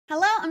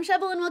I'm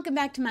Shubble and welcome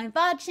back to my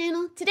VOD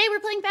channel. Today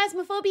we're playing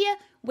Phasmophobia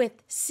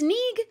with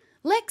Sneeg,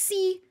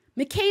 Lexi,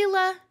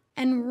 Michela,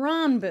 and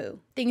Ranboo.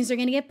 Things are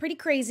gonna get pretty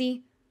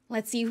crazy.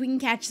 Let's see if we can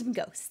catch some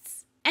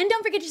ghosts. And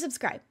don't forget to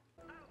subscribe.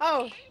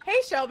 Oh, hey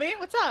Shelby,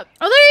 what's up?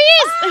 Oh,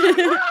 there he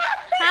is!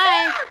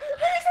 Hi.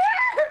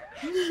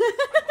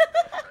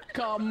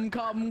 Come.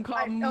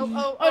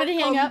 Oh, did he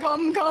hang up?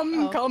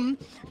 Come.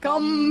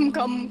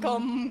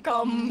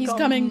 He's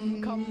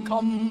coming. Come.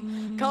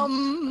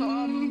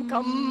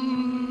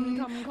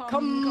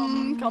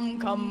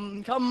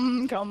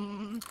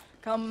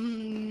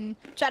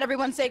 Chat,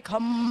 everyone say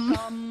come.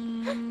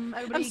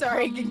 I'm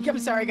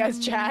sorry guys,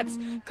 chats.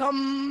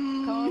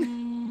 Come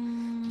home.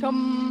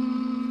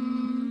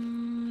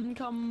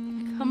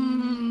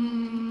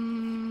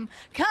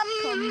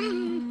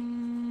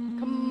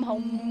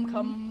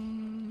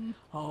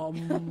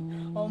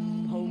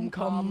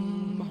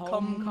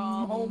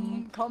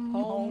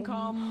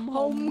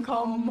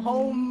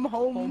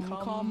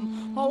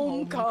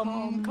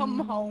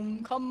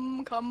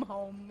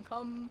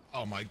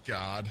 Oh my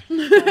God.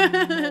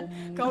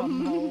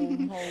 Come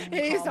home.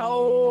 He's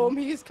home.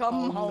 He's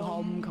come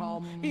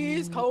home.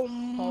 He's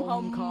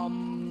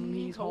home.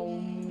 He's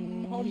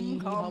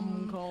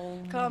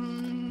home.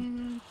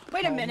 Come.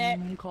 Wait a minute.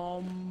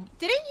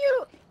 Didn't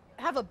you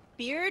have a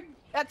beard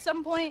at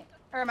some point?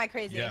 Or am I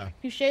crazy? Yeah.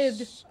 He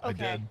shaved. I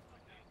did.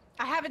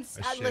 I haven't.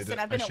 Listen,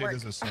 I've been at work. I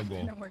shaved as a sub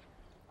goal.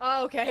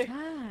 Oh, okay.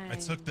 I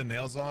took the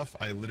nails off.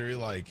 I literally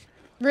like.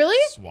 Really?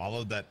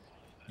 Swallowed that.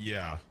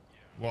 Yeah.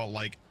 Well,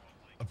 like,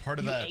 a part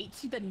of you that.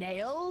 ate the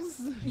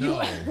nails?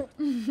 No.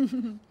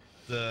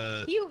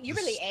 You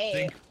really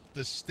ate.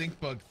 The stink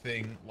bug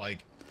thing,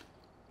 like,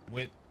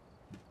 went.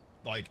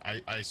 Like,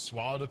 I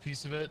swallowed a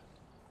piece of it,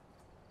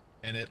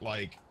 and it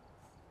like,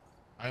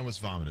 I almost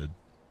vomited.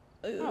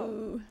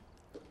 Ooh.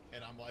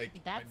 And I'm like,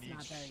 that's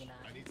not very nice.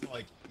 I need to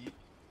like eat.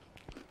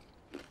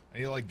 I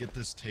need to like get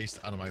this taste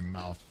out of my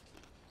mouth.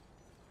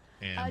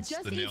 And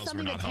just the eat nails were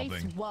something not that tastes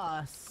helping.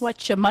 worse.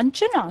 What you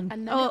munching on?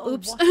 And then Oh, it'll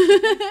oops. wash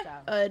it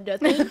down.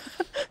 Nothing.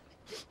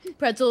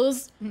 Pretzels.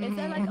 Is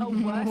there like a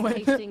worse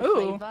tasting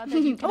flavor that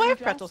you can Oh, I have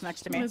ingest? pretzels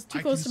next to me. It's too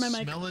I close can to my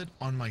mic. smell it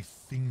on my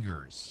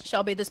fingers.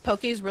 Shelby, this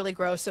Poke is really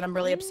gross, and I'm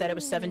really upset. It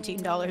was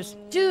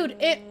 $17. Dude,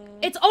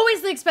 it's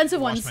always the expensive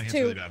Wash ones my hands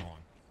too. really bad. Hold on.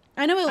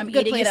 I know I'm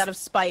good eating place. it out of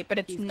spite, but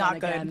it's He's not gone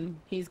good. again.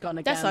 He's gone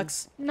again. That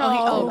sucks. No. Oh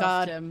Lost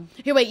God. him.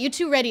 Here, wait. You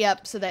two ready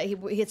up so that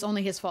it's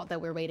only his fault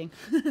that we're waiting.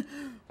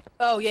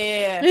 Oh,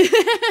 yeah.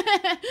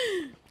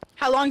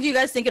 How long do you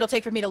guys think it'll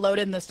take for me to load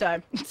in this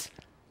time?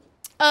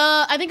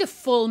 I think a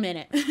full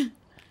minute.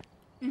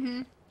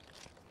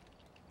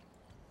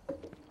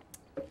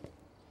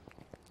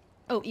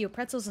 Oh, ew,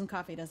 pretzels and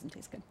coffee doesn't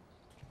taste good.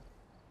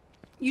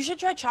 You should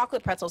try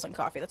chocolate pretzels and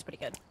coffee. That's pretty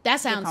good. That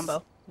Good sounds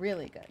combo.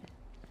 really good.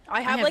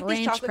 I have like these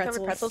ranch chocolate pretzels.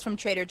 covered pretzels from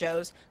Trader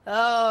Joe's.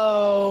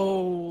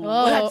 Oh,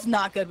 Oh. that's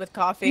not good with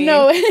coffee.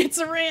 No, it's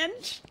a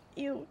ranch.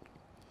 Ew.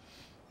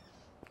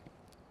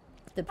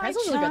 The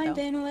pretzels I are chimed good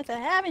though. in with a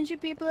haven't you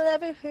people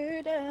ever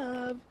heard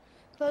of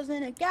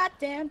closing a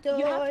goddamn door.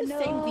 You have the same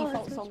No,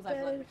 default it's songs I've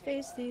better learned. to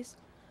face these.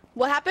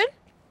 What happened?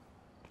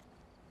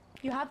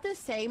 You have the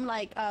same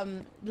like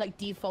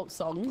default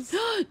songs.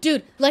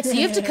 Dude, Lexi,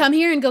 you have to come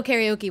here and go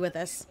karaoke with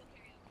us.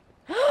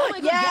 Oh my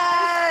God,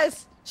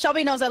 Yes!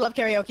 Shelby knows I love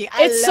karaoke.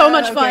 It's so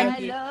much fun. I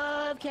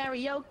love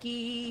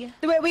karaoke.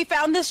 We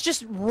found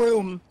this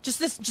room, just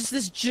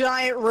this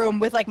giant room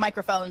with like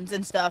microphones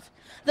and stuff.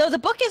 Though the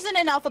book isn't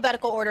in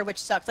alphabetical order, which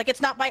sucks. Like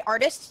it's not by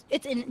artists.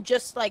 It's in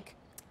just like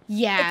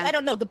Yeah. I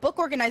don't know. The book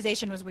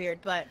organization was weird,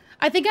 but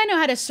I think I know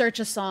how to search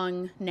a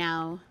song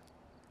now.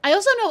 I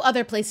also know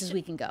other places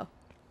we can go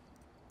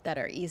that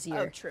are easier.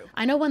 Oh, true.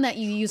 I know one that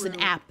you use an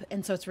True. app,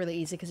 and so it's really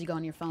easy because you go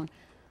on your phone.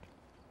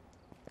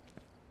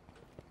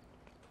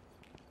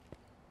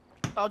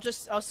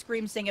 I'll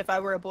scream sing if I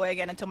were a boy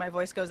again until my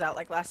voice goes out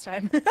like last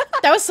time.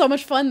 That was so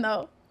much fun,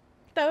 though.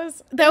 That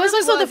was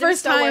also the It was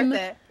first so worth time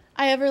it.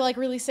 I ever like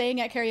really sang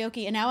at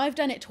karaoke, and now I've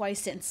done it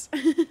twice since.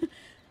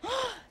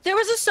 There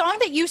was a song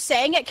that you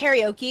sang at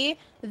karaoke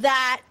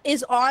that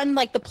is on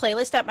like the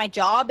playlist at my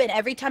job, and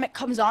every time it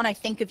comes on, I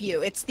think of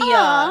you. It's the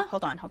Aw.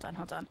 hold on.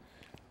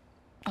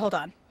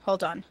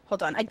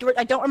 I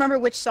don't remember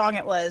which song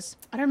it was.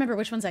 I don't remember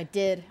which ones I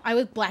did. I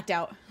was blacked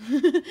out.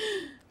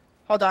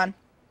 Hold on.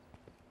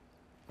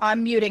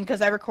 I'm muting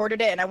because I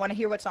recorded it and I want to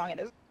hear what song it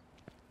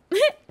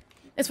is.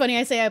 It's funny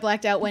I say I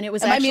blacked out when it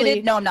was Am I actually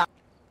muted? No, I'm not.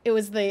 it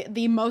was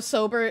the most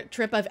sober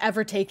trip I've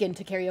ever taken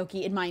to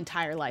karaoke in my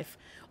entire life.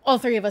 All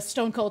three of us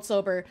stone cold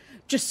sober,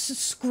 just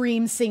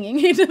scream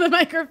singing into the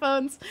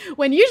microphones,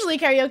 when usually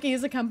karaoke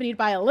is accompanied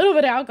by a little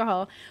bit of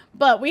alcohol,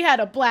 but we had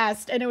a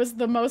blast, and it was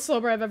the most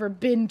sober I've ever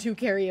been to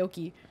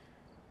karaoke.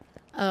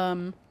 I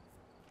don't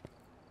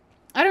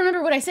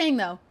remember what I sang,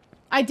 though.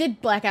 I did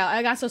black out.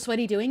 I got so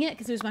sweaty doing it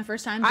because it was my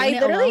first time doing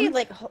it literally alone.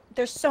 like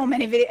there's so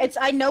many videos.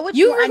 I know what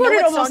You I know recorded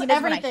what almost song it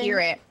is when I everything. hear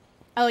it.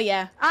 Oh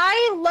yeah,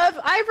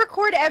 I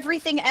record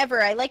everything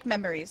ever. I like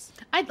memories.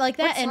 I'd like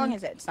that. What and song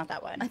is it? It's not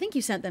that one. I think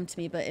you sent them to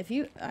me, but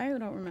I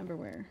don't remember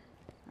where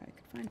I could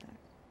find that.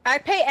 I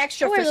pay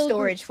extra Oh, for a little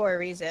storage for a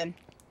reason.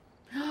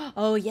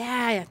 Oh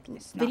yeah,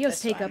 It's not videos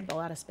this take one. up a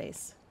lot of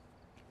space.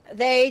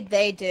 They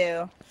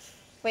do.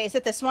 Wait, is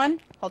it this one?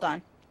 Hold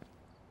on.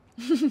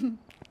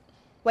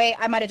 Wait,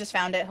 I might have just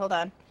found it. Hold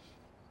on.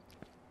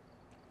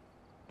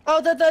 Oh,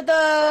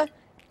 the.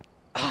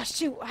 Oh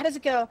shoot! How does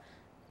it go?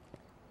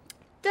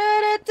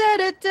 Da da da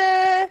da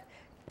da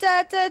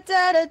da da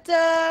da da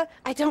da.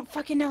 I don't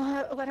fucking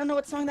know. I don't know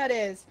what song that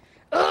is.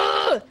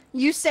 Ugh!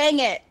 You sang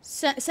it.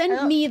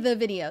 Send me the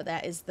video.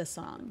 That is the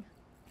song.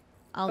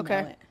 I'll know Okay.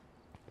 it.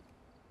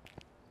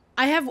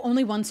 I have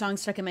only one song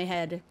stuck in my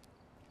head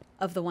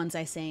of the ones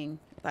I sang,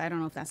 but I don't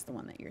know if that's the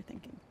one that you're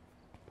thinking.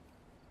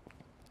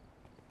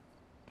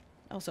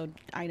 Also,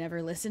 I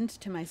never listened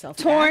to myself.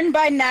 Torn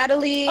back. by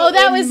Natalie. Oh,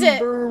 that was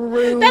it.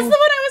 Imbruglia. That's the one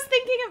I was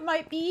thinking it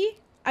might be.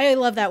 I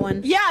love that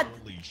one. Yeah,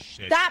 Holy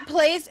shit. that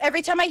plays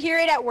every time I hear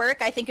it at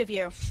work. I think of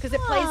you because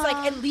it plays like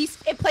Aw. at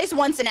least it plays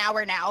once an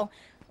hour now.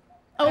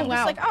 Oh I'm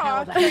wow. just like, oh,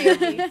 Hell, that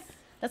karaoke.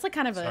 That's like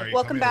kind of a Sorry,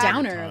 Welcome tell me back.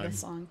 another downer of a time.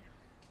 song.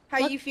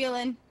 How What? you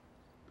feeling?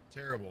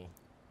 Terrible.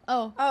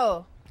 Oh.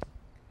 Oh,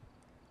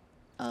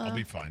 I'll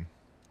be fine.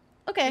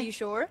 are Okay. you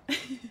sure?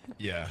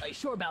 Yeah. Are you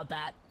sure about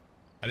that?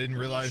 I didn't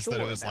realize that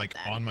Sure it was about like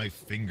that. on my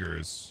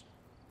fingers.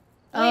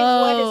 Wait,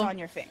 what is Oh. on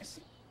your face?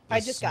 The I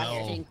just got smell.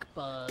 here. Stink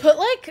bug. Put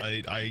like I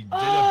did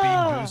Oh. a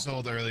bean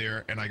boozled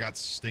earlier and I got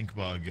stink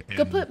bug. And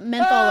go put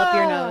menthol up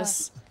your Ah.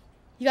 nose.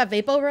 You got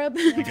Vapo Rub?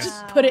 guess-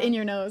 Just put it in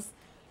your nose.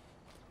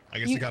 I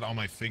guess you- it got on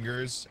my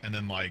fingers and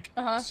then like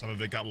some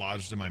of it got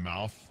lodged in my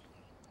mouth.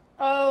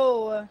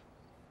 Oh,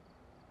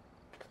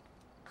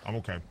 I'm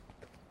okay.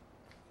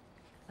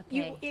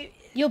 Okay.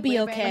 You'll be Wait,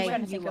 I'm okay.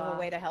 trying to You think of a are.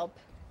 way to help.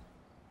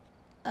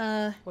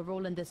 Uh, We're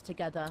rolling this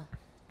together.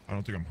 I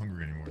don't think I'm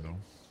hungry anymore though.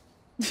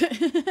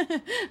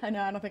 I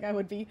know. I don't think I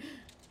would be.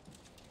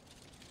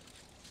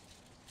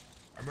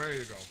 I'm ready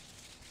to go.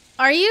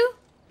 Are you?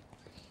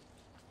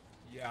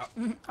 Yeah.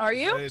 Are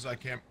you? Days I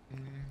can't.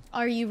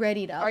 Are you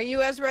ready to? Are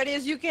you as ready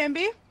as you can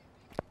be?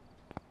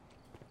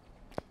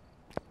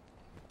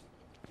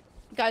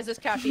 Guys, this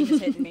caffeine is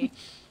hitting me.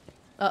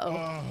 Uh oh.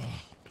 Oh,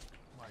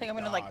 I think I'm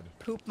gonna like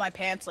poop my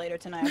pants later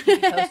tonight. I'll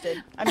keep you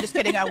posted. I'm just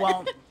kidding. I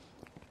won't.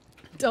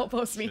 Don't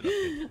post me.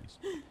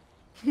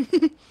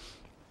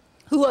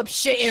 Who up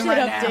shitting Shit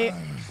right update.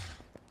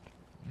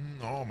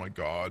 now? Oh my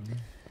god.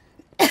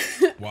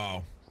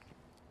 Wow.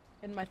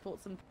 In my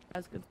thoughts and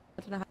prayers, because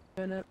I don't know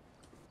how to do it.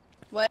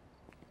 What?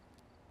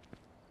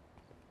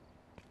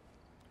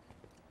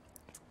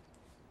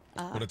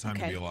 What a time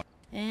to be alive.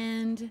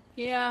 And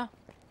Yeah.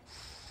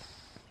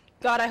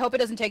 God, I hope it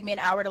doesn't take me an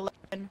hour to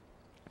learn.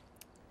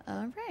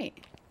 all right.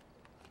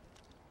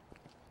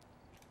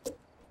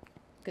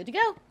 Good to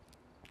go.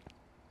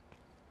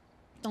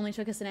 Only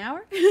took us an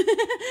hour.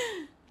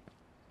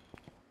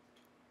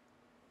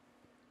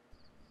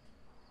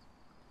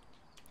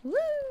 Woo!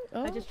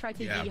 Oh. I just tried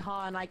to Yeah.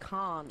 yeehaw and I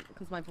can't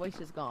because my voice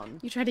is gone.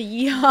 You tried to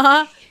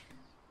yeehaw.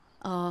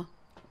 Oh.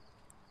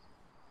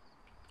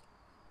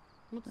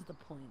 What's the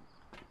point?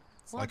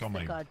 It's like on the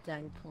my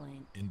goddamn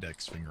point?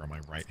 index finger on my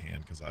right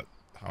hand because that's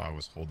how I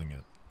was holding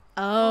it.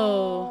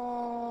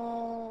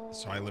 Oh.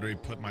 So I literally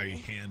put my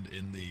hand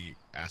in the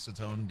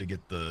acetone to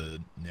get the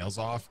nails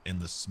off, and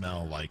the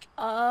smell like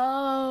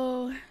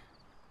Oh.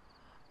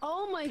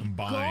 Oh my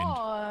Combined.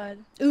 god!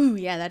 Ooh,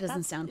 yeah, that doesn't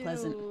That's- sound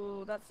pleasant.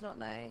 Ew, that's not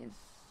nice.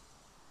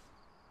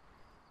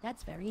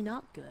 That's very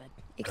not good.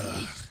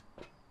 Icky.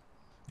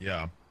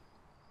 yeah.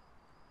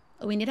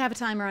 Oh, we need to have a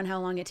timer on how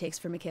long it takes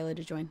for Michela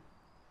to join.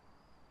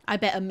 I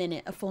bet a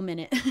minute, a full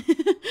minute.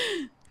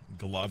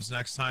 Gloves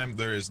next time.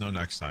 There is no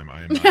next time.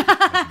 I am not. touching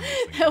those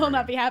things It will again.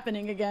 not be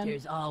happening again.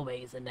 There's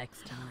always a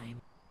next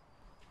time.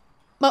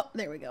 Oh,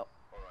 there we go.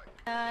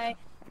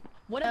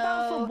 What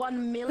about Oh. for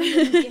 1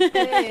 million gift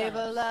Save a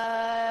cards?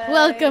 life.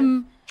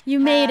 Welcome. You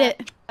made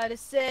it. To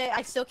say,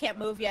 I still can't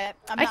move yet.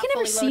 I'm I not can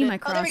never fully see loaded. my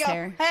Oh, there we go.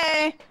 crosshair.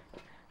 Hey.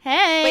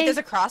 Hey. Wait, there's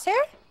a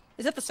crosshair?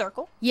 Is it the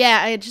circle?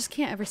 Yeah, I just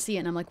can't ever see it.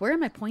 And I'm like, where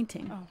am I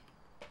pointing? Oh.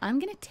 I'm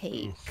going to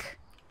take.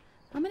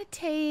 I'm going to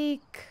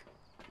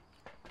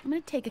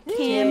take a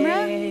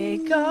camera.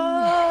 Take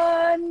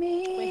on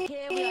me. We're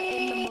here, we are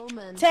in the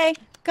moment. Take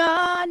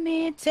on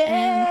me. Take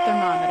And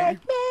thermometer.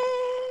 me.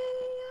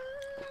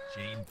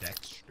 Jane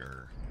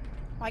Dexter.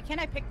 Why can't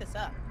I pick this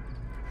up?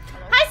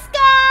 Hello? Hi,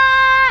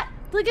 Scott!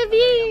 Look at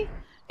me.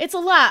 It's a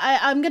lot.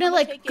 I'm going to gonna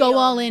like take go a,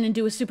 all in and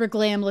do a super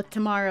glam look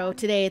tomorrow.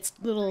 Today it's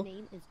Her little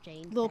name is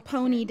Jane little Dexter.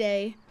 pony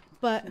day.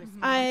 But She was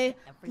I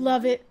everyone.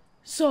 love it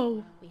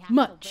so We have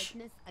much. to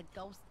witness a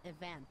ghost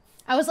event.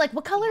 I was like,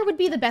 what color would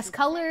be the best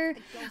color?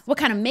 What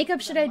kind of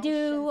makeup should I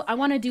do? I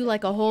want to do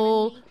like a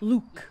whole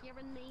look.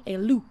 A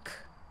look.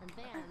 And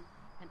then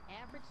an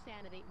average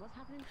sanity. What's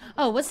happening?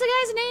 Oh, what's the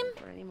guy's name?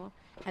 Anymore.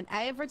 An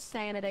average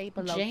sanity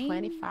below Jane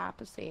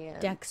 25%.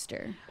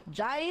 Dexter.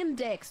 Jane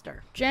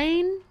Dexter.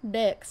 Jane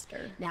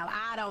Dexter. Now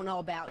I don't know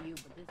about you,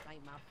 but this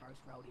ain't my first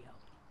rodeo.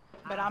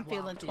 But I've I'm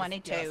feeling walked this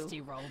 22.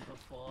 dusty road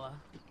before.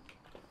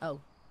 Oh,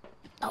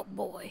 Oh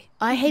boy.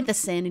 I hate the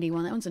sanity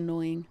one. That one's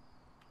annoying.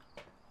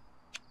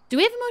 Do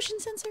we have a motion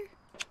sensor?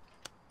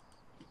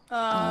 I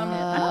Uh,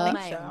 don't no,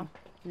 think so. ma'am.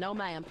 No,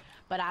 ma'am.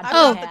 But I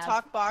Oh. do The have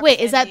talk box. Wait,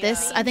 is and that the,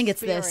 this? I think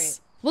it's this. Spirit.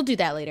 We'll do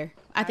that later.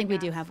 I think we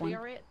got do have one.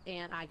 Spirit,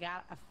 and I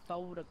got a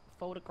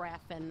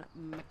photographing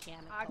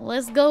mechanic.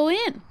 Let's go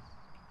in.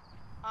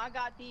 I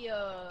got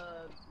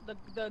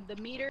the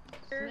meter.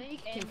 Sneeg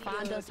and can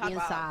find the us talk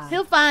box. inside.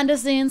 He'll find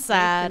us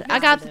inside. I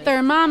got the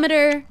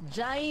thermometer.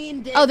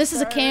 Jane Oh, this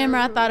is a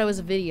camera. I thought it was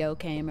a video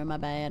camera. My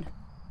bad.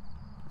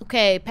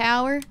 Okay,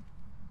 power.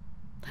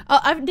 Oh,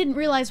 I didn't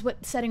realize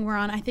what setting we're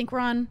on. I think we're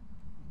on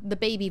the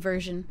baby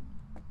version.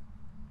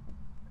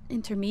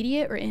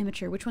 Intermediate or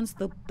amateur? Which one's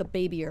the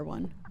babier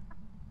one?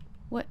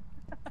 What?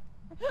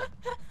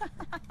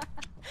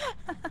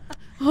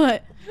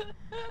 What?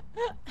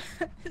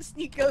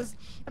 Sneeg goes,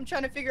 I'm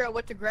trying to figure out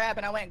what to grab,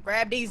 and I went,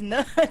 grab these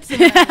nuts. That's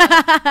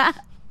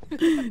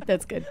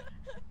good.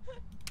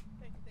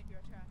 Thank you,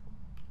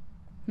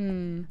 I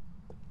tried.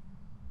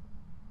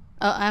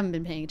 Oh, I haven't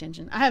been paying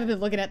attention. I haven't been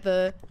looking at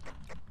the...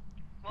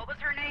 What was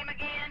her name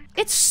again?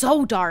 It's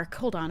so dark.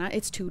 Hold on.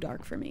 It's too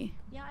dark for me.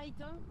 Yeah, I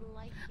don't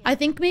like it. I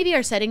think maybe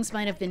our settings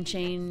might have been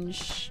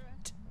changed.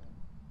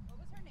 What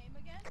was her name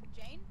again?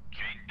 Jane?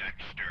 Jane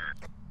Dexter.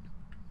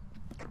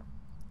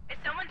 Is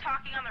someone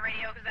talking on the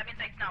radio? Because that means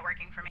it's not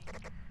working for me.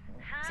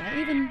 Is that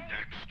even...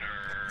 Dexter.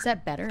 Is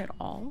that better at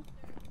all?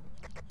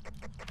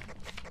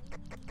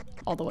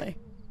 All the way.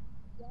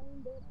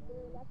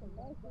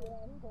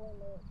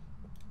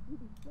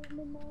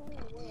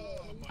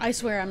 I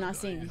swear I'm not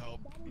seeing. Help.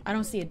 I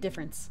don't see a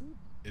difference.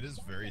 It is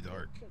very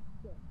dark.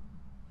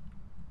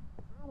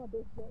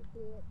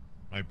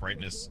 My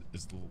brightness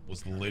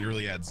was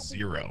literally at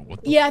 0.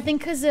 What the Yeah, I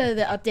think because of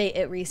the update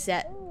it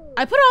reset.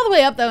 I put it all the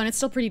way up though and it's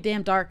still pretty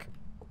damn dark.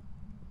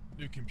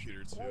 new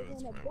computer too?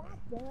 That's probably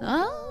why.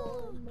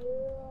 Oh.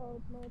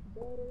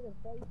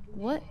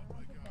 What Oh my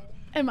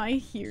god. am I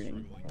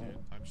hearing? Struggling, dude.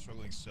 I'm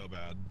struggling so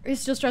bad. Are you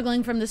still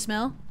struggling from the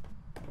smell?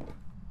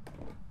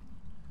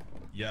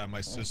 Yeah,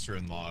 my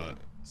sister-in-law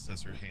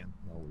says her hand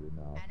smell weird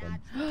now. So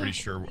I'm pretty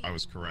sure I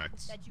was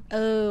correct.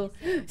 Oh.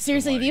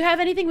 Seriously, if you have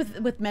anything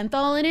with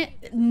menthol in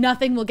it,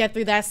 nothing will get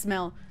through that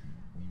smell.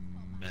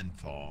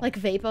 Menthol. Like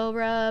Vapo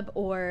Rub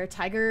or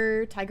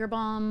Tiger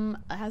Balm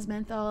has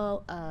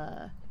menthol.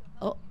 Oh.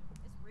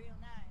 It's real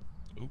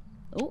nice.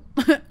 Oop.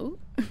 Oh. Ooh.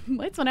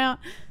 Lights went out.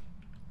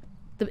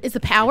 Is the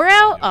power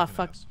out? Oh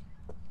fuck.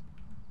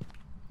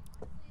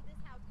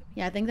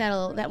 Yeah, I think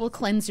that will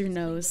cleanse your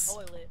nose.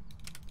 Toilet.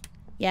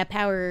 Yeah,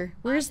 power.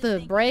 Where's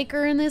the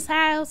breaker in this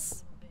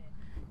house?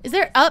 Is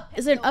there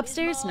an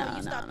upstairs? No, You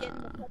no, stop no.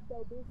 getting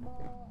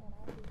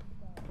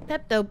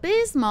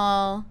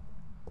Pepto-Bismol.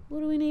 What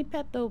do we need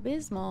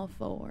Pepto-Bismol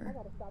for?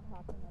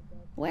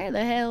 Where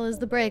the hell is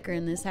the breaker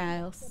in this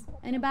house?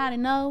 Anybody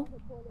know?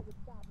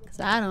 'Cause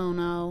I don't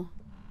know.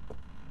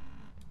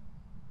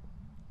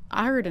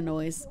 I heard a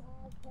noise.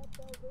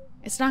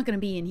 It's not gonna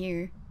be in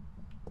here.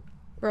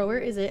 Bro, where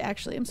is it?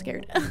 Actually, I'm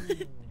scared.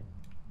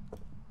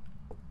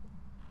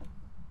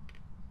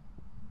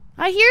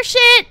 I hear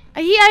shit!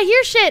 I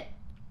hear shit!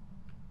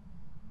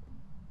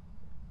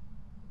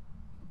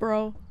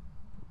 Bro.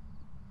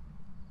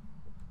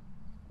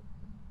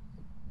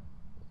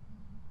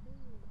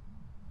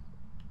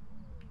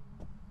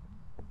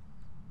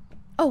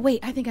 Oh, wait,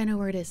 I think I know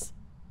where it is.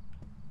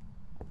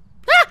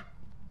 Ah!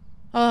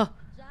 Oh,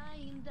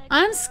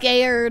 I'm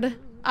scared.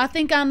 I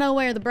think I know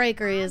where the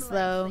breaker is,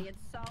 though. It's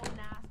so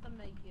nice to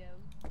meet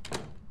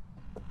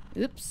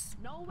you. Oops.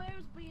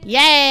 Nowhere's being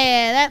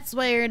Yeah, that's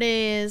where it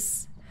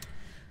is.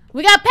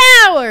 We got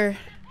power!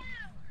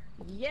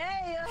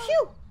 Yeah.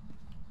 Phew!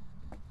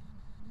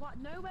 What?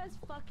 Nowhere's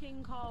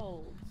fucking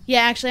cold.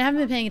 Yeah, actually, I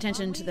haven't been paying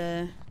attention to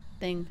the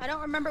thing. I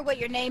don't remember what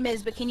your name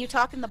is, but can you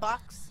talk in the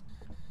box?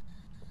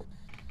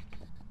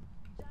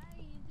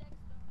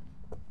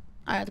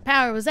 Alright, the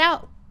power was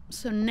out.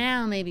 So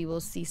now maybe we'll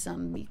see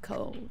something be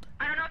cold.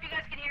 I don't know if you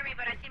guys can hear me,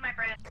 but I see my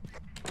breath.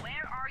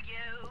 Where are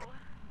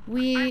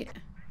you?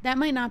 That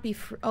might not be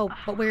oh,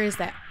 but where is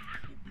that?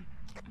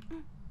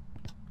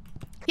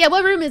 Yeah,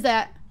 what room is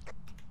that?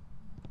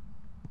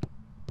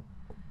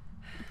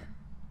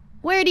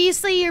 Where do you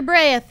see your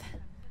breath?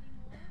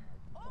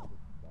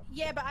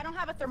 Yeah, but I don't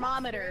have a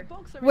thermometer.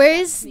 Where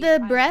is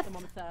the breath?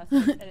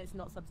 And it's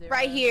not Sub-Zero.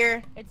 Right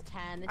here. It's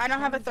 10. I don't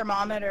have a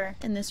thermometer.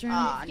 In this room?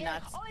 Aw,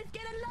 nuts. Oh, it's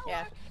getting lower.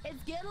 Yeah.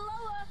 It's getting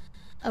lower.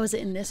 Oh, is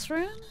it in this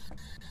room?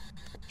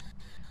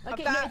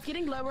 Okay, got- no, it's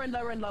getting lower and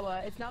lower and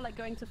lower. It's not like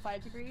going to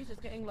 5 degrees.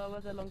 It's getting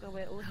lower the longer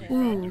we're all here. Ooh.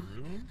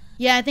 Room?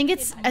 Yeah, I think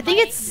it's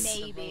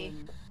Maybe.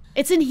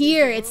 it's in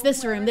here. It's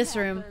this room, this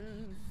room. Oh,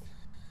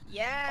 wait,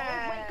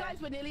 Yeah. guys,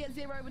 we're nearly at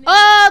 0. We're nearly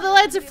Oh, at the 0.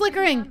 lights are We're nearly at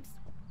flickering. lamps.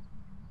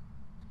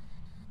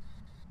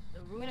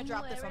 I'm gonna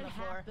drop this on the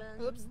floor.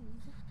 Oops.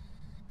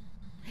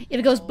 If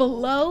it goes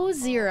below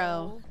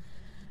 0.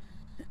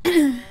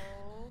 Oh,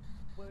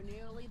 we're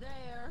nearly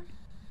there.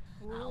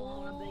 I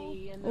wanna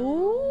be in the Ooh,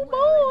 room where it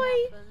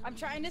boy. happens. I'm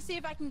trying to see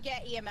if I can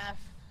get EMF.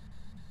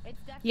 It's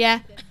definitely Yeah.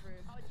 this room.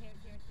 Oh, it's here,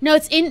 it's here. No,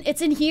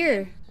 it's in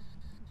here.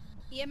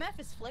 EMF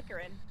is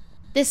flickering.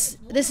 This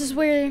is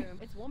where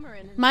It's warmer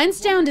in here. mine's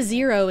down to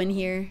 0 in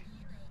here.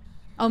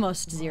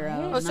 Almost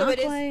 0. Oh, so Not it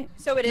is. quite.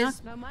 So it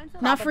is. No, mine's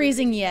Not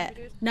freezing yet.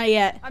 Not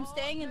yet. I'm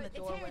staying in the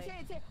doorway.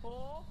 It's here.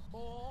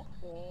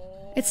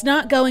 It's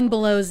not going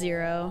below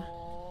 0.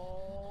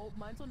 Oh,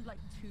 mine's on like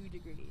 2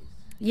 degrees.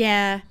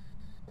 Yeah.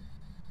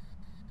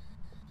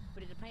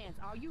 But it depends.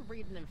 Are you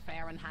reading in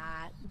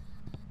Fahrenheit?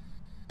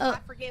 Oh, I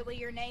forget what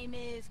your name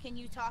is. Can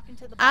you talk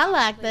into the? I box,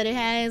 like that it please?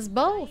 has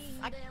both.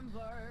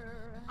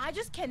 I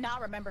just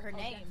cannot remember her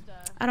name.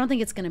 I don't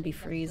think it's gonna be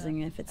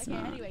freezing if it's Okay,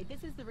 not. anyway,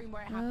 this is the room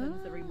where it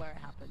happens. The room where it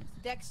happens.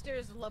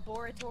 Dexter's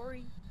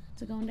laboratory.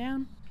 Is it going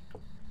down?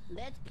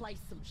 Let's play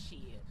some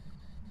shit.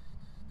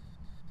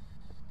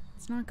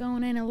 It's not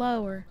going any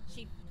lower.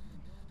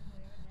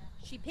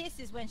 She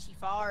pisses when she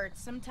farts.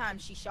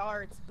 Sometimes she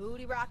sharts.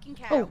 Booty rocking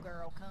Oh.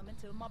 cowgirl coming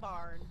to my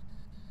barn.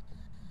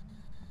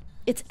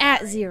 It's at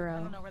Sorry, I 0.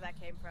 don't know where that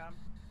came from.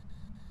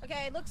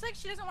 Okay, it looks like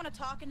she doesn't want to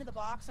talk into the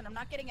box, and I'm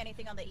not getting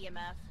anything on the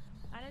EMF.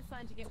 And it's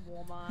starting to get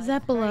warmer. Is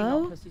that It's very not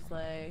below? pussy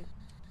slow.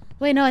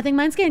 Wait, no, I think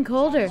mine's getting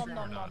colder. Nom,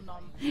 nom, nom,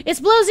 nom.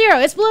 It's below 0.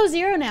 It's below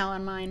 0 now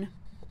on mine.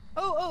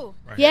 Oh,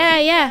 Right Yeah,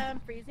 here. yeah.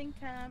 freezing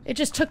time. It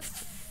just took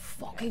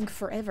fucking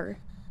forever.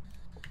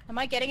 Am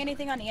I getting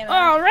anything on EMF?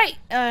 All right,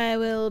 I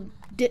will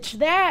ditch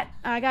that.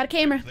 I got a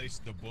camera. Place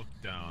the book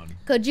down.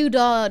 Could you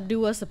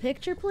do us a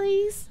picture,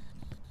 please?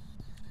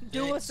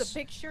 Do us a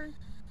picture.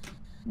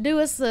 Do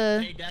us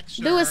the Hey,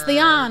 Dexter, do us the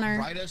honor.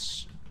 Write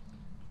us.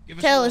 Give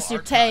us Tell a us little your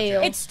art tale.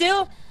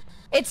 project.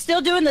 It's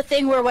still doing the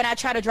thing where when I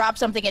try to drop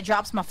something, it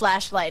drops my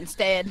flashlight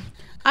instead.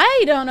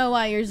 I don't know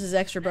why yours is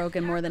extra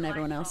broken more than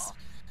everyone else.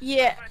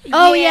 Yeah.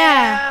 Oh,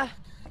 yeah.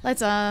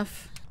 Lights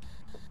off.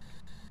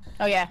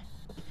 Oh yeah.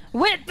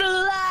 With the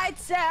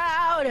lights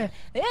out,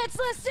 it's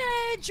less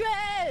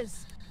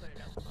dangerous.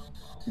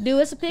 Do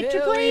us a picture,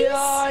 Here we please.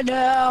 are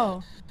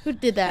now. Who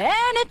did that?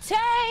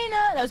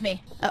 Entertainer. That was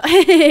me.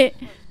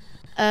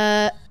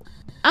 Oh.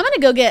 I'm gonna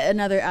go get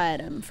another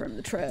item from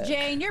the truck.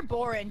 Jane, you're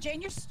boring.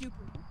 Jane, you're stupid.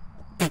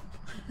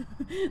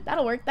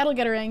 That'll work. That'll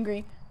get her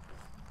angry.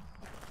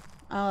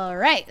 All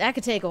right, that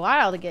could take a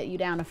while to get you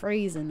down to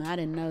freezing. I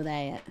didn't know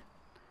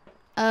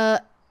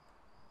that.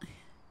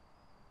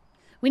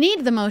 We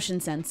need the motion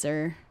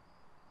sensor.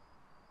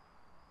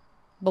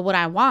 But what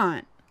I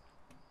want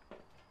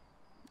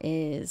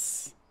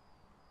is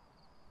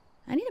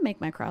I need to make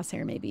my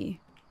crosshair maybe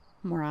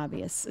more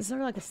obvious. Is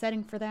there like a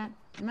setting for that?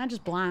 Am I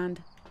just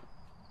blind?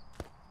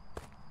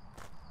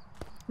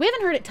 We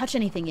haven't heard it touch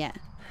anything yet.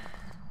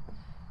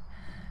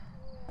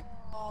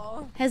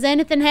 Has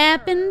anything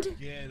happened?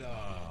 Get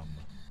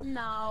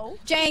No.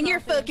 Jane, you're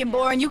fucking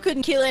boring. You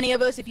couldn't kill any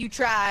of us if you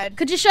tried.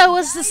 Could you show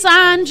us the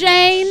sign,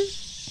 Jane?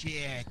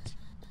 shit.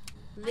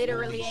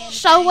 Literally. and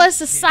Show us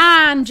a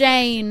sign,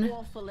 Jane.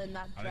 Awful in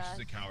that I think dress. she's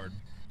a coward.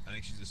 I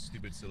think she's a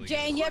stupid, silly.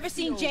 Jane, girl. you ever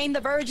seen Jane the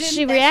Virgin?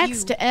 She That's reacts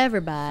you. to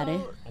everybody.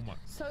 So, Oh my.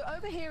 so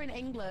over here in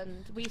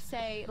England, we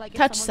say like if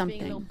Touch someone's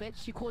being a something. little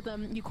bitch, you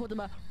call them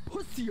a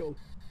pussy.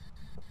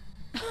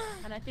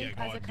 And I think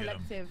go as a on, get 'em.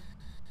 collective,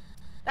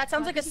 That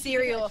sounds like a I think you should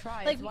give it a cereal.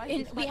 try. Like Why is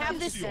in, this we like have a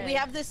this. cereal? We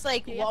have this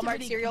like you have to Walmart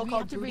really- cereal we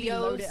called have to really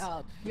load Bootios. it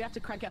up. You have to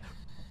crank out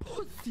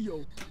pussy.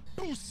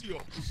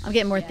 Lucio. I'm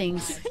getting more Yeah,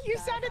 things. nice. You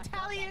sound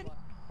Italian.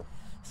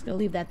 Just gonna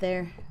leave that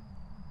there.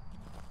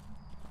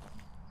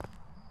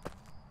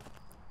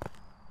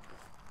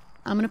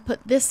 I'm gonna put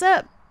this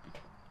up.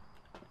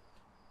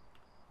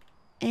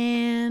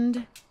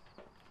 And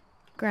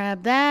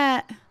grab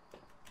that.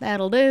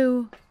 That'll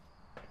do.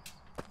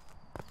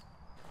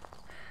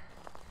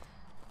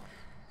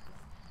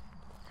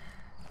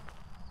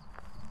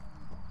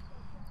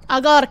 I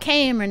got a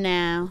camera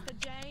now.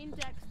 Dexter Jane,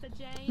 Dexter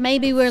Jane.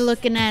 Maybe we're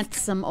looking at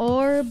some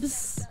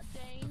orbs.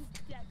 Jane,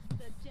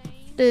 Dexter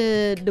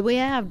Jane. Do we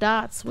have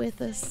dots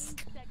with us?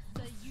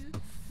 Dexter, you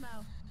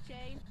smell.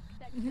 Jane,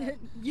 Dexter.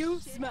 You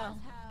shit smell.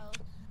 as hell.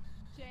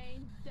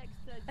 Jane,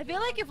 Dexter. I feel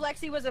like if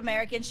Lexi was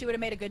American, she would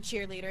have made a good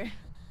cheerleader.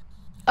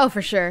 Oh,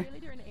 for sure.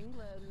 Cheerleader in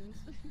England.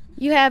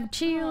 You have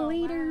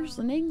cheerleaders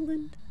in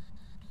England?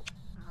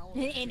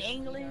 In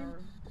England?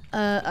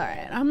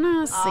 Alright, I'm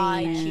not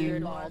I seeing.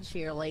 cheered All There's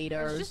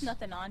cheerleaders. just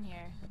nothing on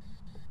here.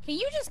 Can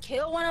you just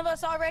kill one of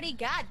us already?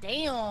 God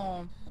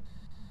damn.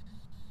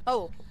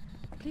 Oh,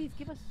 Please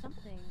give us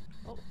something.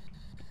 Oh,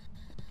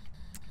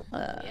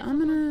 I'm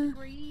gonna.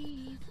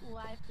 degrees.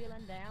 Why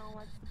feeling down?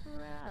 What's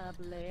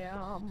the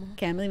problem?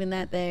 Okay, I'm leaving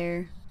that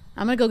there.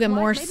 I'm gonna go get Why-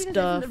 more maybe this isn't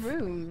stuff. the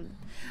room.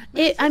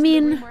 It. I The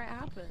mean, room where it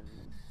happens.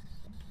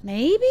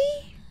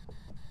 maybe.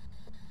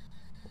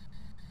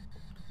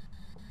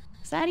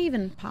 Is that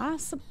even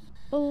possible?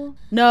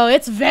 No,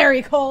 it's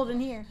very cold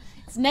in here.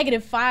 It's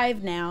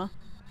 -5 now.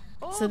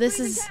 Oh, So this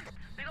freezing is. temps.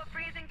 We got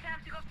freezing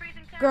temps. We got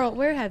freezing temps. Girl,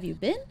 where have you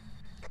been?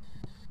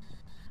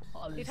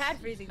 we've had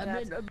freezing I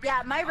temps. mean,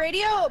 Yeah, my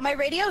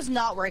radio's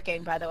not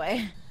working, by the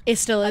way. It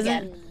still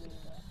isn't. Again.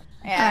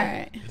 Yeah.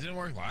 Alright. It didn't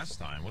work last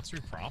time. What's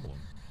your problem?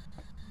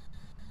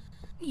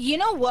 You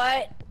know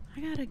what?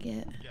 I gotta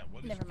get. Yeah.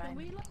 What is Never Can mind.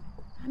 we like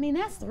I mean,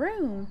 that's the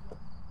room.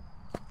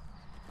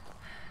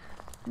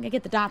 I'm gonna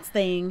get the Dots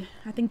thing.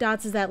 I think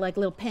Dots is that like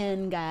little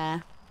pen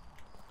guy.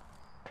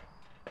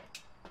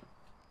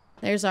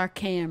 There's our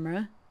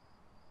camera.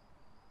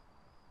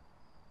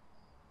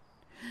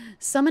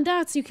 Some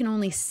dots you can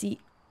only see.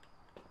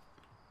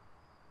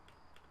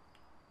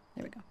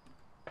 There we go.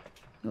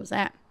 What was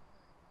that?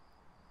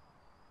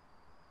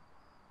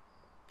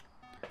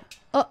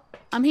 Oh,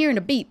 I'm hearing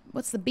a beep.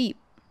 What's the beep?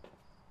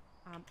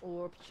 I'm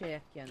orb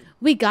checking.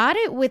 We got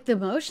it with the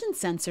motion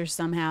sensor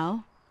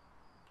somehow.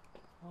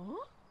 Huh?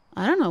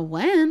 I don't know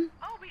when.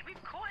 Oh, we've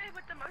caught it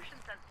with the motion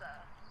sensor.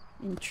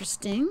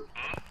 Interesting.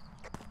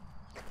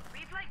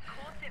 We've like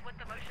caught it with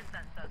the motion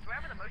sensor. So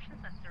wherever the motion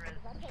sensor is,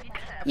 she did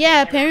it.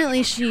 Yeah,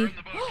 apparently she...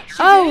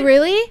 Oh,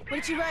 really? What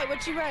did she write? What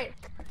did she write?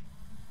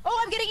 Oh,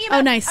 I'm getting EMF.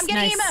 Oh, nice, I'm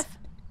getting nice. EMF.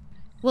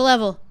 What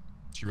level?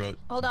 She wrote.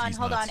 Hold on, "These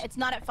hold on. nuts." It's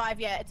not at 5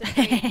 yet. It's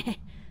at 3.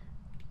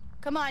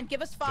 Come on,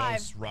 give us 5.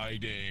 Ghost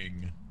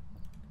riding.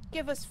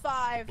 Give us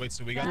 5. Wait,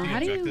 so we got How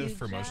the do you- objective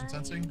for motion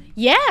sensing?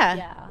 Yeah.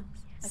 Yeah. I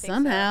think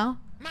Somehow.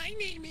 My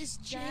name is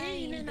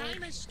Jane, and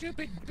I'm a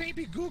stupid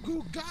baby goo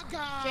goo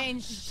gaga. Jane,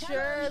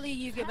 surely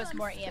you give us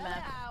more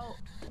EMF.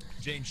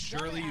 Jane,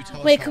 surely you tell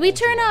us. Wait, how could we old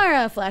you turn are.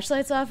 our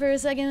flashlights off for a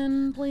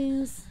second,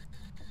 please?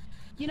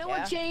 You know Yeah.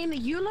 what, Jane?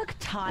 You look Yeah,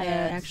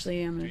 tired.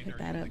 actually, I'm gonna Jane, pick are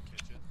that you up. in the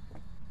kitchen?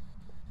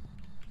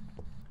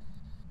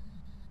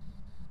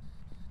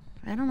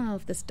 I don't know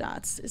if this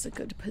dots is a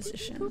good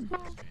position. Jane, can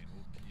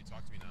you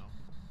talk to me now?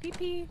 PP.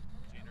 Jane,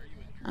 are you in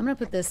here? I'm gonna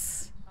put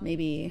this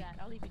maybe That.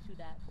 I'll leave you to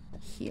that.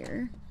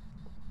 here.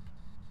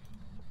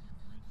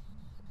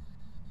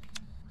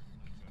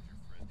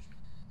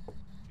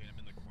 Jane, I'm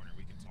in the corner.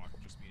 We can talk.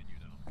 Just me and you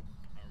now.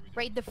 How are we doing?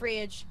 Raid the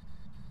fridge.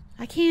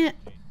 I can't.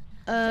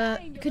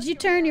 Could you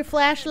turn your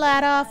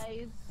flashlight off,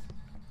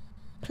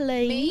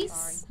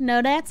 please?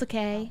 No, that's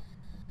okay.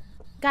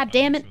 God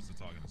damn it! We're supposed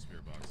to talk in the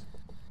spirit box.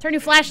 Turn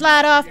your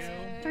flashlight off.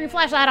 Turn your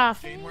flashlight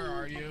off. Jane, where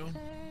are you?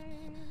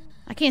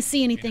 I can't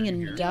see anything Jane, are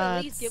in you here? Can you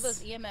at least dots. give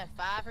us EMF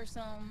 5 or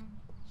something?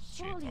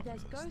 Jane, Surely talk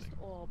there's to this ghost thing.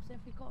 orbs if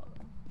we got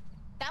them.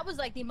 That was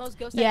like the most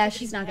ghost Yeah, activity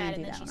she's we not gonna had,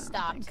 do and that then she one.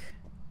 I don't stopped. think.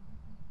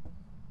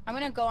 I'm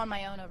gonna go on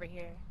my own over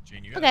here.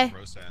 Jane, you got Okay. a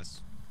gross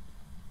ass.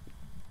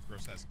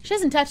 Gross ass. She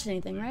hasn't touched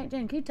anything, right?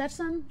 Jane, can you touch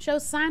some? Show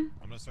us a sign.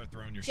 I'm gonna start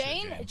throwing your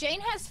Jane, shit.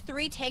 Jane has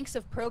 3 tanks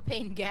of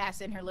propane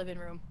gas in her living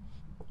room.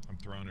 I'm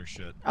throwing her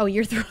shit. Oh,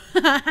 you're through.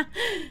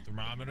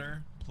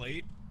 Thermometer,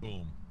 plate,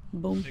 boom.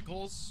 Boom.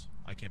 Pickles,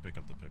 I can't pick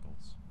up the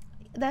pickles.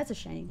 That's a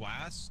shame.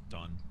 Glass,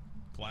 done.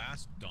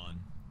 Glass, done.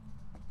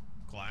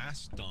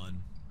 Glass,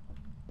 done.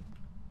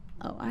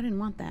 Oh, I didn't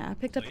want that. I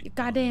picked up Plate. your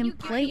goddamn You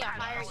give me plate. a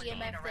higher Going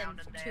EMF around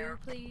than in 2, there.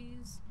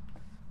 please.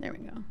 There we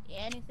go.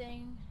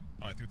 Anything?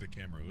 Oh, I threw the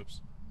camera.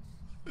 Oops.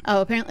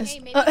 Oh, apparently. Hey,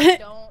 maybe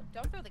don't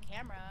throw the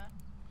camera.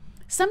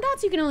 Some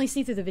dots you can only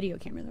see through the video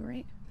camera, though,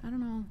 right? I don't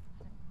know.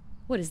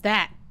 What is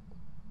that?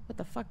 What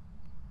the fuck?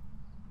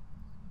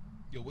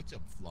 Yo, what's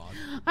up, vlog?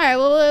 All right.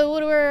 Well,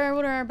 what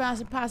are our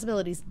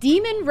possibilities?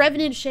 Demon,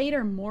 Revenant, Shade,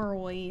 or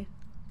Moroi?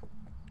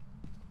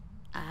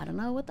 I don't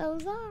know what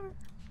those are.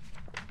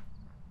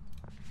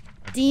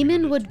 I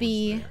Demon pointed it would towards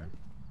be there. Yeah, the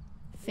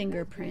camera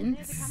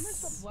fingerprints.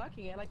 stopped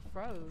working. It like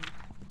froze.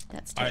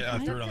 That's I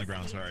terrifying. threw it on the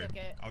ground. You Sorry. took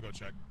it. I'll go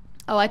check.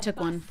 Oh, I took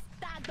one.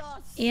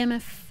 Bastardos!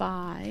 EMF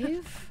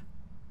 5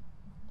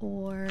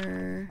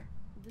 or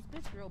This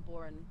bit's real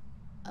boring.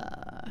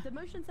 The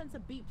motion sensor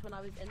beeped when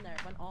I was in there.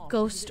 It went off.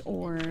 Ghost It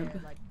was just in there,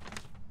 orb. like,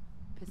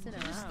 pissing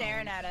Just around.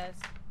 staring at us.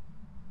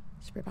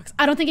 spirit box.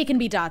 I don't think it can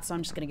be dots, so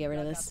I'm just gonna get rid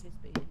of Dug this. up his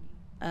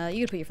baby.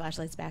 You could put your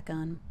flashlights back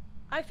on.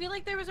 I feel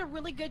like there was a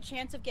really good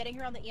chance of getting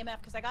her on the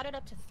EMF because I got it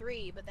up to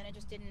 3, but then it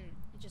just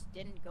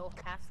didn't go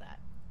past that.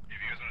 If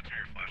you guys want to turn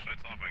your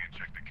flashlights off, I can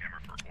check the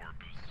camera for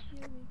orbs.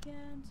 You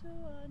began to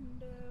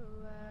wonder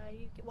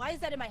why is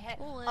that in my head?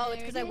 Oh,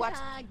 it's because I watched.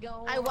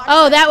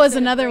 Oh, that was episode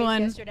of another Grace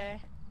one.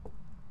 Yesterday.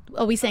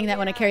 Oh, we sang Oh, that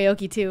one at yeah.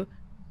 karaoke too.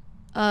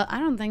 I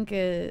don't think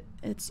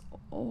it's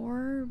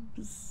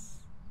orbs.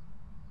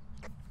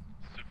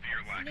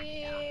 Severe lack of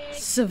Sneeg.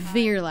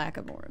 Severe lack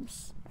of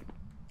orbs.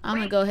 I'm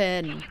gonna go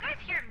ahead Can and you guys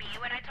hear me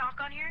when I talk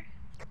on here?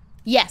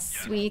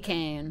 yes, we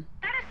can.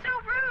 That is so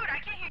rude. I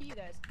can't hear You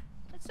guys,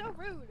 that's so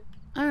rude.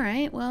 All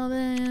right, well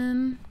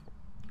then,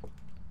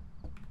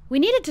 we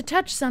needed to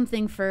touch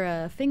something for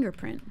a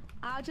fingerprint.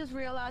 I just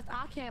realized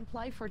I can't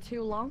play for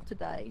too long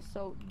today,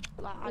 so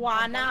like, Why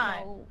I don't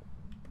not? know.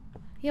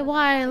 Yeah,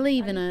 why are you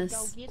leaving I need to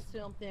us? Go get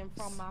something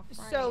from my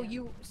friend.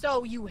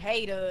 So you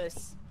hate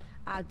us.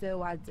 I do.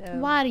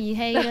 Why do you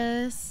hate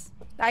us?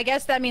 I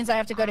guess that means I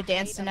have to go to I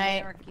dance hate tonight.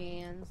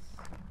 Americans.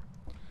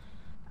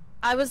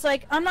 I was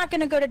like, I'm not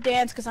gonna go to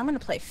dance because I'm gonna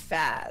play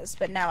Faz,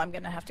 but now I'm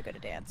gonna have to go to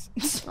dance.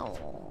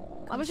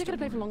 Oh, I wish I could have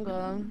played for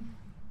longer.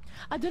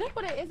 I don't know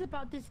what it is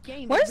about this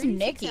game. Where's it really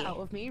takes Nikki? it out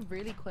of me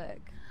really quick.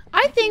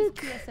 I think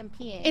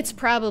PSMP. it's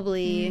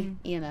probably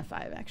EMF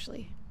 5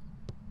 actually.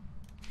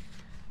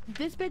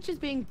 This bitch is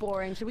being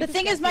boring. Should we The just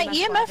thing get is, my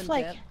EMF EMF and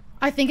like dip?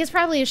 I think it's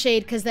probably a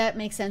shade because that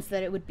makes sense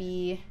that it would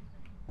be.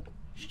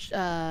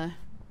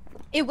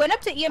 it went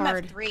up to EMF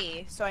Hard.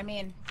 3, so I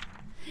mean,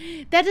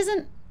 That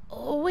doesn't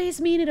always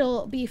mean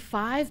it'll be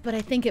 5, but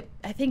I think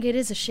it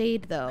is a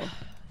shade though.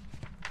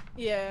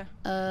 yeah.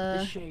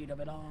 The shade of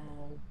it all.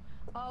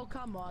 Oh,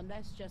 come on.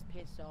 Let's just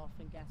piss off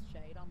and guess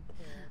shade. I'm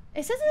bored.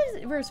 It says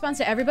it responds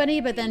to everybody,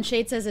 but then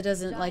Shade says it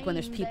doesn't like when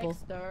there's people.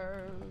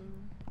 Dexter.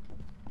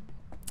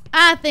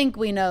 I think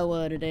we know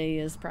what it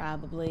is,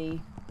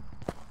 probably.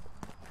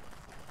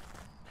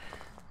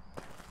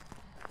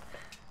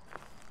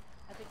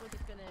 I think we're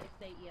just gonna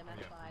say EMF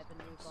 5 and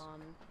move on.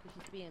 Because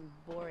she's being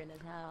boring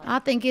as hell. I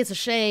think it's a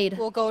Shade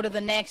We'll go to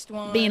the next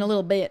one. being a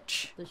little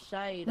bitch. The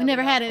shade. We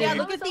never had it. Yeah, Why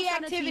look is at the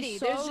sanity activity.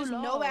 so There's just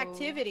no low?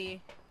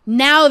 activity.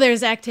 Now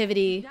there's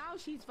activity. Now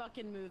she's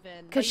fucking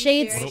moving. Cause Are you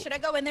Shades, serious? Should I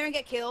go in there and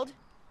get killed?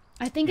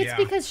 I think it's Yeah.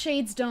 because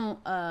Shades don't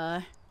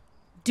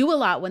do a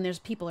lot when there's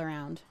people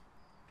around.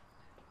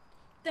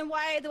 Then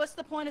what's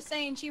the point of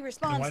saying she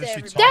responds why to does she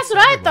everybody? talk That's to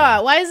what I everybody?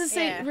 thought. Why does it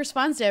say Yeah.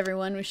 responds to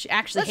everyone when she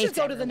actually Let's hates just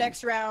go to the everyone?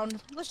 next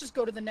round. Let's just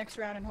go to the next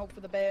round and hope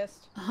for the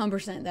best.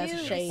 100%. That's Ew,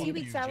 a the Shade.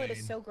 seaweed You, salad is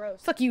Jane. so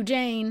gross. Fuck you,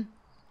 Jane.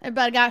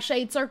 Everybody got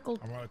Shade circled.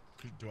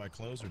 Do I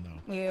close or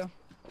no? Yeah.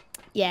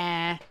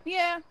 Yeah.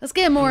 Yeah. Let's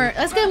get a more.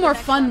 Let's get a more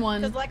fun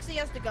Because one. Lexi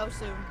has to go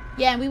soon.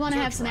 Yeah, and we want to Who's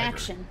our have some driver?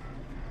 action.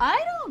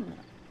 I don't know.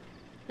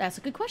 That's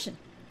a good question.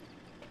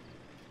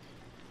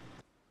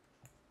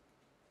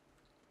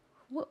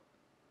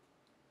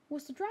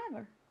 What's the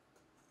driver?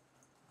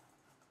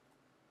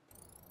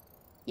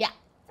 Yeah.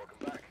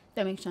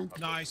 That makes sense.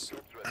 Nice.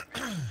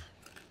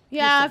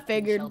 Yeah, I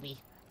figured. I'm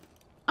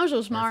so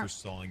Sorry smart. for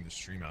stalling the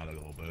stream out a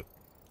little bit.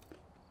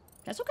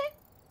 That's okay.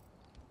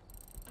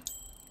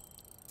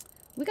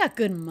 We got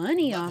good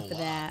money Level off of up.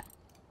 that.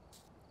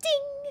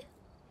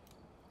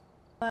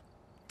 Ding!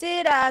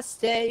 Did I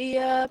stay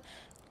up?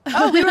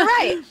 Oh, we were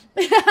right.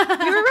 We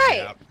were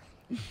right.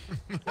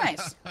 Yep.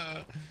 Nice.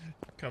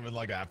 Coming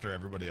like after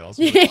everybody else.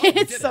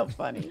 It's so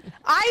funny.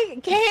 I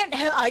can't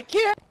help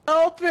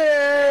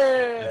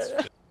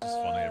it. It's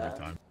funny every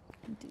time.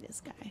 Do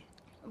this guy.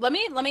 Let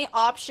me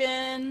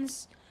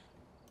options.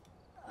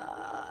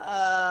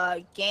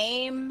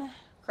 Game,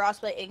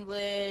 crossplay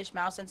English,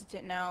 mouse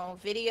sensitive, no.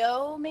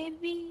 Video,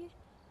 maybe?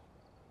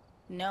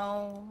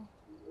 No.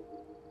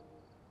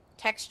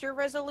 Texture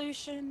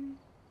resolution?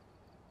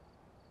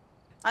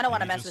 I don't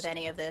want to Maybe mess with just-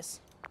 any of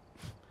this.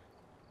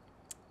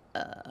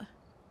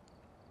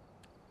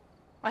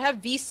 I have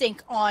VSync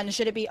on.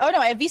 Should it be? Oh no,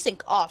 I have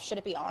VSync off. Should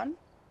it be on?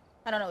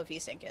 I don't know what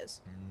VSync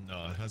is.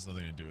 No, it has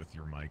nothing to do with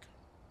your mic.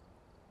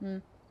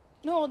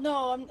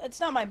 No, it's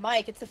not my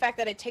mic. It's the fact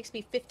that it takes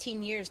me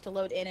 15 years to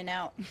load in and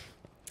out.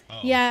 Oh,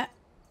 Yeah,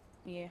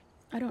 Yeah.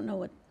 I don't know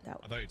what that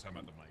I thought you were talking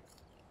about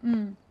the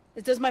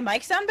mic. Does my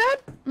mic sound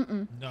bad?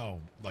 Mm-mm. No,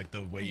 like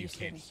the way you just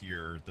can't kidding.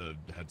 hear the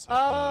headset.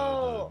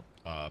 Oh.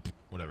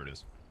 Whatever it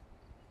is.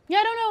 Yeah,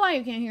 I don't know why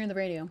you can't hear the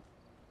radio.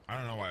 I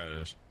don't know why it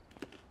is.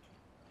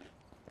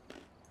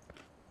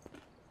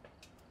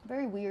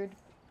 Very weird.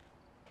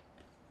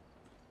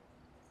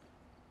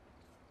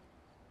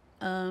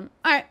 Alright,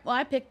 well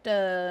I picked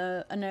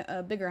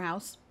a bigger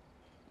house.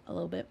 A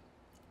little bit.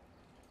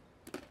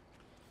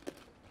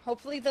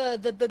 Hopefully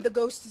the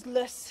ghost is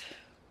less.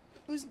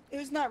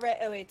 Who's not right?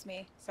 Oh wait, it's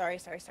me. Sorry.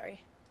 Oh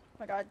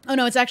my god. Oh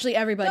no, it's actually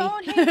everybody.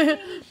 Don't hate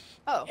me.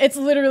 Oh. It's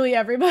literally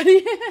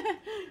everybody.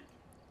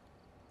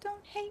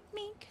 Don't hate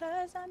me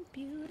 'cause I'm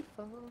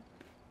beautiful.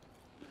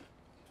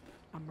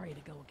 I'm ready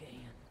to go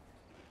again.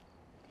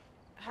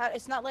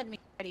 It's not letting me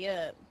ready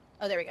up.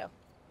 Oh, there we go.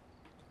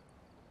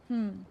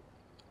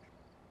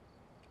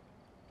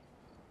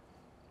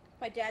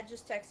 My dad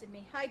just texted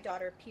me, "Hi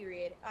daughter,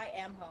 period. I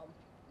am home."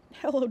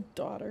 Hello,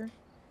 daughter.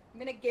 I'm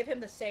gonna give him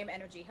the same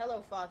energy.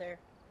 Hello, father.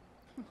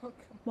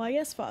 Why,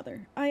 yes,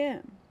 father. I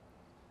am.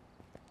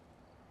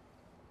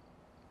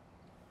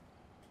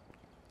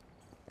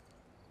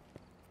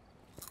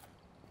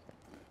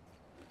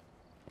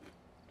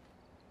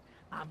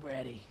 I'm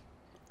ready.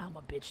 I'm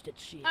a bitch that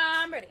shit.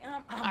 I'm ready.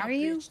 I'm Are a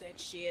you? bitch that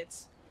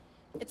shits.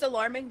 It's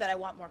alarming that I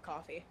want more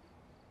coffee.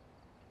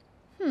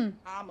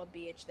 I'm a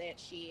bitch that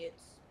shits.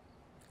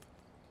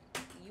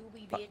 You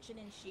be bitching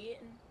and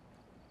shitting.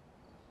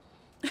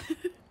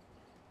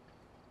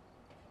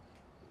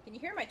 Can you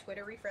hear my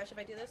Twitter refresh if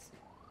I do this?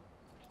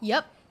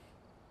 Yep.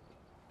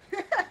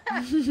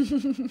 That's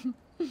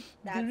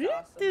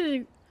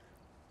awesome.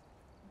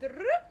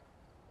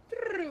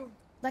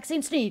 Lexi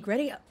and Sneeg,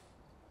 ready up.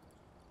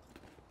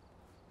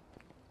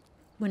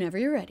 Whenever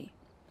you're ready.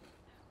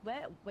 Wait,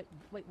 what?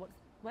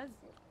 Where's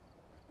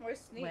Where's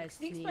Sneak? Where's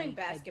Sneak's Sneak? playing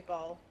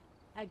basketball.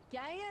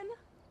 again?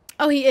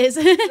 Oh, he is.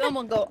 I'm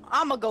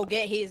gonna go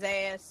get his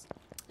ass.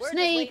 We're just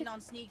Sneak. waiting on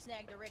Sneak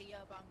Snag to ready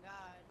up on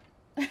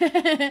God.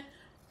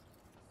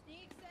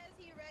 Sneak says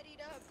he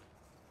readied up.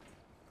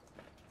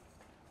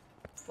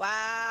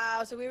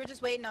 Wow, so we were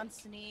just waiting on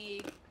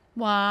Sneak.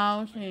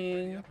 Wow, Bring it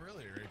Sneeg. up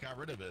earlier. It got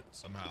rid of it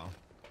somehow.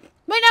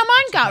 Wait, now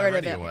mine Took got my rid of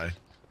ready it. away.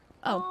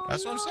 Oh.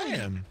 That's what I'm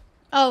saying.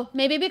 Oh,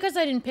 maybe because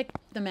I didn't pick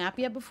the map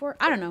yet before?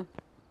 I don't know.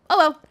 Oh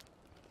well.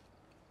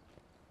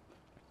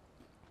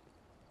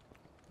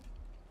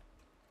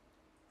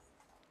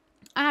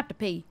 I have to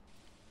pee.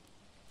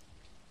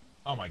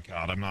 Oh my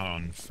god, I'm not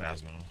on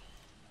Phasmo.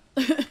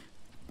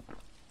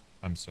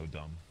 I'm so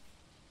dumb.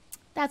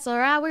 That's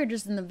alright, we're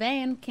just in the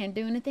van. Can't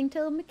do anything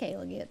till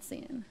Michela gets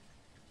in.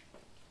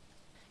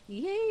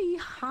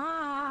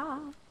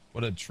 Yeehaw.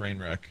 What a train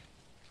wreck.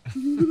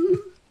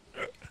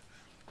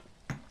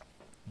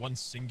 One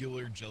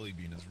singular jelly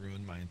bean has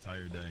ruined my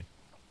entire day.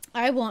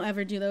 I won't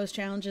ever do those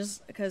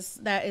challenges because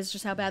that is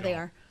just how bad they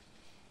are.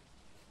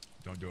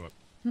 Don't do it.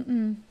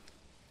 Mm-mm.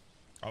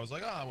 I was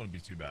like, oh, that wouldn't be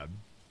too bad.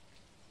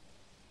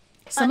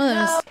 Some of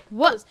those.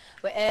 What?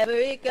 Wherever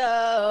it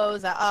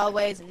goes, I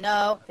always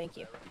know. Thank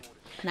you.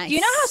 Nice. Do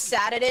you know how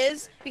sad it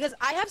is? Because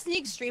I have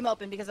Sneeg's stream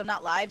open because I'm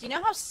not live. Do you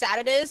know how sad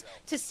it is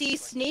to see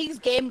Sneeg's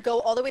game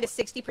go all the way to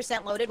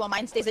 60% loaded while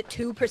mine stays at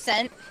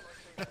 2%?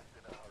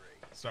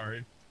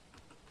 Sorry.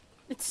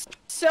 It's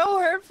so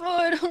hurtful.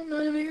 I don't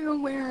know to make it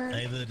aware. I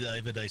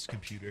have a nice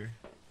computer.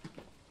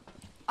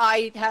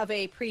 I have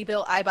a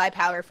pre-built iBuy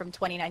Power from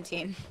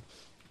 2019.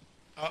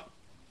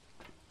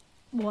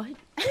 What?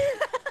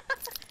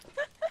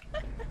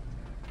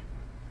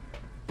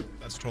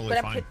 That's totally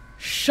But fine.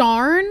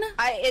 Sharn?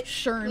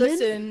 Sherman?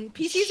 Listen,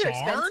 PCs are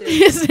Sharn? expensive.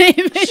 His name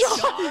is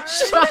Sharn.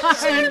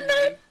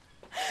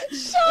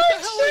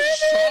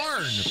 Sharn.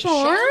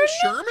 Sharn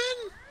Sharn?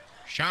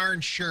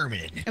 Sharn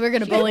Sherman. We're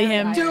gonna bully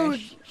him.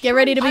 Dude, Get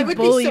ready to be I would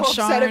bullied, be so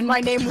upset if Sharn. my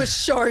name was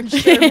Sharn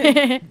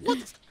Sherman.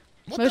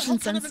 What Motion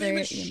the hell kind of a name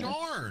is sensor, you know.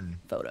 Sharn?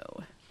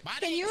 Photo. My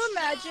Can you name's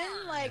imagine,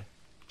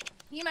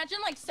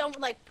 Sharn.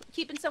 like,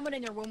 keeping someone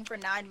in your womb for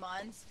 9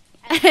 months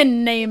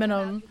And naming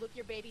now him. you look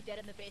your baby dead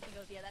in the face and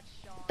goes, yeah, that's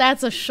Sean.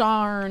 That's a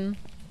Sharn.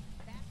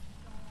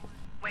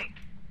 Wait,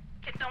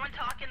 can someone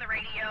talk in the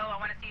radio? I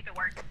want to see if it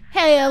works.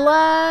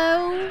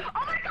 Hello.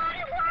 Oh my god,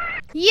 it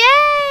worked!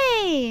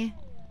 Yay!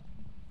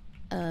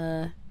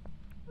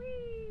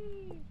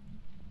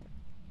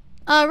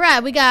 All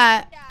right, we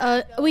got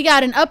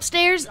an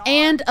upstairs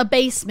and a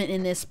basement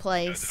in this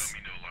place. I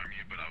don't mean to alarm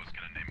you, but I was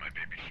gonna name my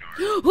baby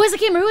Sharn. Who has the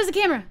camera? Who has the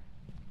camera?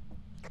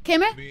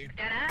 Camera? Me.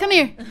 Come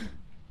here.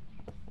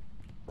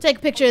 Take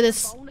a picture of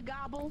this. Bone to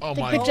gobble. Oh Take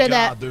a my picture of god,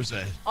 that. there's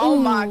a Oh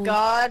my Ooh.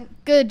 god.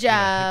 Good there's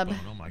a hip job. bone.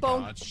 Oh my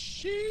Bone. god.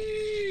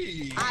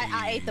 Sheesh.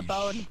 I ate the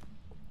bone.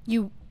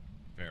 You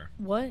Fair.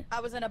 what? I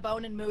was in a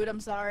boning mood, I'm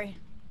sorry.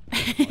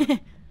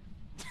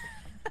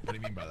 What do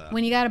you mean by that?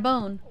 When you got a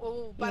bone.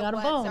 Oh, You by got a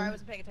what? bone. Sorry, I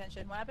wasn't paying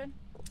attention. What happened?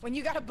 When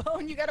you got a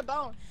bone, you got a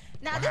bone.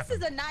 Now, What this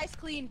is a nice,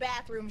 clean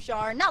bathroom,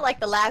 Sharn. Not like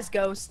the last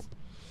ghost.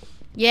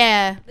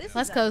 Yeah. This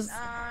Let's is go. a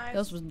nice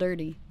Ghost was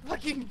dirty.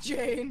 fucking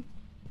Jane.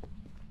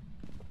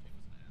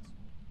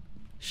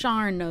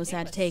 Sharn knows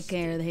how to take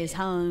care of his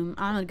home.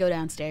 I'm gonna go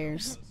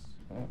downstairs.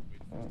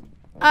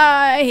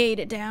 I hate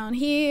it down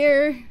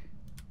here.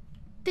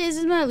 This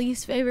is my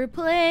least favorite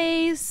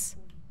place.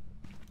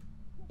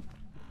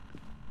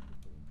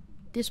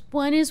 This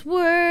one is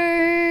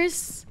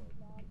worse.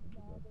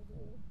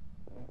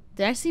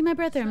 Did I see my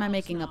breath or am I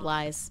making up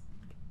lies?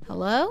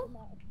 Hello?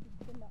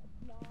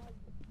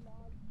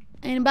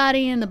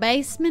 Anybody in the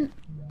basement?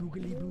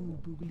 Boogly boo,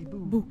 boogly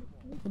boo. Boo.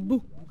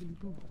 Boo. Boogly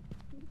boo.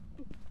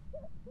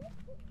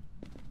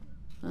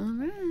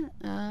 Alright,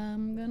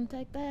 I'm gonna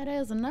take that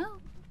as a no.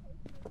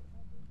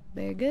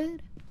 Very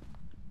good.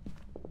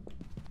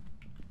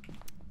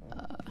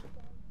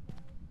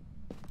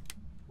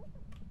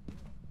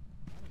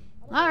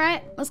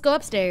 Alright, let's go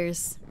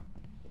upstairs.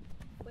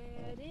 Where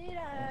did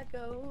I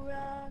go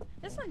wrong?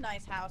 This is a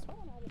nice house. Why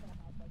don't I live in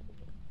a house like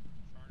this?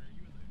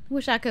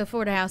 Wish I could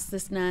afford a house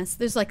this nice.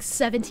 There's like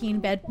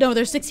 17 no,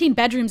 there's 16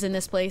 bedrooms in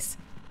this place.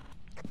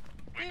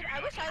 Dude,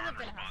 I wish I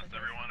lived in a house like this.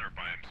 Everyone or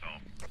by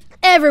himself?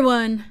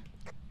 Everyone!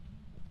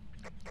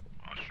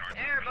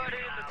 Everybody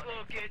in the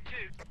club get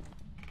too.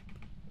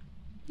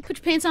 You put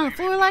your pants on the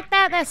floor like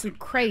that? That's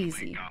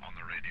crazy. Got on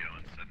the radio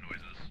and said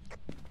noises.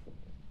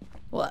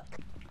 What?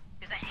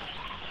 Is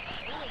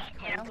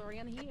that Colder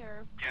in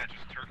here. Yeah,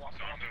 just turkey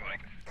sounded like.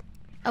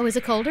 Oh, is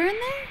it colder in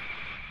there?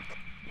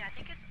 Yeah, I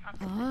think it's up.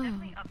 Oh. It's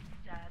definitely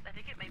upstairs. I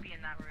think it may be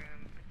in that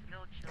room. It's a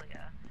little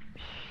chillier.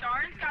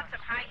 Sharn's got some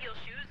high heel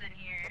shoes in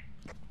here.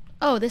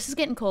 Oh, this is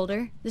getting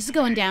colder. This is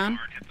going down.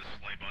 Hit the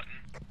slay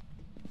button.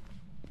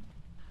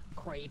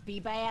 Creepy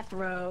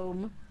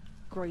bathroom.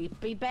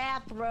 Creepy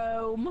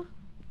bathroom.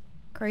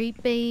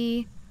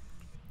 Creepy.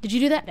 Did you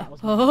do that? That was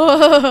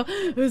Oh,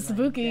 it was That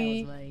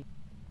spooky. was me.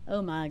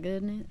 Oh my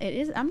goodness. It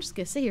is. I'm just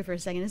gonna sit here for a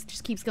second. It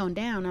just keeps going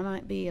down. I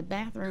might be a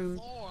bathroom.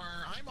 Floor.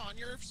 I'm on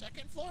your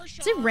second floor, Sharn.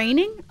 Is it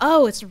raining?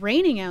 Oh, it's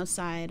raining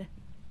outside.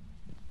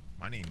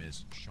 My name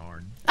is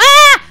Sharn.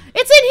 Ah!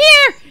 It's in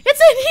here!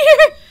 It's in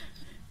here!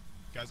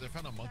 Guys, I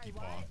found a monkey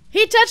paw.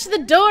 He touched the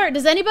door.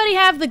 Does anybody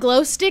have the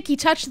glow stick? He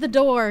touched the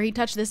door. He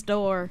touched this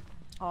door.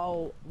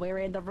 Oh, we're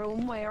in the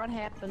room where it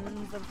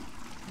happens.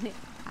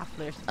 I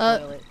flushed the Uh,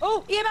 toilet.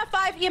 Oh, EMF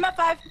 5, EMF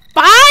 5.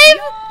 5?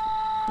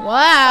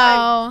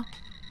 Wow.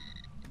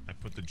 I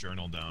put the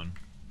journal down.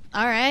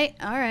 Alright,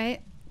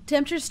 alright.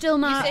 Temperature's still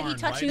not said he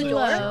touched too the door?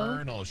 low.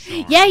 Journal,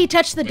 Sharn. Yeah, he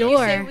touched the Wait, You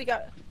say door. we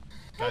got...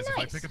 Guys, if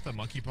I nice. pick up the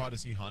monkey paw,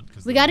 does he hunt?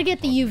 'Cause We the gotta monkey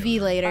get the paw's UV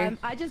there. later.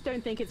 I just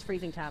don't think it's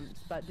freezing temps,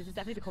 but this is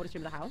definitely the coldest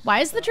room in the house. Why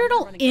is the So I'm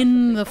journal running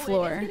in across the thing.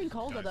 floor? Oh, it is getting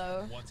colder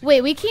though. Once it Wait,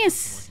 gets we close can't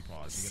to the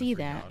monkey paw, is he see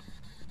gonna that. freak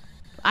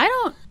I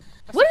don't.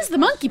 What is the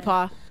monkey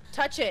paw?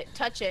 Touch it,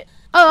 touch it.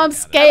 Oh, I'm I wish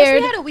we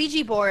scared. had a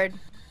Ouija board. out?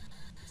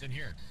 It's in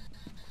here.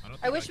 I don't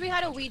I think wish we can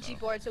had a touch it, Ouija though.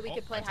 board so we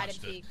could play I hide and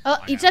touched it. seek. Oh,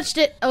 I he have touched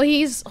it. Oh,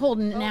 he's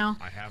holding it now.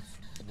 I have.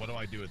 What do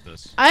I do with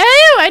this?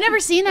 I never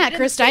seen that it in the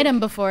cursed sink. item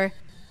before.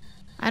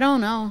 I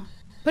don't know.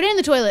 Put it in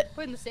the toilet.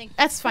 Put it in the sink.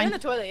 That's Put it fine. in the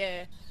toilet.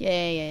 Yeah.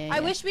 Yeah. I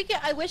wish we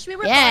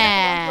were Yeah.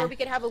 yeah. enough where we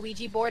could have a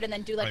Ouija board and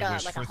then do like I a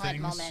wish for hunt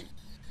things. moment.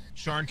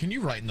 Sharn, can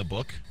you write in the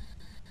book?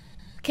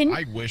 Can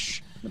I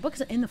wish the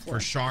book's in the floor?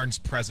 for Sharn's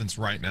presence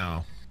right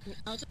now.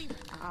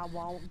 I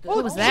won't do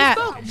What was it.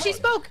 that? She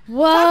spoke.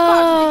 Whoa. Talk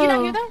box. Did you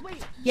not hear that?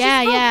 Wait,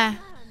 Yeah.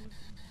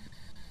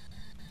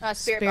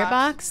 Spirit, Spirit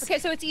box? Okay,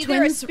 so it's either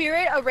Twins? a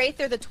spirit, a wraith,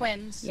 or the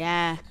twins.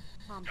 Yeah.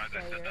 I'm God,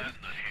 that scared. hand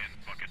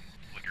fucking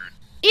flickered.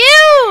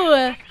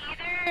 Ew!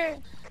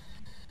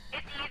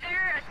 It's either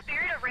a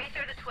spirit, a wraith,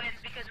 or the twins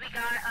because we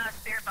got a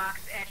spirit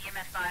box and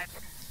EMS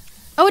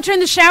 5. Oh, it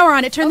turned the shower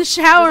on. It turned the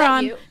shower was that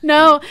on. you?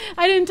 No,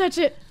 I didn't touch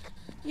it.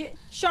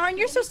 Sharn,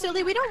 you're so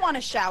silly. We don't want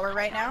to shower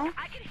right now.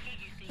 I can hear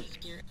you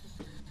speak.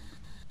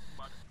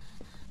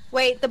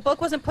 Wait, the book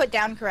wasn't put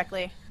down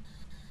correctly.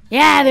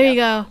 Yeah, there you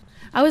go.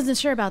 I wasn't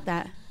sure about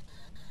that.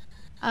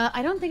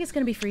 I don't think it's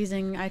gonna be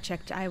freezing. I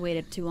checked. I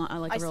waited too long,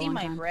 like I a real see long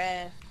my time.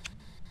 breath.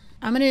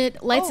 I'm gonna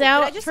lights Oh,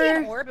 out did I just for. see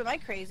an orb? Am I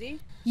crazy?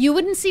 You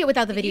wouldn't see it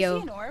without the Did you video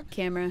see an orb?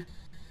 camera.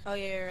 Oh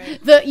yeah,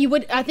 you're right. You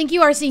would. I think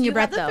you are seeing Do your you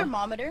have breath the though.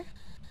 thermometer?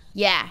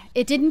 Yeah,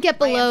 it didn't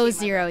get I am below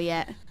seeing my 0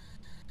 yet.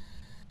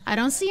 I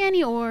don't see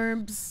any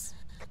orbs.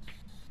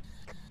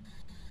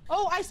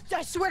 Oh, I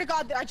swear to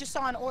God, I just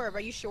saw an orb. Are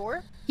you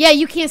sure? Yeah,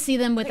 you can't see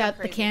them I'm without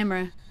the crazy.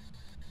 camera.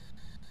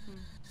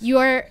 You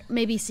are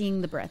maybe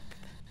seeing the breath.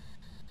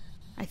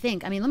 I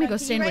think. I mean, let me go Can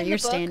you stand write where in the you're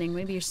book? standing.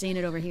 Maybe you're seeing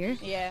it over here.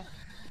 Yeah.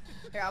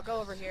 Here, I'll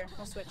go over here.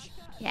 We'll switch.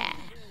 Yeah.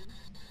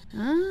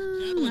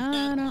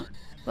 I don't.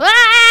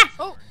 Ah!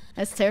 Oh,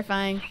 That's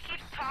terrifying. She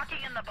keeps talking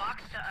in the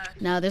box to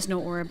us. No, there's no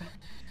orb.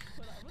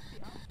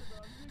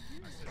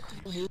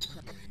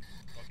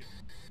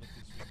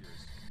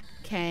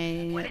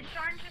 Okay. What did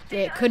Sharn just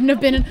say? It couldn't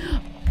have been. You're poo-poo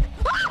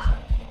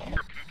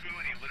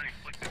and he literally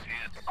flicked his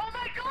hand. Oh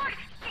my god!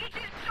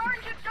 Sharn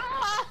just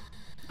died!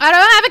 I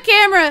don't have a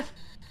camera.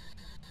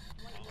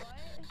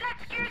 That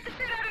scared the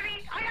shit out of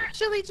me! I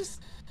actually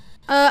just.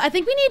 I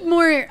think we need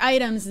more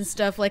items and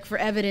stuff like for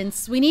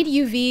evidence. We need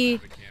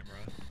UV. The camera.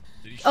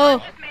 Did he Oh,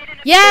 show up? just made an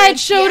yeah, it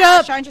showed Yeah,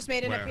 up. Sharn just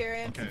made an Where?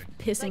 appearance. Okay.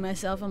 Pissing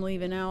myself. I'm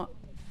leaving out.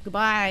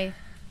 Goodbye.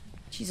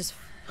 Jesus.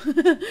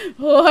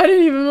 Oh, I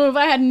didn't even move.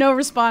 I had no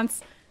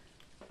response.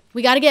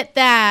 We gotta get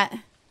that.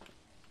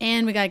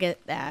 And we gotta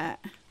get that.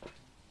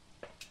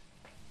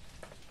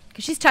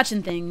 Because she's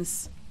touching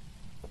things.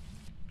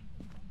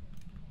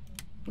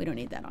 We don't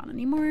need that on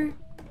anymore.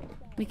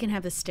 We can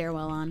have the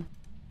stairwell on.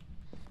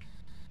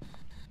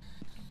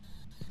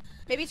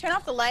 Maybe turn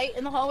off the light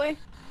in the hallway.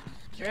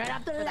 Turn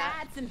up the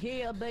lights in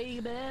here,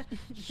 baby.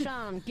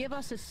 Sean, give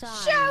us a sign.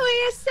 Show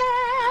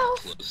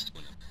yourself.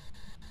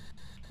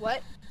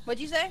 What?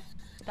 What'd you say?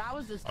 That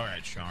was the. All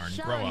right, Sharn,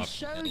 Sean, grow up.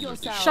 show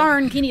yourself.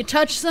 Sharn, can you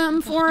touch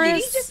something for Did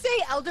he us? just say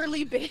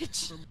elderly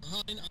bitch?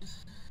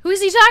 Who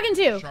is he talking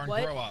to? Sharn,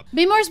 What? grow up.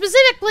 Be more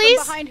specific, please.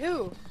 From behind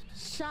who?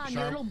 Sean, you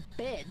Sean. little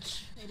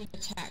bitch.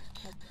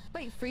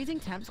 Wait, freezing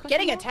temps? question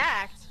Getting mark?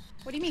 attacked.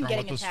 What do you mean Sharn,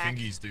 getting what those attacked?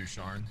 fingies do,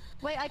 Sharn?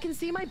 Wait, I can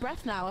see my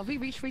breath now. Have we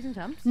reached freezing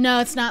temps? No,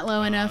 it's not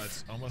low enough.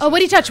 it's almost Oh,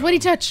 what'd he at touch? What'd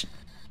he zero. touch?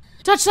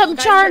 Touch something,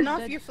 Guys, turn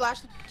Sharn. off your flash.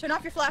 Turn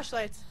off your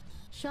flashlights.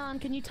 Sean,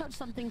 can you touch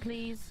something,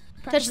 please?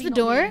 Touch Preferably the not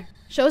door. me.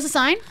 Show us a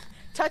sign.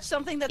 Touch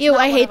something that's Ew,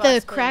 not I one hate of us,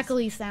 the please.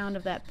 crackly sound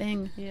of that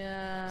thing.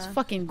 Yeah. It's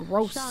fucking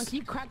gross. Sean, can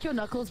you crack your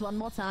knuckles one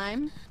more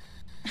time?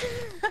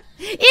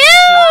 Ew!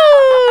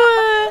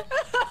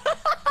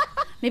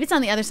 Maybe it's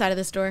on the other side of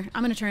this door.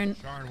 I'm gonna turn.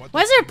 Sharn, what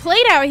Why the is there a fingies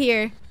plate do? out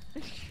here?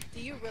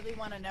 Do you really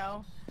want to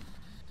know?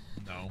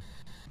 No.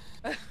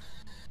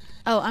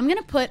 Oh, I'm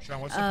gonna put. Sharn,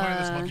 what's the point of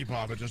this monkey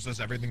paw? It just does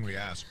everything we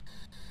ask.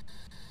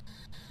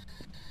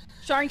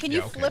 Sharn, can you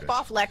Yeah, okay, flip bitch.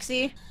 off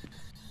Lexi?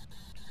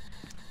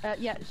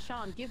 Yeah,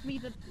 Sean, give me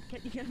the. Can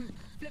you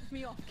flip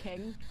me off,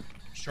 King?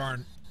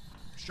 Sharn,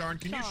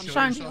 can you Sean. show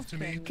Sharn, yourself to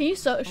me? Can you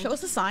show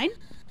us a sign?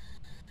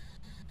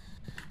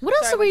 What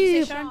else Sorry, are what'd you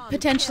we say, Sean?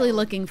 potentially Kill.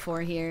 looking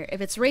for here?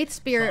 If it's Wraith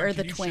Spirit Sharn, or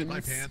the can you shit my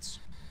twins? pants?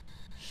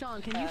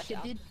 Sean, can you shit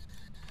yeah. it?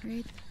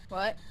 Wraith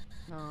What?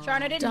 No.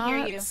 Sharn, I didn't hear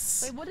you.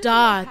 dots. Wait, what did the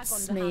attack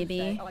Dots, on the hand maybe.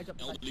 say? Oh, I dropped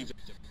the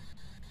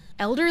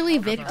Elderly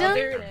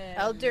victim?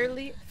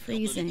 Elderly.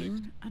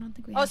 Freezing. I don't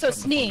think we. Oh, have so Shut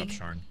the fuck up, Sneeg.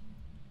 Sharn.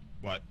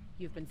 What?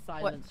 You've been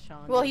silenced,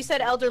 Sean. Well, he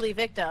said elderly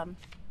victim.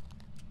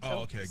 Oh,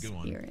 okay, good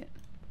one. Spirit.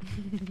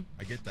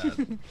 I get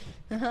that.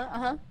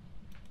 Uh-huh.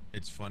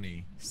 It's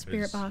funny.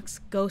 Spirit 'cause box.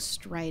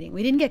 Ghost writing.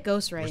 We didn't get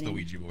ghost Where's writing. the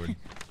Ouija board?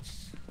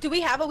 Do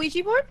we have a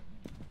Ouija board?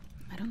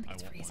 I don't think I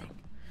it's want freezing. one.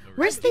 No,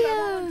 Where's really. the I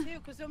want one too,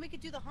 because then we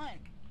could do the hunt.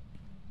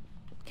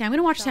 Okay, I'm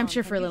gonna watch Sean,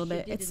 temperature for a have you little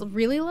bit. shitted It's in-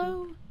 really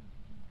low.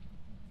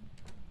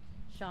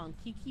 Sean,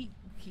 Kiki.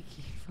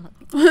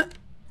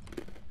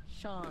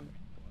 Sean,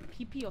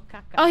 pee pee or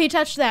caca? Oh, he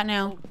touched that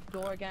now.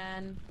 Oh, door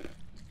again.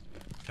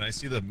 Can I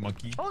see the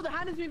monkey? Oh, the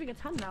hand is moving its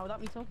hand now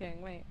without me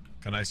talking. Wait.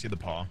 Can I see the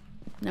paw?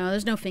 No,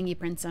 there's no fingy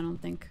prints, I don't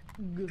think.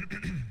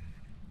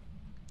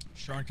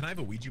 Sharn, can I have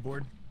a Ouija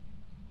board?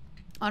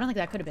 Oh, I don't think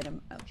that could have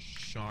been a... Oh.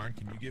 Sean,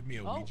 can you give me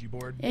a Ouija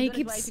board? Yeah, he He's gonna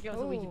keeps... play to go with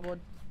the Ouija board.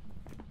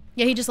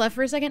 Yeah, he just left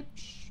for a second.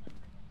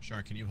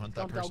 Sean, can you hunt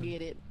that Don't go person?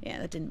 get it. Yeah,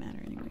 that didn't matter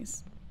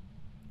anyways.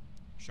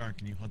 Sean,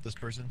 can you hunt this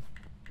person?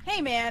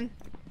 Hey, man.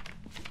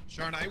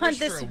 Sean, I Hunt wish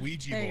this- for a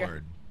Ouija there you go.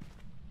 board.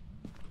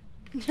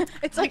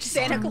 It's like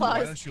Santa Sean, Claus.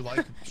 Why don't you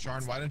like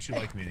Sean? Why don't you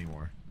like me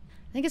anymore?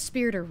 I think it's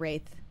spirit or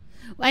wraith.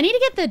 Well, I need to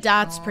get the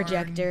dots Darn.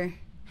 projector.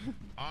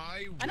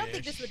 I don't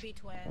think this wish would be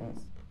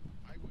twins.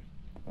 I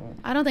would.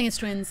 I don't think it's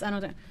twins. I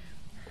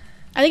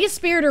think it's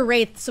spirit or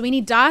wraith. So we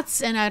need dots,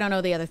 and I don't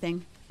know the other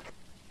thing.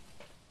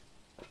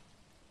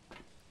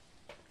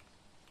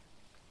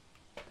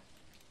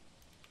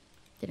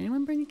 Did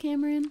anyone bring a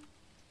camera in?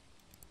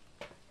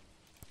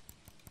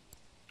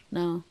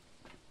 No.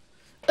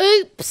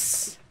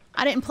 Oops!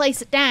 I didn't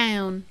place it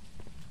down.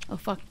 Oh,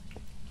 fuck.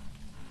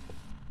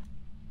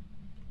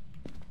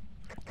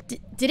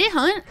 Did it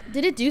hunt?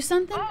 Did it do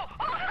something? Sneeg's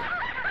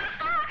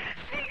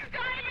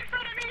dying in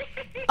front of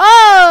me.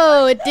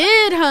 Oh, it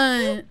did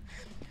hunt.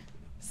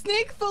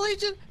 Sneeg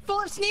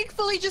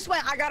fully just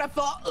went, I got a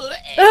phone.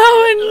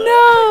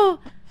 Oh,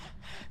 no!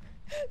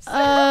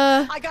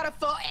 I got a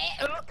phone.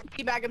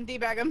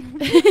 Debag him.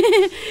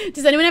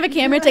 Does anyone have a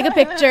camera? Take a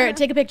picture.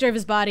 Take a picture of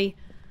his body.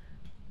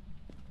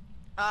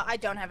 I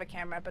don't have a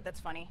camera, but that's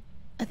funny.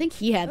 I think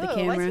he had the Why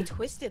camera. is he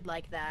twisted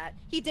like that?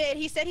 He did.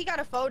 He said he got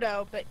a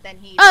photo, but then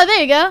he Oh,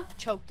 there you go.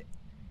 choked.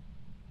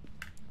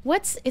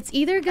 It's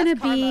either gonna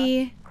That's karma.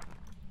 be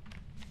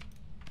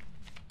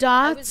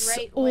I was dots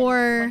right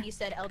or when he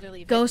said elderly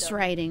victim.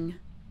 ghostwriting.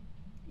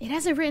 It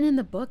has it written in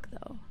the book,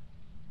 though.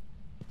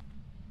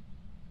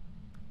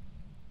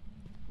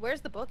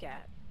 Where's the book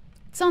at?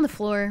 It's on the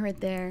floor right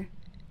there.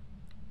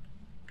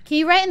 Can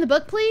you write in the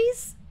book,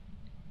 please?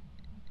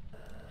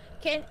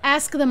 Can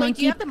Ask the wait, monkey.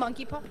 do you have the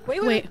monkey paw?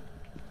 Wait. Wait.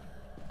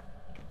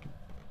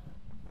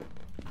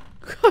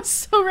 I'm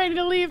so ready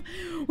to leave.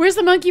 Where's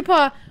the monkey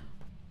paw?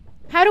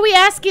 How do we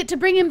ask it to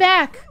bring him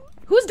back?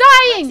 Who's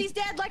dying? Lexi's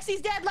dead.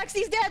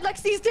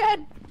 Lexi's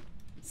dead.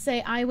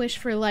 Say, I wish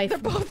for life. They're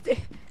both dead.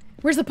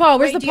 Where's the paw?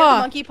 Where's Wait, the do you have paw?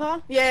 the monkey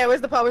paw? Yeah,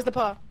 where's the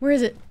paw? Where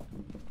is it?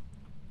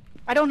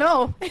 I don't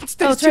know. It's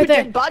Oh, there's it's right two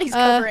there. dead bodies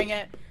covering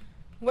it.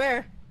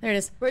 Where? There it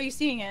is. Where are you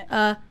seeing it?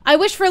 I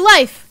wish for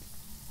life.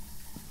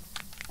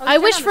 Oh, I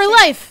turn wish on the for thing.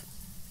 life.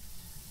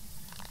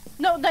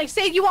 No, like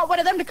say you want one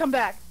of them to come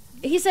back.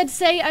 He said,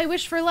 say, I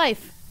wish for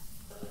life.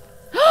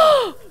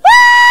 Ah!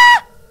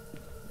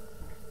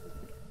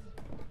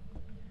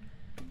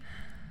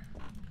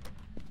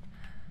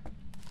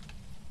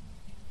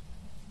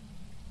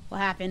 What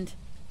happened?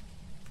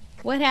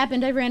 What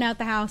happened? I ran out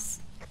the house.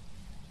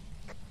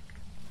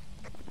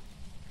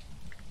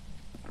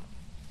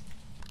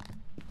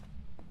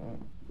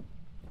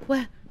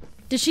 What?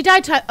 Did she die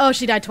twice? Oh,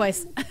 she died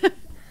twice.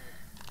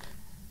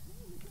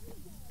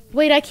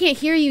 Wait, I can't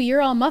hear you.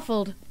 You're all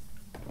muffled.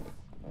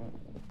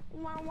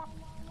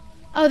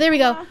 Oh, there we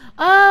go.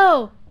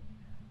 Oh!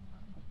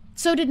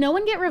 So did no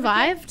one get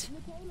revived?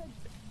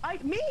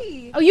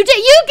 Me. Oh, you did.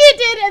 You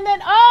did, and then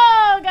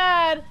oh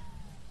god,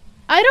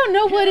 I don't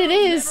know what it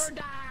is.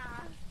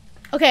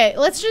 Okay,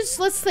 let's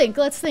think.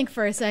 Let's think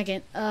for a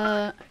second.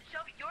 Shelby,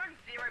 you're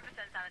 0%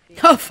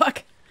 sanity. Oh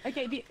fuck.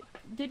 Okay,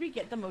 did we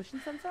get the motion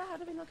sensor? How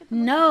did we not get the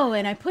No,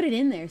 and I put it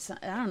in there. So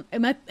I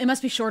don't. It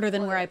must be shorter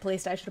than where I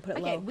placed it. I should have put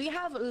it Okay, low. we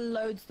have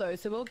loads though,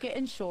 so we'll get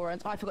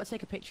insurance. Oh, I forgot to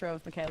take a picture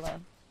of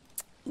Michela.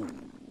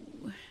 And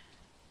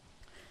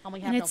we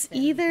have And no it's spare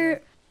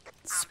either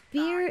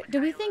spirit.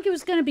 Do we think it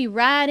was gonna be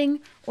riding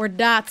or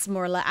dots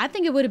more? I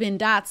think it would have been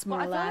dots more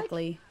Well, I feel like-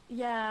 likely.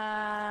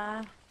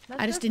 Yeah.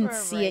 I just didn't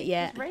see it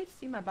yet. Does Wraith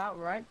seem about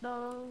right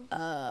though?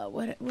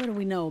 What do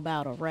we know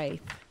about a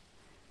wraith?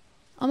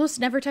 Almost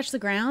never touch the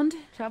ground.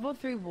 Travel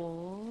through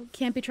walls.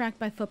 Can't be tracked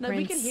by No, footprints.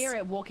 we can hear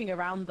it walking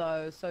around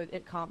though, so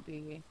it can't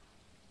be.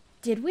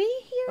 Did we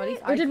hear Or at it?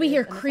 least Or I did we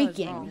hear unless I was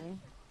creaking? wrong.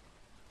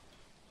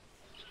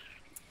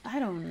 I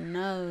don't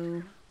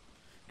know.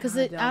 Because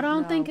I I don't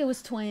don't think know. it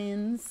was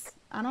twins.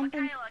 I don't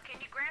think... Michaela,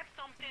 can you grab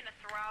something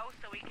to throw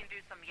so we can do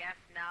some yes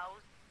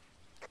no's?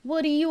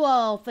 What do you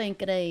all think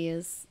it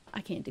is?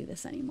 I can't do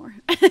this anymore.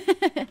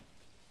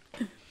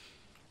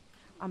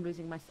 I'm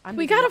losing my.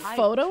 We got a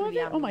photo of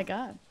it? Oh my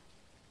god.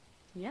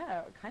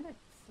 Yeah, kind of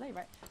slay,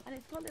 right? And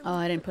it's got little. Oh,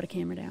 I didn't put a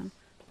camera down.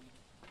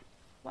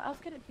 What else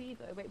could it be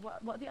though? Wait,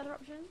 what are the other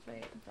options?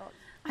 Wait, dots.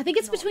 I think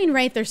it's Not between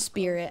wraith or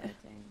spirit.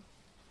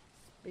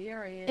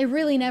 Spirit. It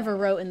really never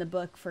wrote in the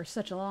book for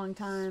such a long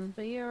time.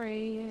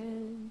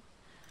 Spirit.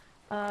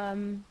 I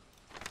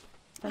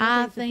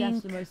think it's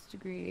think- the most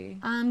degree.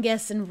 I'm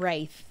guessing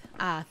wraith.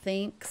 I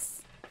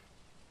thinks.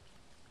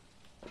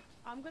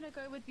 I'm gonna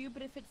go with you,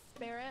 but if it's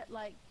spirit,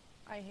 like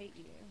I hate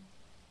you.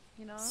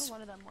 You know,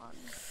 one of them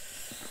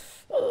ones.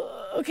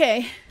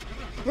 Okay.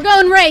 We're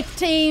going wraith,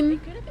 team.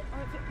 Could have been.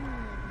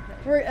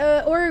 Or if it,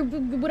 okay. Or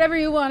whatever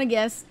you want to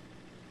guess.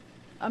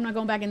 I'm not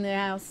going back in the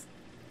house.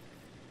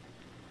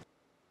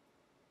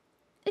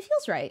 It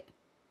feels right.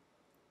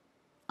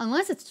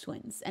 Unless it's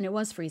twins, and it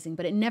was freezing,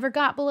 but it never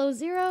got below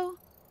 0.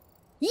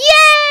 Yay!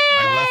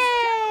 You're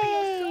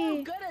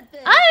so good at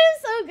this.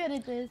 I'm so good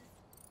at this.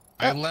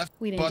 I left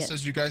we the didn't bus get-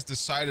 as you guys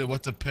decided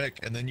what to pick,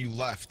 and then you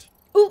left.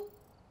 Ooh.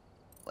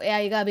 Yeah,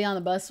 you gotta be on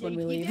the bus when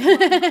we You leave.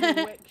 did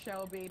run quick,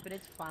 Shelby, but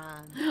it's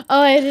fine.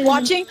 Oh, I didn't.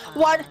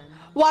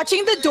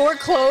 Watching the door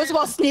close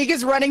while Sneeg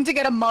is running to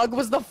get a mug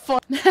was the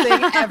funnest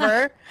thing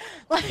ever.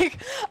 Like,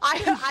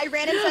 I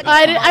ran inside.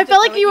 I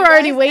felt like you were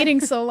already waiting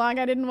so long.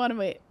 I didn't want to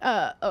wait.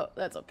 Oh,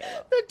 that's okay.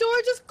 The door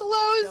just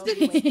closed and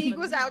Don't wait Sneeg for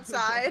was the-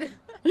 outside.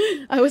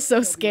 I was so Shelby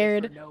waits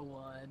scared. for no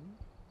one.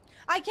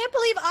 I can't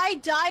believe I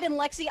died in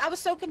Lexi. I was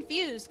so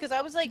confused because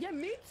I was like, Yeah,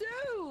 me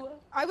too.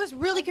 I was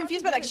really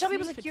confused by that. 'Cause Shelby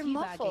was like, "You're Teabagging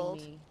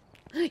muffled."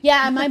 me.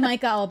 Yeah, my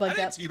mic got all I bugged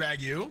didn't up. teabag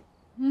you.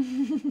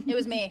 It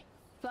was me.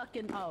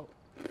 Fucking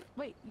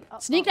wait.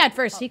 Sneak died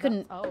first, he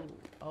couldn't- Oh.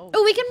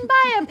 Oh, we can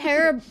buy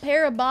a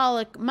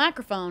parabolic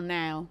microphone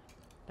now.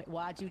 Wait,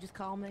 why'd you just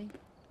call me?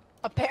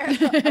 A pair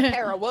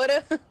of wood.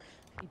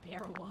 You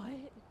pair of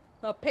what?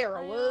 A pair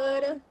of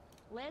wood.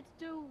 Let's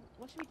do.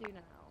 What should we do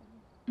now?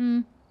 Hmm.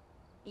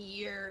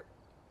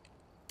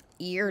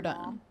 You're Done.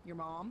 Mom, your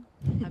mom.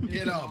 I'm doing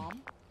Get your 'em.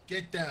 mom.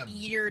 Get them.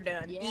 you're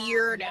done. Yeah,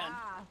 You're done.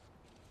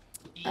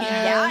 yeah.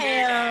 Yeah, I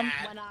am.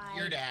 When I-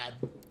 Your dad.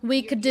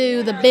 We could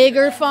do the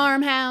bigger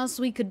farmhouse.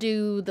 We could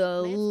do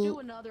the Let's do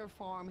another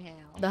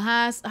farmhouse. the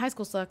high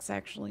school sucks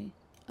actually.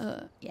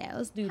 Yeah,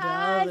 let's do the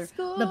High the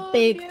School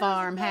big Musical.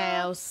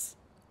 farmhouse.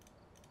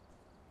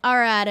 All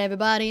right,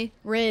 everybody,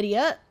 ready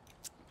up.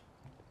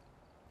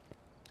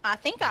 I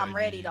think I'm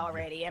ready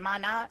already. Am I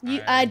not?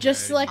 I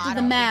just ready. selected I the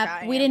don't think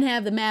map. I We am. didn't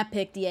have the map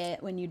picked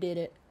yet when you did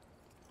it.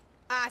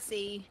 I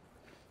see.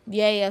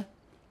 Yeah.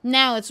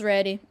 Now it's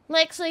ready.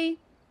 Lexi,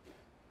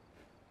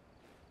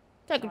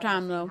 take your Sorry,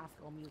 time that's though. High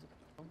School Musical.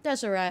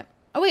 That's all right.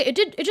 Oh wait, it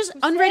just Says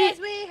unready.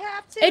 we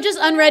have to It just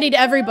let unreadied go.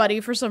 everybody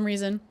for some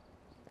reason.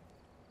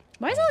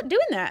 Why is it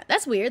doing that?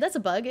 That's weird. That's a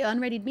bug. It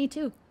unreadied me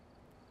too.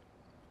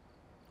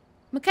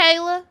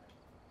 Michela,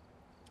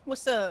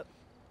 What's up?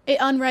 it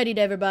unreadied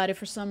everybody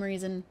for some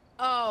reason.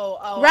 Oh,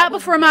 I Right wasn't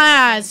before paying my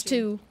eyes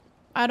attention. too.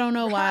 I don't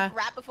know why.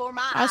 Right before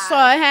my I eyes.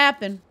 saw it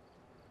happen.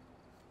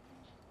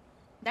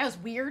 That was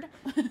weird.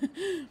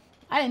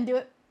 I didn't do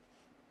it.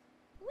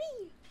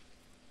 Whee!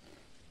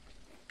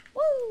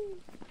 Woo!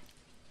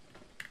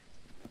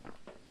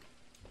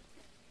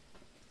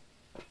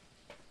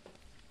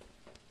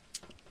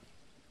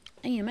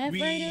 EMF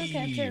radio, Whee!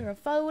 capture a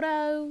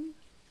photo.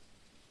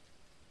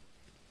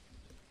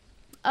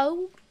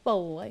 Oh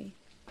boy.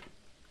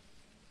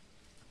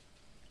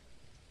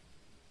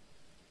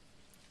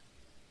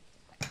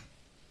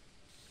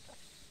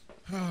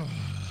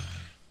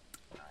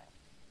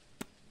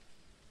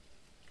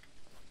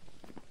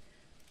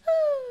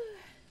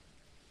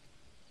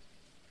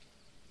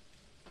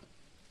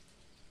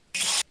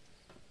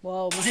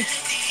 Whoa, my.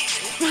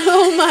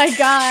 Oh my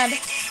god.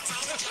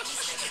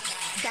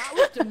 That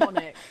was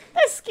demonic.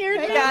 That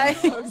scared me. Hey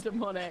guys. So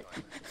demonic.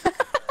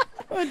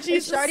 Oh, Jesus.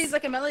 Jesus. Shardy's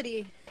like a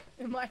melody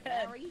in my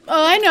head.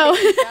 Oh, I know.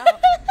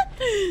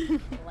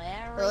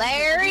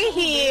 Larry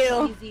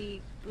Hill.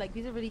 Easy, like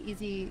these are really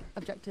easy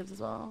objectives as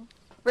well.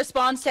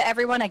 Responds to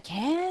everyone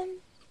again.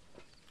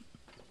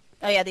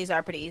 Oh yeah, these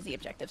are pretty easy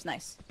objectives.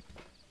 Nice.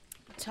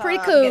 Pretty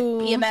We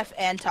cool. get EMF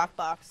and talk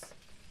box.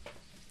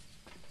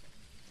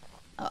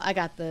 Oh, I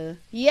got the.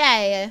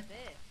 Yeah.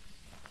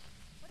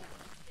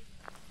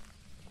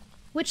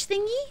 Which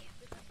thingy?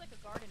 It's like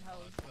a garden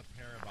hose. It's a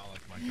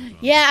parabolic microphone.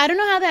 Yeah, I don't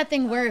know how that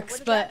thing works,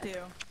 What does but that do?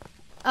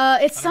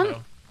 it's I don't some.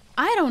 know.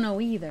 I don't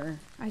know either.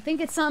 I think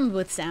it's something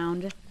with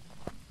sound.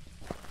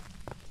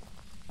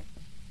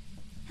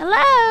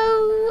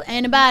 Hello?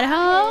 Anybody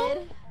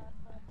home?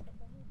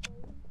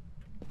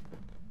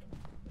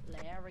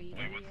 Larry.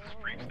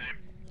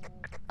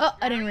 Oh,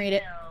 I didn't read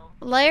it.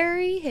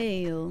 Larry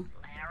Hale.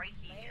 Larry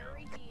Hill.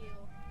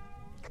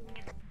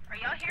 Are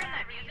y'all hearing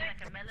that music?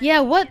 Yeah,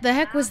 what the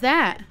heck was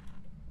that?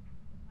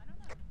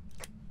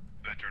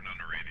 I turned on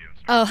the radio.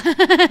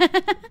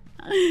 Oh.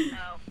 No.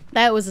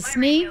 That was a My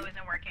sneak? radio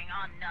isn't working.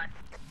 Oh, nuts.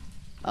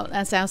 Oh,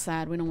 that's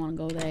outside. We don't want to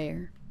go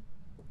there.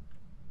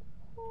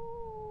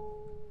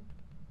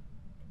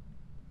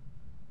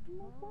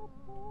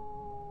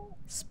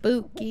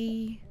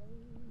 Spooky.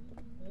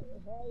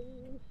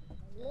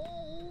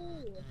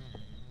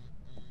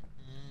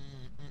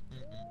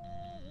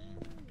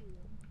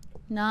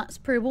 Not it's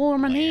pretty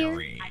warm in here.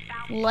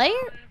 Larry?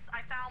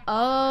 I found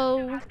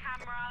Oh,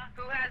 camera.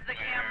 Who has the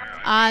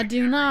camera? I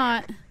do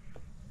not.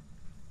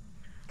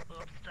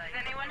 Oops. Does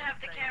anyone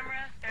have the camera?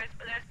 There's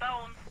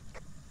Bones.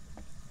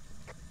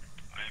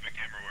 I have a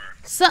camera where?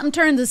 Something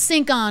turned the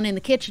sink on in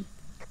the kitchen.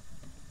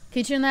 Can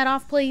you turn that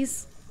off,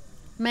 please?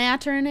 May I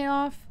turn it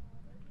off?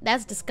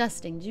 That's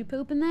disgusting. Did you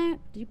poop in that?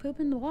 Did you poop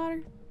in the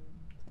water?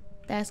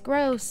 That's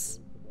gross.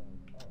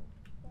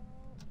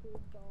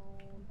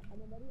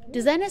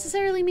 Does that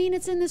necessarily mean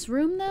it's in this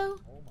room, though?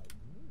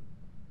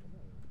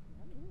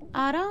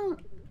 I don't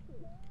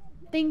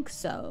think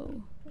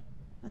so.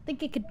 I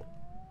think it could...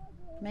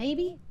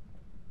 Maybe?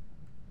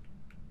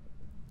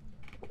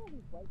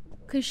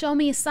 Could you show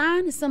me a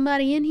sign? Is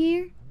somebody in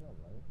here?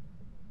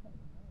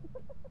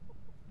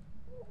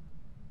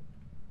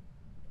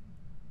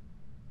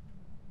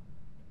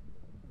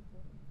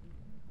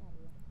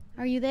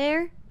 Are you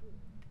there?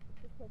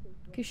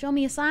 Can you show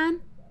me a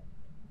sign?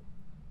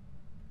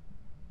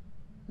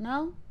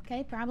 No?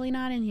 Okay, probably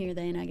not in here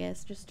then, I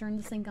guess. Just turn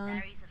the sink on.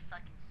 Barry's a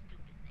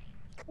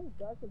fucking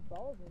stupid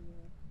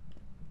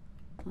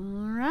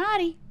name.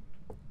 Alrighty.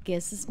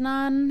 Guess it's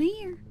not in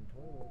here.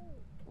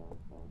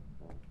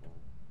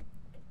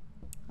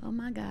 Oh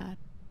my god.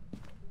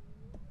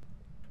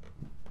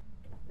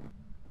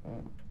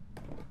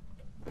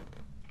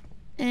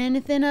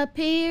 Anything up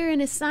here?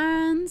 Any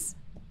signs?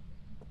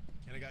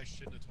 Can a guy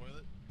shit in a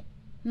toilet?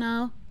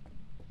 No.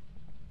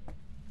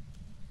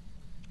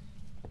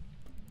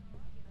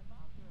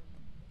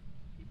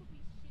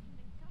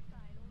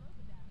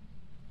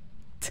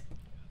 It's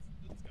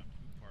got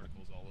poop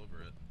particles all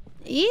over it.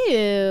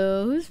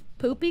 Ew. Who's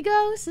poopy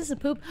ghost? This is a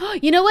poop.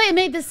 You know what? It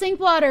made the sink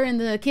water in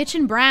the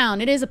kitchen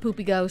brown. It is a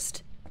poopy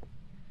ghost.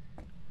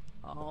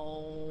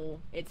 Oh,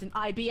 it's an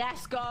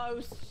IBS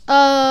ghost.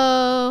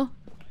 Oh.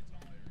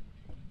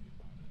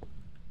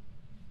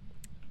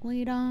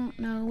 We don't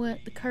know what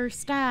the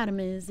cursed item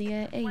is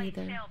yet Wait,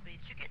 either. Shelby,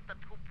 did you get the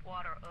poop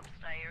water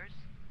upstairs?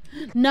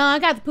 No, I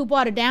got the poop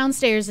water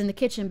downstairs in the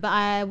kitchen, but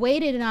I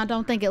waited and I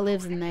don't think it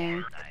lives in there.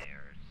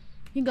 Upstairs.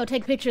 You can go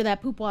take a picture of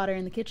that poop water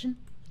in the kitchen.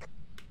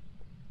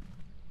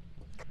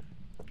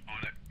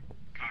 On it.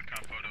 Caca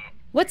photo.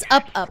 What's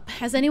up?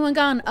 Has anyone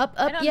gone up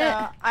I don't yet?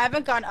 know. I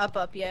haven't gone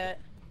up yet.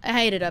 I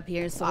hate it up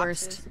here. It's the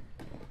Boxes. worst.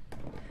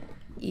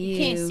 You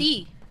can't Ew.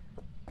 see.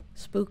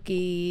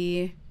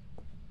 Spooky.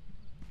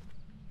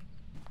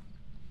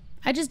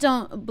 I just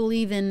don't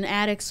believe in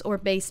attics or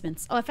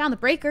basements. Oh, I found the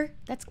breaker.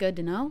 That's good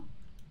to know.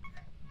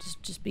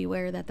 Just be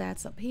aware that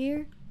that's up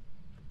here.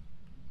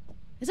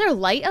 Is there a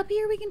light up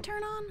here we can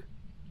turn on?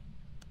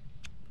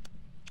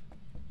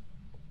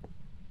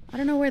 I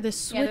don't know where the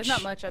switch... Yeah, there's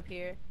not much up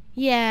here.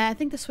 Yeah, I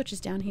think the switch is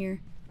down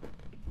here.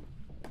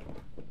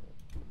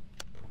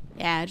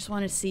 Yeah, I just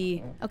want to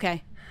see.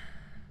 Okay.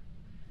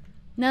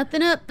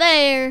 Nothing up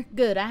there.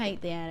 Good, I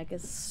hate the attic.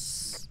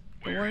 It's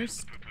the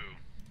worst.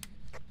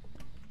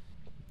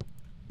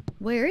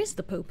 Where is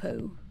the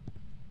poo-poo?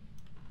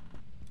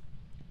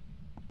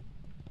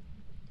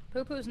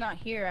 Poo-poo's not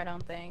here, I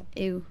don't think.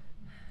 Ew.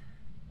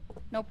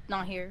 Nope,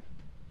 not here.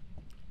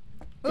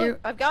 Ooh, There-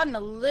 I've gotten a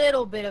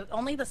little bit of,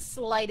 only the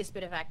slightest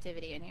bit of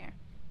activity in here.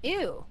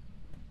 Ew.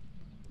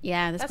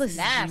 Yeah, this That's place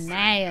nasty. is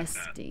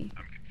nasty.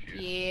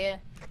 Yeah.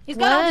 He's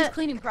got all these What?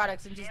 cleaning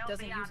products and just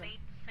doesn't Shelby, use I them.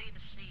 need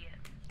to see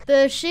the shit.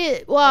 The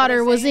shit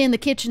water was say? in the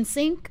kitchen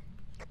sink.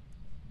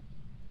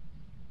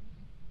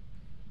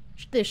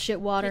 There's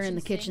shit water in the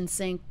Kitchen kitchen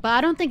sink. But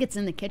I don't think it's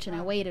in the kitchen.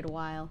 I waited a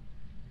while.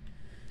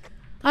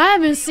 I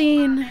haven't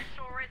seen... Make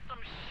sure it's some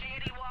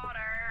shitty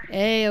water.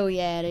 Oh,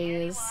 yeah, it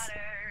Shitty is.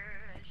 water.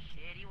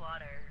 Shitty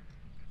water.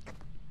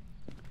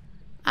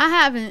 I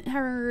haven't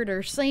heard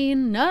or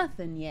seen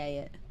nothing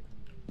yet.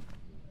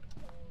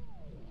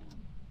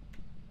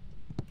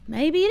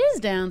 Maybe it is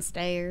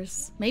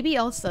downstairs. Maybe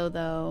also,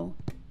 though,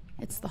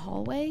 it's the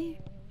hallway.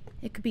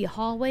 It could be a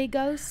hallway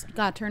ghost.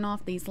 Gotta turn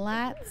off these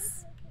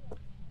lights.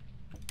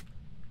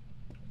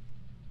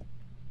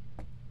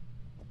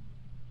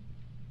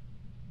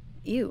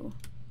 Ew.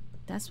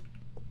 That's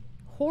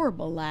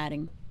horrible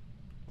lighting.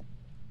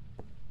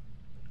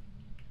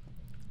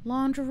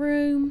 Laundry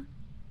room.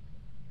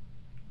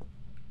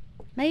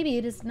 Maybe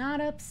it is not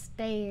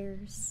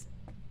upstairs.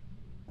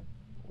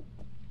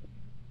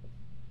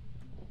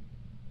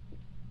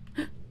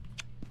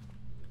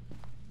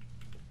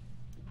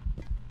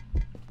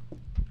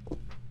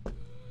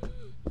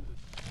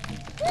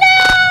 No!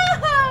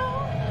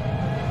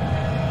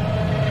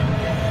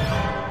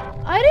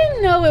 I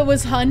didn't know it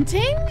was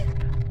hunting.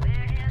 Where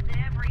has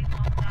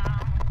everyone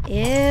gone?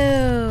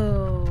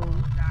 Ew.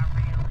 Not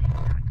really.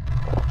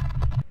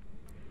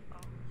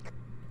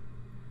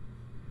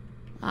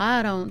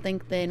 I don't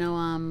think they know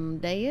I'm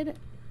dead.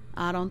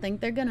 I don't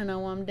think they're gonna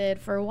know I'm dead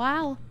for a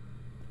while.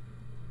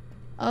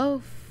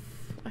 Oh,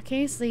 I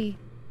can't see.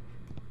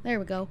 There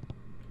we go.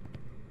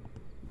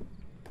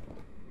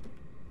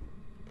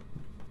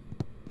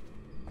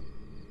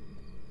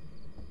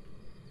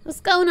 What's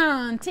going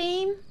on,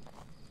 team?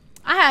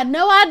 I had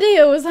no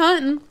idea it was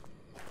hunting.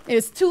 It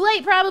was too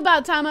late probably by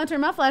the time I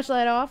turned my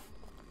flashlight off.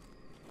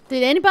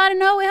 Did anybody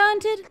know it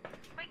hunted?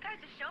 Wait, guys,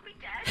 is Shelby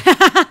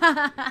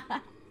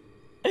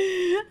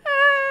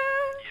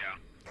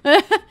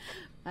dead?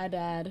 I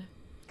died.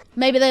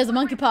 Maybe there's a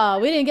monkey paw.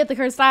 We didn't get the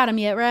cursed item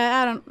yet,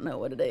 right? I don't know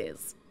what it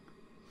is.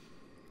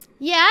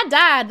 Yeah, I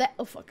died. That,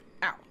 oh, fuck.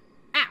 Ow.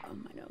 Ow,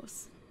 my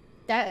nose.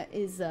 That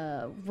is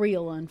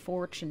real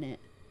unfortunate.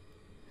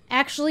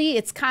 Actually,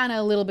 it's kind of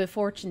a little bit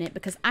fortunate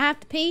because I have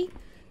to pee.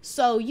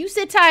 So you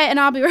sit tight and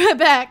I'll be right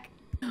back.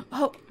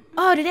 Oh,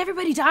 did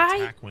everybody die?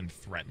 Attack when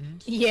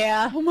threatened.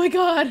 Yeah. Oh my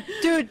god.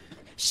 Dude,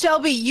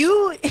 Shelby,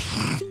 you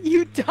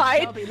you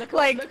died Shelby, look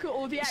like at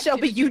all the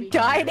Shelby, you activity.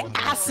 died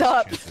ass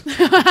up.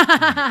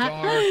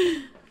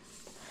 Dark.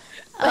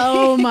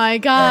 Oh my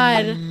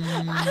god.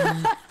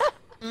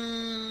 We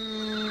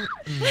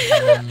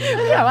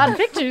got a lot of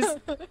pictures.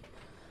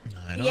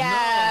 I don't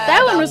Yeah.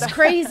 That one was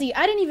crazy.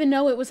 I didn't even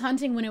know it was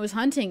hunting when it was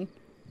hunting.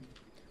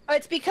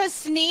 It's because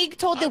Sneeg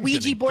told the I'm Ouija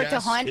gonna board to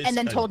guess hunt it's and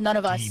then a told none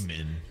of us.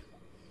 demon.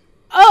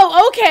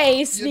 Oh, okay,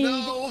 You Sneeg.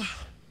 know, I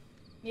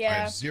Yeah.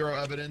 have zero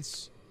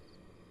evidence.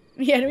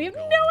 Yeah, we have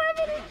no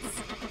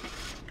evidence.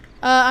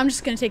 I'm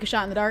just gonna take a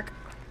shot in the dark.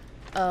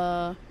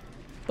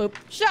 Boop.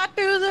 Shot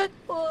through the.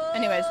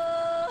 Anyways,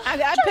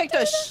 I picked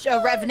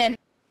a revenant.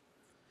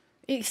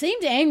 It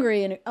seemed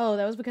angry, and oh,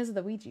 that was because of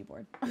the Ouija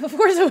board. Of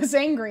course, it was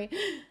angry.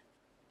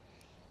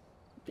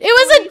 It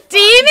was a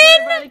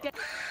demon.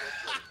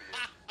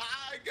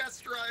 I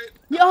guessed right.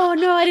 Oh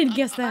no, I didn't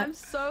guess that. I'm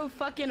so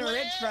fucking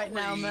rich right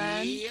now,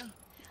 man.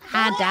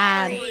 I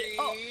died.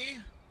 Oh.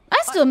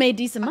 I still made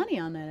decent money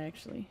on that,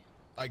 actually.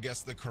 I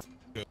guess the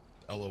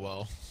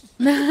LOL.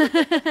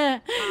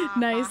 Nice.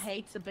 I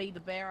hate to be the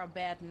bearer of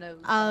bad news.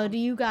 Oh, do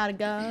you gotta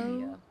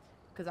go?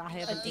 Because I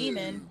have A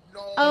demon.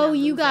 Oh, I'm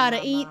you losing gotta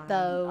my eat mind.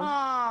 though.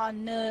 Aw,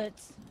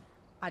 nuts.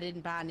 I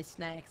didn't buy any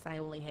snacks. I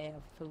only have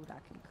food I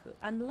can cook.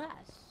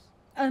 Unless.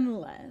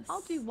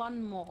 I'll do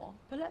one more.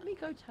 But let me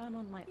go turn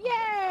on my oven.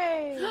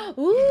 Yay!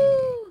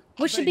 Ooh.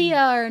 What should be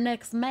our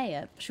next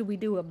map? Should we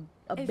do a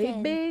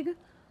Event. big,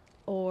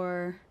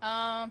 or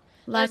There's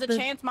like a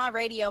chance my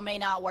radio may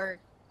not work.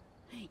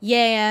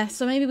 Yeah,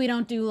 so maybe we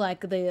don't do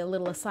like the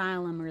little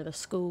asylum or the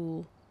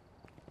school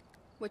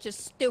Which is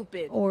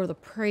stupid. or the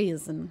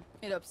prison.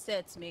 It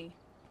upsets me.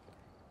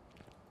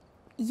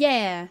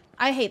 Yeah,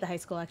 I hate the high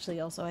school actually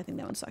also. I think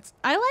that one sucks.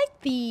 I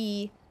like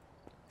the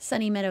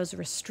Sunny Meadows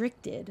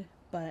restricted,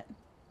 but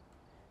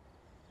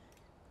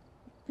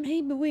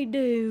maybe we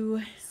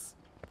do.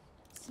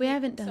 We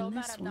haven't done so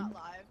this bad I'm one. not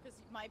live because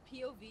my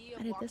POV of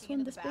I did walking this one,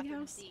 into this the big bathroom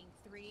and house? seeing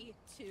 3,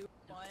 2,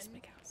 1, This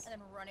big house. and then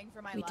running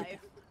for my We did life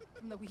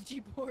from the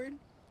Ouija board.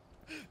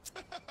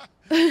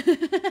 Dude,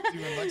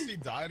 when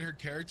Lexi died, her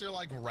character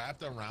like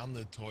wrapped around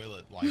the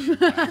toilet like. It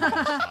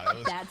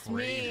was That's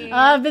crazy. me.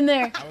 I've been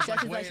there. I was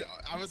like, wait.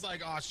 I was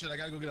like, oh shit, I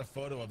gotta go get a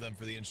photo of them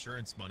for the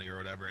insurance money or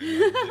whatever. And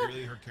like,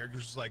 literally, her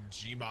character's just like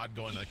Gmod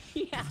going like.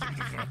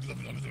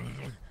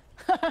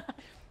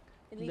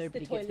 At least Nobody the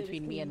gets toilet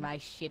between is me and clean. my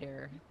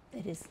shitter.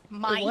 It is.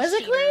 My Was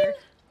it sheeter. clean?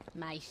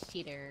 My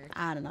shitter.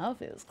 I don't know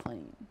if it was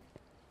clean.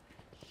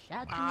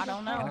 Shut I the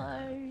don't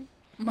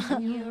know. door.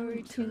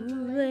 You're too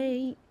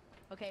late.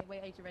 Okay, wait,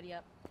 I need to ready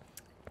up.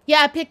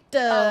 Yeah, I picked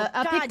Oh,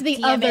 I picked God the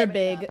damn other it.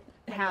 big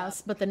Ready house,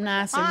 up. but the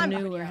nicer, I'm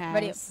newer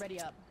ready up. house. Ready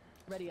up.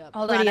 Ready up.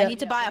 Hold Ready on, I up. need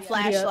to buy a Ready up.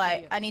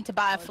 flashlight. I need to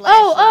buy a Oh, flashlight.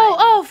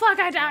 oh, fuck,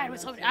 I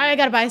died. I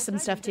gotta buy some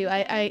stuff too.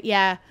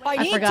 Yeah, I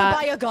need forgot. to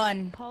buy a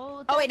gun.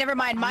 Hold Oh wait, up. never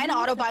mind. I Mine need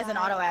auto to buys and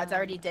buy auto a ads. I gun.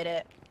 already did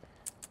it.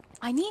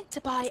 I need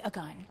to buy a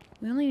gun.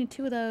 We only need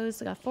 2 of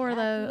those. I got 4 of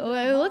those. Happy Oh,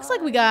 it looks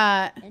like we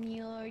got And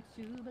you're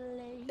too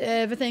late.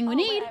 everything we Oh,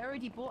 need. wait,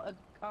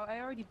 I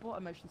already bought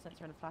a motion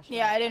sensor and a flashlight.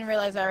 Yeah, I didn't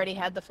realize I already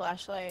had the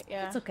flashlight.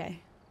 Yeah. It's okay.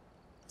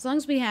 As long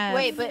as we have.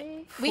 Wait, but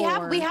we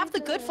four. have the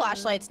good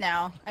flashlights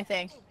now. I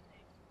think.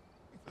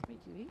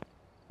 Wait, do we? We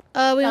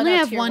Oh, only no,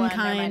 have tier one Never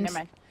mind, kind. never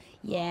mind.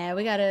 Yeah,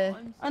 we gotta.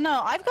 Oh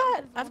no, I've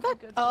got.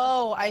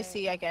 Oh, I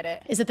see. I get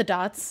it. Is it the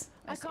dots?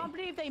 I can't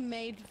believe they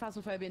made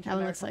Phasmophobia into That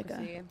one a looks like a-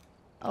 meritocracy.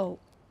 Oh,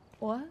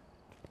 what?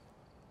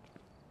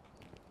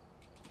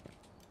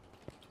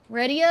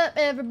 Ready up,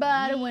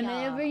 everybody!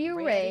 Whenever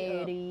you're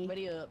ready.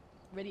 Ready up.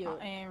 Ready up.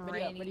 I am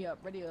Ready up. ready. Ready up.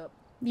 Ready up.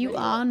 You Ready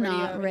are up, ready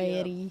not up,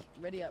 ready.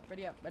 Ready up.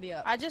 Ready up. Ready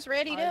up. I just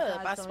readied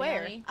up. I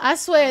swear. I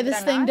swear this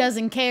Did I thing not?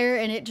 doesn't care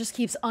and it just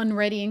keeps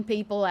unreadying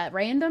people at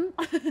random.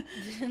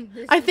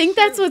 This I is think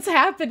that's true. what's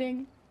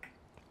happening.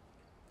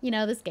 You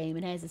know, this game,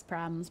 it has its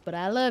problems, but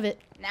I love it.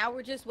 Now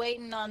we're just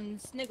waiting on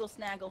Sniggle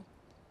Snaggle.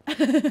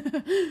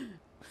 I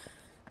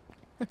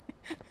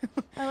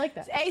like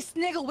that. Hey,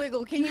 Sniggle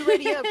Wiggle, can you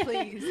ready up,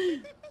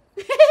 please?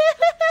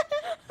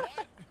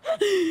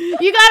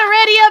 You gotta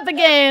ready up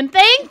again.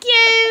 Thank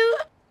you.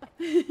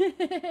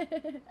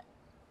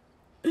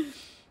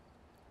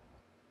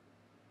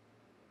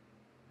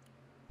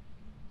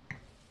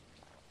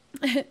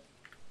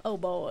 Oh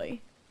boy.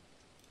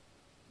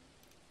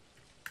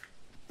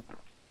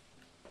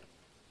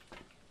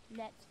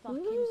 Let's fucking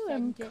Ooh,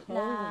 I'm send it cold.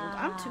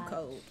 I'm too live.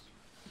 cold.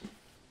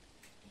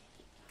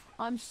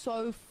 I'm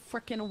so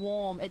freaking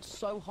warm. It's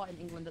so hot in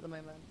England at the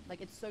moment.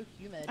 Like, it's so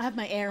humid. I have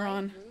my air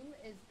on.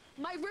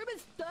 My room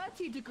is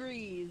 30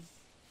 degrees.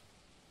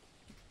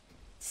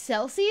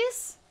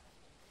 Celsius?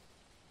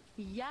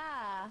 Yeah.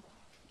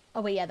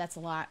 Oh wait, yeah, that's a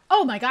lot.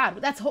 Oh my god,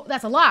 that's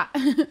a lot.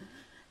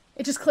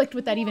 It just clicked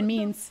what that even What the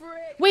means.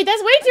 frick? Wait,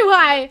 that's way too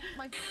high.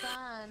 My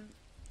fan.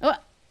 Oh,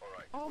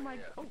 Oh my.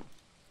 Oh.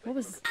 what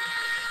was?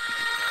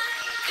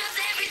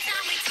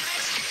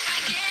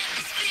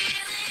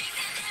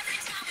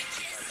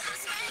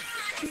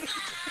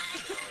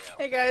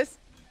 Hey guys,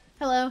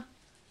 Hello.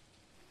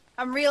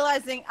 I'm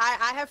realizing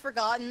I have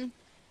forgotten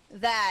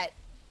that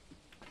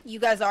you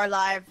guys are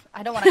live.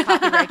 I don't want to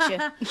copyright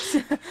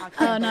you.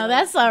 Oh no,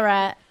 that's all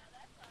right.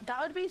 That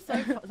would be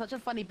such a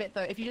funny bit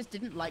though if you just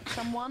didn't like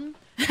someone.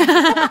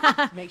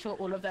 Make sure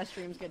all of their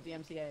streams get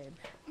DMCA'd.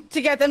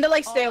 To get them to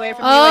like stay away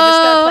from you, I just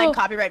start playing Oh.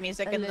 copyright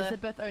music in the.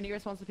 Elizabeth only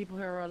responds to people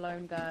who are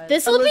alone, guys.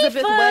 This will be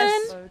Elizabeth fun.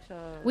 West.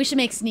 Photo. We should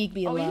make Sneeg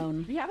be Oh,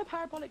 alone. we have a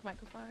parabolic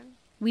microphone.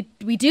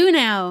 We do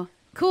now.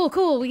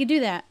 Cool. We can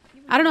do that.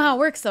 I don't know how it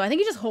works though. I think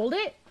you just hold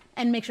it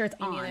and make sure it's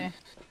on. neither.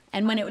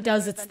 And when it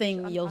does its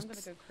thing, I'm you'll. gonna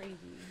go crazy.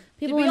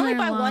 Did we only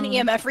buy one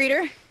EMF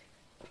reader?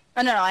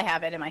 Oh no, I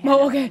have it in my hand.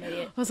 Oh, I'm okay. an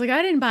idiot. I was like,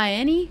 I didn't buy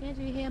any. Can't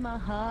you hear my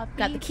heart?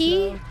 Got the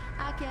key.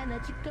 I can't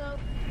let you go.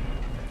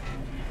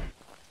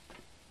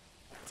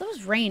 It's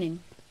always raining.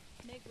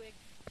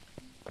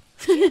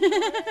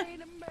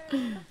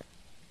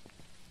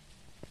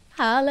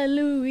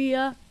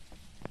 Hallelujah.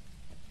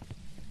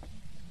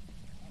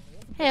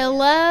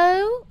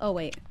 Hello. Oh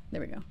wait,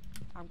 there we go.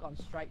 I'm going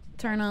straight to the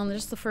Turn on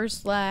just the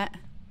first light.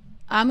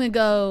 I'm gonna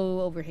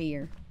go over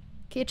here.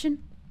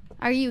 Kitchen.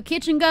 Are you a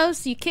kitchen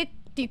ghost? Do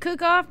you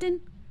cook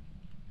often?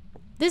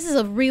 This is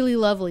a really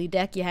lovely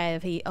deck you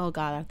have. Oh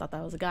god, I thought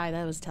that was a guy.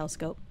 That was a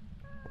telescope.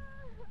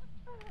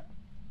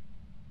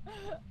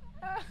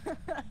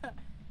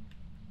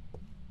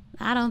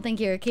 I don't think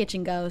you're a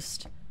kitchen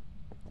ghost.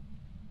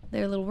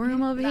 There's a little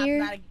room over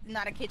here.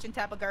 Not a kitchen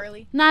type of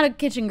girly. Not a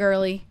kitchen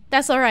girly.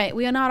 That's all right.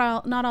 We are not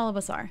all of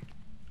us are.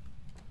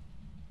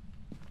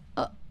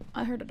 Oh,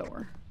 I heard a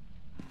door.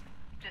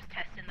 Just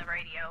testing the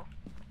radio.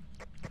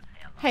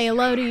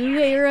 Hello, do you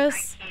hear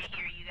us? I can't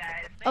hear you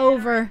guys.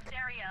 Over.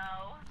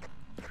 Stereo.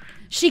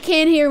 She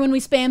can't hear when we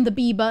spam the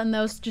B button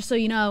though, just so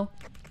you know.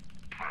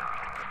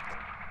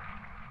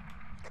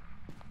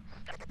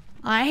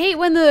 I hate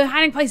when the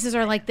hiding places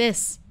are like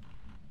this.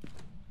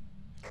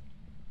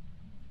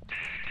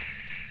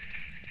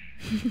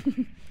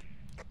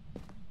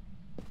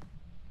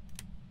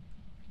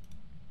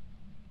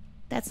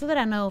 That's so that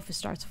I know if it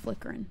starts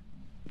flickering.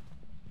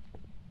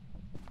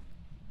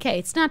 Okay,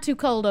 it's not too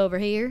cold over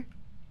here.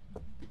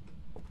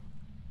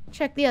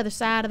 Check the other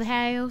side of the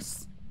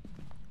house.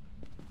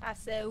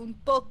 Hace un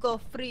poco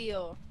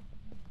frío.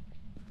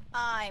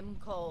 I'm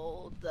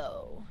cold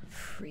though.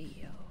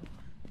 Frio.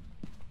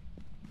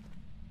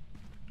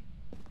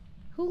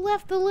 Who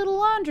left the little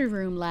laundry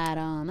room light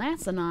on?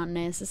 That's not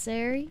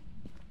necessary.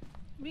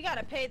 We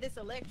gotta pay this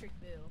electric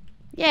bill.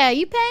 Yeah,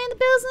 you paying the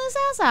bills in this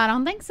house? I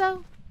don't think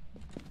so.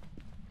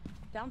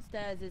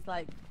 Downstairs is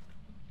like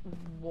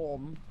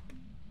warm.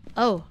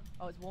 Oh.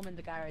 Oh, it's warm in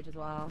the garage as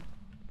well.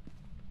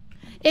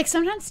 It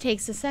sometimes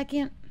takes a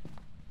second.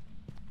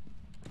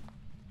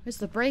 Is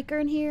the breaker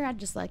in here? I'd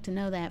just like to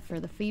know that for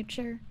the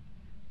future.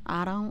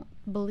 I don't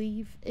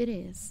believe it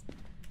is.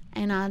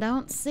 And I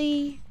don't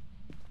see...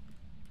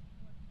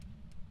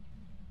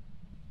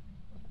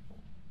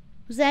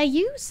 Was that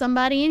you?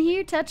 Somebody in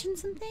here touching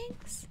some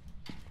things?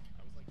 I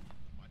was like,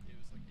 it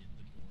was like in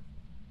the door.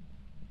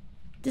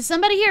 Did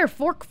somebody hear a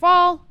fork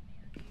fall?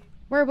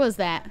 Where was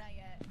that? Not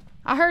yet.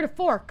 I heard a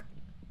fork.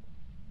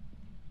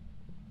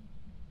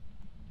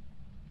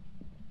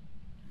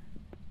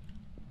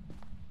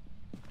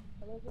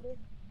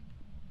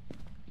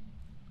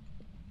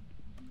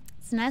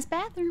 It's a nice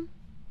bathroom.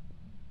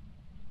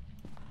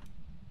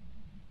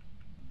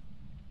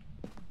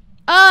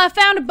 Oh, I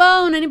found a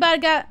bone. Anybody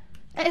got...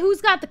 Hey,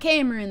 who's got the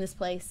camera in this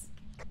place?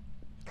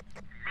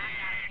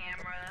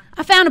 Camera.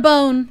 I found a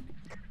bone.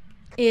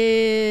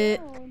 It...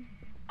 Oh,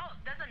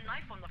 there's a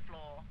knife on the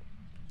floor.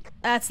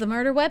 That's the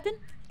murder weapon?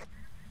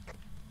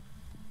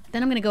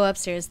 Then I'm gonna go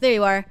upstairs. There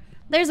you are.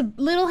 There's a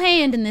little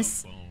hand in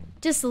this. Bone.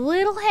 Just a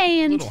little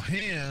hand. Little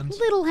hand.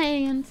 Little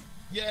hand.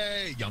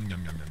 Yay! Yum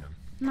yum yum yum yum.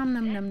 Nom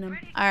nom nom nom.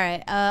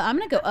 Alright, I'm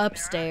gonna go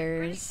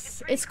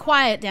upstairs. It's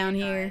quiet down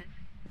here.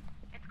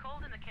 It's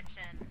cold in the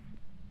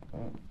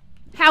kitchen.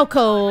 How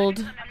cold?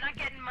 I'm not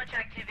getting much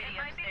activity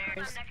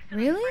upstairs.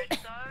 Really? Does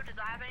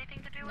that have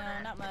anything to do with No,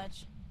 it? not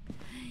much.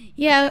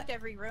 Yeah,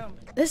 Every room.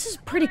 this is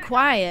pretty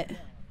quiet.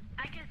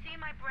 I can see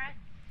my breath.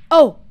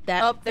 Oh,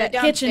 that, Oh, they're that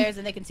downstairs kitchen.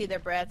 and they can see their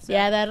breath. So.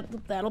 Yeah,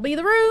 that'll be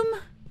the room.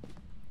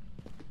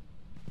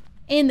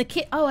 In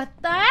the oh, I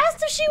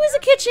asked if she was a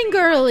kitchen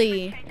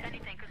girly. Change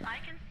anything because I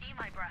can see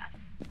my breath.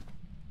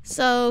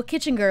 So,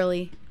 kitchen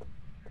girly.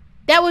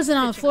 That wasn't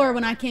on the floor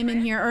when I came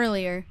in here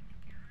earlier.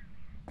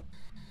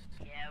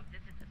 Yeah,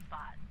 this is the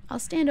spot. I'll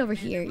stand over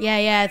here.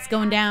 Yeah, it's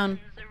going down.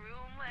 The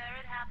room where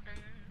it happens.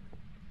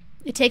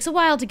 It takes a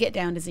while to get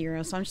down to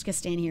 0, so I'm just gonna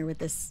stand here with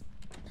this.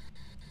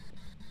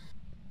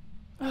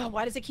 Oh,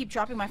 why does it keep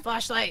dropping my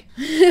flashlight?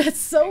 It's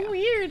so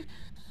weird.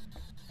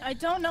 I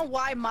don't know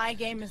why my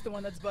game is the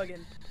one that's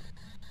bugging.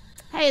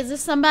 Hey, is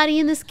this somebody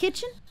in this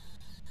kitchen?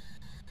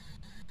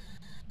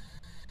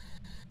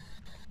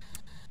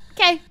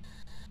 Okay.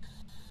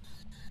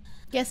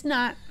 Guess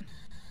not.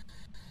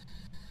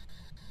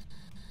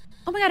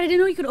 Oh my god, I didn't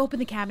know you could open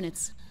the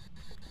cabinets.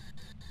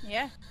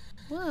 Yeah.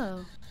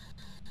 Whoa.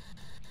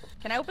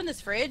 Can I open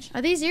this fridge?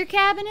 Are these your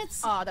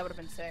cabinets? Oh, that would have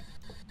been sick.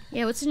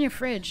 Yeah, what's in your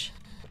fridge?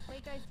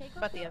 Hey guys, take off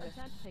About the your... other.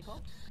 Take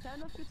off.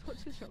 Turn off your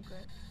torches real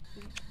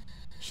quick.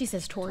 She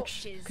says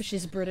torch Torches. because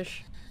she's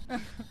British.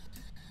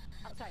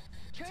 Outside.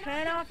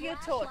 Turn off your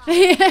torch.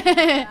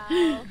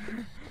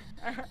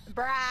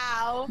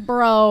 Brow.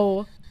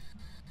 Bro.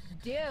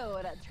 Dude,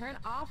 turn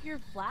off your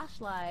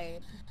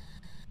flashlight.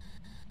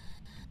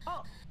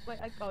 Oh, wait,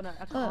 oh no,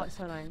 oh, it's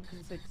so annoying because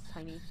it's so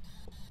tiny.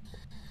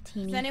 Does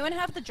Teeny. anyone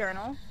have the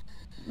journal?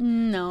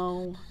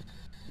 No.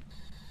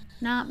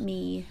 Not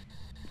me.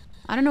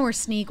 I don't know where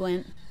Sneeg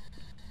went.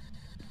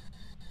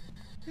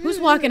 Who's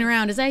walking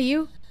around? Is that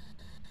you?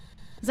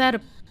 Is that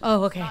a...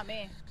 Oh, okay. Not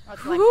me. Oh,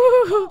 it's Lexi.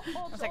 Woo!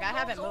 I was like, I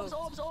haven't moved.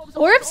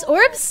 Orbs?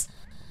 Orbs?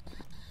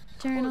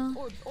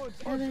 Journal.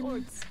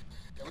 Evidence.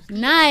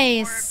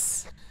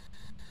 Nice.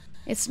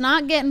 It's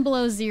not getting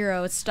below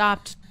 0. It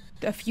stopped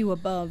a few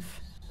above.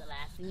 The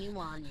last thing you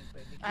want, your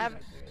burger I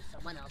haven't-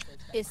 someone else's.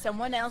 Is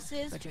someone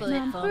else's But flip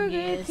your phone Burger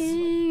is...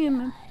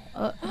 King.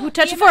 Who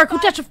touched a fork? Who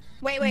touched a...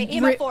 Wait, Re-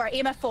 EMF 4,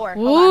 EMF 4.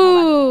 Hold on, hold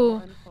Ooh.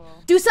 Wonderful.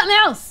 Do something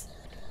else.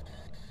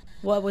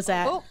 What was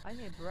that? Oh, I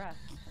hear breath.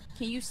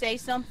 can you say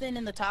something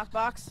in the talk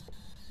box?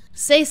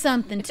 Say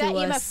something It's to at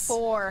EMF us.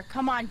 4.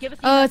 Come on, give us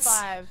EMF Oh, it's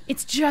 5.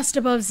 it's just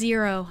above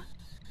 0.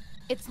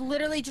 It's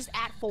literally just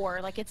at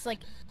 4. Like, it's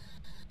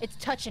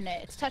touching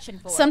it. It's touching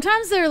 4.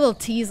 Sometimes there are little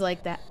T's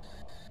like that.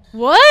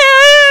 What?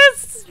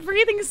 It's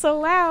breathing so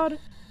loud.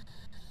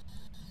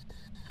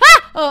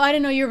 Ah! Oh, I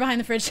didn't know you were behind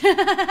the fridge.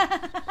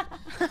 I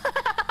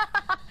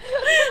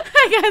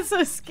got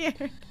so scared.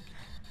 You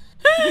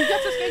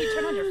got so scared you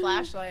turned on your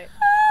flashlight.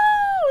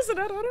 Oh, was it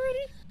out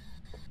already?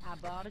 I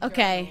bought a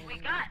Okay. We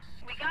got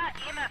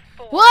EMF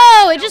 4.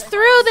 Whoa! It just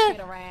threw Get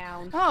the.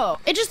 around. Oh,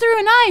 It just threw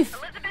a knife.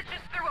 Elizabeth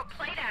just threw a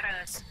plate at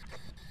us.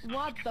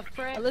 What the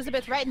frick?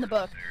 Elizabeth's right in the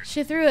book.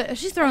 She threw it.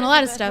 She's throwing a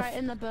lot of Elizabeth stuff. Right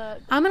in the book.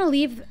 I'm gonna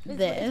leave It's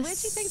weird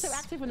she thinks this. so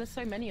active when there's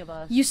so many of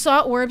us. You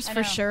saw orbs I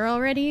for know. sure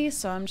already,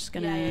 so I'm just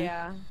gonna.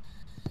 Yeah.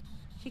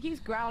 She keeps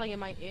growling in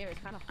my ear. It's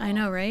kind of. I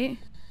know, right?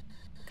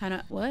 Kind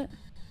of what?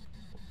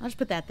 I'll just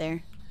put that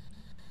there.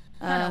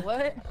 Kinda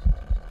what?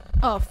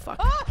 Oh fuck.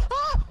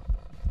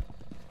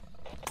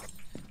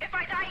 If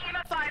I die,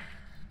 EMF 5.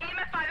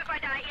 EMF 5 if I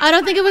die. I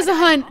don't think it was a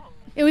hunt.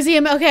 It was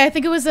EMF. Okay, I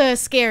think it was a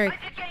scary. I did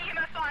get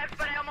EMF 5,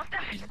 but I almost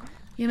died.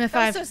 EMF That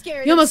 5. was so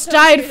scary. You That was almost so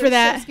died scary. for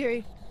That was that. so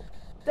scary.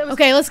 That was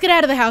Okay, let's get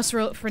out of the house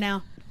for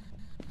now.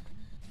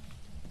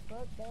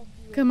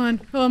 Come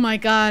on. Oh my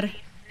god.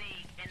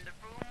 Sneak in the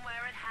room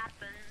where it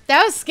happened.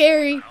 That was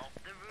scary. The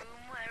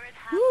room where it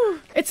happened. Whew.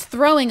 It's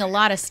throwing a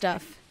lot of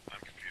stuff.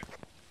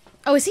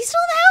 Oh, is he still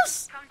in the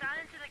house? Come down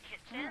into the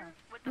kitchen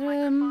with the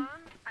Um,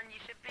 microphone, and you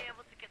should be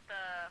able to get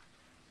the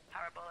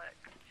parabolic.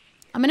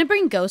 I'm gonna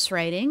bring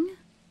ghostwriting.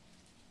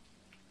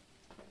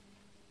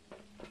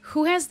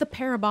 Who has the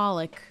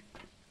parabolic?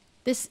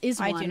 This is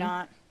I one. do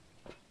not.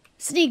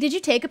 Sneeg, did you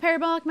take a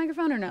parabolic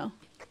microphone or no?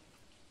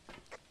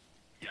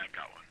 Yeah, I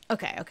got one.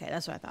 Okay, okay,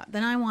 that's what I thought.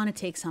 Then I want to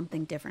take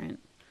something different.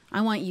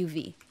 I want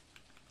UV.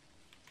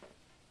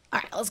 All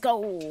right, let's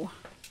go.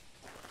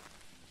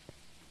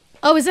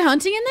 Oh, is it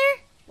hunting in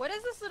there? What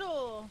is this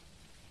little?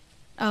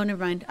 Oh,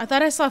 never mind. I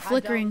thought I saw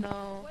flickering. I don't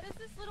know.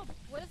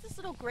 What is this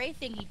little gray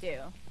thingy do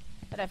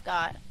that I've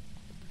got?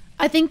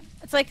 I think.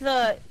 It's like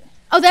the.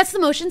 Oh, that's the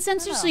motion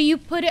sensor. So Oh. you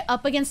put it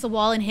up against the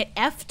wall and hit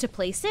F to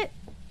place it,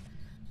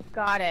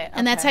 Got it.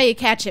 and that's how you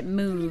catch it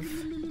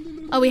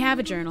move. Oh, we have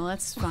a journal.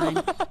 That's fine.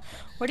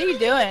 What are you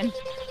doing?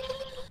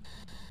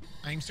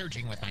 I'm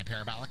searching with my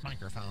parabolic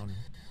microphone.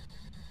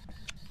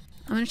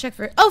 I'm gonna check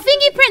for. Oh,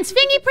 fingerprints!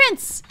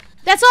 Fingerprints!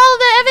 That's all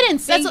the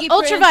evidence. That's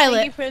Fingerprints,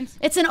 ultraviolet. fingerprints.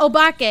 It's an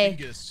obake.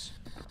 Dingus.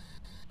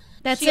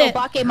 That's She it.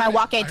 obake my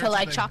wake I heard till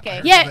I something. choke.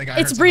 heard Yeah, something. I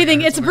heard it's something. breathing,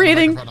 I heard it's something on the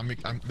breathing. microphone.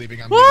 I'm leaving.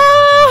 I heard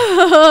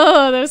something.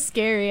 Whoa! That was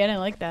scary. I didn't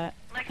like that.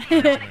 Lexi, you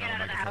want to On get the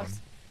out of the microphone. house.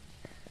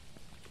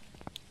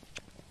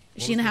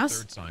 Is she in the What was house?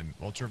 Third sign.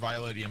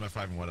 Ultraviolet, EMF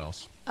 5, and what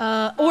else?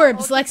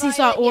 Orbs. Lexi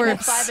saw Ultraviolet,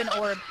 orbs. EMF 5 and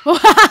orb.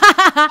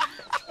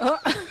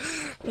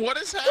 What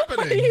is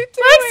happening?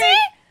 Lexi?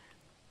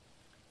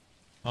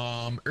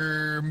 Why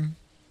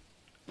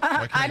I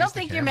can't I don't use the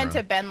think you're meant to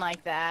camera? bend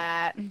like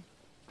that.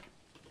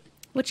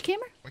 Which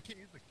camera? Why can't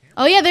you use the camera?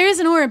 Oh yeah, there is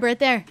an orb right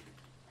there.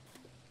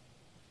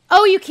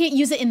 Oh, you can't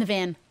use it in the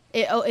van.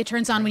 It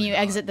turns on when you Really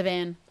not. exit the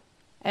van.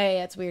 Hey,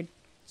 that's weird.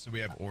 So we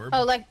have orb.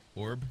 Oh, like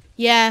Orb.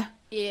 Yeah,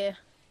 yeah.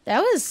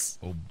 that was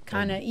Ob-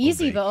 kind of ob-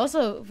 easy, obake. but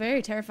also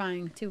very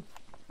terrifying too.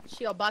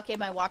 She obake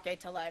my wake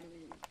till I'm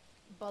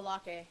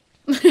balake.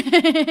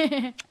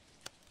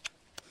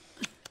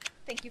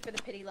 Thank you for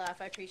the pity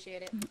laugh. I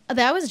appreciate it.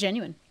 That was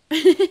genuine.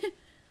 I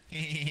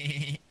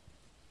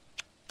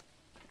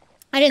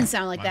didn't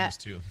sound like Mine that. was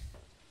too.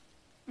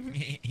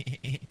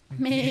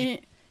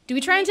 Do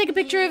we try and take a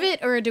picture of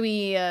it, or do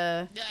we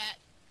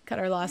cut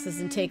our losses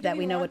and take that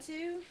we know what?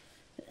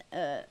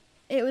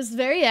 It was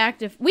very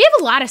active. We have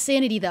a lot of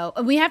sanity though.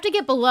 We have to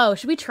get below.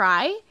 Should we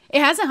try?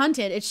 It hasn't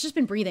hunted. It's just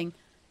been breathing.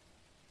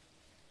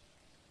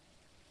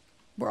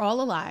 We're all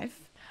alive.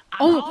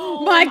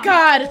 Oh my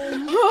god!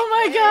 Oh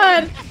my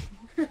god!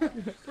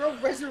 We're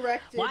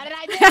resurrected. Why did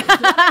I do this?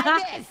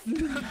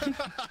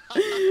 Why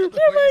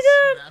did I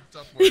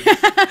do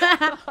this?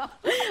 Oh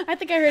I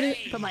think I heard it.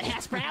 Put my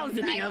hash browns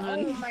in the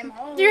oven. I'm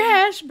home. Your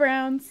hash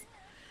browns.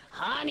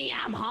 Honey,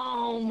 I'm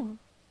home.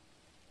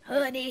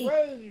 Honey.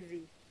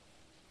 Crazy.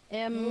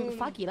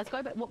 Fuck you. Let's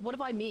go back. What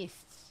have I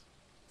missed?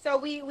 So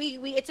we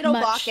it's an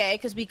Much. obake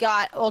because we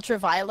got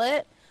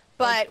ultraviolet,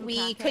 but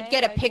we could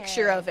get a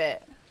picture Okay. of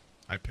it.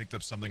 I picked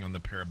up something on the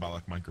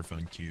parabolic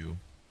microphone queue.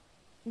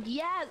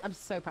 Yeah, I'm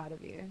so proud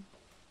of you.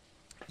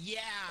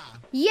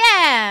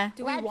 Yeah.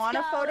 Do we want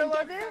a photo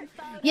of it?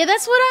 Yeah,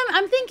 that's what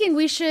I'm thinking.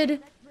 We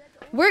should.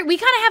 We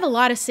kind of have a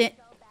lot of You need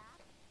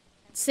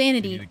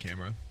sanity. a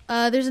camera.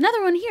 There's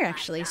another one here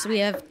actually, so we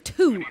have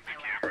 2.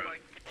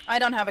 I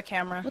don't have a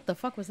camera. What the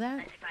fuck was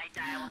that?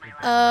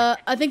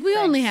 I think we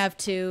only have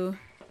 2.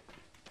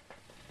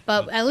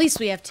 But at least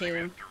we have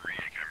 2.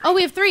 Oh,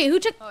 we have 3. Who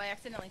took? Oh, I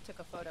accidentally took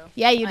a photo.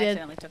 Yeah, you I did.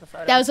 accidentally took a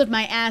photo. That was with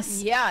my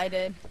ass. Yeah, I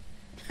did.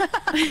 I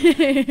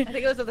think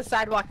it was at the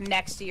sidewalk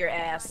next to your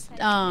ass.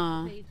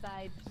 Aw.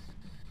 Side.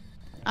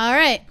 All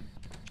right.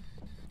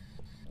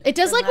 It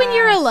does like when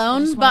you're Relax. I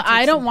alone, just but wanna take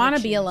I don't some want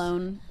to be pictures.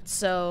 alone.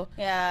 So,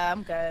 Yeah,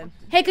 I'm good.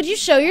 hey, could you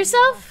show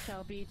yourself?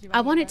 Shelby, do you I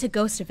want want me it to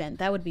ghost event.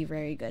 That would be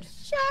very good.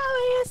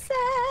 Show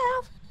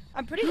yourself.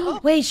 I'm pretty. Oh,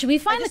 Wait, should we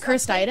find the just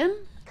cursed item?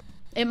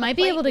 It might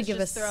be plate able to was give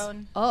us. just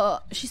thrown. Oh,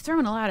 she's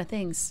throwing a lot of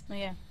things. oh,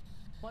 yeah.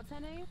 What's her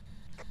name?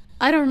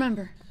 I don't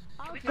remember.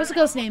 What's the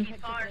ghost name?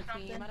 Picture for the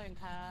team, I don't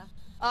care.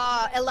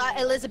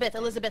 Elizabeth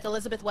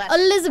West.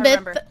 Elizabeth. I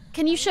remember.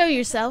 Can you show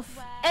yourself?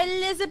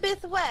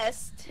 Elizabeth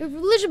West.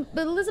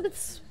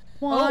 Elizabeth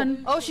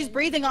Swan. Oh, she's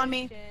breathing on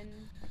me.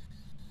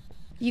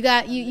 You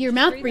got your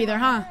mouth breather,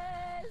 huh?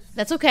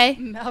 That's okay.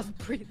 Mouth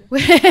breathing.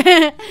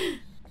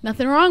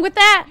 Nothing wrong with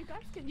that.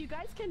 You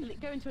guys can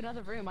go into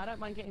another room. I don't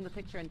mind getting the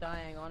picture and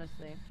dying,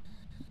 honestly.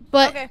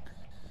 But Okay.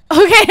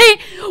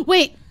 okay.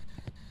 Wait.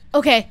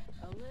 Okay.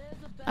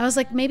 Elizabeth. I was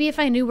like, maybe if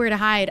I knew where to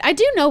hide. I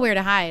do know where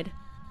to hide.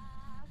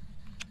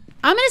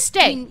 I'm gonna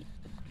stay.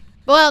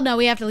 Well, no,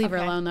 we have to leave her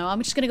Okay. alone though.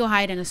 I'm just gonna go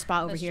hide in a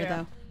spot over That's here true.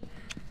 though.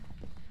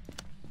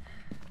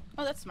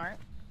 Oh, that's smart.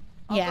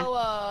 I'll Yeah.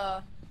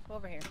 go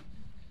over here.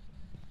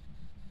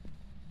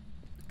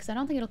 Because I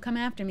don't think it'll come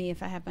after me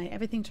if I have my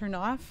everything turned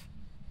off.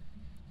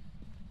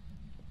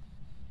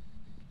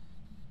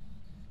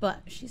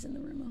 But she's in the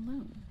room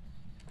alone.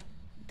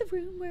 The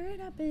room where it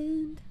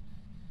happened.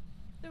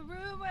 The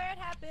room where it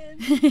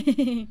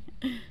happened.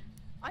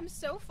 I'm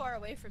so far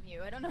away from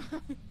you. I don't know.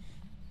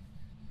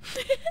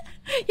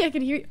 Yeah, I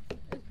can hear you.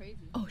 That's crazy.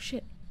 Oh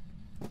shit.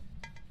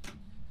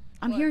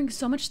 I'm What? hearing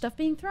so much stuff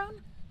being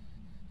thrown.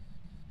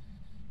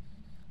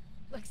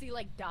 Lexi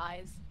like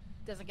dies.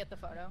 Doesn't get the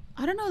photo.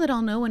 I don't know that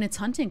I'll know when it's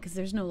hunting because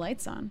there's no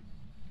lights on.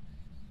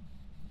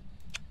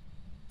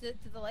 Do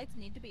the lights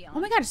need to be on? Oh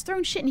my god, it's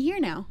throwing shit in here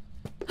now.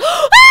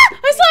 Ah!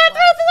 I saw it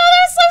throw. Oh,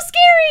 that was so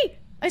scary.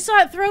 I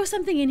saw it throw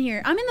something in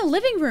here. I'm in the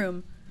living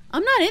room.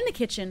 I'm not in the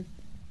kitchen.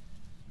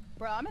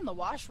 Bro, I'm in the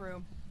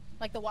washroom.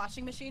 Like the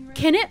washing machine room.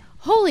 Can it?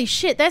 Holy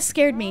shit, that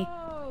scared me.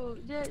 Oh,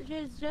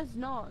 just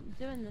not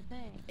doing the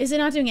thing. Is it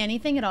not doing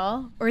anything at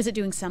all? Or is it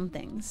doing some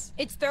things?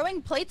 It's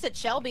throwing plates at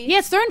Shelby. Yeah,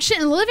 it's throwing shit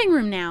in the living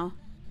room now.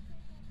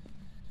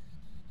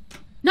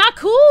 Not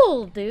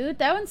cool, dude.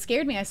 That one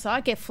scared me. I saw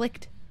it get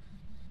flicked.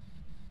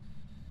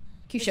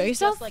 Can you This show is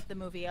yourself? Just like the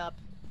movie Up.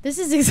 This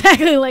is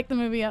exactly like the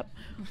movie Up.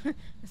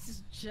 This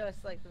is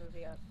just like the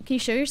movie Up. Can you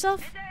show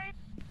yourself?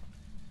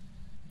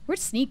 Where'd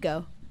Sneeg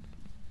go?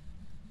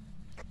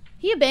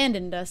 He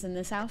abandoned us in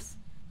this house.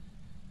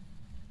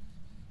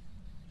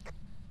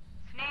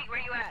 Sneeg, where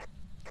you at?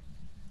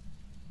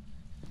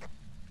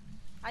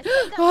 I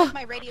thought that like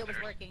my radio was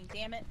working.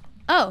 Damn it.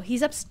 Oh,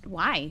 he's up.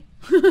 Why?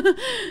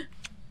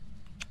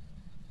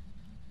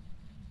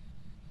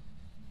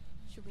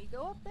 Should we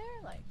go up there?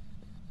 Like.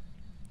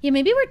 Yeah,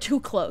 maybe we're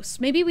too close.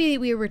 Maybe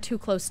we were too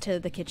close to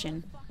the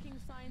kitchen. Fucking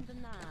signs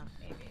in that.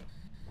 Maybe.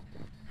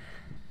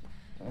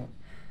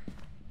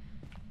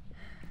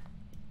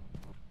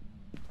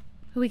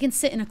 We can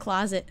sit in a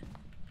closet.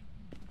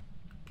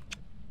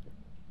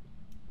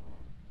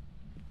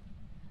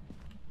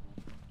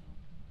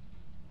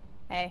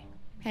 Hey,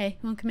 Hey,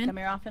 you want to come in? come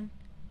here often?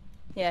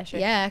 Yeah, sure.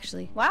 Yeah,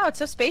 actually. Wow, it's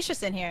so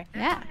spacious in here.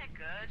 Yeah. Isn't it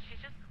good?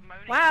 She's just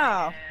moaning.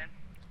 Wow. right in.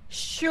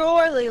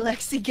 Surely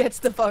Lexi gets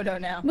the photo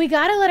now. We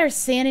gotta let our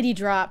sanity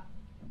drop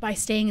by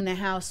staying in the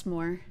house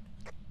more.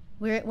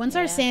 Once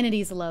our Yeah.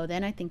 sanity's low,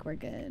 then I think we're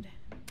good.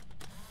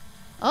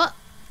 Oh,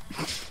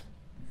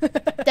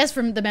 that's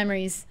from the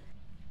memories.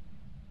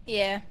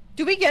 Yeah.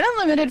 Do we get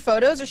unlimited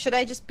photos or should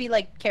I just be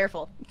like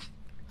careful?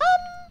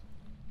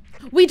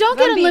 We don't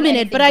get I'm being unlimited,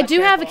 anything but I but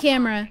do have a careful.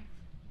 camera.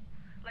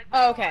 Like,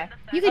 Oh, okay.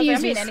 You could Okay, use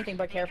I'm being your. anything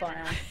but careful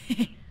now. What's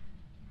Dude,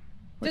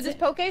 this it?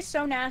 poke is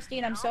so nasty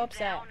and I'm so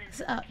upset. Down into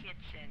So- the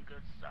kitchen,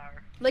 good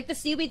sir. Like the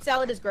seaweed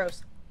salad is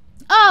gross.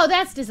 Oh,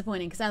 that's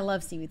disappointing because I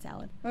love seaweed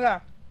salad. Yeah.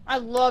 I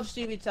love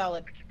seaweed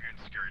salad. I keep hearing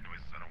scary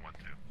noises. I don't want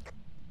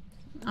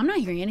to. I'm not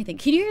hearing anything.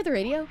 Can you hear the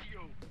radio?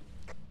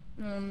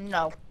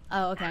 No.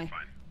 Oh, okay.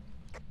 Fine.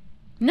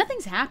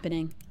 Nothing's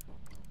happening.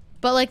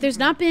 But like, there's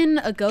not been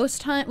a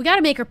ghost hunt. We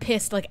gotta make her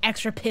pissed, like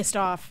extra pissed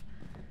off.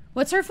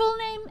 What's her full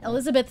name?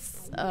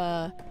 Elizabeth's.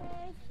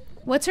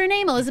 What's her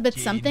name? Elizabeth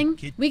something.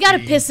 We gotta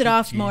piss it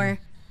off more.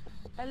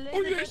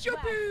 Elizabeth West.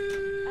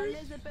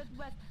 Elizabeth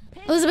West.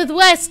 Elizabeth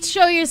West,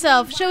 show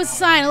yourself. Show us a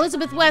sign.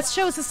 Elizabeth West,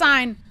 show us a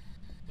sign.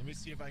 Let me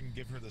see if I can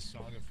give her the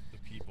song of the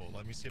people.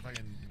 Let me see if I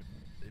can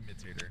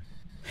imitate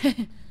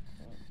her.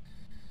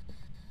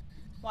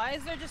 Why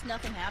is there just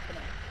nothing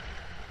happening?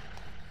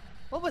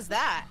 What was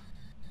that?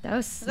 That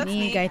was That's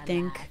Sneeg, me. I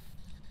think.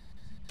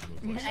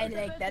 I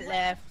like that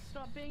laugh.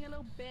 stop being a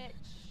little bitch.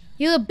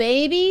 You little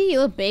baby? You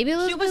little baby She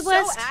Elizabeth was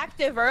West? so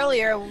active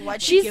earlier.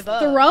 Why'd she She's give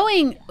up?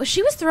 throwing...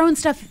 She was throwing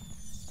stuff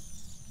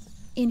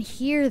in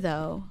here,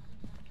 though.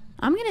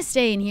 I'm gonna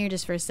stay in here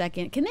just for a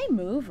second. Can they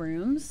move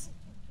rooms?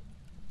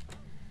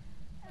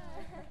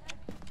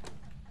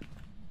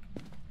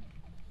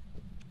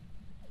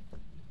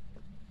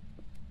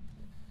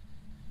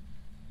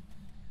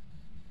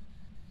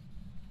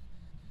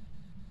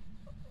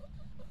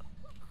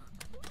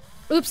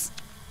 Oops.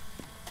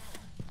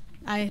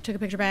 I took a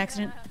picture by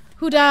accident.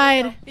 Who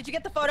died? Did you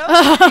get the photo? Did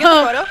you get the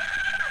photo?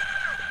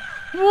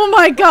 Oh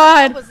my What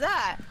god. was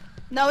that?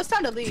 No, it's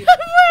time to leave. What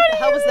the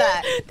hell was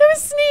that? That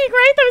was Sneeg,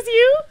 right? That was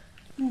you?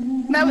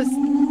 That was.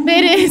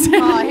 It is.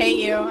 Oh, I hate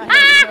you. I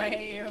hate you. I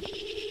hate you.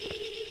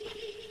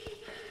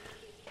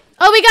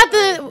 Oh, we got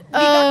the We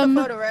got the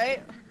photo,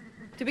 right?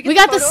 Did we get we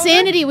got the photo of her?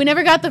 sanity. We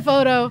never got the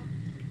photo.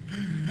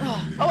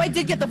 Oh, I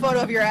did get the photo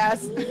of your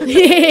ass.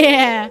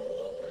 Yeah.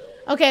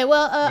 Okay,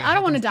 well, Wait, I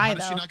don't want to how die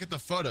did she though. not get the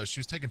photo? She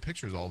was taking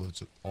pictures all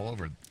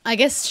over. I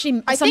guess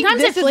she I think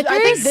sometimes it this flickers. I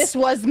think this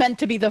was meant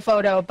to be the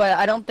photo, but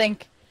I don't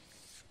think.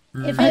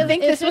 If I it-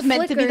 think if this it was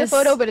meant to be the flickers,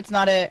 photo, but it's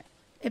not it.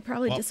 It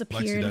probably Well, Lexi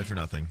disappeared. died for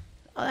nothing.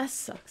 Oh, that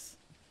sucks.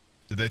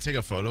 Did they take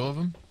a photo of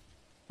him?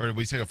 Or did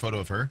we take a photo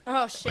of her?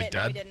 Oh shit! Like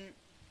No, we Dad? didn't.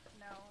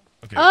 No.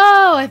 Okay.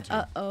 Oh, time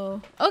to.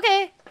 oh.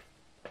 Okay.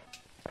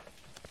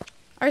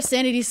 Our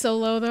sanity's so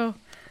low though.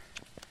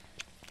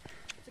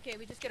 It's okay.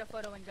 We just get a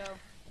photo and go.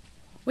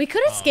 We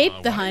could escape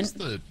the why is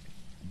hunt.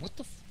 What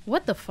the?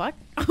 What the fuck?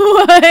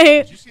 What?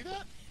 Did you see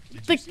that?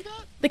 Did The- you see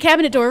that? The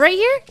cabinet door right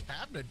here?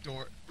 Cabinet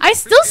door. I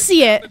still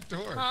see it. Cabinet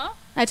door. Huh?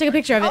 I took a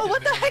picture of it. Oh,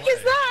 what the heck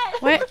is that?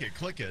 What?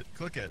 Click it.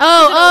 Click it.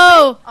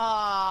 Oh,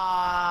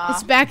 Aww.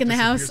 it's back in the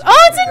house. disappears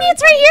Oh,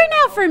 it's right here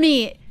now for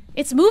me.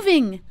 It's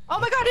moving. Oh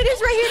my god, it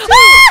is right here too.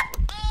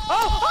 Ah!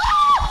 Oh!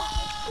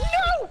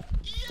 No!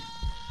 Yo!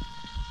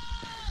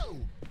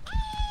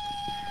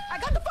 I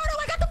got the photo.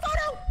 I got the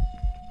photo.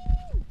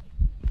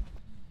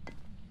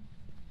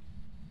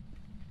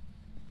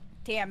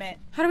 Damn it.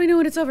 How do we know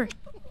when it's over?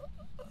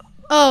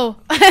 Oh,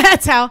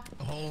 that's how.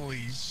 Holy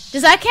shit.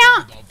 Does that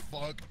count? What the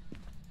fuck?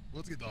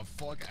 Let's get the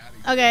fuck out of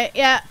here. Okay,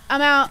 yeah,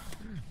 I'm out.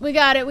 We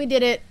got it. We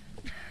did it.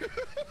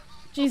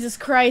 Jesus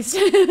Christ.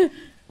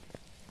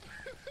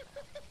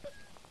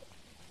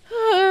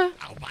 Oh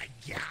my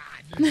god.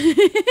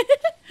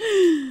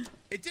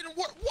 It didn't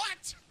work.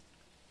 What?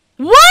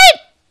 What?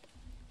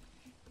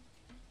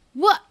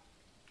 What?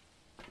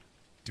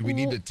 Do we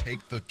need to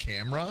take the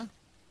camera?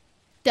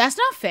 That's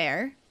not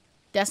fair.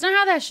 That's not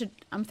how that should...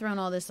 I'm throwing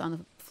all this on the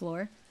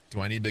floor. Do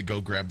I need to go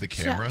grab the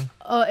camera?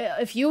 Oh,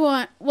 if you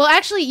want... Well,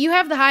 actually, you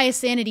have the highest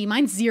sanity.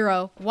 Mine's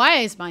 0. Why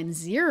is mine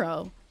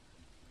 0?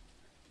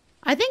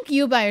 I think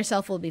you by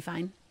yourself will be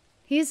fine.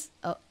 He's...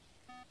 Oh.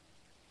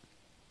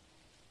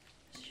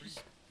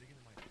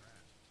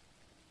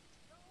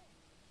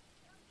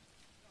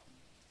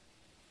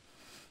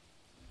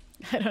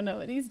 I don't know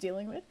what he's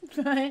dealing with,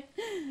 but...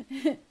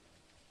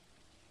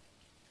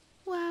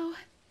 Wow.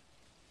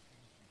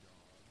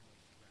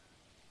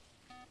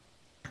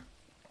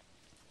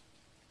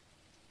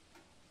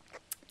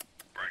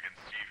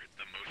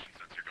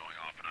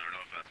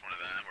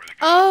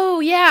 Oh,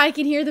 yeah, I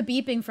can hear the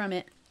beeping from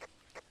it.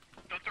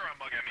 Don't throw a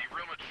mug at me.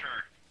 Real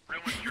mature.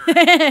 Real mature.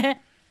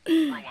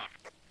 Grow up.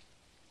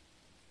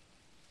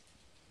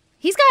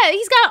 He's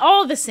got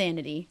all the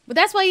sanity, but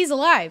that's why he's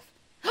alive.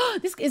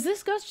 Is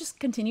this ghost just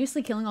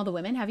continuously killing all the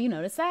women? Have you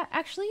noticed that,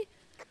 actually?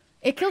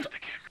 It killed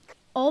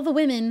all the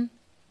women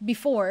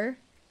before,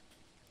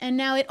 and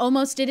now it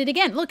almost did it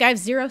again. Look, I have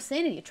 0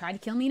 sanity. It tried to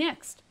kill me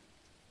next.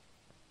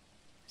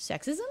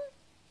 Sexism?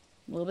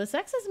 A little bit of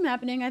sexism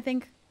happening, I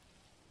think.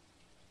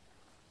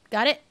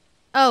 Got it?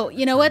 Oh,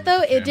 you know what,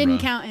 though? It didn't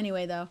count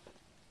anyway, though.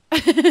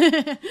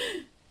 Lame.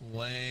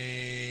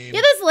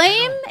 Yeah, that's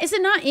lame. Is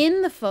it not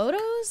in the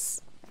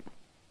photos?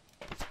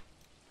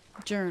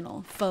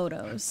 Journal.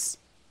 Photos.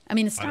 I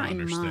mean, it's I don't not in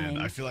understand.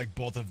 mine. I feel like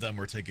both of them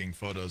were taking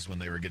photos when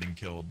they were getting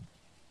killed.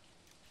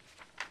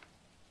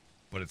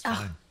 But it's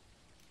fine.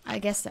 I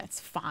guess that's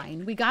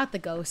fine. We got the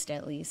ghost,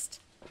 at least.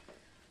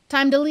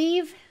 Time to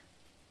leave?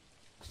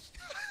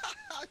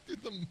 I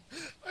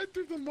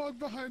threw the mug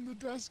behind the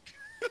desk.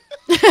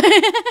 Was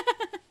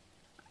that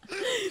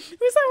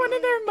one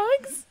of their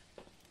mugs?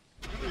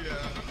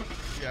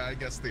 Yeah, I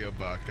guess the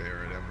Obake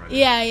already. I'm ready.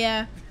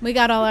 Yeah. We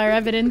got all our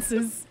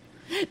evidences.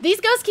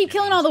 These ghosts keep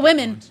killing all the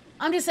women.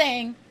 I'm just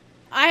saying.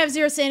 I have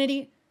 0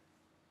 sanity.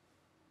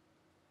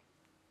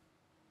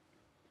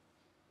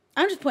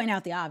 I'm just pointing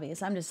out the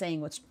obvious. I'm just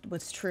saying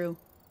what's true.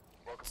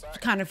 It's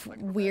kind of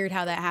weird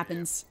how that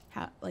happens.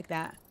 Like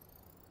that.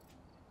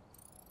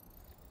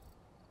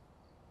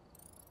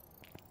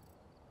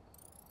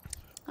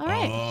 All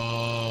right.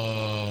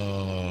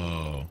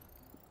 Oh.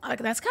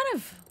 That's kind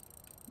of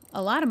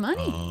a lot of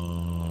money.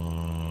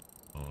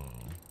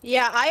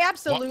 Yeah, I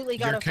absolutely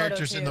got Your a photo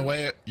character's too. in the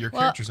way. Your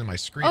Well- character's in my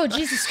screen. Oh,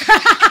 Jesus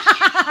Christ.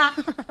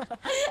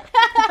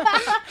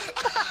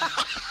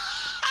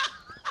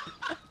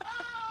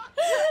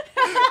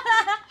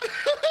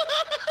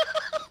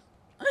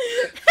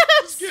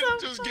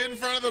 Just get in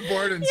front of the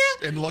board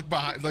and look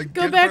behind. Like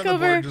Go get in back front of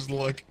the board over. and just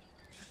look.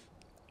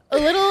 A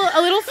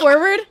little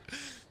forward.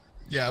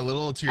 Yeah, a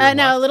little to your left.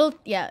 No, a little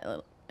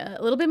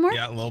bit more.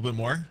 Yeah, a little bit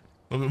more.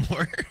 A little bit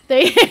more.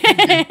 They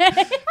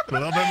A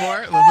little bit more.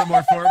 A little bit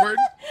more forward.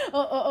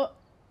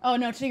 Oh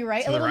no, to your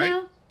right To a the little right.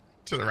 now.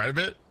 To the right a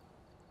bit.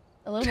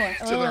 A little more.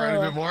 To the right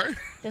a bit more.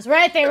 Just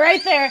right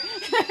there.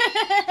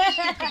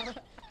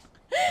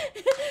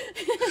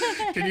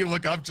 Can you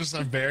look up just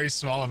a very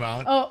small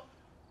amount? Oh.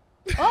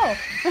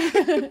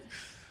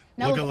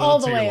 Now Look look a little all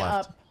the to your way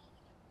left. up.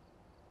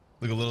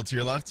 Look a little to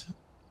your left.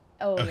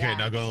 Oh, Okay, yeah.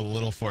 now go a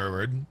little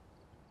forward.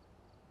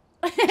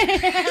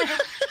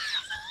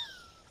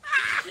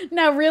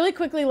 Now really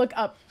quickly look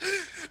up.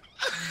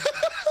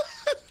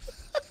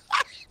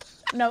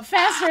 No,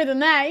 faster than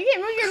that. You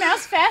can't move your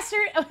mouse faster.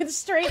 Oh, it's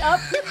straight up.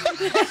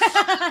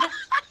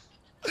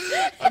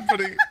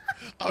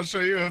 I'll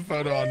show you a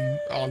photo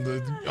on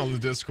the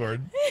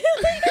Discord.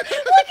 Look at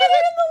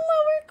it in the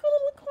lower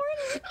little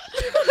corner.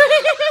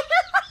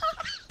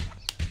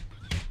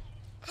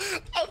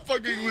 I'm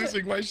fucking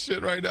losing my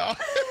shit right now.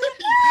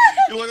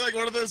 You look like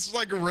one of those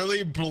like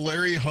really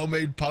blurry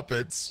homemade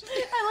puppets.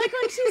 I like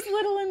when she's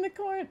little in the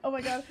corner. Oh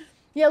my god.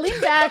 Yeah, lean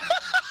back.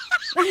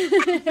 Yeah,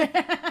 right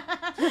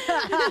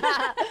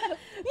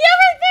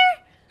there.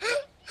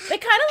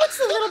 It kind of looks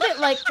a little bit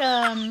like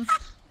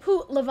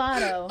Poot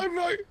Lovato. I'm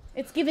not.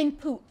 It's giving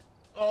Poot.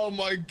 Oh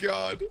my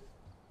god.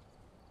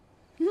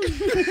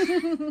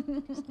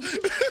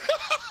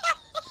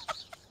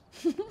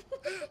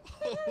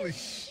 Holy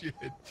shit.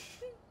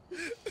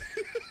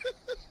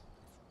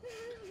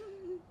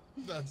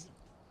 That's.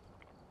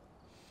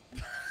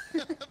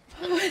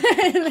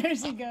 There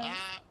she goes.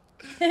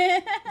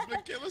 Is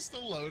Michela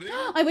still loading?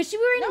 I wish you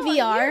were in No, I'm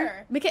VR.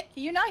 here. Micha-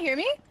 Can you not hear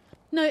me?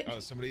 no. Oh,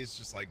 somebody's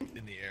just like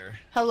in the air.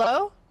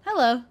 Hello?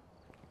 Hello.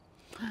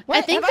 What?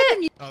 I think Have that.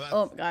 been- Oh, that's,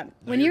 Oh god. No,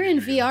 When you're you're in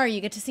good, you're good. VR,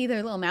 you get to see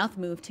their little mouth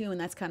move too, and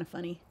that's kind of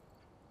funny.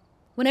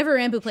 Whenever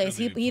Ranboo plays,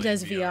 he Play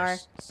does VR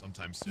VR.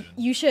 sometime soon.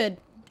 You should,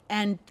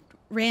 and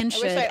Ran wish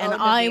should, I and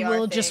owned a I VR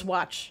will thing. just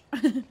watch.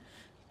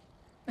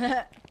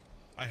 I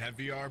have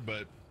VR,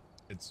 but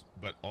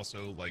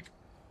also like.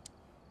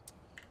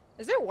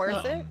 Is it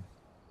worth it?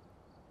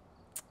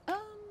 Um,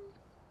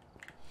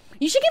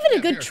 you should give it a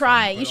yeah, good VR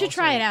try. fun, You but should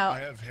try it also, out. I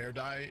have hair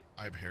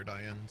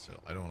dye in, so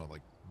I don't want to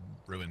like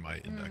ruin my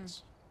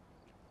index.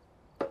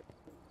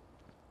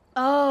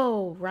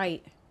 Oh,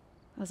 right.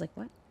 I was like,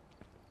 what?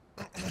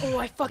 Oh,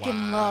 I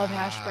fucking love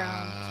hash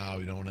browns. Wow,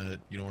 you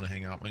don't wanna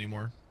hang out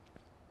anymore?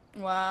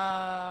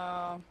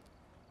 Wow.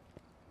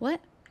 What?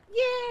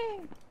 Yay!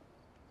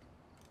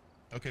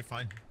 Okay,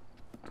 fine.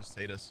 Just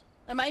hate us.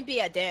 I might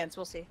be at dance.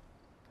 We'll see.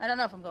 I don't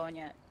know if I'm going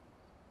yet.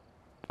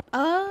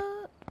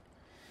 I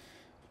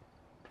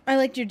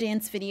liked your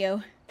dance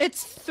video.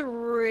 It's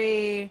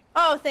 3.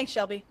 Oh, thanks,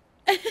 Shelby.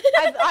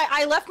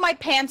 I left my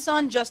pants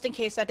on just in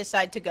case I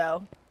decide to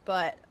go,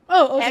 but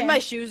Oh, okay. and my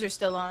shoes are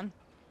still on.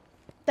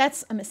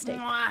 That's a mistake.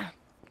 Mwah.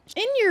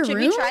 In your Should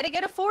room? we try to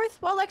get a 4th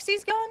while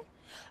Lexi's gone?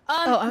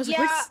 Oh, I was like,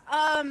 yeah.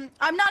 where's-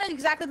 I'm not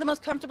exactly the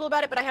most comfortable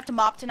about it, but I have to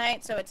mop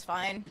tonight, so it's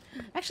fine.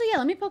 Actually, yeah.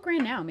 Let me poke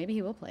Rand now. Maybe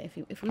he will play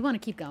if we want to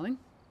keep going.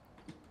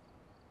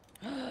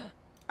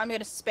 I'm gonna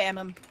spam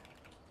him.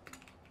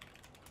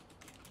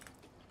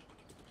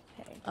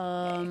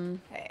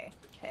 Hey.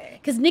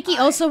 Because Nikki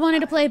Hi, also wanted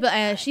to hi, play, but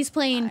hi, she's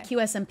playing hi.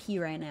 QSMP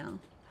right now.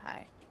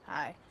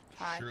 Hi.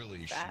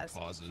 Surely she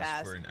pauses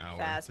for an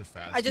hour to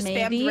fast. I just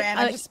Maybe. spammed Ran.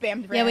 I just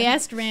spammed Ran. Yeah, we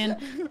asked Rand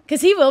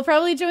because he will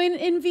probably join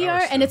in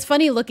VR, and true. it's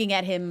funny looking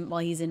at him while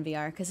he's in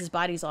VR because his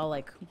body's all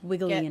like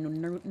wiggly Get-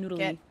 and noodly,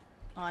 Get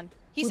on.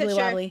 He wibbly said sure.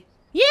 wobbly.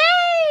 Yay!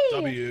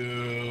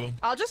 W.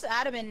 I'll just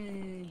add him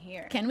in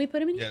here. Can we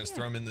put him in Yeah, here? just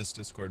throw him in this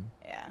Discord.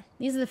 Yeah.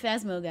 These are the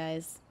Phasmo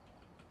guys.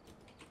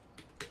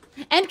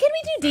 And can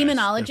we do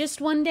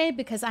Demonologist one day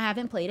because I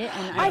haven't played it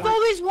and I've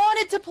always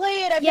wanted to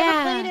play it. I've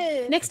never played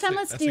it. Next time,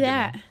 let's That's a do good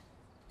that. one.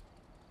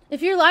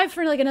 If you're live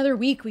for like another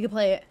week, we could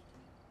play it.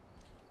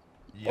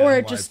 Yeah, Or I'm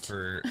live just-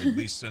 for at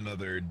least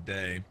another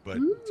day, but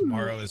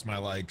tomorrow is my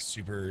like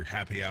super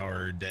happy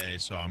hour day,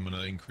 so I'm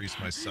gonna increase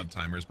my sub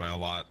timers by a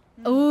lot.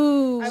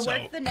 Ooh. I So-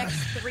 work the next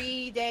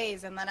 3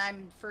 days and then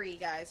I'm free,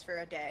 guys, for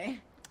a day.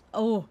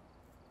 Oh.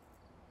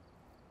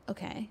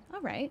 Okay.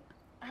 All right.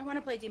 I want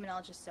to play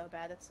Demonologist so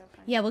bad. That's so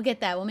funny. Yeah, we'll get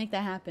that. We'll make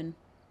that happen.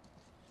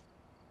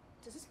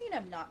 Does this mean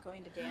I'm not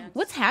going to dance?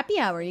 What's happy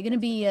hour? You gonna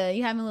be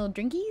you having a little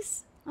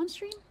drinkies on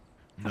stream?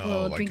 Have a No,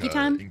 little like drinky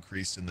time?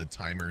 increase in the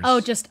timers.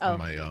 Oh, just on oh.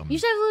 my You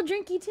should have a little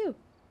drinky too.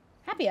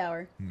 Happy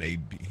hour.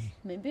 maybe.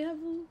 Maybe have a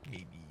little.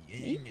 Maybe.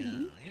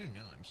 Maybe. I don't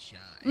know. I'm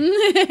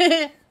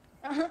shy.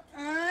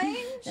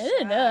 I I'm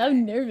don't know.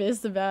 I'm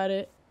nervous about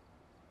it.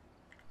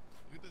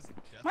 Look at this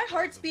death My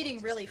heart's dog beating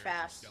that's really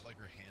scared. She's fast. got, like,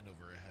 her hand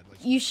over her head,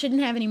 like You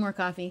shouldn't have any more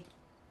coffee.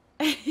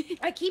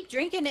 I keep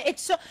drinking it.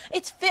 It's so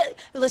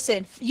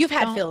listen, you've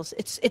had Don't. fills.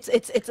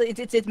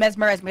 It's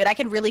mesmerizing, but I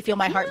can really feel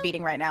my heart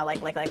beating right now.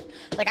 Like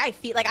I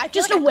feel like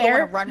Just I don't aware.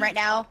 want to run right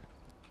now.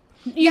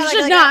 You Yeah,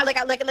 should not. Like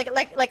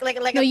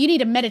No, you need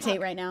to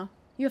meditate right now.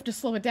 You have to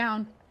slow it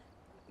down.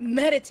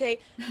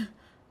 meditate.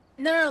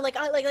 No, like,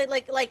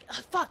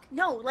 fuck,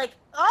 no, like,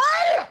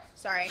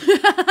 sorry.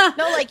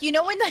 No, like, you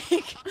know when, like...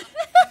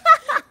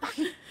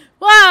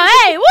 Whoa,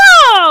 hey,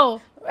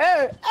 whoa!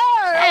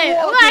 Hey,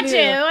 watch it.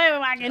 here. We're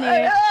walking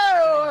here.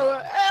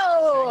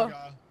 Oh.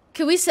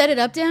 Can we set it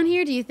up down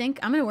here, do you think?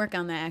 I'm gonna work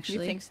on that,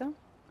 actually. You think so?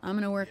 I'm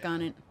gonna work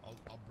on it. I'll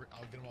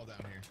get them all down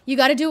here. You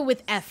gotta do it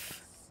with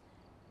F.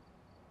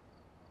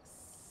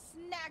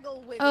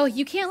 Snaggle wiggle. Oh,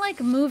 you can't,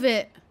 like, move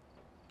it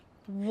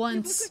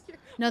once.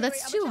 No,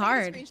 that's too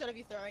hard. Screenshot of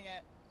you throwing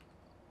it.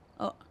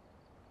 Oh.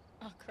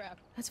 Oh, crap.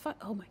 That's fun.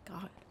 Oh, my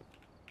God.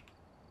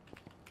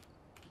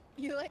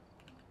 You, like...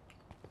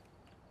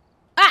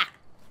 Ah!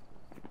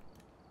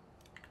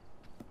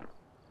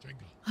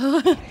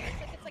 Jenga.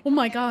 It's like Oh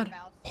my the hand in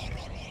God. your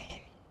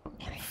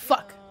mouth.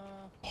 Fuck.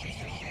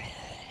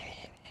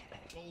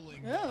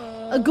 Bowling.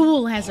 A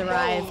ghoul has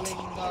arrived.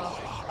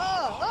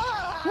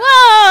 Oh,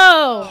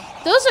 Whoa!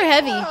 Those are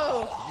heavy.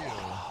 oh.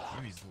 Ew.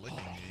 Ooh, he's licking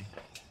me.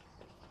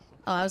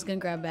 Oh, I was gonna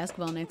grab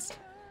basketball next.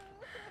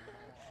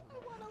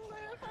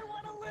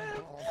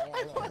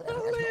 I want to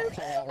live.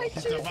 I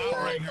He's choose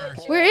devouring life. her.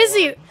 Where is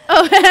he?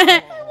 Oh.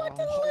 I want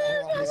to live.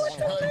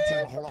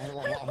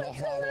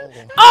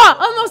 Oh,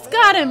 almost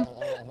got him.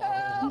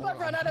 I've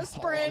run out of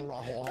sprint.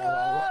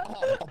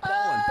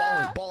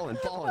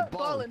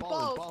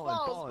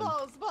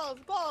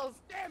 Balls.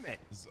 Damn it!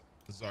 This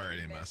is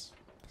already a mess.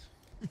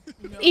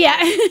 Yeah.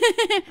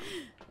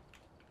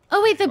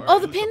 Oh wait, the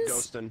Alright, the who's pins.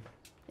 ghosting?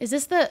 Is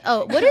this the?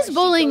 Oh, what is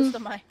bowling? Goes to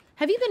my...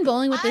 Have you been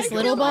bowling with this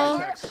little ball?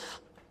 My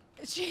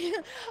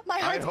I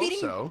heart's hope beating.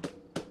 so.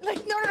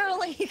 Like no,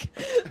 like.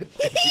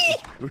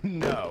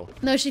 No.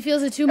 No, she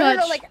feels it too No,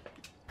 much. like.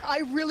 I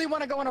really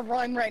want to go on a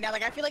run right now.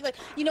 Like I feel like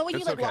you know when you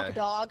It's like walk a okay.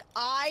 dog.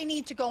 I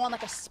need to go on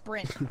like a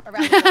sprint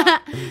around the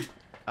block.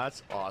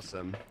 That's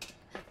awesome.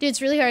 Dude,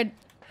 it's really hard.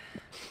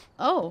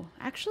 Oh,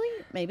 actually,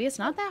 maybe it's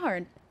not that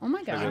hard. Oh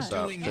my Check this god.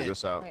 out. Doing Check it.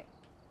 this out. Right.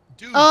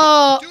 Dude.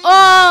 Oh, dude.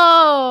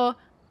 oh!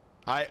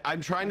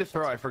 I'm trying to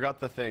throw. I forgot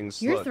the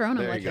things. You're Look, throwing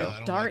them there like you Yeah, go. I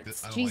don't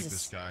darts. Like I don't Jesus. like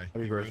this guy.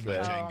 Happy He ruined my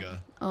birthday. Jenga.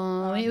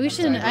 Oh, we Happy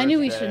shouldn't. I knew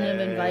we shouldn't have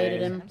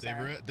invited him.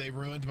 They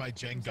ruined my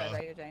Sorry Jenga.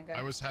 about your Jenga.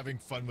 I was having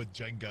fun with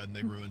Jenga and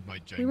they ruined my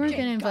Jenga. We weren't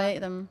gonna Jenga.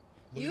 invite them.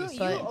 Look You at this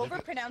But- thing.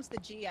 overpronounce the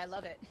G. I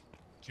love it.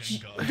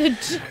 Jenga. The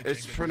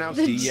It's Jenga. pronounced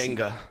The-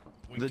 Yenga.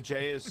 Wink. The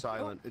J is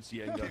silent. It's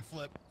Yenga.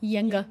 Kickflip.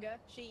 Yenga.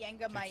 She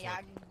Yenga my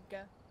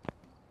Yanga.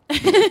 Yeah,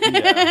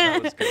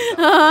 that was good.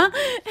 Uh-huh.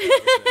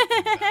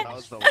 That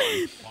was the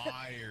one.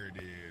 Fire,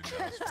 dude.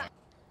 That was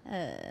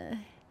fire.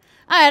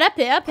 Alright,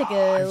 I'll pick a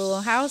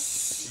little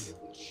house.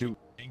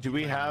 Do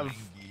we have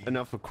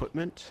enough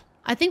equipment?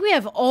 I think we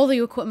have all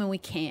the equipment we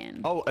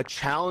can. Oh, a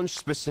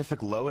challenge-specific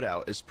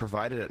loadout is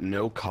provided at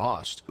no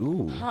cost.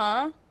 Ooh.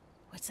 Huh?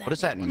 What's that? What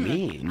does that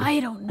mean? I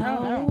don't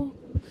know.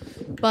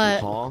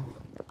 But Huh?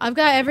 I've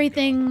got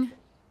everything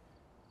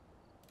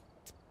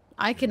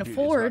I can Dude,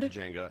 afford. It's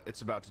about to Jenga.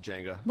 It's about to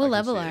Jenga. What I can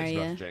level see it. are It's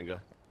ya? about to Jenga.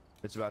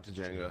 It's about to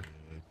Jenga.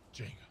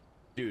 Jenga.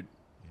 Dude,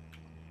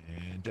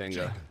 And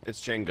Jenga.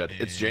 It's Jenga.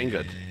 It's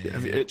Jenga.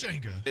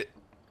 Jenga.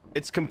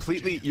 It's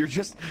completely. You're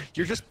just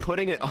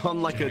putting it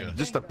on like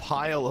just a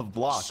pile of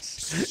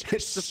blocks.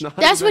 It's just not.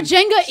 That's what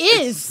even- Jenga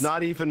It's is.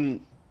 not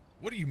even.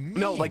 What do you mean?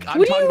 No, like I'm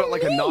What do talking you about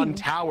like a mean?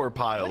 non-tower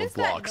pile What of is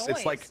that blocks.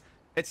 It's like noise?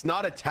 it's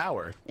not a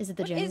tower. Is it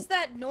the What Jenga? is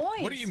that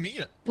noise? What do you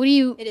mean? What do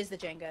you? It is the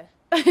Jenga.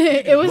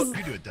 It was.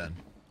 You do it then.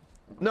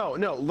 No.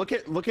 Look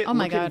at Oh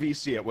my look God. in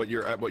VC at what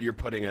you're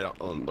putting it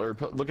on, or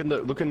look in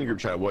the group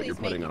chat what Please you're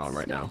putting make it it on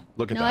right stop. now.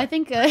 Look at No, that. I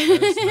think. That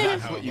is not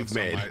That's how what it you've looks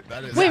on made. my-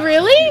 that is Wait, not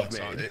really? how it looks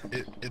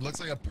on- It looks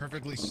like a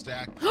perfectly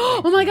stacked.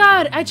 Oh my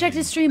God! I checked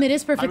his stream. It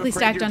is perfectly afraid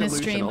stacked you're on his Oh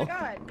stream. my delusional.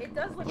 god, it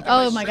does look like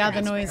Oh a my God, the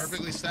It's noise.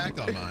 perfectly stacked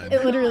on mine.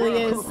 It literally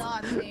It's is.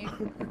 not,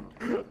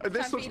 Sneeg.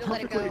 This for was you to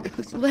let it go.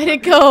 perfectly. Let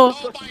it go.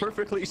 This looks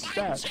perfectly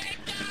stacked.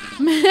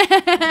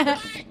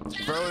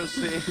 Bro is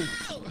seeing.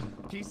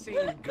 He's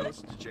seeing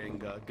Ghost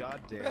Jenga.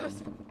 Goddamn.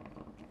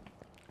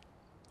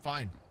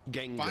 Fine.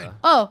 Genga. Fine.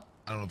 Oh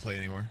I don't want to play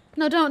anymore.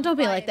 no! Don't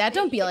be like that.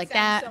 Don't be It like sounds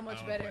that. So I much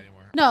don't want to better. play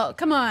anymore. No,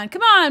 come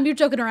on! You're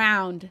joking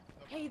around.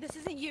 Hey, this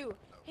isn't you.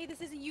 Hey,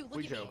 this isn't you. Look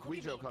We at me. joke.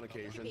 We joke on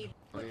occasion.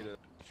 I need to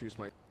choose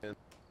my. In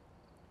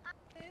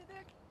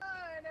the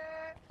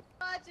corner,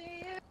 watching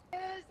you,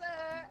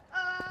 sir.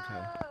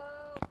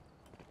 Oh.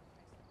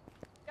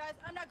 Guys,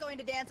 I'm not going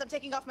to dance. I'm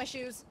taking off my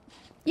shoes.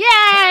 Yay!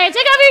 Take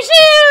off your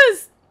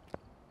shoes.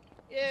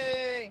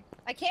 Yay!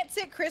 I can't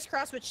sit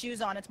crisscross with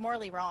shoes on. It's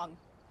morally wrong.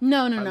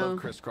 No. I love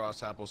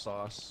crisscross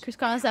applesauce.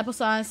 Crisscross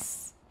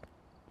applesauce.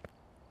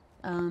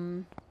 Get out of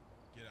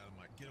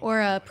my. Get Or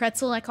away a from my-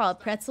 pretzel. I call it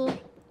pretzel.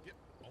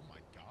 Oh my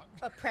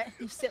god.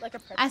 You sit like a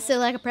pretzel. I sit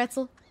like a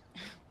pretzel.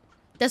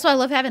 That's why I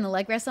love having a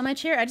leg rest on my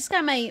chair. I just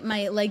got my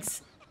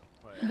legs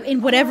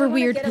in whatever I wanna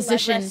weird get a leg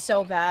position. rest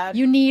so bad.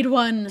 You need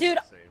one. Dude,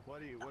 What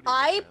do you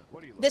I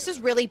what do you This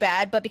is really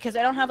bad, but because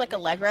I don't have like a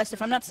leg rest,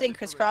 if I'm not sitting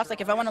crisscross, like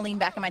if I want to lean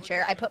back in my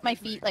chair, I put my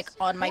feet like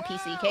on my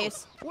PC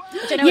case,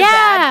 which I know is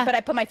bad, but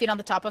I put my feet on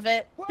the top of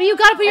it. But you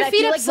gotta put your And feet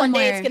I feel up like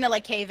somewhere. one day it's gonna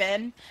like cave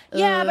in.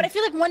 Yeah, but I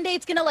feel like one day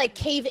it's gonna like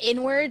cave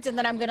inwards, and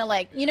then I'm gonna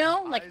like, you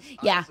know, like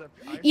Yeah.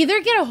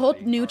 Either get a whole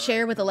new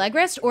chair with a leg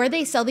rest, or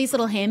they sell these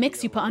little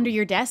hammocks you put under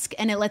your desk,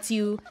 and it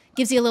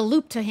gives you a little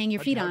loop to hang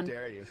your feet How on.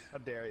 dare you? How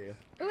dare you?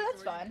 ooh,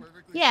 that's fun.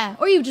 Yeah,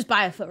 or you just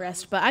buy a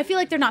footrest, but I feel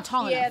like they're not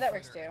tall Yeah, enough. that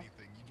works too.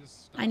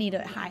 I need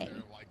a high.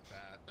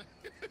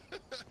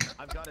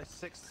 I've got a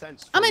 6th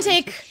sense. I'm gonna for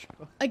take research.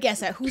 a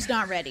guess at who's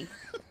not ready.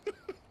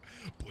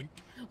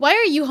 Why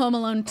are you Home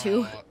Alone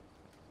 2?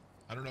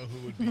 I don't know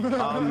who would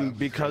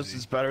be. Because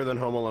it's better than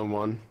Home Alone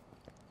 1.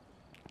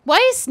 Why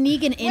is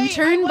Sneeg an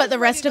intern, but the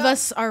rest of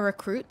us are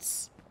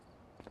recruits?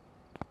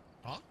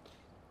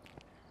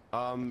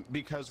 Huh?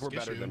 Because we're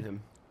better than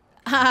him.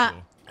 Haha.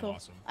 Cool. Cool.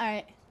 Awesome.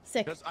 Alright.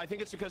 Sick. I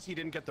think it's because he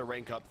didn't get the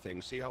rank up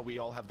thing. See how we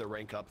all have the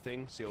rank up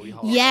thing? See how we all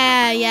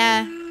Yeah,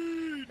 yeah.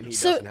 And he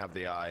So- doesn't have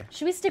the eye.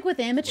 Should we stick with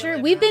amateur?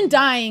 Well, We've been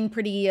dying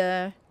pretty,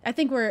 I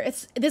think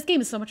this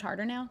game is so much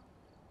harder now.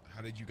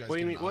 How did you guys? What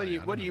do you get mean? an What do eye?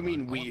 you, I what do don't you know. mean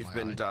I want we've my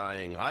been eye.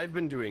 dying? I've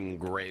been doing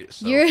great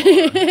so You're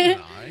far.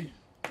 An eye?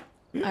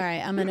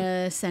 Alright, I'm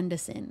gonna send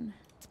us in.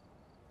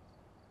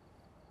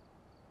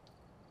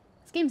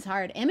 This game's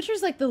hard.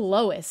 Amateur's like the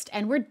lowest,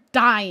 and we're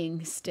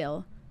dying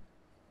still.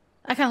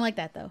 I kinda like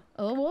that though.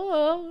 Oh,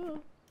 whoa.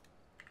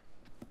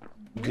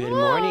 Good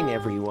morning,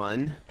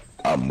 everyone.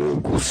 Oh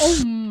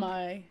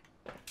my.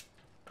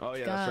 Oh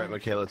yeah, God. that's right.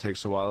 Michaela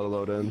takes a while to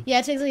load in. Yeah,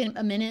 it takes like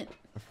a minute.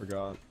 I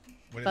forgot.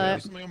 Wait, if But- I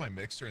do something on my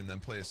mixer and then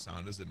play a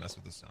sound, does it mess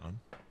with the sound?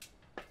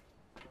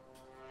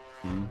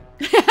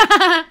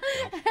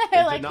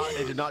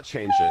 It did not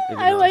change it. It did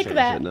I not like change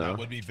that. It, no. That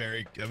would be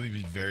very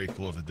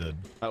cool if it did.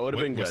 That would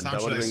have been What good. sound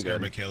That would should I have been scare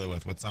good. Michaela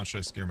with? What sound should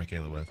I scare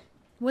Michaela with?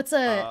 What's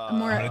a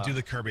more... I'm gonna do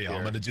the Kirby yell. I'm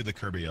here. gonna do the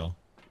Kirby yell.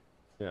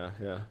 Yeah,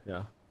 yeah,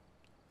 yeah.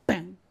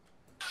 Bang.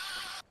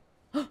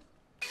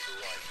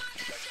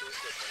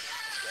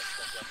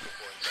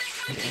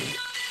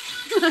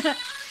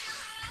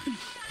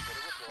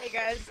 Hey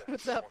guys,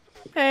 what's up?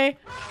 Hey.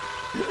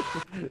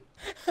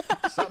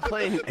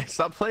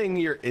 Stop playing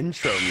your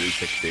intro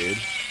music, dude.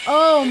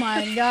 Oh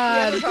my You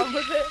have a god. problem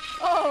with it?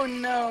 Oh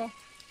no.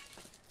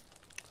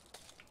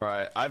 All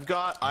right, I've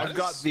got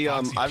does the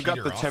Foxy I've got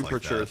peter the off like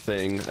temperature that?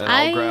 thing, and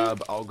I-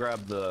 I'll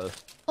grab the.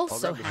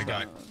 Also, grab I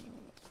got.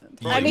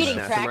 Are I'm you eating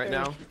snacking crackers. right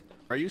now?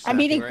 Are you? I'm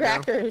snacking eating right now?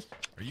 crackers.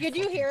 Are Did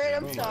you fucking hear it?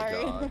 I'm kidding me? my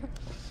sorry. God.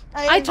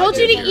 I told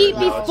you to did eat hear it.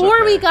 No, it's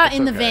before we okay. got It's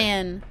in the okay.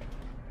 van.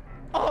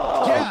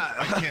 Oh. Yeah.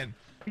 I can't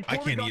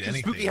Before we eat got to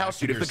anything. Spooky My house,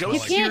 dude. If the fingers smell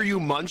ghosts You like- hear you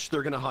munch,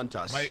 they're gonna hunt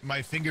us.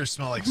 My fingers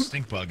smell like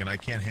stink bug, and I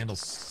can't handle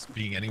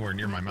being anywhere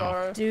near my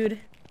mouth. Dude.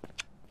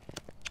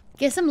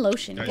 Get some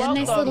lotion. Guys, Get a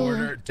nice don't little...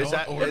 order- Is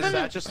don't order-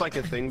 that just like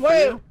a thing for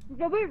Wait, you?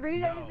 did we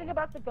read anything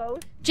about the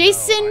ghost?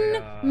 Jason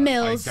No,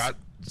 Mills. I got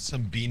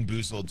some Bean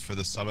Boozled for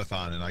the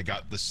subathon, and I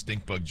got the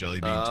stink bug jelly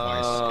bean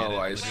twice. and Oh, it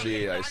I literally-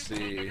 see. I Into see. the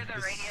radio The, so I can the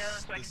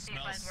see if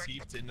smell mine's working.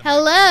 seeped into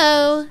Hello? my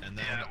fingers, and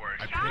then Yeah, it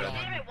works. I put God on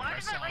damn it, why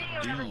press does that on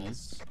radio never-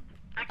 gels,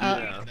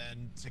 Yeah. and then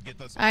to get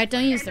those. Alright,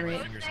 don't use the my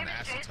radio. fingers in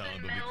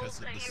acetone, but because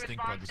of the stink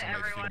bug was on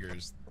my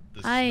fingers,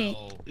 the I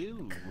smell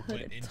Ew.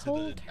 Could've went into the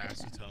told her.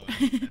 acetone, and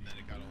then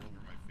it got all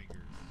over my fingers.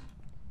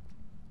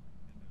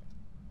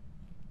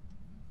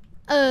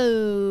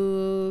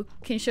 Oh,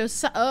 can you show?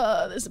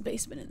 Oh, there's a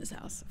basement in this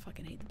house. I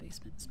fucking hate the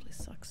basement. This place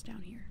sucks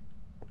down here.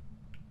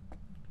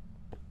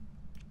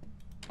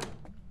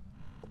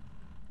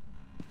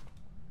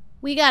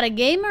 We got a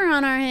gamer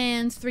on our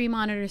hands. 3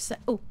 monitors.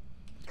 Oh,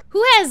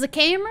 who has the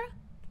camera?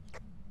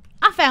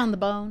 I found the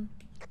bone.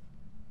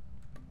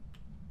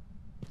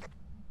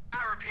 I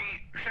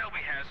repeat, Shelby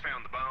has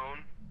found the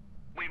bone.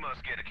 We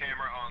must get a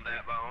camera on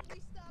that bone.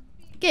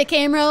 Get a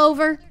camera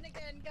over.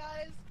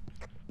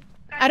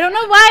 I don't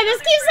know why this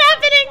keeps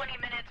happening. 20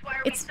 minutes. Why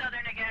are It's- we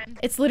southern again?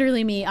 It's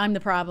literally me. I'm the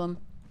problem.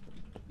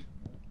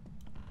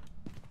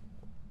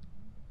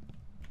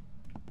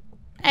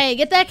 Hey,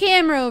 get that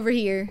camera over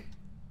here.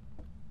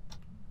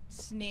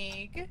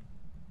 Sneeg.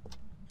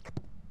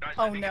 Guys,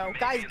 Oh I think no. it may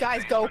Guys, be in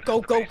guys, the go, basement.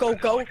 go, The go, basement go,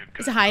 is go. like a Is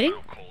good it hiding?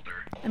 amount colder.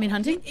 I mean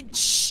hunting.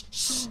 Shh,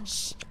 shh,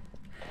 shh.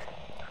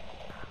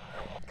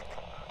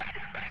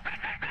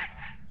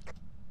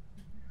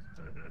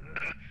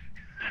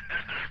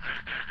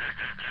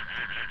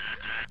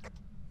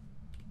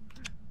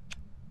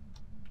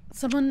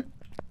 Someone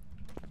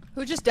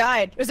Who just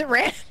died? Was it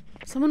Rand?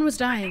 Someone was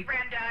dying.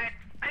 Ran died.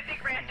 I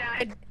think Ran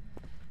died.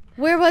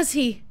 Where was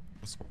he?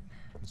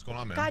 What's going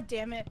on, man? God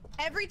damn it.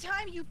 Every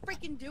time you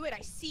freaking do it,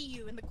 I see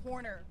you in the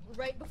corner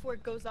right before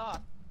it goes off.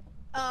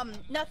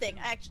 Nothing.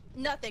 Actually,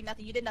 nothing.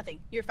 You did nothing.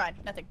 You're fine.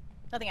 Nothing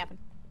happened.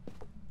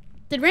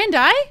 Did Rand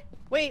die?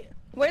 Wait,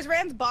 where's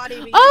Rand's body?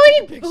 We Oh,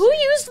 can take a who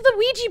picture. used the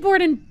Ouija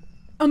board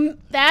and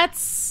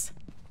that's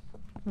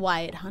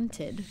why it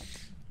hunted.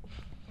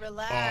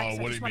 Relax. Oh, I what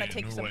do just you want mean? to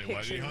take some Wait, why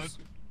did he pictures. hunt?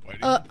 Why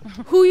did he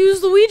hunt? Who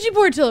used the Ouija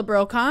board till it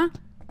broke, huh?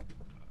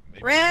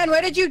 Maybe- Rand,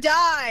 where did you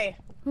die?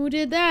 Who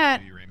did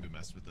that? Maybe Ranboo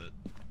messed with it.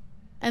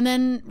 And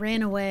then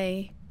ran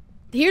away.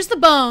 Here's the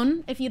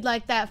bone, if you'd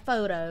like that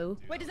photo.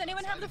 Wait, does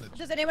anyone have a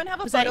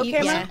Was that photo you?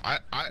 camera? Yeah.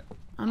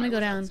 I'm gonna go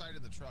down. Outside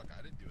in the truck.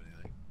 I didn't do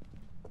anything.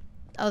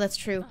 Oh, that's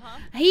true.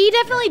 He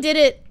definitely did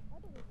it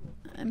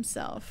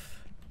himself.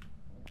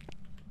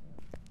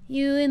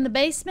 You in the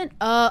basement?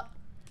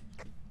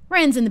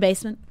 Ren's in the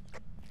basement.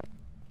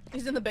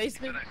 He's in the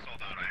basement. I saw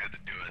that. I had to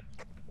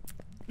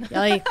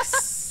do it.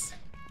 Yikes.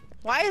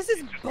 Why is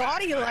his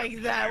body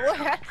like that?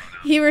 What?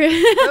 He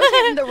That was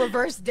hitting the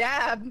reverse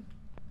dab.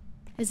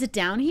 Is it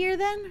down here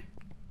then?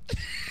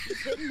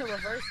 He's hitting the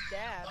reverse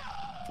dab.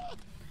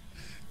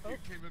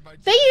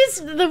 They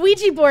used the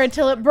Ouija board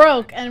till it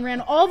broke and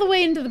ran all the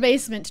way into the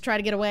basement to try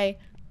to get away.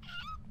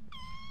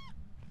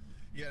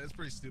 Yeah, it's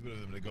pretty stupid of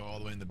them to go all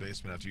the way in the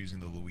basement after using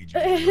the Luigi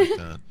board like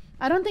that.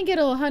 I don't think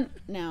it'll hunt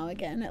now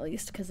again, at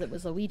least, because it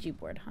was a Ouija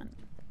board hunt.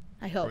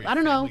 I hope. Or a I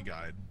don't know. Family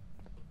Guide.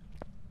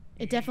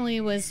 It definitely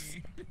was.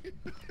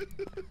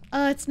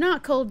 It's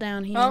not cold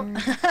down here. Oh.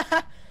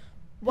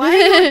 Why are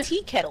you a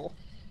tea kettle?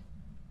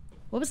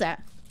 What was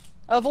that?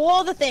 Of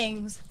all the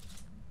things,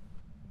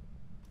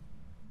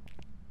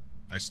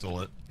 I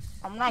stole it.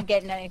 I'm not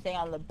getting anything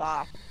out of the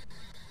box.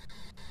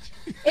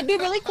 It'd be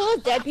really cool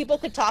if dead people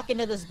could talk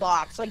into this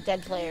box, like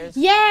dead players.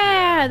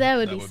 Yeah, that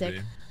would be would sick.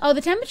 be. Oh,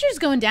 the temperature's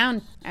going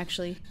down,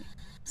 actually.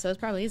 So it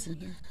probably is in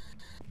here.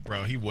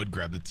 Bro, he would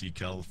grab the tea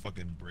kettle.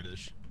 Fucking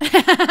British.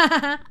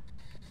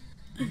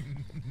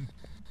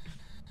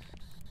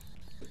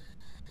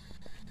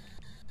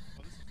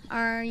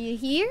 Are you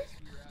here?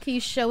 Can you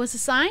show us a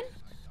sign?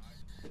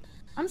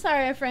 I'm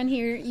sorry, our friend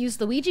here used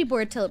the Ouija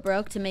board till it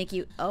broke to make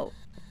you. Oh.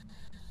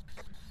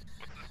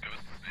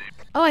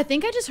 Oh, I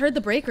think I just heard the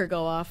breaker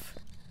go off.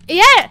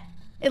 Yeah!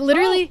 It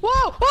literally.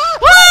 Whoa!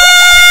 Whoa!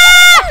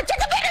 Ah! Take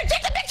the picture!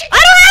 Take the picture! I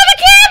don't have a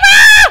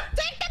camera!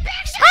 Take the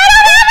picture! I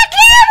don't have a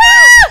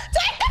camera!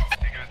 Take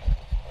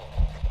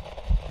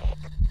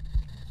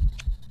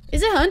the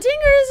Is it hunting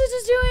or is it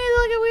just doing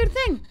like a weird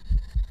thing?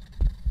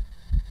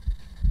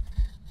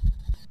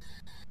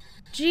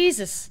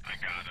 Jesus. I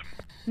got him.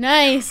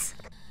 Nice.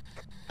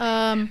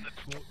 Well,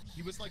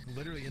 he was like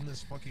literally in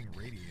this fucking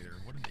radiator.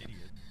 What an idiot.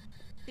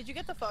 Did you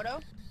get the photo?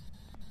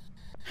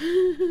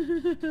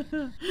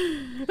 Oh,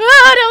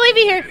 don't leave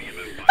me here.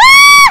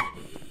 Ah!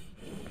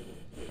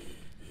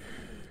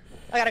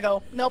 I gotta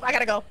go. Nope, I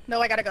gotta go.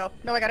 No, I gotta go.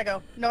 No, I gotta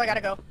go. No, I gotta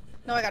go.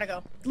 No, I gotta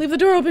go. Leave the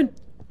door open.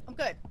 I'm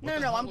good. No, What the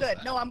no, hell I'm was good.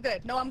 that? No, I'm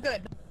good. No, I'm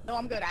good. No,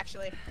 I'm good,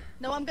 actually.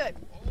 No, I'm good.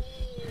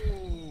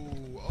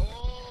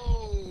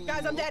 Oh.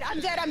 Guys, I'm dead. I'm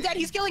dead. I'm dead.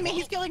 He's killing me.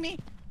 He's killing me.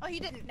 Oh, he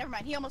didn't. Never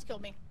mind. He almost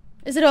killed me.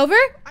 Is it over?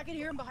 I can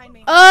hear him behind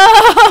me.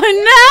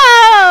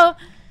 Oh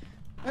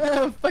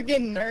no!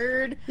 Fucking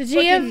nerd. Did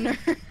you have? Fucking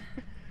nerd.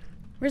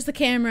 Where's the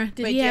camera?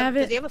 Did Wait, he have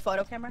does it? he have a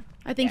photo camera?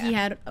 I think he Yeah.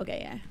 had.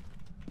 Okay, yeah.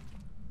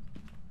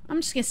 I'm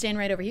just gonna stand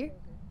right over here.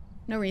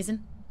 No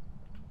reason.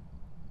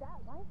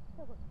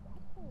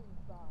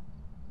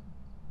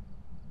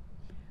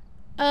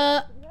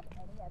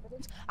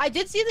 I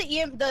did see the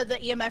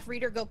EMF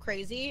reader go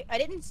crazy. I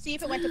didn't see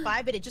if it went to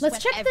 5, but it just Let's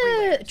went check the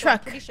everywhere. So I'm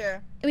truck. pretty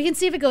sure. We can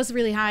see if it goes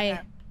really high.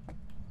 Yeah.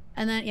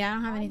 And then, yeah, I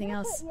don't have anything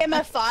else.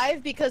 EMF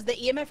 5 because the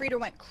EMF reader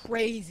went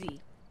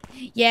crazy.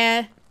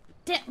 Yeah.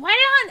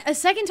 Why not a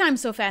second time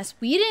so fast?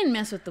 We didn't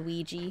mess with the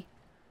Ouija.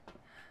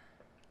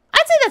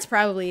 I'd say that's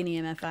probably an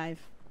EMF 5.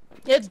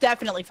 It's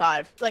definitely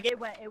 5. Like it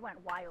went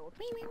wild.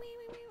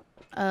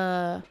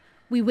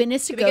 We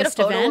witnessed a Did we get a ghost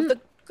photo event. of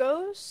the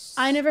ghost?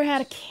 I never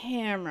had a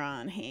camera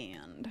on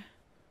hand.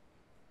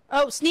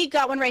 Oh, Sneeg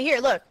got one right here.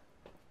 Look.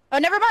 Oh,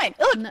 never mind.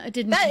 Look. No, it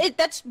didn't.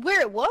 That's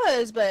where it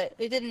was, but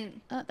it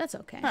didn't. That's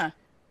okay. Huh.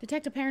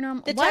 Detect a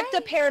paranormal. Detect Why?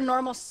 a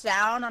paranormal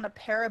sound on a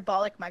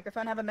parabolic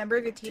microphone. Have a member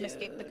of your team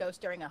escape the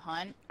ghost during a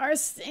hunt. Our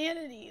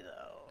sanity,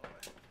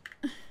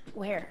 though.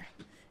 Where?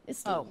 It's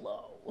so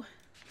low.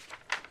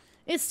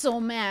 It's so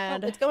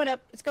mad. Oh, it's going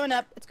up. It's going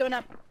up. It's going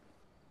up.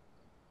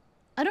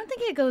 I don't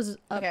think it goes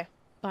up Okay.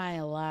 by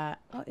a lot.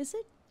 Oh, is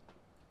it?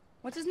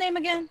 What's his name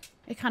again?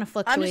 It kind of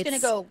fluctuates. I'm just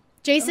gonna go.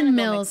 Jason I'm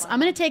gonna go Mills. make I'm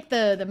gonna fun. take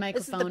the is the-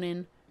 microphone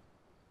in.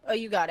 Oh,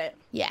 you got it.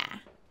 Yeah.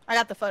 I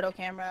got the photo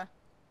camera.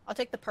 I'll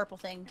take the purple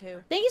thing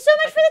too. Thank you so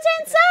much for the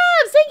 10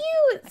 subs. Thank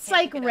you, I can't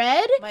Psych pick it up.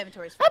 Red. My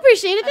inventory's I full.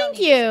 appreciate it. I don't Thank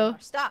need this you. anymore.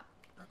 Stop.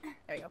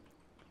 There you go.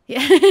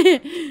 Yeah.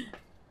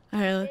 All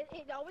right.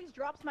 It always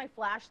drops my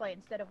flashlight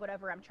instead of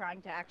whatever I'm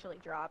trying to actually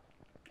drop.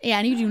 Yeah,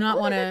 and you do not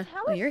What want does to. it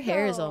tell Oh, us, your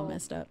hair is all though?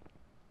 messed up.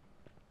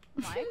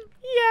 Mine?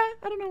 Yeah,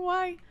 I don't know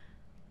why.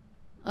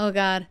 Oh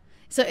God.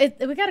 So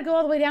we got to go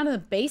all the way down to the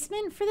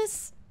basement for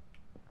this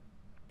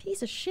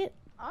piece of shit.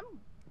 I'm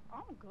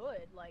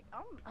good. Like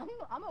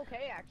I'm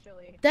okay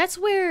actually. That's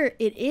where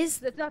it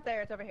is. It's not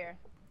there. It's over here.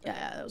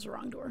 Yeah, that was the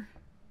wrong door.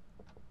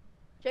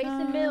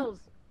 Jason Mills,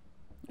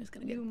 I was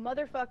gonna get you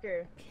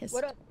motherfucker. kissed.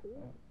 What up?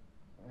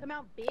 Come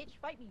out, bitch.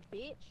 Fight me,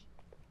 bitch.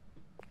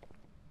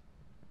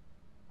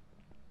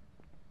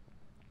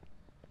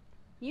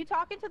 You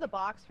talking to the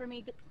box for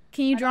me?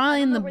 Can you I don't- draw I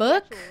don't in know the where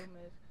book? actual room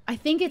is. I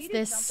think Can it's you do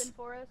this. something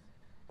for us?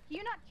 Can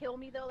you not kill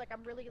me though? Like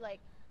I'm really like.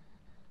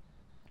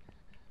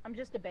 I'm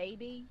just a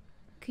baby.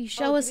 Can you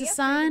show us a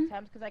sign?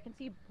 Because I can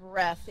see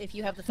breath if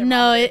you have the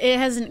No, thermometer. it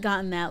hasn't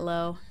gotten that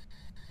low.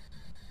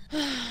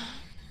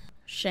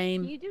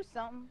 Shame. Can you do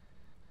something?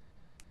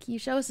 Can you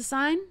show us a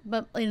sign,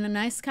 but in a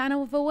nice kind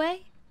of a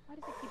way? Why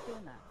does it keep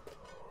doing that?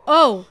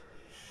 Oh!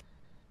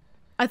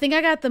 I think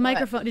I got the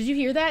microphone. Did you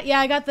hear that? Yeah,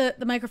 I got the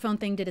microphone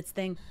thing did its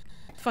thing.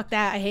 Fuck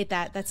that. I hate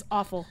that. That's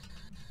awful.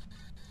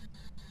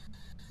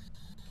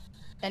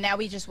 And now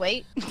we just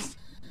wait?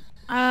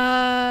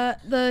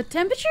 The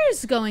temperature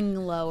is going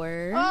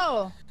lower.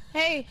 Oh!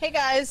 Hey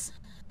guys!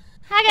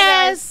 Hi,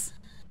 guys!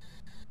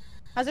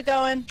 How's it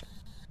going?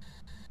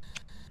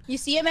 You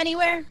see him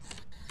anywhere?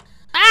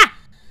 Ah!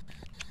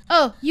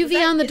 Oh,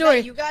 UV on the door.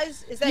 Is that you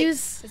guys? Is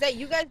that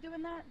you guys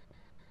doing that?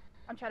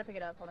 I'm trying to pick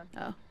it up. Hold on.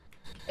 Oh.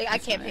 I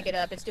can't pick it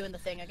up. It's doing the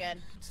thing again.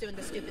 It's doing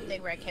the stupid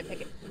thing where I can't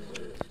pick it.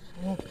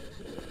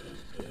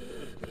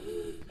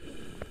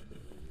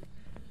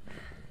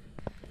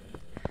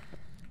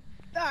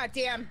 Ah,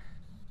 damn.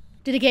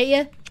 Did it get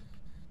you?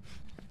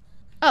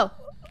 Oh.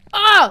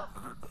 Oh!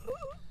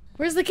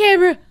 Where's the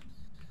camera?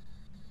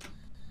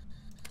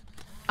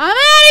 I'm out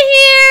of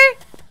here!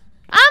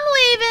 I'm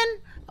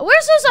leaving!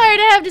 We're so sorry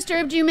to have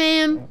disturbed you,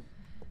 ma'am.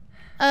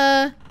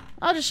 I'll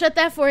just shut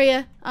that for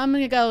you. I'm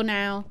gonna go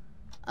now.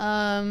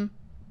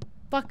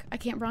 Fuck, I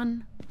can't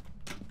run.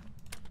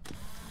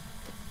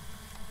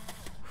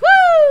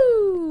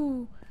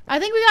 Woo! I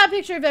think we got a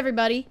picture of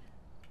everybody.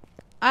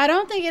 I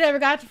don't think it ever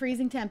got to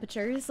freezing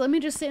temperatures. Let me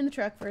just sit in the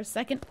truck for a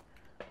second.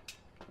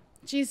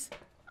 Jeez.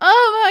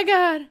 Oh my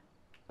god.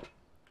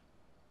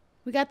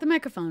 We got the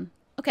microphone.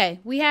 Okay,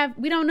 we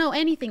don't know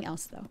anything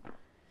else though.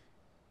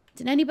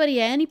 Did anybody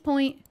at any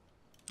point...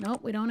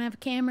 Nope, we don't have a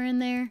camera in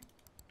there.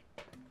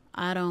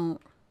 I don't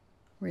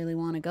really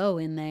want to go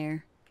in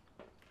there.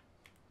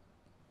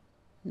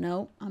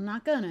 Nope, I'm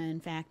not gonna, in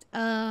fact.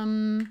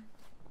 All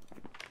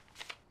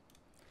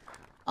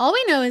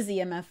we know is the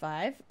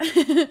EMF5.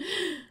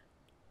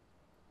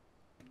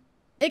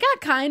 It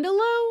got kind of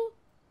low.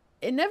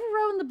 It never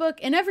wrote in the book.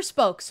 It never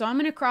spoke, so I'm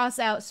going to cross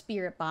out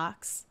Spirit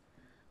Box.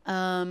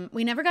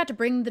 We never got to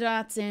bring the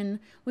dots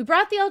in. We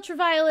brought the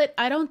ultraviolet.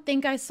 I don't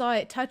think I saw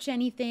it touch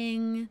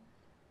anything.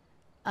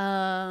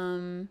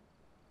 What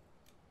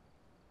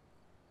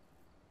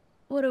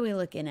are we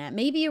looking at?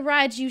 Maybe a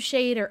Raiju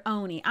Shade or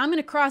Oni. I'm going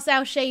to cross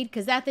out Shade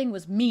because that thing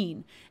was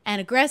mean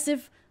and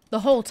aggressive the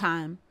whole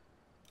time.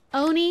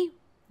 Oni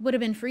would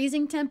have been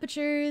freezing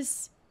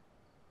temperatures.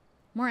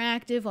 More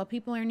active while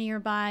people are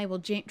nearby. Will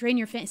drain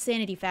your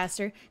sanity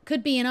faster.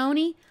 Could be an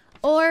Oni.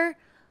 Or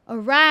a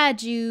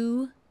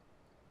Raiju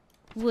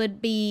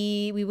would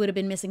be... We would have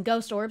been missing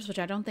ghost orbs, which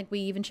I don't think we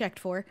even checked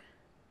for.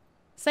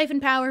 Siphon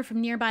power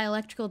from nearby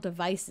electrical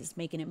devices,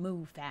 making it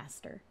move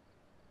faster.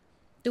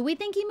 Do we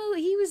think he moved?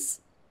 He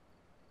was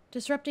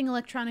disrupting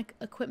electronic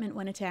equipment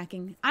when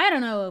attacking. I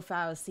don't know if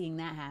I was seeing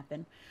that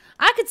happen.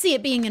 I could see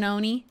it being an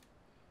Oni.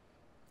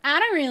 I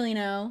don't really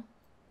know.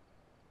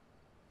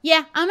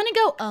 Yeah, I'm gonna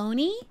go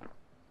Oni,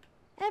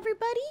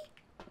 everybody.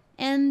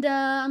 And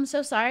I'm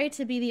so sorry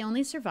to be the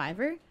only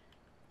survivor.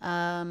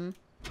 I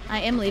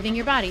am leaving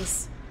your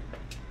bodies.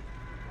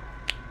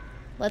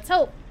 Let's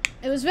hope.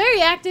 It was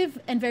very active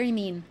and very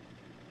mean.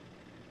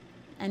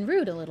 And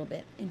rude a little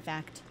bit, in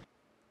fact.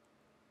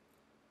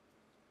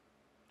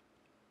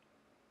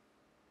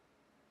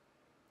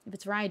 If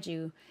it's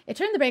Raiju. It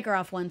turned the breaker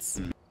off once.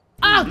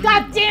 Oh,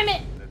 god damn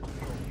it!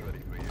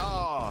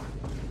 Oh.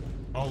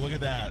 Oh, look at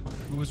that.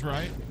 Who was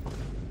right?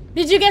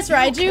 Did you guess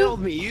Raiju? You killed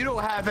me. You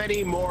don't have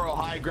any moral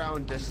high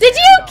ground to stand Did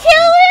you on.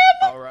 kill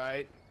him? All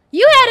right.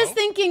 You had us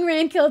thinking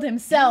Rand killed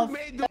himself. You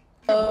made the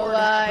word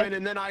happen,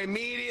 and then I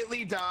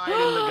immediately died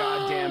in the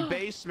goddamn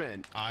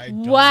basement.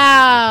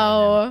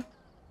 Wow.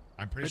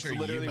 I'm pretty It's sure you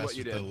literally messed what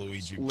you with the did.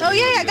 Luigi. Oh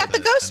yeah, I got the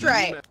ghost And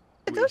then- right.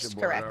 The ghost is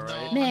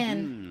correct.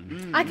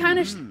 Man, I kind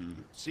of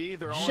See,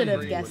 they're all should have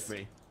agreeing guessed. with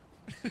me.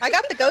 I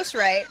got the ghost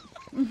right.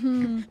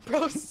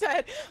 Bro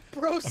said. Okay,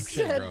 bro.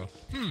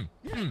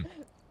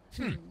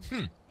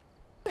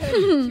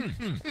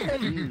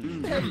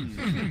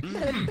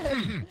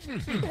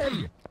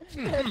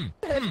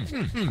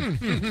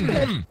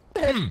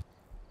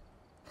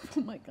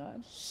 Oh my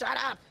god. Shut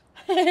up.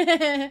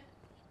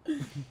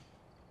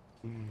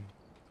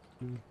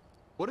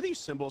 What do these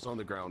symbols on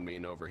the ground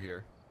mean over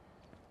here?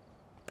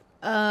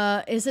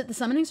 Is it the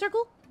summoning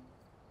circle?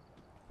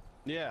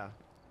 Yeah.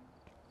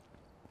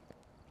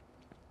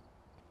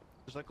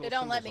 There's like They little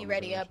don't let symbols me on the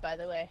ready ground. up, by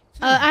the way.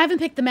 I haven't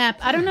picked the map.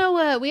 I don't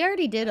know. We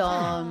already did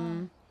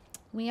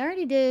we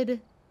already did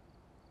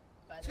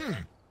By the way.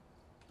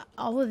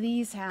 all of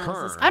these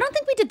houses. Kern. I don't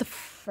think we did the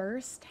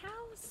first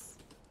house,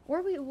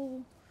 or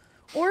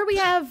we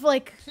have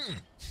like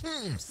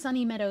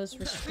Sunny Meadows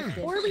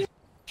restricted.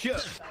 Yeah.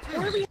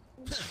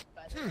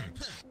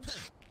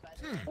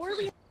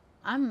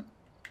 I'm.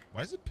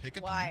 Why is it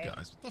picking Why? you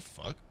guys? What the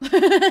fuck? What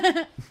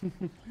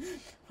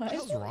What the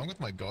hell's wrong with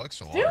my Go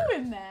XLR?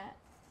 doing that?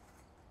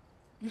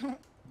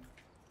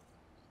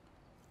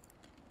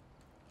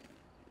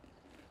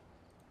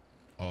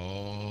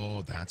 Oh,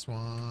 Oh, that's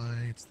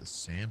why it's the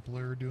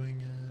sampler doing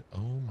it.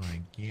 Oh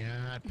my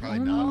god. Probably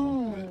Oh,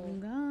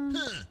 not.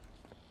 no. But- God.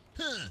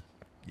 Huh.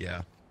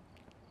 Yeah.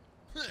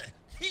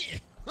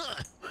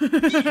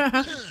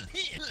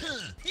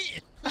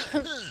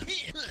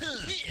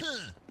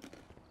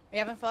 You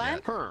having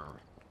fun? Huh.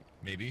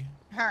 Maybe.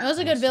 That was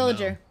a Wants good to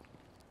villager.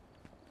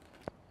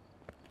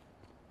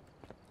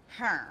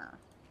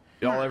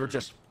 Y'all ever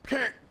just?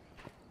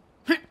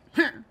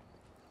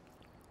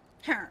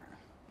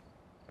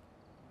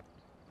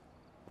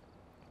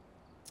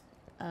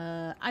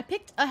 I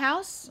picked a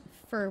house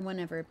for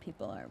whenever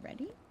people are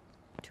ready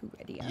to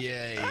ready up.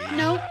 Yay.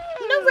 No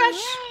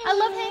rush. I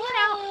love hanging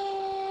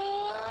out.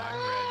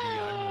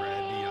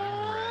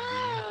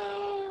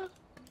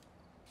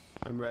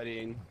 I'm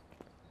readying.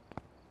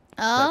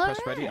 I All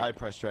pressed ready. right. I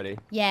pressed ready.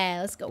 Yeah,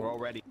 let's We're all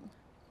go. ready.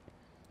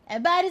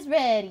 Everybody's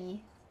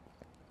ready.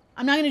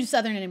 I'm not gonna do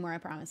Southern anymore, I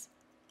promise.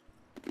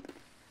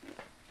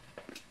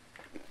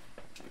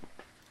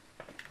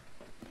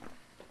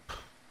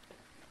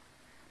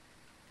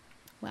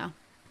 Wow.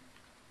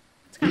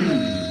 It's kind of.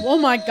 Oh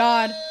my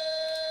god.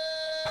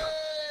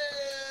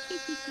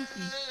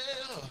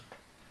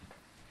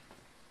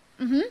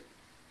 Mm-hmm.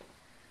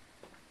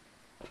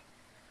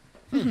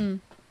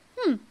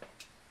 Mm-hmm.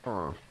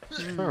 Huh.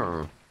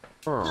 Huh.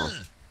 Huh.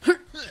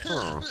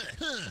 Huh.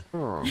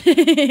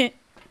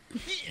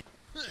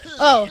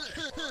 Oh.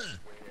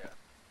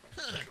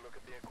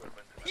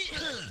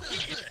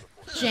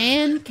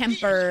 Jan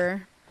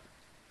Kemper.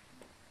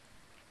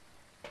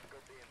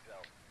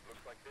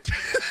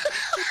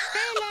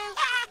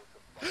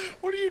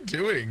 What are you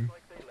doing?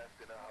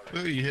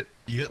 Look, you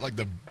hit like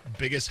the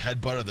biggest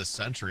headbutt of the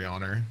century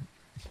on her.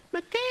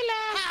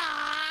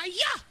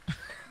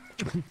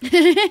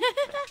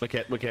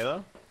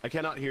 Michaela? I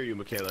cannot hear you,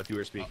 Michaela, if you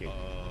were speaking.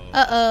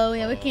 Uh-oh,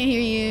 yeah, we can't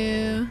hear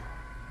you.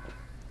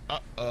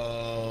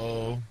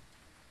 Uh-oh.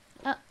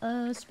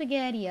 Uh-oh,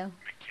 spaghetti-o.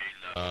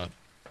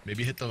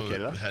 Maybe hit the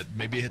Michaela? head.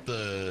 Maybe hit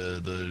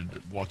the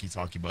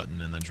walkie-talkie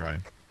button and then try.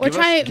 Or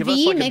try give V,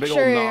 us like make a big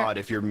sure. old nod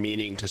if you're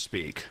meaning to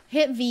speak.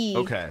 Hit V.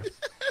 Okay.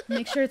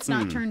 Make sure it's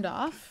not turned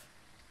off.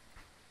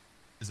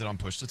 Is it on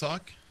push to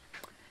talk?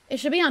 It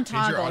should be on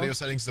Change your toggle. audio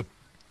settings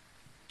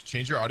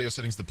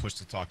to push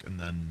to talk and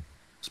then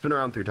Spin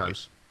around 3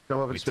 times. Go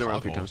up and Wait, spin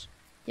around 3 toggle? times.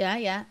 Yeah,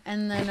 yeah.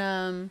 And then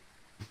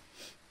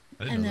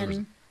I didn't and know there was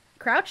then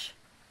crouch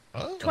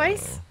oh.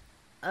 twice.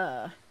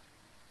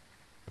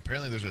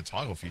 Apparently there's a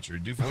toggle feature.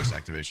 Do voice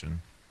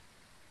activation.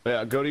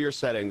 Yeah, go to your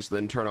settings,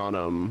 then turn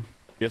on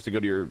you have to go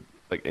to your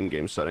like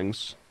in-game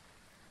settings.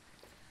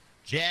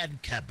 Jan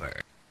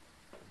Kemper.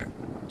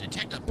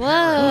 Detect a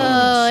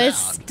Whoa, it's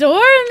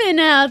storming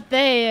out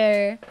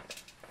there.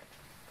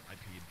 I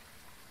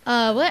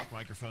peed. What?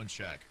 Microphone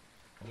check.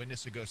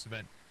 Witness a ghost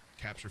event.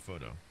 Capture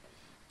photo.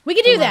 We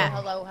could do that.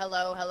 Hello.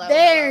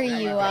 There hello,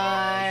 you hello.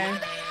 are.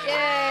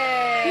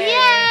 Yay!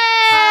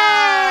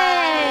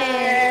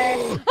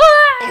 Yay!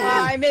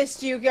 Oh, I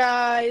missed you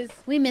guys.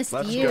 We missed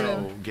Let's you.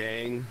 go,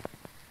 gang.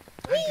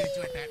 I'm gonna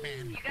do it,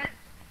 Batman. You guys,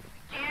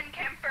 Jan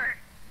Kemper.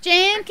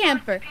 Jan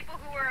Kemper. People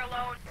who are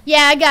alone.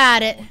 Yeah, I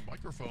got it.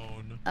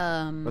 Microphone.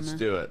 Let's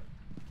do it.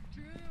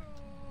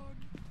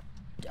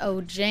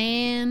 Oh,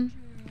 Jan.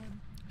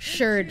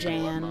 Sure,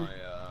 Jan.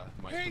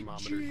 My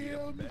thermometer heat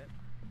up a bit.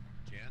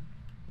 Jan?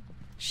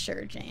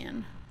 Sure,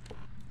 Jan.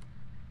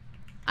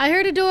 I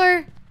heard a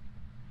door.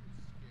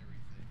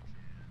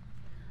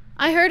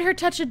 I heard her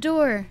touch a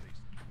door.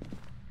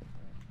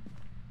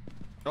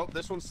 Oh,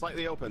 this one's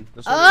slightly open.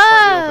 This one is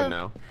slightly open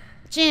now.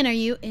 Jan, are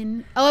you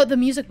in? Oh, the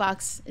music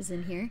box is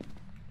in here.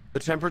 The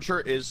temperature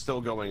is still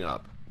going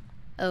up.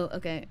 Oh,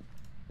 okay.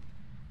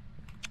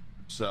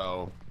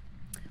 So,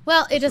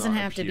 Well, it It's doesn't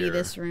not have up to be here.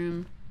 this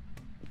room.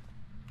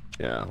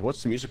 yeah.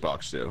 What's the music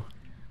box do?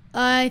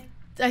 I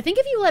think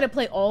if you let it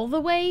play all the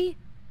way,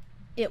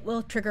 it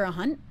will trigger a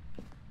hunt.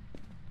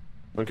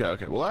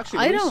 Okay. Well, actually,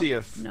 I let me don't see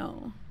if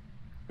know.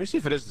 let me see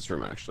if it is this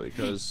room actually,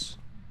 because.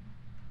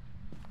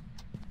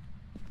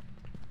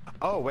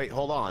 Oh wait,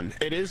 hold on.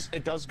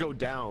 It does go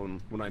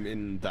down when I'm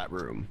in that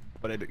room,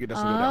 but it doesn't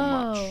go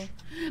down much.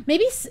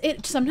 Maybe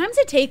sometimes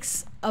it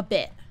takes a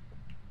bit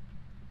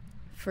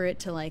for it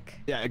to like.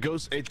 Yeah, it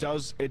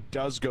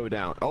does go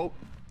down. Oh.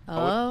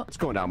 Oh. It's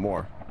going down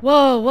more.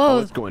 Whoa, Oh, whoa.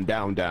 it's going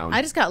down.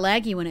 I just got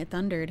laggy when it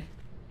thundered.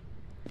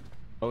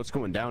 Oh, it's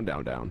going down.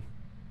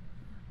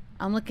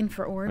 I'm looking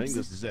for I orbs. think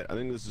this is it. I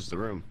think this is the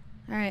room.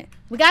 All right.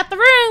 We got the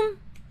room.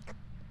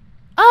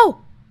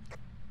 Oh.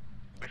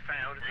 We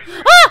found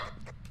Ah!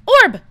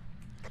 Orb.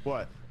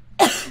 What?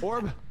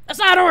 Orb? That's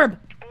not orb.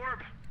 orb.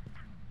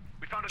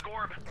 We found a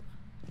gorb.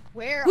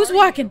 Where? Who's are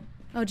walking?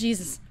 you? Oh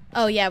Jesus.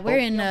 Oh yeah, we're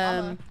in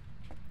Mama.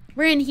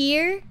 we're in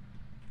here,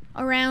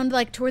 around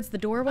like towards the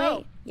doorway.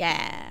 Oh.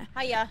 Yeah.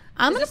 Hiya.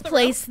 I'm Is gonna this the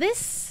place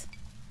this.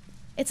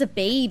 It's a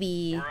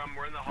baby.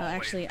 We're in the Oh, hallway.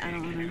 actually, I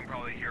don't You know. can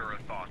probably hear our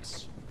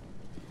thoughts.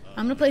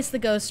 I'm gonna place the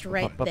ghost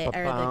right there,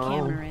 or the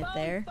camera right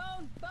there.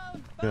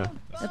 Yeah.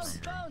 Oops.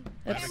 I have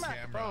Oops. a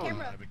camera.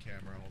 I have a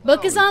camera. Hold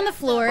Book is on the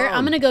floor. Phone.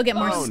 I'm gonna go get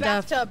more Phone.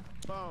 stuff. Bathtub.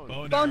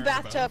 on. Bone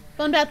bathtub.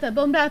 Bone bathtub.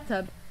 Bone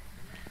bathtub.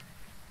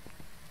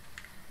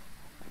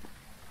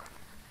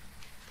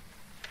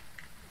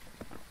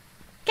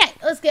 Okay,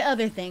 let's get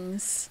other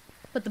things.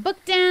 Put the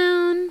book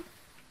down.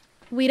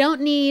 We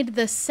don't need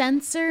the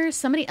sensor.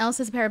 Somebody else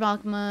has a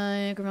parabolic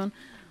microphone.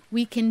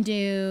 We can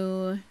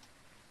do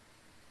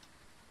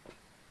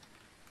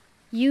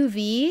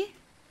UV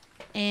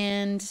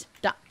and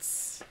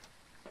dots.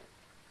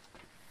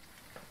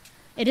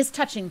 It is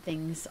touching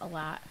things a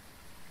lot.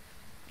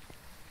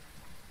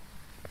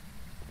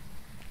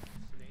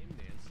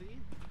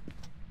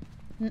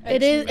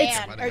 It is. It's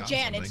Jan, or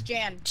Jan. It's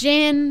Jan.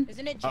 Jan.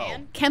 Isn't it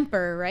Jan?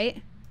 Kemper,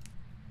 right?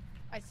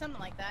 Something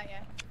like that, yeah.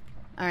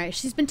 All right,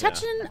 she's been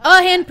touching.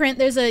 Oh, handprint.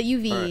 There's a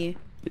UV.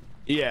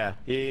 Yeah.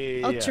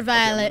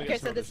 Ultraviolet. Okay,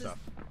 so this is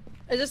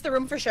this the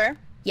room for sure?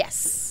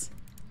 Yes.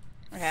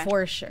 Okay.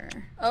 For sure.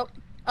 Oh,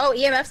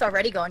 EMF's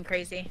already going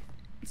crazy.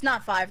 It's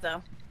not 5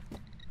 though.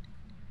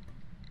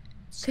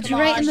 Could Come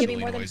you write on, in the give me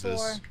more than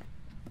 4.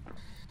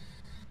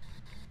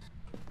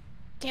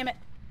 Damn it.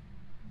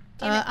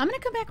 I'm gonna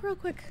come back real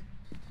quick.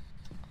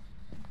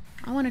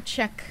 I want to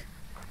check.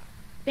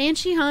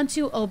 Banshee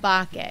Hantu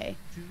Obake.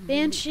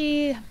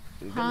 Banshee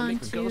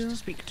Hantu.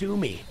 Speak to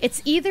me.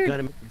 It's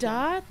either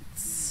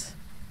dots.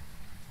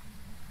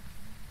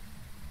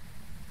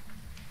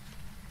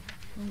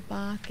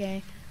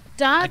 Obake.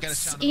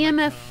 Dots,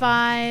 EMF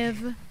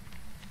 5,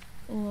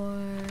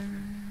 or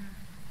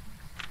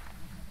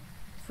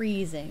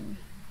freezing.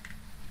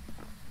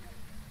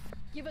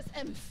 Give us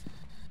M's.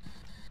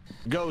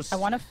 Ghost. I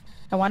want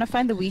to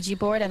find the Ouija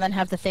board and then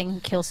have the thing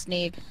kill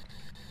Sneeg.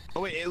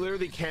 Oh wait, it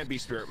literally can't be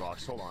Spirit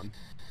Box. Hold on.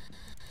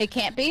 It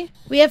can't be?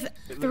 We have It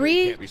literally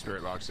 3. can't be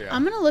Spirit Box. Yeah.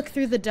 I'm gonna look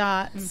through the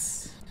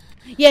dots.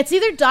 Yeah, it's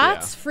either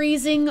dots,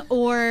 freezing,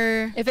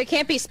 or If it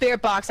can't be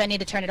Spirit Box, I need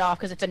to turn it off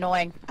because it's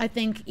annoying. I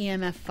think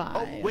EMF 5.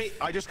 Oh wait,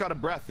 I just got a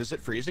breath. Is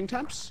it freezing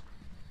temps?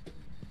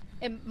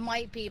 It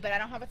might be, but I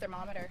don't have a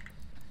thermometer.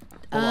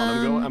 Hold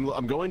on,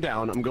 I'm going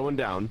down. I'm going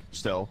down.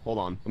 Still, hold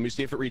on. Let me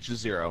see if it reaches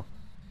 0.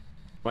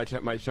 My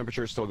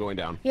temperature is still going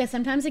down. Yeah,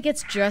 sometimes it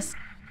gets just.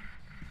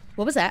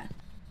 What was that?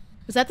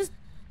 Was that the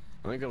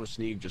I think that was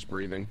Sneeg just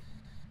breathing.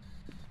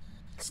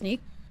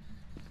 Sneak?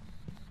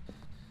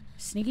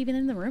 Sneak even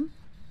in the room?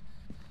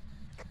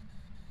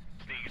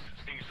 Sneeg's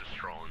just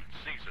trolling.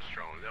 Sneeg's just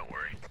trolling, don't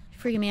worry.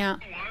 Freaking me out.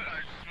 What? I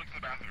just went to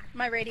the bathroom.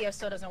 My radio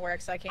still doesn't work,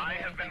 so I can't I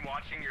hear have anything. been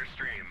watching your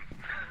stream.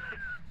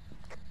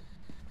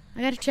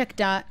 I gotta check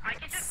dot. I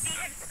can just see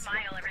him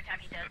smile every time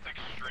he does. That's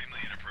extremely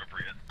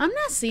inappropriate. I'm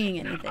not seeing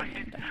anything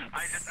in I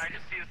dots.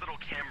 just see his little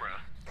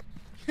camera.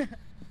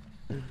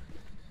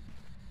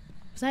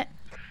 Was that?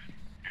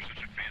 You're such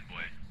a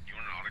fanboy. You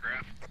want an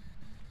autograph?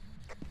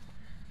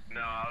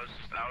 No, I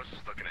was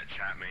just looking at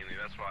chat mainly.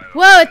 That's why.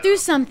 Whoa! It threw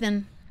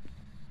something.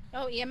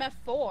 Oh, EMF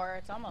 4.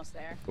 It's almost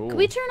there. Ooh. Can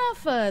we turn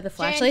off the Jan,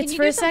 flashlights can you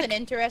for do a sec? something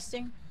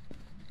interesting?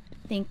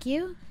 Thank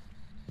you.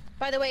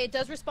 By the way, it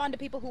does respond to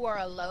people who are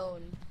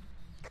alone.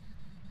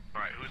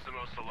 All right, who's the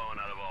most alone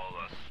out of all of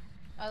us?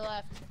 I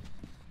left.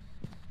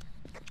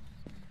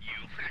 You.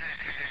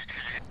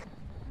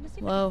 Let me see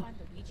if Whoa. I can find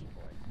the Ouija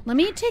board. Let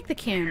me take the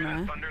Hear that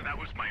camera. thunder? That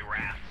was my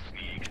wrath,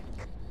 Sneeg.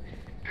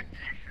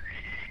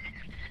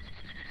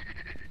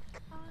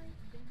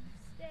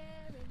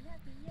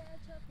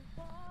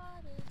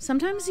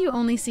 Sometimes you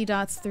only see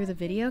dots through the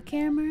video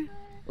camera.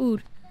 Ooh.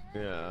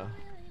 Yeah.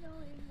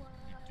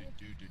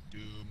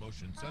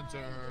 Motion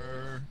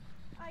sensor.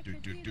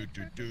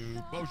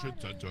 Motion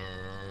sensor.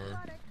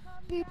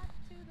 Boop.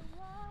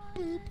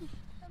 Boop.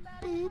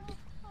 Boop.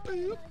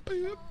 Boop.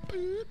 Boop.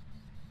 Boop.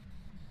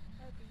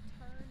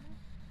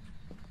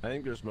 I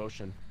think there's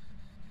motion.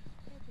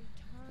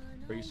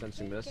 Are you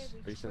sensing this?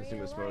 Are you sensing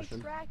this motion?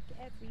 Not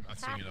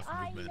seeing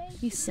enough movement.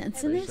 You Are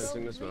sensing you this?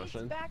 sensing this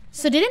motion?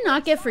 So did it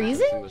not get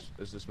freezing?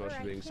 Is this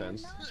motion being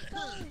sensed?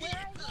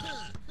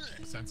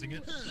 Sensing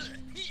it?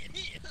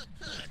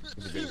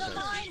 Is it being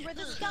sensed? Where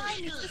the sky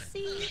meets the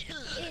sea,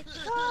 it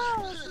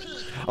calls me.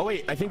 Oh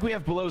wait, I think we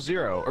have below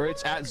 0, or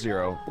it's at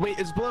 0. Wait,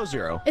 it's below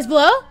 0. It's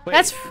below? Wait.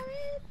 That's.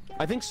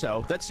 I think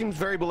so. That seems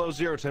very below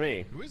 0 to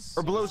me. Who is?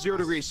 Or below 0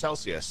 degrees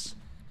Celsius.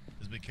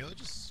 Is Michela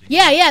just? Singing?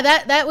 Yeah,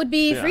 that would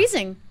be Yeah.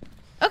 freezing.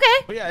 Okay.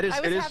 But yeah, it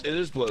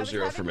is below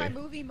 0 for me. Hell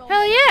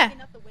yeah.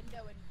 Looking out the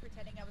window and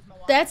pretending I was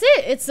Moana. That's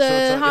it. It's So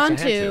a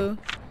it's a Hantu.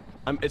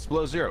 It's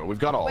below 0. We've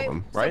got all Wait, of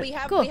them, so right? we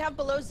have Cool. we have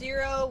below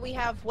 0. We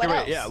have what Here,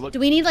 else? wait, yeah, look. Do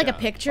we need like a yeah.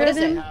 picture What of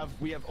is it? him?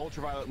 We have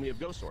ultraviolet and we have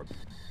ghost orb.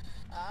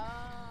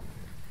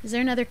 Is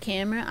there another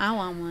camera? I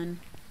want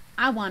one.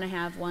 I want to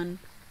have one.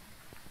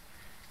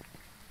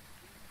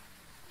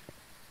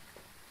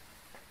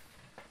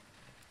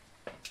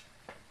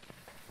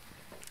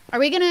 Are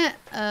we gonna,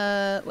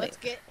 wait. Let's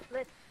go.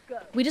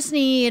 We just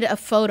need a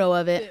photo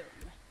of it.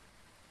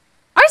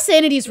 Our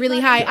sanity's really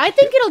high. I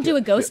think it'll do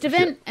a ghost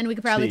event, and we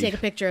could probably Steve. take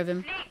a picture of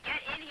him. Sneeg,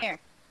 get in here. Here.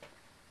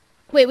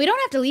 Wait, we don't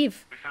have to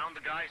leave. We found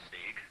the guy,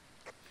 Sneeg.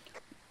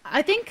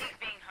 I think... He's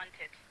being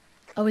hunted.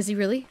 Oh, is he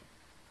really?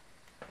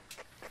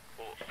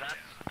 Well,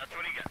 that's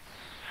what he gets.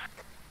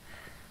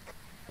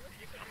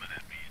 He's coming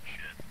at me and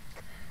shit.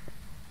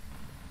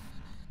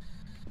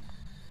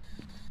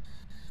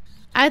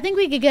 I think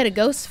we could get a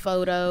ghost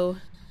photo.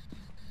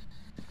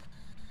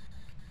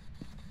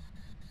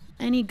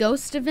 I Any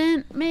ghost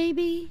event,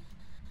 maybe?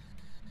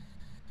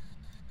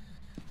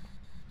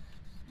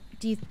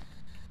 Do you...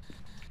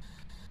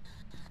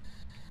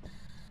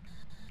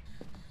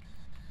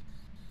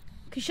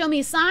 Could you show me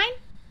a sign?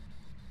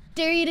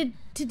 Dare you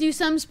to do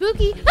something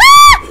spooky.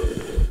 Ah!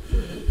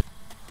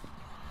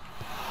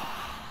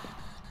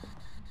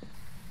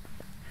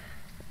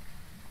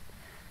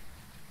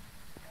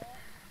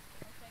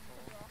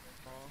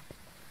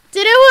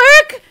 Did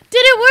it work? Did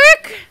it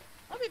work?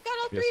 Oh, we've got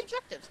all 3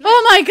 objectives.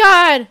 Oh my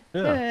god!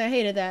 Yeah. I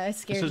hated that. It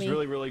scared me. This is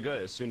really, really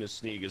good. As soon as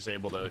Sneeg is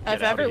able to If get out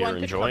of here everyone and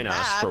could join come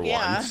us back, for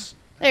yeah. once.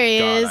 There he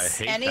God, I is.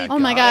 hate Any- that Oh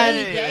my guy. god.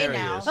 Any day There he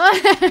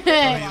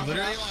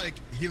now. is.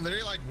 He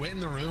literally like went in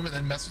the room and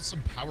then messed with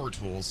some power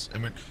tools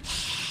and went.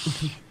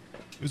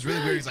 It was really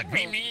weird. He's like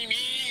me.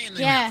 And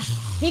then Yeah,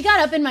 he got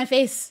up in my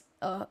face.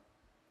 I'm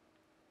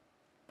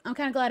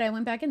kind of glad I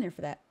went back in there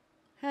for that.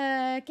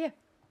 Heck yeah.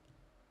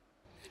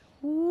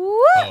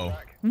 What? Oh.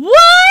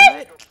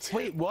 What?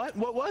 Wait, what?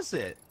 What was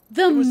it?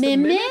 The It was the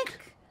mimic?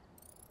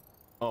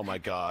 Oh my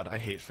god, I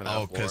hate FNAF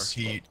Oh, because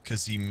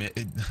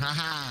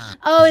haha.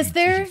 Oh, is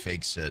there? He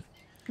fakes it.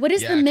 What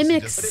is Yeah, the 'cause he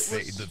mimic's?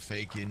 does the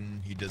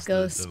faking. He does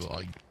Ghost.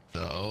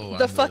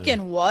 The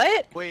fucking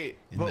what? Wait,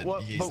 And but then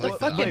what? he's But like what?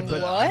 the- fucking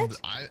but, what?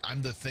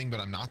 I'm the thing, but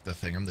I'm not the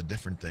thing. I'm the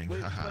different thing.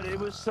 Wait, Haha. but it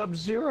was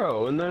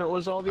Sub-Zero, and then it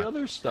was all the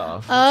other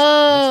stuff.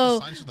 Oh,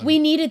 signs for them? we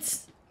needed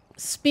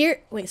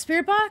spirit. Wait,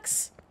 spirit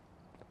box.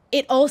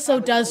 It also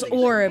does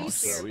orbs.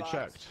 So we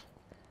checked.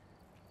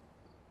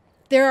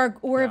 There are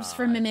orbs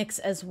for God. mimics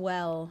as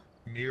well.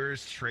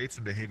 Mirrors traits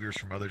and behaviors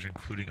from others,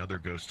 including other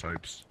ghost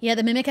types. Yeah,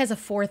 the mimic has a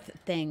fourth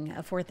thing,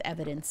 a fourth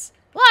evidence.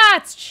 Well,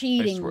 that's I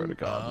cheating. swear to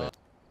God,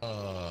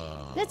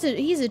 man.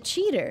 He's a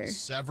cheater.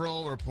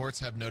 Several reports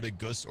have noted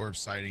ghost orb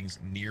sightings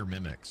near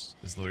mimics.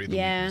 Is literally the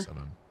Yeah. weakness of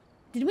them.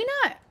 Did we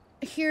not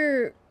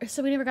hear?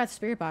 So we never got the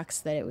spirit box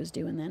that it was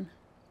doing then.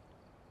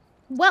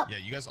 Well, Yeah,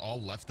 you guys all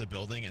left the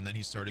building, and then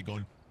he started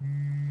going.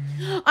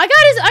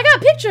 I got a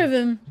picture of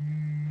him.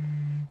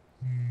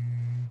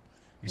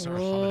 He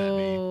started humming at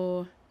me.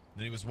 Oh,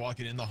 Then he was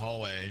walking in the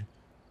hallway,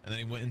 and then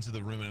he went into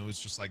the room, and it was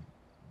just like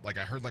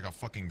I heard like a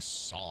fucking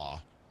saw.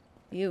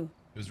 ew,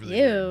 It was really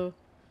weird. ew.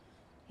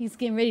 He's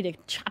getting ready to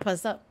chop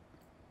us up.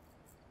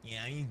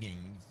 Yeah, he's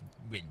getting.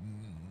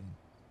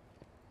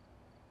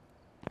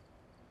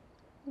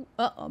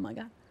 Oh my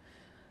god.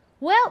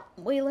 Well,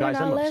 we learned Guys,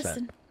 our I'm upset.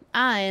 lesson.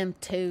 I am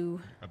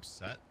too.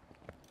 Upset.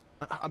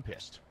 I'm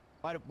pissed.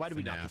 Why do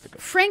we not FNAF. get the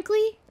ghost?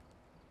 Frankly,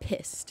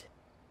 pissed.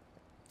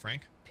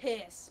 Frank.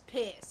 Piss.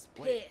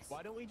 Wait,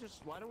 why don't we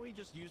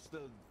just use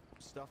the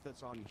stuff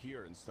that's on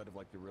here instead of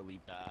like the really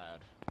bad?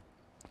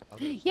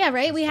 other Yeah, stuff?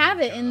 right. We Just have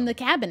like, it in the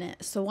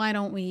cabinet, so why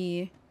don't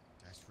we?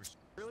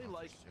 Really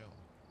like-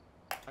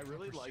 I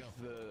really like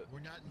the. We're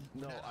not.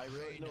 No, I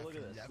really no. Look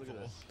at this. Look at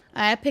this.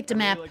 I picked a I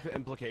map. really like the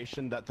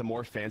implication that the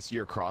more fancy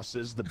your cross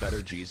is, the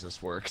better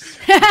Jesus works.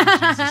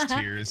 Jesus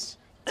tears.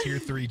 Tier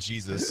 3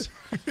 Jesus.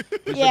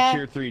 There's Yeah. a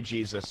tier 3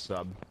 Jesus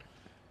sub.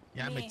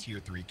 Yeah, I'm a tier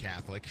 3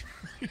 Catholic.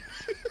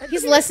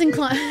 He's less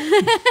inclined.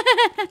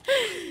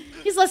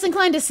 He's less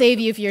inclined to save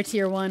you if you're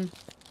tier 1.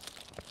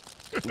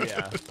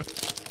 Yeah.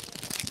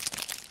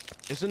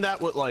 Isn't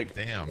that what like?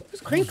 Damn.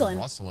 Who's crinkling?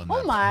 Rustling Oh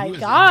that? my Who is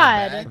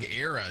God. In the bag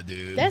era,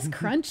 dude. That's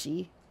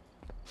crunchy.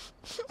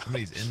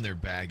 Somebody's in their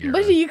bag era.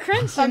 What are you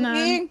crunching I'm on?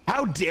 eating.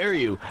 How dare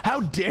you? How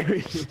dare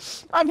you?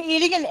 I'm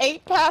eating an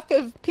 8-pack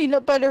of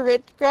peanut butter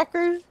Ritz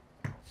crackers.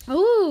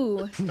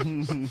 Ooh.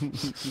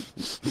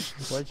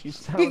 Why'd you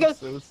sound Because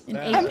so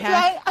An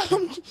sad?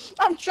 eight-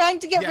 I'm trying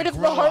to get rid of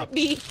the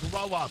heartbeat.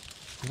 Grow up.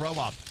 Grow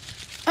up.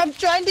 I'm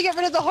trying to get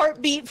rid of the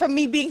heartbeat from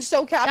me being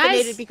so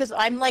caffeinated Guys. because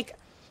I'm like,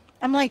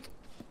 I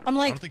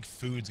don't think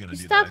food's gonna do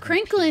that. I Stop think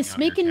crinkling. peeing It's out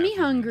your making me caffeine will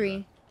do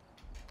hungry.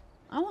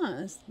 I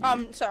want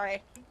to.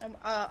 sorry. I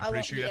that. Pretty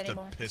won't sure eat you have to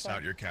anymore. piss Sorry.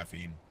 out your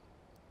caffeine.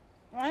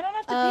 I don't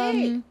have to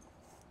pee.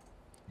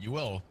 You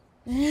will.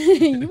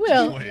 You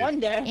will. Wait. One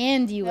day.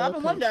 And you Yeah, will.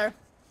 I'm a wonder.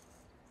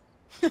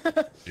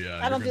 Yeah.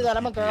 I don't you're do that, gonna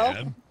I'm a pee girl.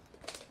 bad.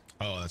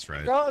 Oh, that's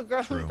right.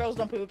 True. Girls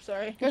don't poop.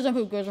 Sorry. Girls on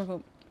poop. Girls on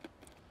poop.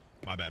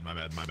 My bad. My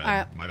bad. My bad.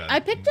 Alright, My bad. I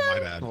picked My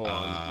up bad. Hold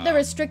on. the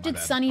restricted my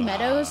bad. Sunny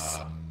Meadows.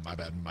 My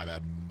bad. My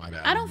bad. My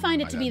bad. I don't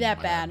find it to be that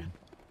my bad.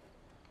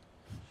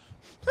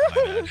 My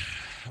bad.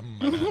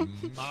 My bad.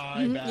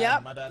 My bad.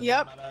 Yep, My bad.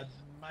 yep. My bad.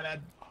 My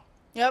bad.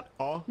 Yep.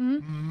 Oh,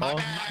 My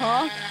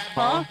bad.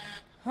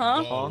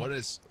 Huh? Whoa, what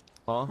is?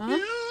 huh?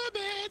 Human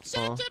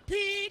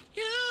centipede.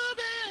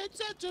 Human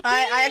centipede.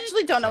 I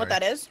actually don't know what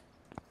that is.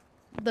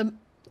 The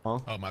Oh,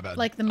 my bad.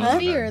 like the Oh, my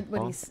movie bad. or what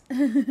Huh? he's.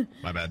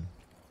 My bad.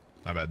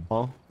 My bad.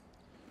 Huh?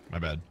 My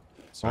bad.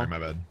 Sorry, Huh? my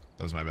bad.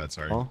 That was my bad.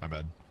 Sorry, Huh? my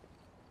bad.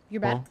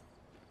 You're bad. Huh?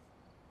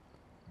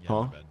 Yeah,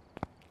 Huh? my bad.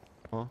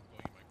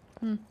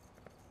 Huh?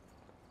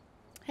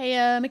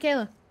 Hey,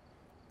 Michela.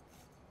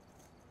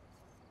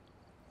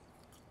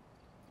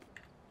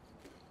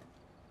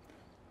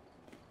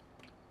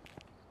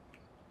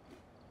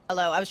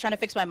 Hello. I was trying to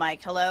fix my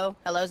mic. Hello.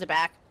 Hello. Is it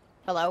back?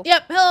 Hello.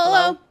 Yep.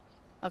 Hello.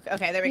 Okay.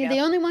 Okay. There we You're go.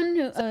 the only one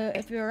who.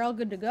 If you're all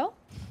good to go.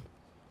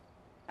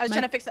 I was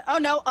trying to fix it. Oh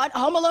no, on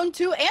Home Alone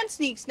 2 and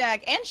Sneak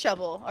Snack and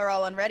Shubble are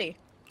all unready.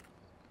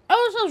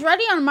 Oh, so it's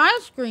ready on my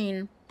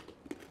screen.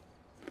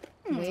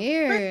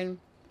 Weird.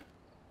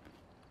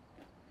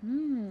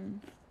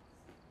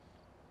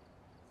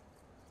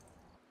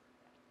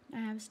 I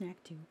have a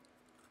snack too.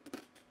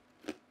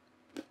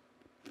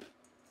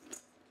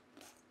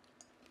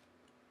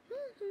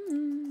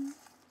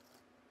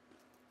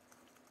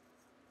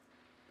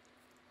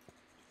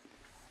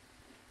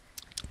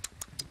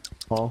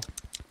 Paul.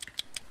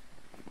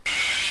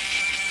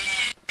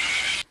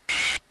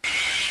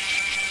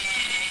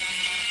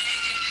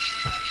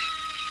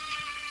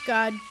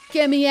 God,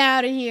 get me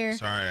out of here.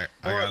 Sorry,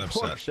 I got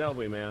Poor upset.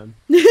 Shelby, man.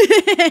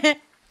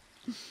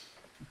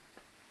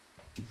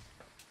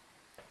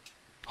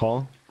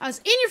 Paul. I was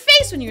in your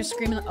face when you were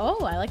screaming.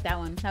 Oh, I like that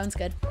one. That one's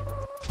good.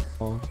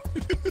 Paul.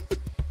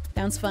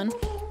 That one's fun.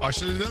 Oh, I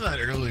should have done that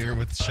earlier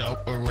with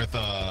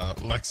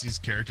Lexi's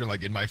character,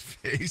 like in my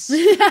face.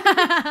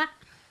 That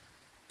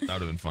would have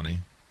been funny.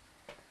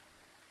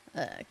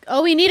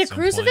 Oh, we need a Some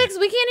crucifix?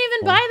 point. We can't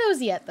even buy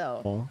those yet,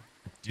 though. Paul.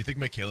 Do you think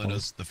Michela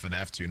does the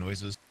FNAF 2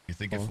 noises? You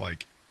think if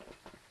like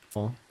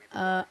Paul.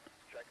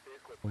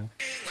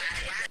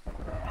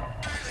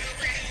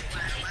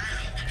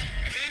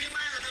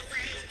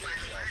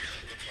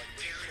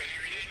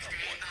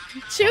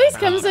 Chewy's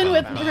comes in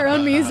with her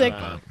own music.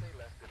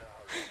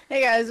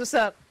 Hey guys, what's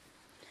up?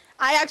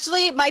 I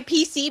actually, my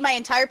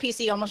entire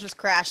PC almost just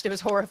crashed. It was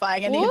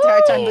horrifying, and the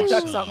entire time the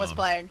duck song was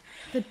playing.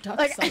 The duck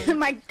Like, song.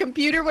 my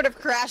computer would have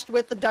crashed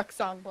with the duck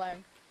song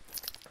playing.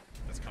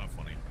 that's kind of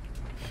funny.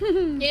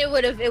 It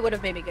would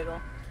have made me giggle.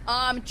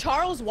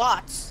 Charles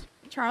Watts.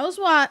 Charles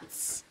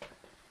Watts.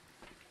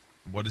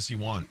 What does he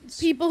want?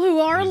 People who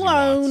are What does he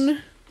want?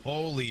 alone.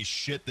 Holy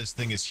shit, this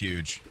thing is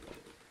huge.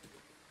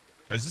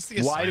 Is this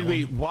the Why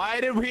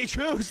asylum? did we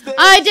choose this?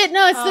 I didn't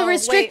know it's the Oh, wait.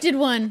 restricted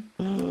one.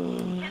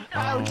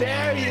 How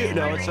dare you?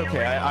 No, it's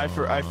okay.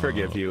 I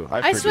forgive you.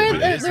 I swear you.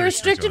 It is the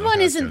restricted restricted, one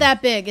okay, isn't good.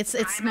 that big. It's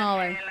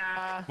smaller.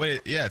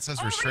 Wait, yeah, it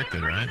says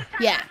restricted, right?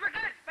 Yeah. We're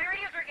good. My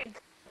radio's working.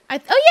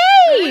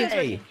 Oh yay!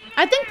 Hey.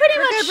 I think pretty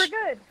much We're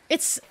good.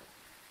 it's.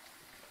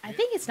 I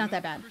think it's not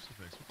that bad. Crucifix,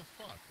 what the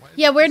fuck? Why is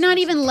Yeah, it we're not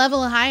crucifix? even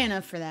level high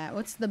enough for that.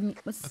 What's the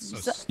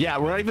That's so Yeah,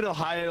 we're not even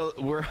high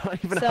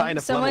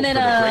enough Someone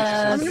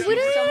level in for the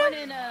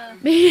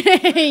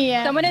graciousness.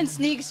 yeah. Someone in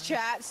Sneeg's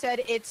chat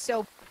said it's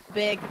so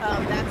big.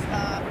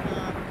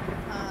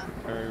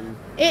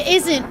 It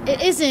isn't.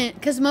 It isn't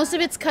because most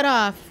of it's cut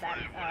off.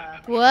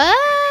 What?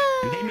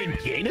 You name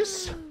it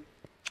Janus?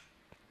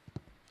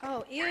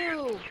 Oh,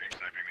 ew.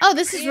 Oh,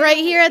 this is right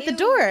here at the Ew,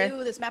 door.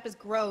 Ew, this map is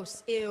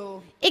gross.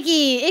 Ew.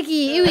 Icky,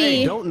 icky, ooey.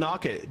 Hey, don't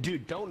knock it.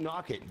 Dude, don't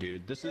knock it,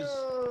 dude. This is...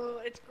 Ew,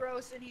 it's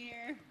gross in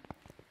here.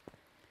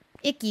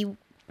 Icky.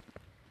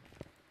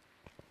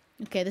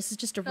 Okay, this is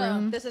just a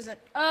room. This isn't.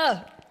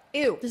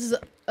 Ew. This is This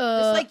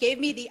like gave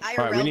me the IRL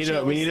All right, we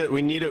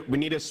chills.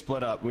 need to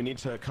split up. We need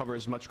to cover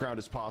as much ground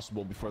as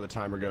possible before the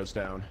timer goes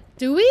down.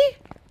 Do we?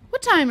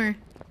 What timer?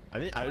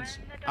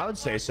 I would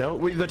say so.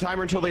 The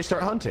timer until they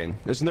start hunting.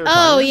 Isn't there a Oh,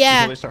 timer yeah.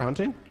 until they start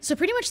hunting? So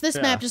pretty much this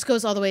Yeah. map just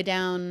goes all the way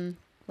down.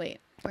 Wait,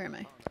 where am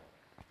I?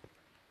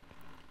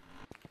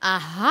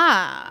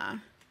 Aha.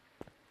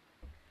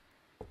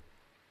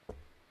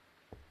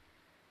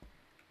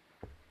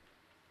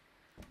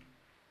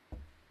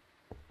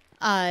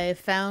 I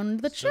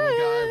found the So a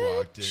guy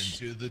walked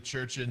church. into the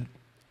church in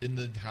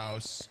the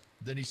house.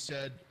 Then he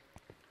said,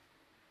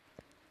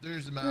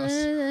 "There's a mouse."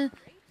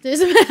 There's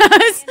a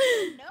mouse.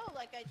 No,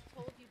 like I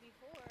told you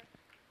before.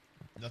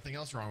 Nothing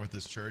else wrong with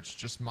this church,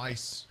 just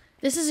mice.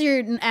 This is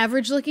your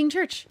average looking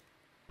church.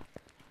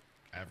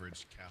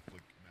 Average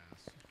Catholic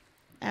mass.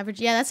 Average,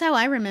 yeah, that's how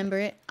I remember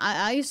it.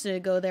 I used to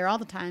go there all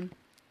the time.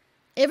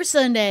 Every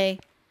Sunday.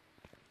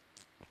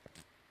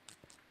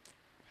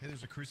 Hey,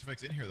 there's a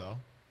crucifix in here though.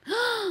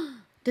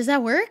 Does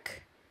that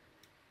work?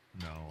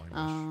 No, I wish.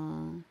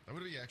 Oh. That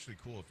would be actually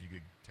cool if you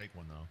could take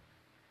one though.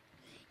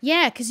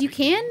 Yeah, because you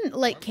can light Why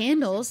would we be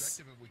candles.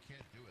 subjective if we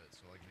can't do it?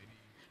 So like maybe.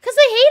 Because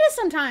they hate us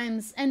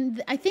sometimes.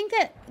 And I think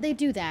that they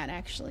do that,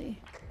 actually.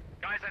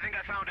 Guys, I think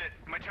I found it.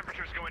 My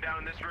temperature's going down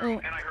in this room,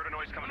 Oh. and I heard a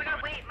noise Oh coming my from god,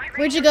 it. wait, my radio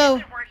Where'd you go?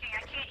 isn't working.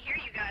 I can't hear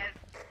you guys.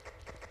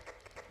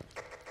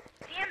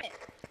 Damn it.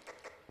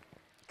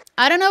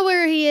 I don't know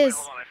where he is.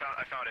 Hold on,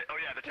 I found it. Oh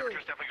yeah, the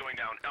temperature's definitely going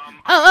down.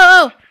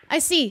 Oh, I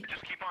see.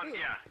 Just keep on,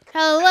 yeah.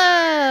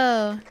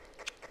 Hello.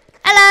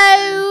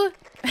 Hello.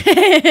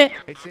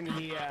 It's in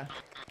here.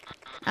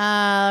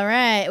 All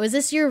right. Was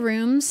this your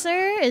room,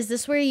 sir? Is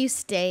this where you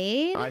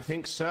stayed? I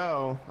think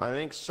so. I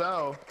think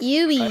so.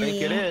 Ewy. I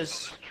think it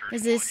is.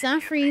 Is it's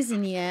not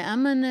freezing yet?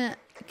 I'm gonna.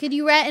 Could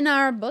you write in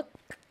our book?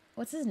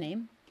 What's his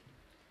name?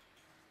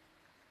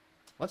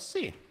 Let's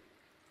see.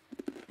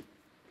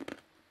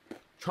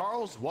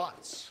 Charles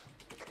Watts.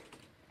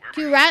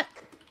 Can you write?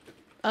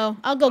 Oh,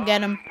 I'll go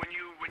get him.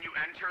 When you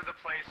enter the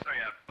place, oh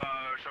yeah,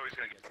 Shoei's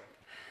gonna get.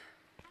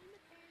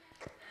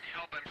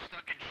 Help! I'm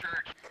stuck in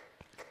church.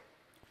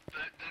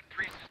 The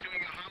priest is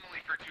doing a homily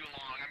for too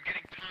long. I'm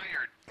getting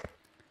tired.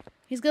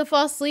 He's gonna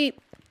fall asleep.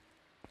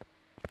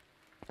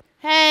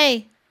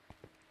 Hey.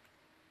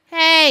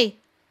 Hey!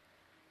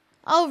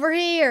 Over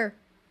here!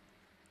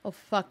 Oh,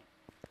 fuck.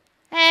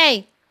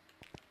 Hey!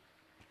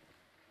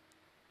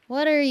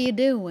 What are you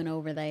doing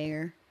over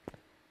there?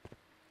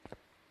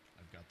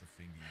 I've got the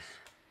fingies.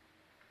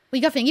 We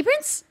got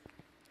fingerprints?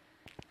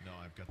 No,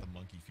 I've got the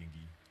monkey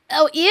fingy.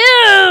 Oh,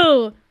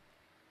 ew!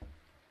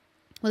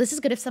 Well, this is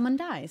good if someone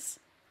dies.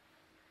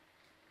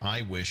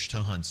 I wish to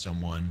hunt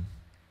someone.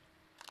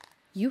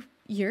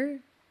 You're...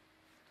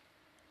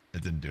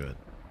 It didn't do it.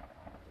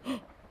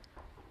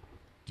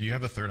 Do you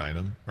have a third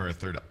item? Or a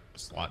third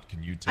slot?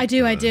 Can you take I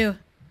do.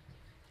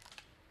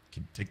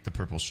 Can take the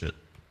purple shit.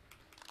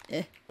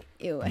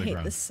 Ew, I the hate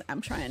ground. this.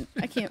 I'm trying.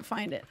 I can't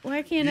find it.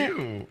 Why can't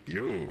it?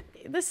 You.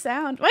 The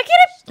sound. Why can't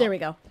it? There we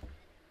go.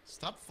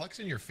 Stop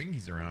flexing your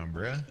fingies around,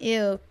 bruh.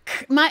 Ew.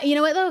 You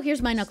know what, though?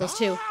 Here's my knuckles,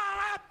 too.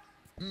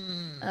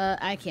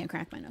 I can't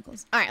crack my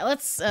knuckles. All right,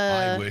 let's,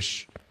 I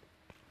wish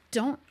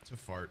Don't. to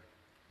fart.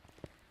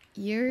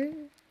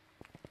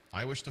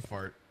 I wish to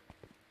fart.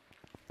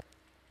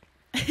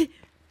 I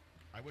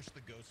wish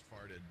the ghost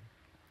farted.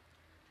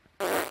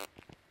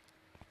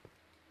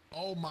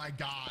 Oh my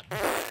god.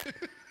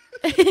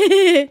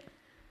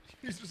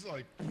 He's just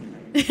like...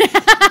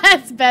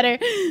 That's better.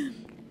 Do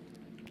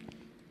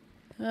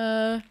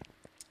you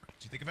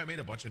think if I made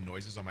a bunch of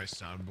noises on my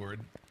soundboard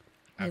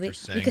Maybe. after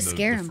saying We could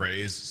scare the him.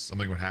 phrase,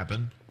 something would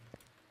happen?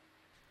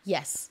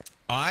 Yes.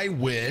 I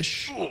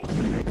wish...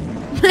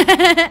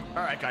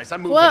 Alright, guys,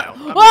 I'm moving out.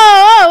 Whoa,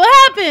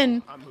 what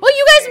happened? Well,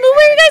 you guys move.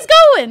 Where are you guys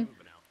going?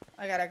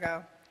 I gotta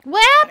go.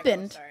 What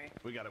happened? Sorry.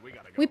 We gotta go.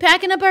 We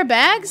packing up our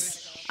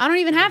bags? I don't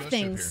even There's a have ghost up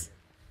things. here.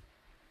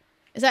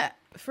 Is that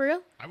for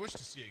real? I wish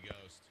to see a ghost.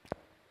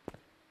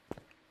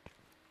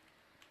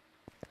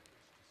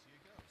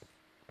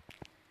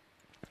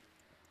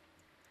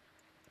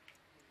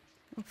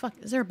 Oh, fuck.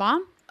 Is there a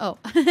bomb? Oh.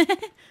 I wish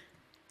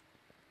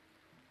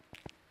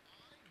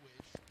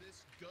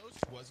this ghost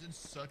wasn't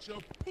such a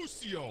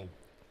pussyo.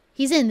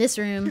 He's in this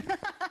room.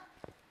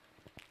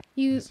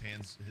 You. His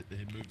hands,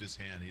 he moved his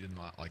hand. He did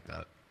not like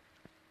that.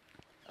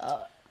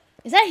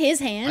 Is that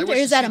his I hand or wish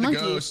is to that see a the monkey?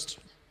 ghost.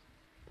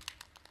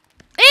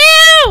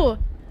 Ew!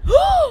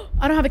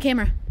 I don't have a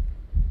camera.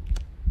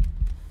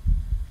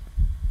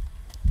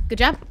 Good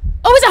job.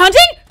 Oh, is it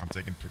hunting? I'm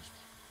taking pictures.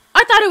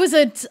 I thought it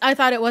was I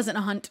thought it wasn't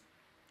a hunt.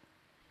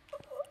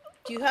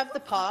 Do you have the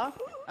paw?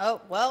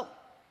 Oh, well.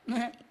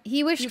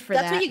 He wished for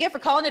That's that. what you get for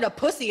calling it a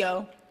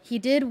pussy-o. He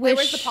did Wait, wish.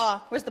 where's the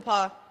paw? Where's the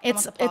paw? I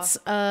want the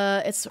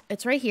paw.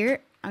 It's right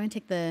here. I'm gonna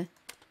take the. There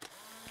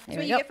That's we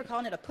what you go. get for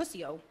calling it a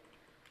pussy-o.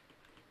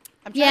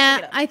 I'm trying to Yeah,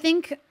 pick it up. I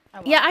think.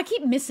 I Yeah, won't. I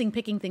keep missing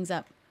picking things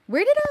up.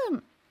 Where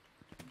did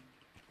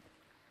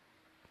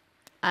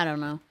I don't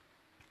know.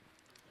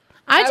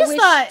 I just wish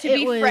thought to it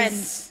be was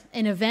friends.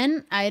 an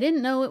event. I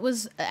didn't know it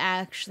was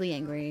actually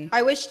angry.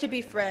 I wish to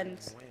be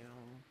friends.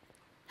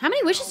 How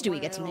many wishes do we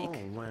get to make?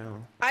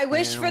 I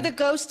wish for the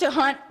ghost to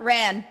hunt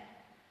Ran.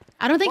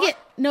 I don't think it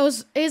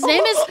knows. His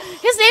name's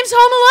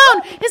Home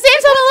Alone. His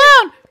name's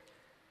Home Alone.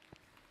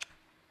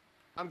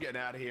 I'm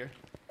getting out of here.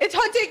 It's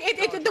hunting.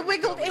 The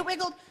wiggled. It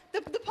wiggled.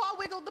 The paw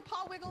wiggled. The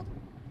paw wiggled.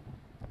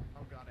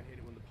 Oh god, I hate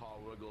it when the paw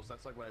wiggles.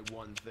 That's like my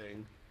one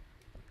thing.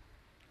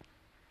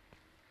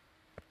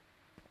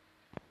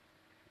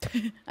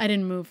 I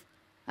didn't move.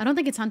 I don't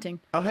think it's hunting.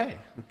 Oh hey.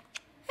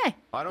 Hey.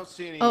 I don't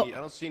see any. Oh. I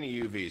don't see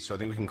any UV, so I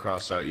think we can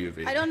cross out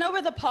UV. I don't know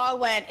where the paw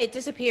went. It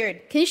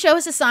disappeared. Can you show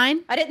us a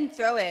sign? I didn't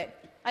throw it.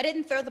 I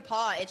didn't throw the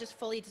paw. It just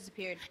fully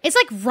disappeared. It's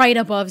like right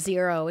above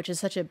 0, which is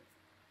such a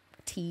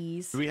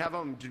tease. Do we have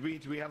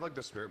Do we have like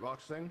the spirit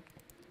box thing?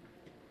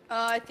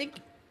 I think.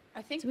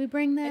 Did we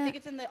bring that? I think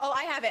it's in the. Oh,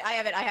 I have it.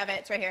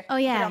 It's right here. Oh,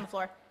 Put yeah. it on the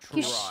floor.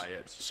 You Try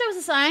it. Show us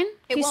a sign.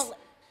 It You won't.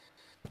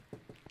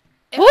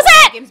 What was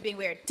that? The game's being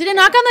weird. Did it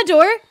knock on the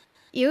door?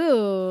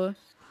 Ew.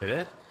 Did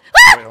it?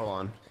 Ah! Wait, hold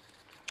on.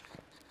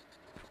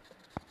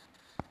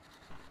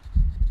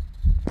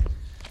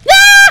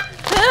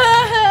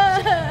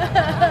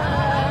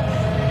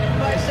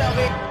 Bye,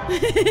 Shelby.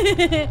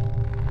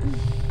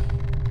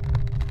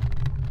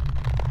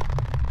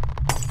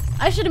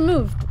 I should have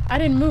moved. I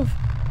didn't move.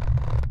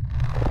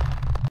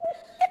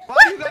 Why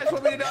do you guys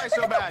want me to die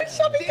so bad?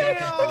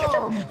 Damn!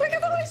 Look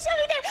at the way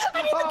Shelby there.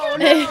 I need the Oh, camera.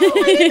 no. I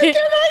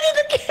need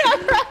the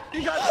camera.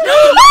 You got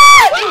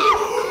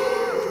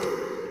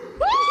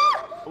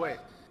Wait.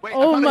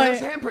 Oh I found my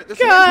There's a handprint. There's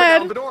a God.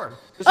 handprint on the door.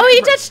 There's a Oh,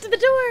 he handprint. touched the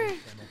door.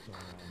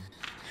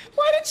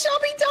 Why did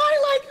Shelby die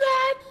like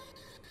that?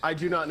 I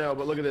do not know,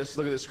 but look at this.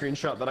 Look at this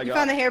screenshot that I You got.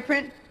 found the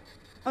hairprint?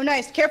 Oh,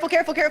 nice. Careful,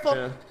 careful, careful.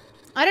 Yeah.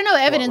 I don't know what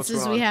what's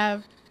evidences going we on?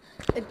 have.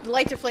 The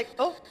lights are flick.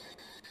 Oh,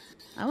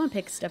 I want to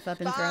pick stuff up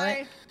and throw bye.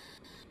 it.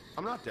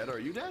 I'm not dead. Are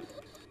you dead?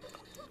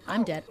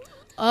 I'm dead.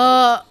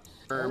 All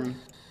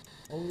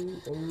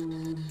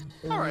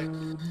right.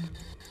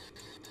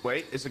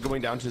 Wait, is it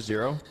going down to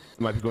 0? It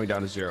might be going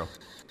down to 0.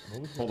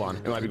 Hold on.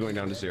 It might be going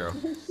down to 0.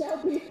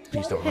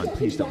 Please don't hunt.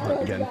 Please don't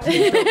hunt again.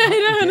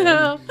 I don't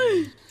know.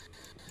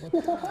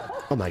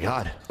 Oh my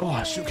god. Oh,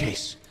 a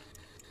suitcase.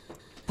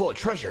 Full of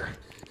treasure.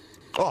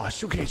 Oh,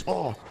 suitcase.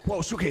 Oh,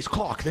 whoa, suitcase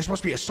clock. There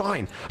must be a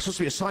sign. There's supposed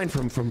to be a sign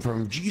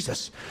from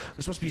Jesus.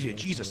 There's supposed to be a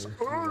Jesus.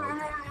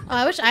 Oh,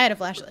 I wish I had a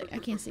flashlight. I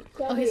can't see.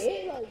 Oh, he's...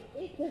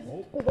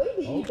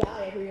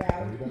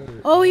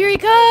 Oh, here he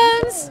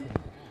comes!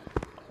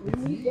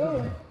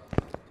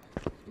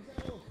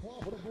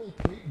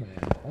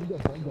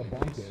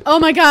 Oh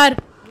my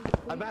god!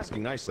 I'm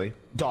asking nicely.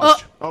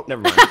 Dodged. Oh,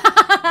 never mind.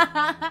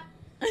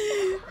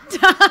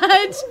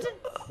 Dodged!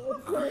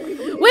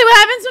 Wait, what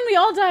happens when we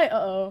all die?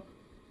 Uh-oh.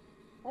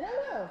 I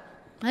don't know.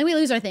 I think we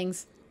lose our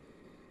things.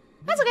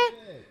 That's okay.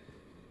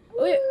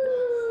 Wait,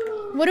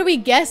 what are we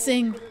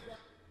guessing?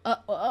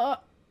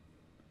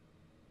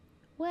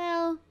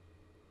 Well,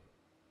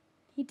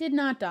 he did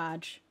not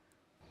dodge.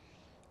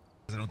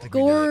 I don't think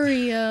we did it.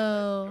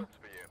 Gorio.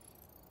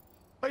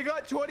 I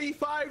got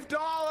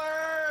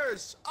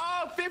 $25.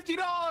 Oh,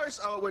 $50.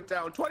 Oh, it went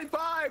down.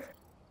 25.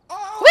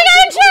 Oh, We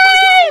got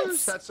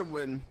insurance! that's a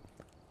win.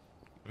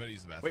 I better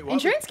use the bathroom. Wait, what?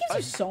 Insurance gives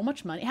you so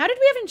much money. How did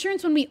we have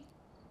insurance when we...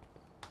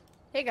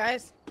 Hey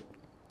guys.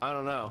 I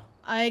don't know.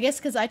 I guess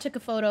because I took a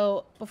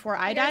photo before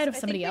I died of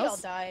somebody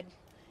else. I think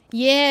we all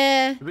died.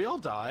 Yeah. Did we all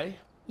die?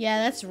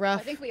 Yeah, that's I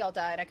rough. think we all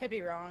died. I could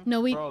be wrong.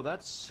 No, we Bro,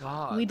 that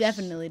sucks.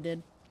 definitely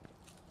did.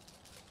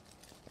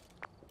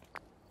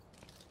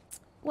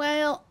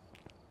 Well.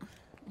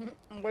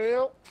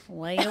 Well.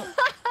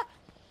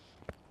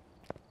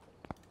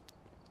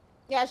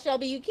 Yeah,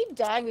 Shelby, you keep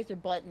dying with your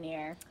butt in the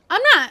air.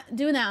 I'm not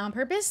doing that on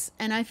purpose,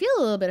 and I feel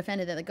a little bit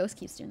offended that the ghost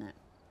keeps doing that.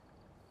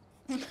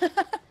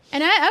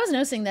 And I was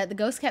noticing that the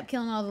ghost kept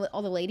killing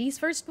all the ladies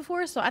first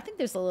before, so I think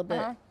there's a little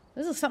bit...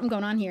 There's something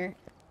going on here.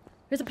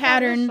 There's a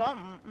pattern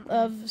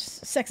of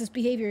sexist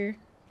behavior.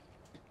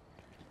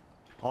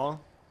 Huh?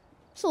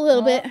 Just a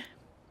little bit.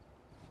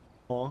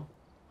 Huh?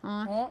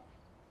 Huh?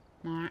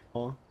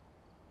 Huh?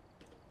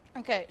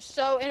 Okay,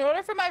 so in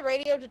order for my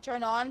radio to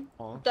turn on,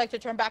 like to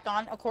turn back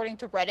on, according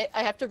to Reddit,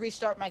 I have to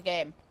restart my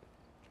game.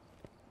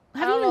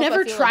 Have you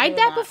never tried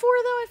that before,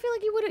 though? I feel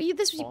like you would have...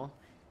 This was...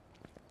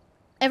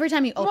 Every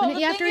time you open it,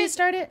 you have to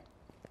restart it?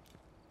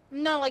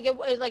 No, like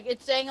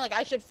it's saying like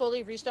I should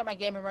fully restart my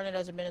game and run it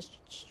as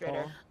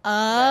administrator.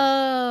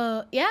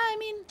 Oh, yeah. I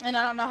mean, and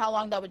I don't know how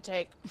long that would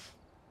take.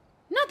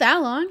 Not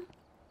that long.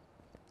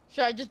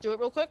 Should I just do it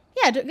real quick?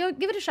 Yeah, go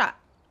give it a shot.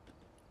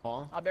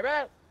 Huh? I'll be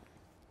right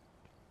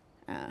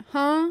back.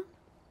 Huh?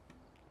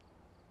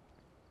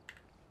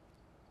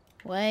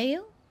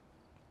 Well,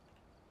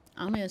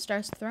 I'm gonna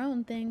start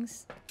throwing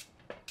things.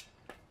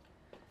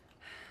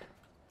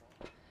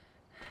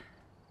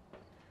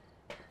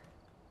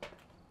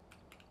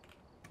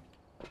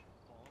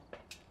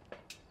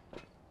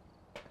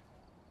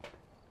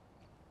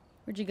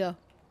 Where'd you go?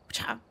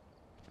 Ciao.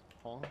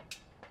 Huh?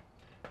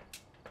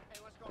 Hey,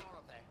 what's going on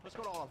up there? What's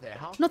going on up there,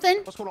 huh?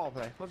 Nothing. What's going on up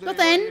there?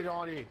 Nothing.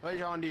 What are you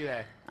trying to do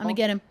there? I'm gonna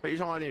get him. What are you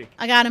trying to do?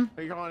 I got him.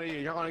 What are you trying to do?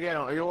 You're gonna get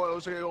him. What are you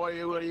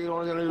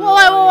gonna do? Oh,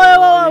 I got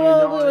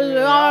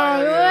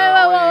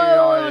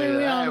it in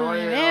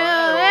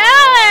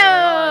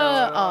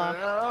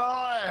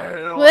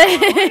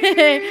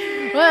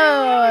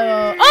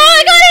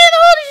the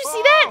hole. Did you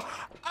see that?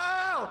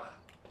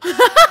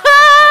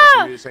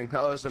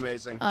 That was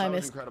amazing. Oh, I that was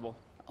missed. incredible.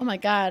 Oh my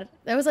god,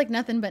 that was like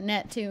nothing but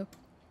net too.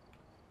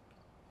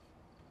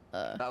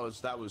 That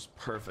was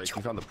perfect.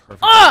 You found the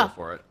perfect angle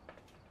for it.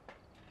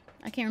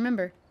 I can't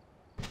remember.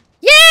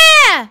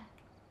 Yeah!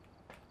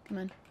 Come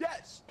on.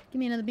 Yes. Give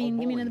me another bean.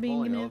 Give me another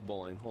bean. Give me. I love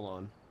bowling. Hold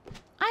on.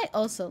 I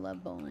also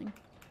love bowling.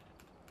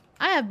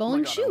 I have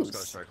bowling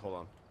shoes. Hold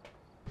on.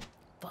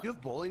 You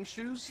have bowling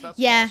shoes? That's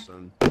yeah.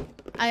 awesome. Oh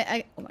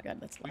my god,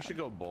 that's loud. We should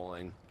go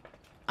bowling.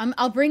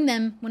 I'll bring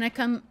them when I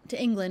come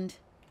to England.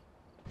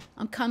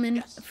 I'm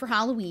coming for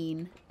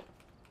Halloween.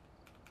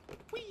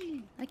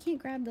 Whee! I can't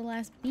grab the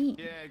last bean.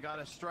 Yeah, I got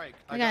a strike.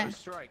 I got a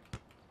strike.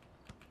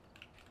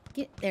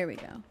 There we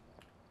go.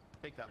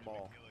 Take that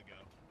ball.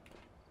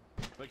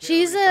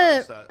 She's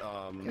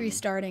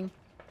restarting.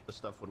 The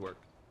stuff would work.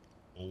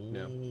 Oh.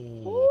 Yeah.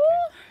 Okay.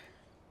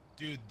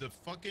 Dude, the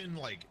fucking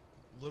like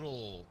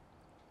little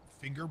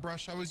finger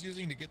brush I was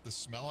using to get the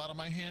smell out of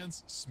my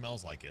hands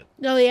smells like it.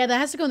 Oh yeah, that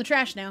has to go in the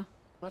trash now.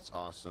 That's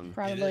awesome.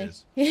 Probably.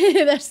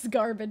 That's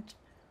garbage.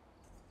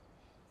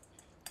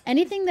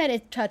 Anything that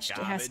it touched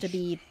has to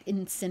be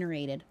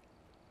incinerated.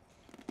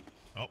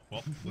 Oh,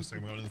 well, looks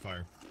like I'm going in the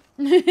fire.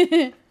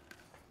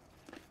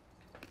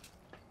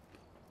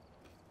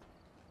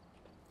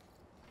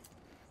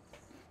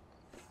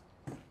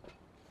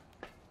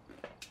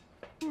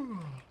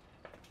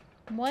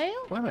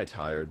 Well? Why am I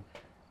tired?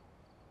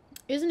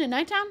 Isn't it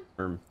nighttime?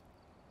 What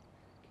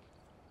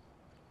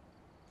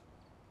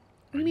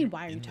do you mean,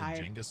 why are you in tired?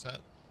 The Jenga set?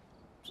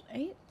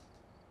 8?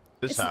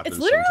 This happens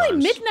It's literally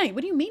sometimes. midnight.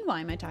 What do you mean,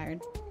 why am I tired?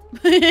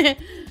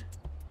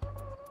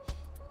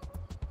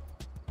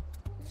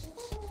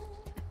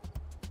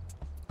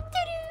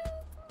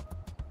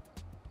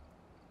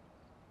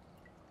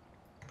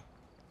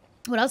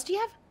 What else do you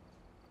have?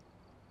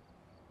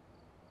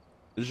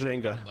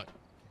 Jenga.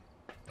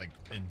 Like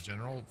in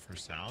general for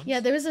sounds?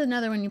 Yeah, there was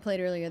another one you played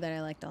earlier that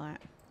I liked a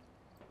lot.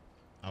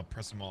 I'll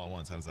press them all at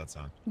once. How does that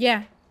sound?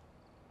 Yeah.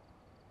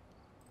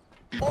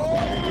 Nope.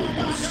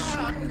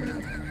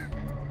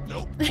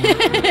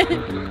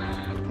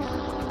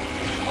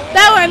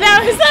 That one.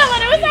 It was that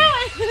one.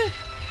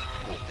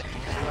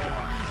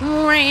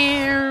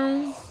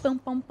 Bum,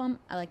 bum, bum.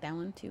 I like that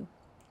one too.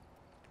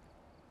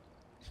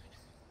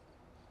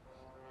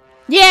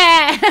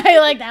 Yeah, I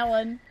like that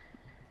one.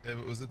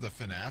 Was it the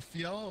FNAF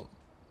yell?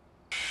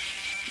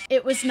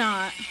 It was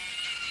not.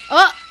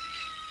 Oh!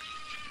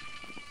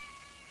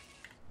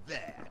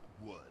 That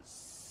was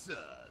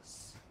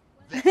sus.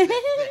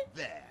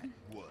 That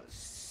was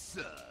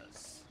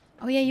sus.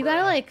 Oh yeah, you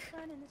gotta like.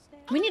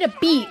 We need a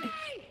beat.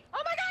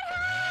 Oh my god,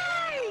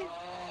 hey!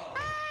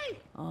 Hey!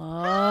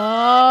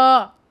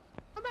 Oh!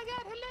 Oh my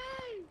god,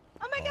 hello!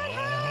 Oh my god,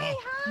 hey!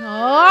 Hi!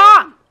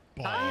 Oh!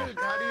 How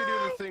do you do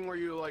the thing where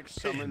you like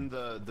summon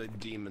the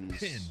demons?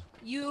 Pin.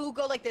 You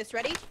go like this,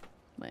 ready?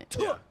 Wait.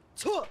 Yeah.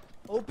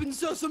 Open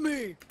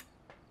sesame!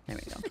 There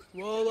we go.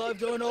 Well, I've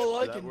done all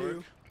I Did that can work?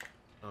 do.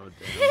 Oh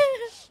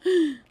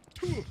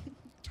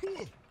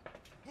damn.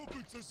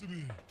 Open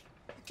sesame.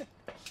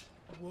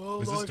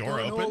 Well, Is this I've door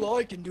done open? all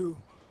I can do.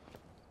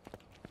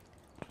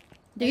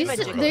 There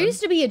Open.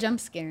 used to be a jump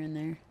scare in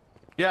there.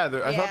 Yeah, I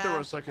thought there Yeah,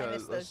 was like I a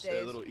miss those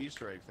days. little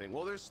Easter egg thing.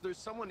 Well, there's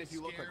someone if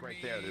you look like right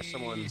there. There's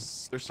someone.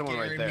 Scare There's someone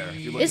right there. If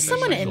you me. look Is at the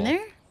someone in circle.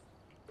 there?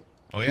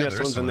 Oh yeah, Yeah, there's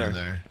someone's in someone in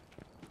there. there.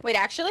 Wait,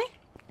 actually?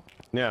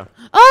 Yeah.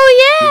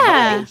 Oh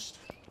yeah! Ghost.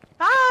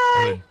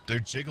 Hi! They're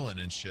jiggling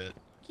and shit.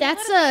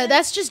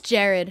 That's just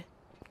Jared.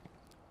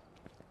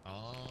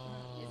 Oh,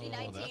 Is he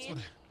 19?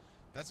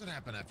 that's what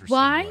happened after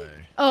Why?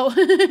 Subway. Oh.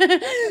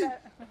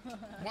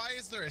 Why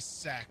is there a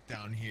sack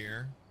down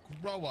here?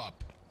 Grow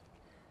up.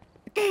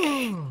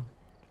 Roll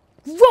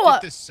Get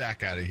up. this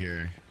sack out of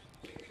here.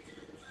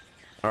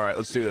 All right,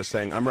 let's do this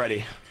thing. I'm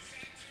ready.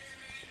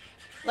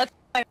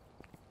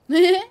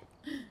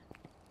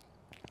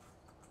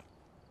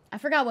 I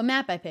forgot what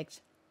map I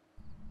picked.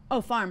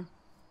 Oh, farm.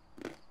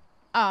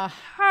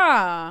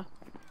 Aha.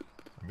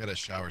 I'm gonna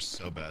shower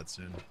so bad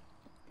soon.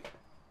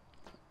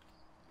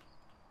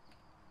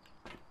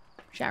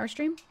 Shower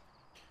stream?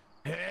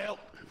 Help.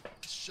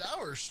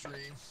 Shower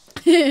stream.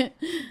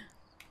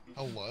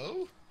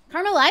 Hello?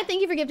 Carmelite,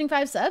 thank you for gifting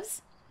 5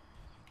 subs.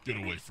 Get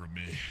away from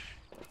me,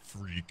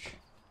 freak.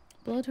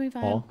 Below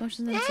 25, Oh.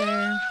 motion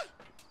sensor.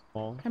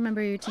 Oh. I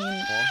remember your team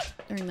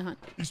during the hunt.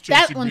 He's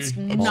That chasing one's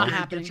me. I'm not scared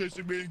happening. They're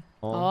chasing me.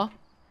 Oh.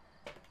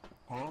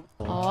 Oh.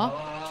 Oh.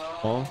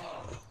 Oh.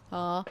 Oh.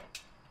 Oh.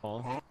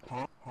 Oh.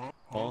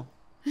 Oh. Oh.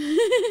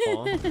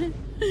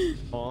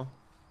 Oh.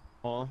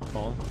 Oh.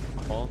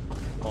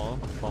 Oh.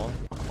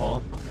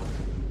 Oh.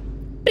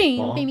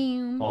 Bing, bing,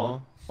 bing.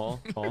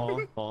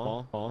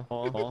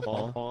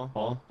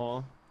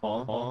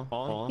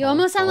 You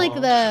almost sound like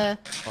the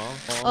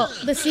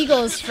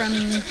seagulls from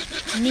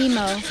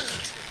Nemo.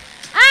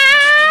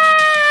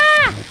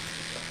 Ah!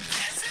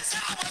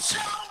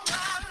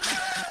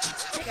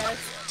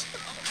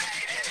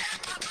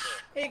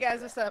 Hey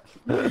guys, what's up?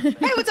 Hey,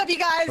 what's up, you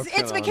guys? What's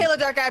It's going on? Michela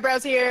Dark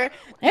Eyebrows here.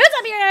 Hey, what's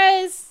up, you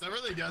guys? That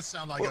really does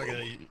sound like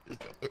OG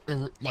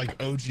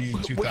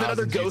 2000s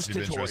another ghost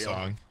YouTube intro tutorial.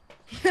 song.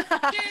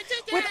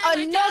 With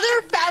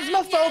another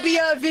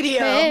Phasmophobia video.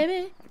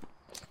 Baby.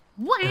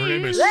 Her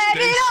name is Let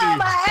me know Stacy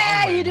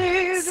how you Bowen.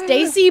 do.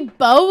 Stacy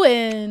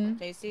Bowen.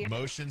 Stacy.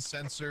 Motion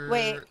sensor.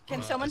 Wait,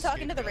 can someone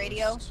talk into the escape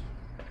radio? ghost.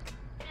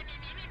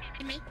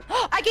 I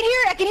can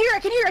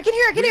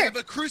hear. We have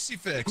a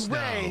crucifix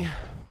Hooray. now.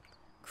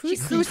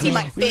 Cruci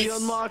my We face.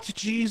 unlocked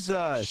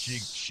Jesus.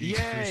 She Yay.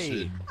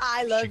 crucified.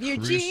 I love She you,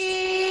 cruci-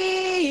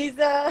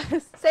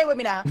 Jesus. Say it with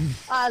me now.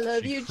 I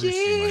love She you,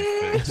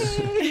 cruci my face.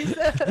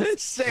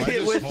 Jesus. Say Do I it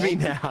just with me hold-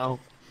 now.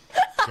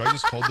 Do I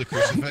just hold the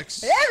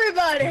crucifix?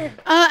 Everybody.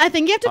 I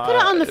think you have to put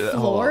it on the hold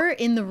floor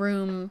in the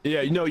room.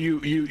 Yeah, no,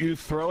 you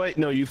throw it.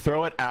 No, you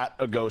throw it at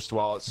a ghost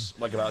while it's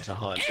like about to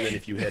hunt, and then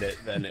if you hit it,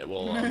 then it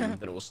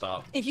will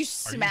stop. If you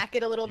smack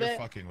it a little You're bit.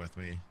 fucking with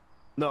me.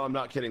 No, I'm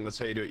not kidding. That's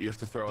how you do it. You have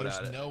to throw it There's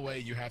at it. no way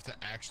you have to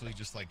actually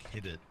just like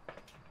hit it.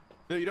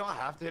 No, you don't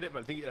have to hit it, but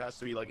I think it has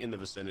to be like in the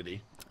vicinity.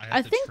 have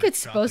I to think trick it's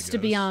shot the supposed to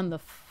be ghost. on the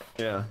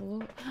Yeah.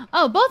 floor.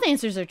 Oh, both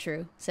answers are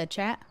true, said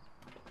chat.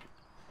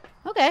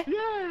 Okay.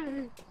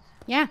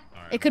 Yeah.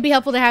 Alright. It could be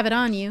helpful to have it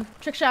on you.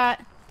 Trick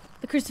shot.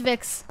 The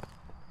crucifix.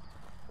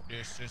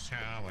 This is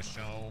how I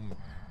show.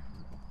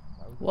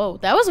 Whoa,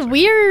 that was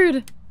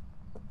weird.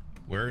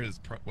 Where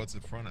is what's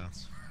its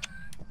pronouns?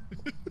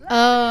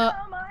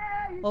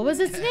 What was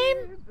its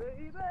name?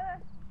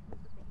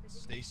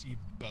 Stacy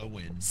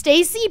Bowen.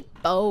 Stacy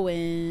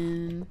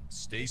Bowen.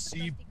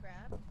 Stacy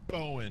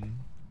Bowen.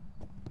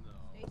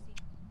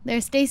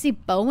 There's Stacy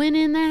Bowen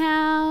in the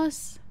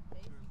house.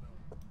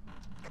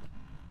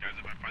 Guys,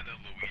 if I find that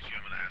Luigi,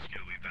 I'm gonna ask you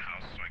to leave the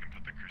house so I can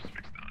put the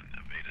crucifix down and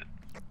evade it.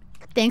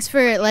 Thanks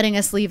for letting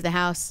us leave the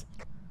house.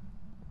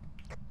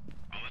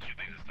 I'll let you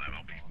leave this time.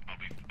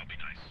 I'll be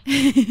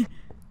nice.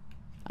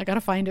 I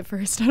gotta find it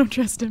first. I don't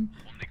trust him.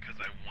 Only because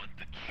I want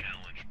the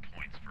challenge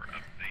points for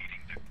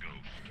evading the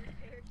ghost.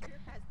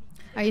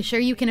 Are you sure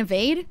you can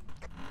evade?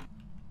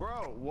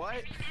 Bro,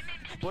 what?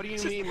 What do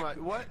you mean?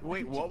 What?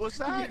 Wait, what was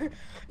that?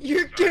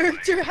 Your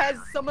character has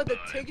some of the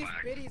tiggest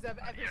biddies I've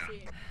ever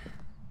seen.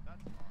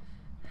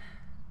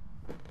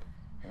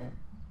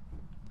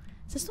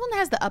 Is this the one that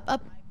has the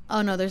up?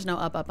 Oh no, there's no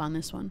up on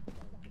this one.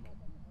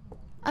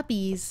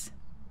 Uppies.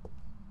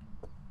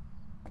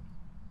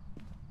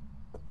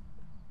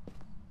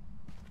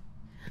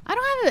 I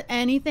don't have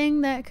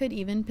anything that could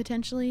even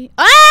potentially.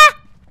 Ah!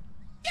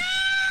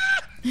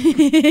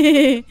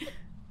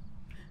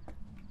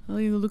 Oh,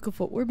 you're looking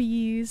for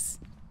Orbeez.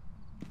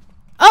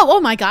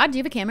 Oh my God! Do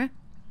you have a camera?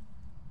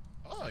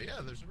 Oh yeah,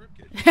 there's a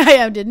ribcage.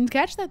 I didn't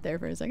catch that there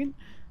for a second.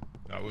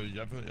 That's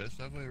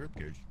definitely a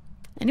ribcage.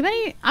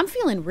 Anybody? I'm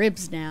feeling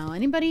ribs now.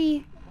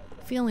 Anybody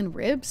feeling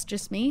ribs?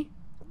 Just me?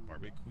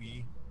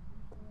 Barbecue.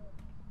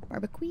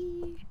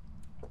 Barbecue.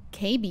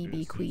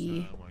 KBB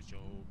quee.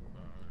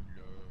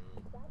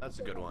 That's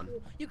a good one.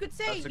 You could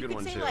say, That's a good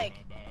one, too. like,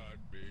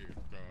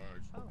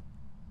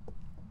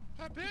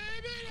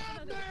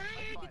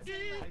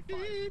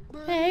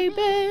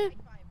 Baby.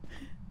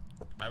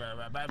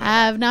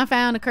 I have not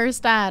found a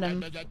cursed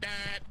item.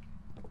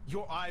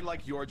 I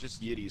like You're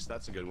Just Yiddies.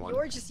 That's a good one.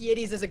 You're Just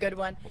Yiddies is a good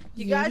one.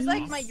 You guys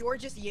like my You're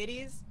Just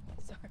Yiddies?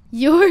 Sorry.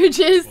 You're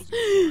just...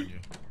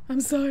 I'm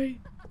sorry.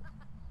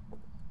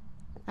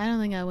 I don't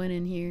think I went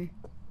in here.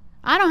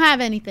 I don't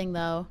have anything,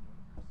 though.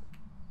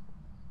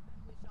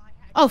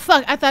 Oh,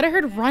 fuck. I thought I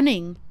heard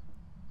running.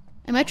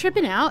 Am I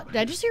tripping out? Did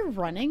I just hear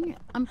running?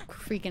 I'm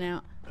freaking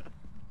out.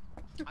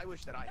 I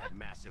wish that I had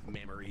massive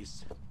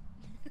memories.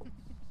 I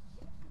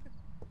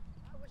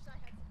wish I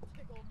had some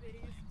big old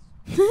biddies.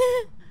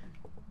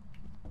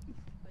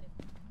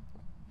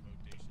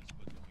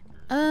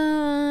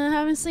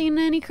 Haven't seen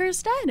any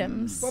cursed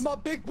items. Where my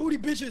big booty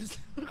bitches?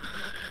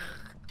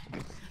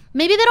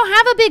 Maybe they don't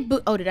have a big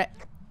boot. Oh, did I?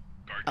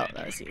 Oh,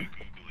 that was you.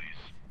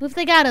 What if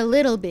they got a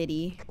little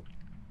bitty?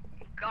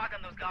 Gog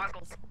on those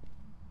goggles.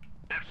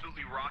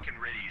 Absolutely rockin'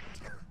 riddies.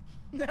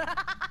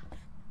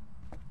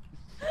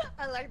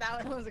 I like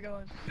that one. That was a good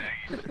one.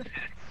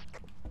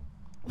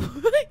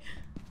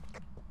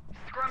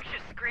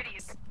 Scrumptious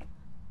gritties.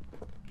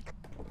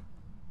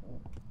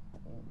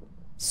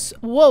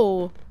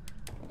 Whoa.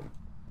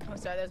 Oh,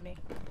 sorry, that was me.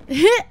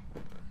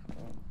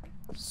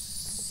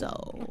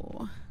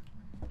 So,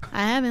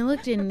 I haven't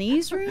looked in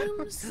these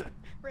rooms.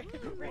 What?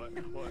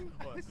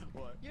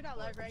 You're not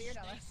live, right? You're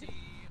not live.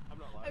 I'm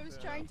not live. I was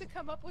trying to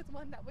come up with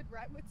one that would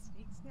rhyme with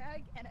Sneak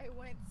Snag, and I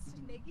went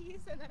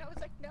Sniggies, and then I was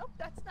like, nope,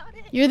 that's not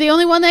it. You're the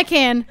only one that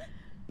can.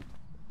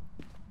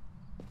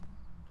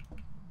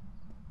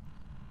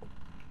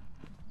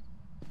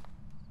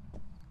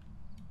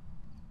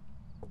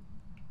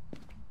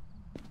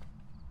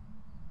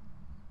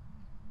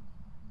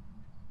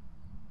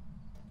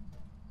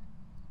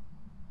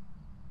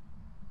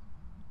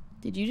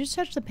 Did you just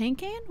touch the paint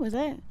can? Was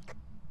that?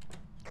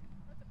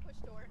 That's a push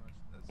door.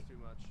 That's too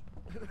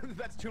much.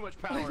 That's too much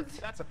power.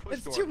 That's a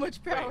push door. That's too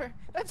much power. Wait.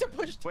 That's a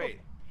push door.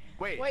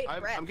 Wait,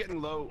 Brett. I'm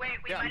getting low. Wait,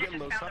 we yeah, I'm might have getting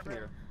low just found stuff the in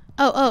here.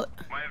 Oh.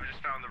 Might have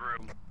just found the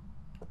room.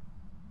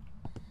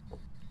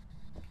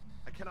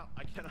 I cannot.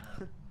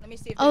 Let me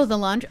see if Oh, there's- the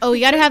laundry. Oh,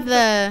 you gotta have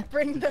the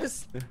Bring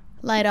those,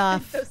 light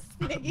off. those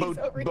Sniggies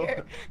over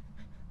here.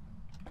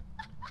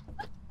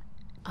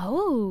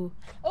 Oh.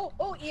 Oh,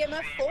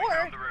 EMF 4.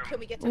 found the room. Can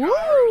we get to Ooh.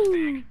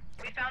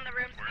 We found the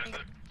room. Where is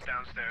it? It's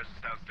downstairs.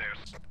 It's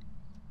downstairs.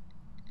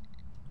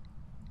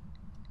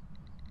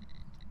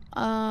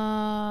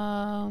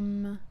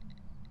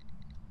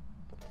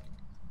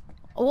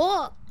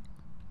 Oh.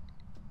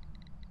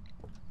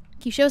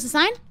 Can you show us a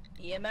sign?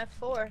 EMF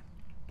 4.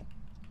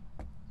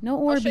 No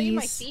Orbeez. I'll show you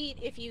my feet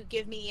if you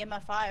give me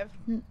EMF 5.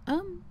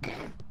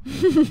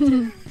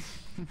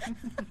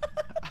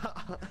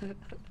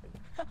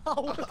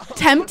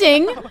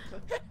 Tempting.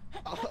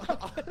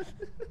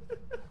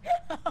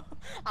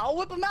 I'll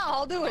whip them out.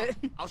 I'll do it.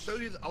 I'll show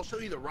you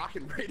the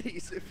rockin'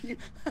 riddies if you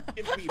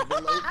give me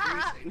below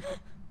freezing.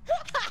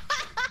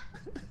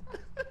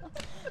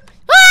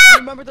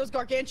 Remember those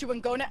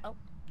gargantuan gonad? Oh,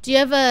 Do you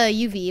have a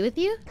UV with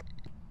you?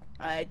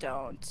 I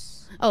don't.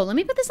 Oh, let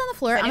me put this on the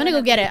floor. Does I'm gonna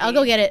anyone go get have it. I'll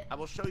go get it. I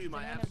will show you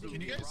my absolute.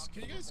 Can you guys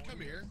come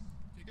here?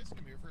 Can you guys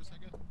come here for a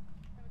second?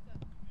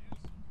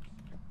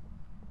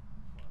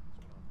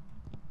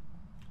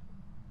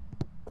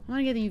 I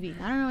wanna get the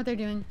UV. I don't know what they're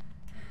doing.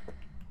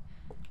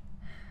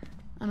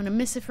 I'm gonna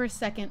miss it for a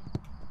second.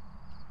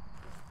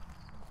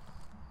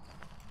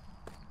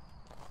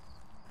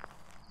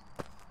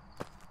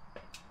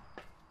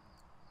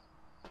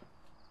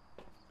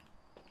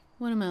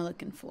 What am I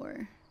looking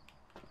for?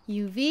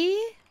 UV?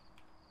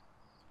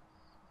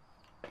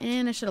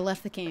 And I should have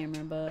left the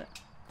camera, but...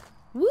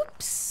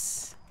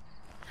 Whoops!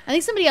 I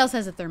think somebody else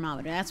has a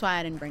thermometer. That's why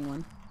I didn't bring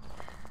one.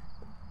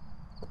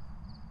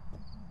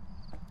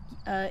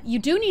 You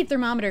do need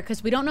thermometer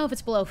because we don't know if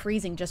it's below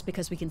freezing just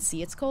because we can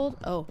see it's cold.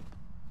 Oh.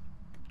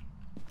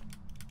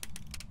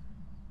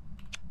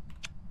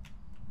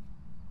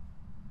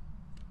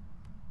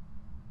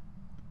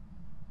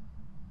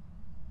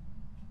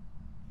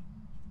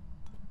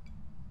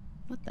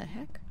 What the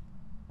heck?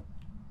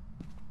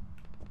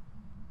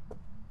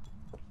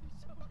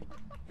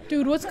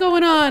 Dude, what's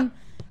going on?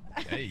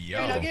 Hey, yo.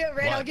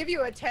 I'll give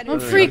you a 10. I'm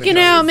freaking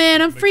out, man.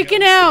 I'm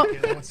freaking out.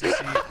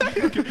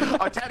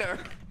 A tenner.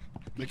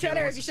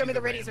 Tenner if you show me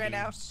the ratings right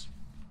now.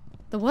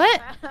 The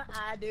what?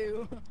 I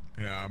do.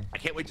 Yeah. I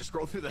can't wait to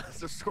scroll through the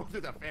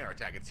fan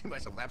attack and see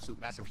myself absolute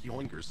massive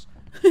yoinkers.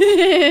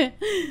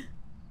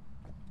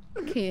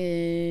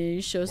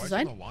 Okay, show us Why a is it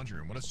in sign. the laundry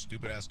room? What a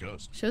stupid ass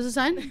ghost. Show us a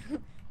sign.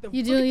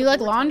 You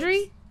like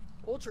laundry?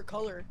 Ultra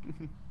color.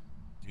 Do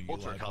you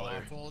Ultra like color.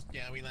 waffles?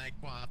 Yeah, we like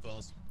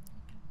waffles.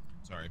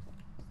 Sorry.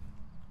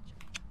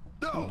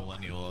 No.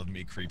 Millennial of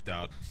me creeped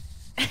out.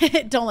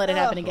 Don't let it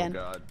happen Oh again.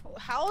 god.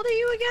 How old are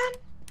you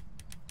again?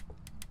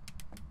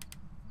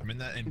 I'm in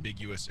that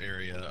ambiguous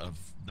area of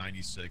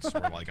 96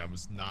 where like I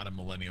was not a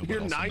millennial but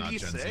You're also not Gen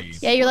 96? Z.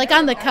 Yeah, you're like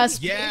on the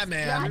cusp. Yeah,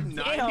 man.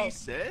 You're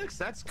 96?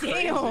 That's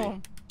crazy.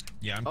 Damn.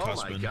 Yeah, I'm Oh my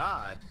cusping.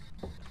 god.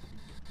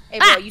 Hey,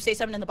 bro, you say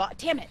something in the box.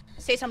 Damn it.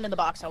 Say something in the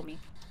box, homie.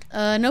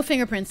 No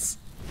fingerprints.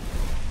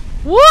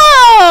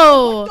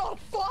 Whoa! What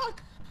the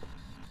fuck?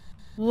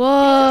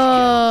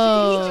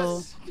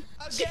 Whoa!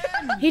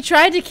 Again. He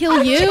tried to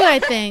kill you, I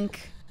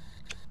think.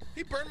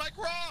 He burned my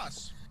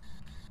cross.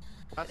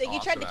 I think he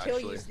tried to kill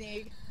you,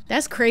 Sneeg.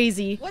 That's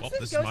crazy. What's Oh, this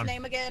this is ghost's mine.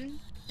 name again?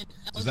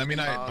 Does that mean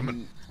I'm a...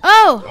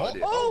 Oh!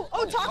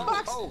 Talk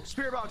box. Oh,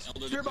 spirit box.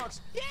 Spirit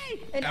box. Yay!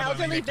 An How about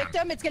we elderly make time?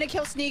 victim. It's gonna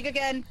kill Sneeg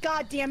again.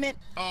 God damn it.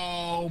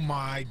 Oh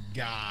my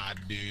god,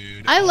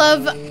 dude. I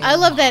love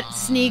that Oh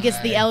Sneeg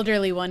is the my-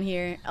 elderly one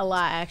here a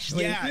lot,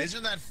 actually. Yeah,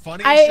 isn't that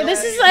funny? I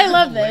Shubble?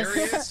 love this.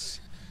 Hilarious?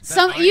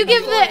 Some That you I'm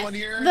give the older one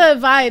here? the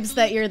vibes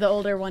that you're the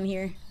older one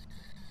here.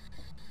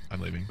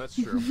 I'm leaving. That's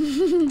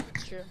true.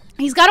 True.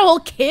 He's got a whole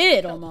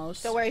kid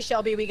almost. Don't worry,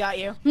 Shelby, we got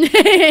you.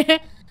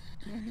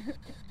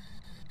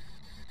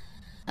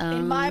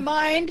 In my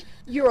mind,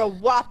 you're a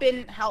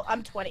whopping.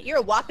 I'm 20. You're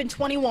a whopping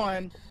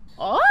 21.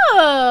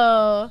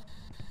 Oh.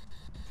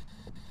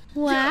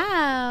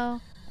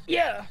 Wow.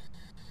 Yeah.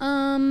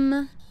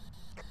 What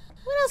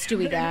else do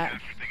we got?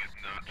 Everything is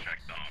not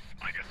checked off.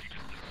 I guess you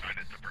just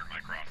decided to burn my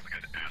cross like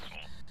an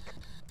asshole.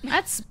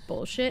 That's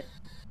bullshit.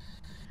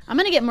 I'm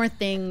gonna get more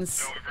things.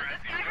 So if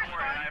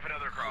I have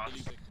another cross,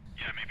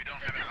 yeah, maybe don't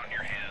have it on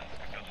your hands.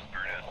 You'll just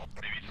burn it.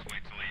 Maybe just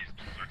wait till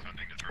he starts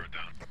hunting to throw it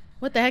down.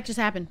 What the heck just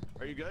happened?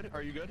 Are you good?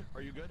 Are you good?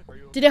 Are you good? Are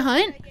you? Did it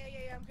hunt?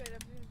 Yeah, I'm good.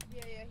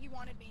 Yeah. He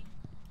wanted me.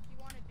 He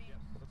wanted me.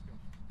 Let's go.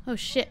 Oh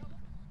shit.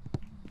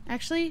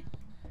 Actually,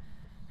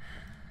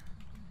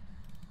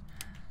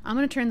 I'm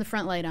gonna turn the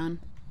front light on.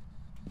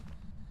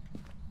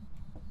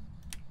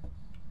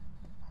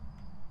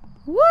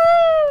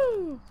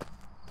 Woo!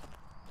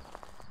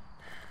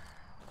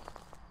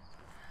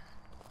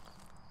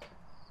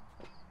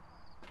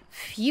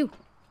 Phew.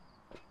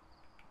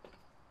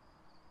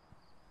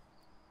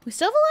 We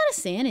still have a lot of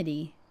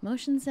sanity.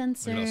 Motion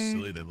sensor. Look at how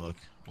silly they look.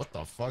 What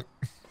the fuck?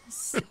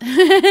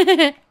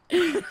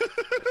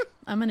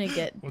 I'm gonna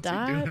get What's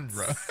dots. he doing,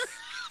 bro?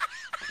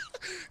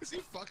 Is he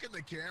fucking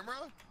the camera?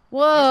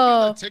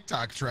 Whoa. That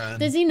TikTok trend.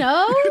 Does he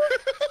know?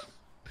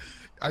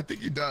 I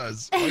think he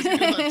does. Why is he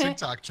doing that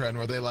TikTok trend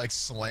where they like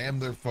slam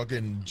their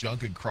fucking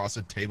junk across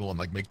a table and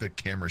like make the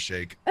camera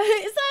shake?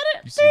 Is that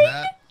it? You seen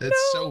that?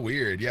 It's so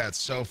weird. Yeah, it's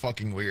so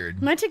fucking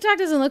weird. My TikTok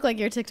doesn't look like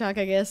your TikTok,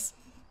 I guess.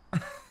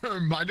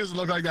 Mine doesn't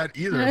look like that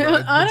either. I but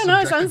don't- I I've been don't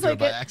know, it subjected sounds to like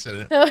by it.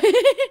 accident.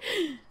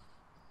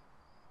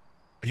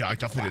 Yeah, I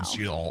definitely didn't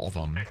see all of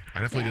them. I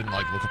definitely didn't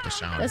like look up the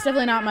sound. That's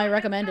definitely not my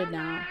recommended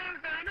now.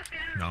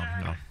 No.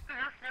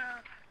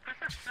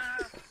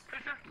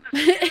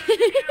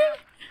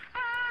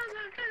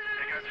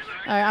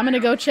 Alright, I'm gonna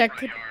go check.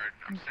 I'm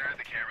staring at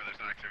the camera. There's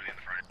no activity in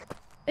the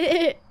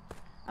front.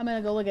 I'm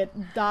gonna go look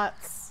at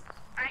dots.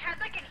 I had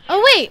like an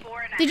Oh, wait.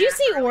 4.5 Did you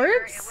see earlier.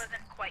 orbs? It wasn't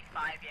quite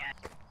 5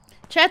 yet.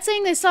 Chat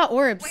saying they saw Wait,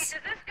 orbs. does this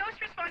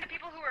ghost respond to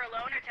people who are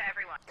alone or to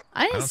everyone?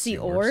 I I didn't don't see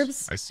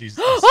orbs. I see.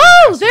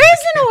 Oh, there is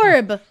an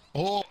orb!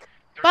 Oh,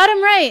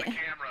 Bottom right. Camera.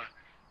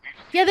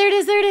 Yeah, there it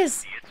is, there it is.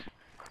 See it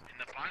in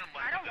the bottom I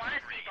left don't of the want to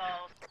see screen.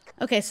 balls.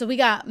 Okay, so we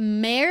got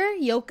Mare,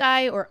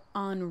 Yokai, or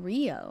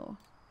Onryo.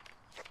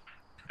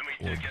 And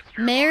we did get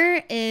spirit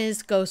Mare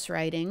is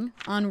ghostwriting.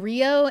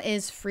 Onryo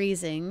is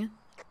freezing.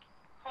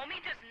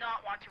 Homie does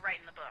not want to write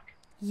in the book.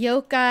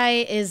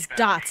 Yokai is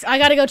dots. I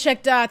gotta go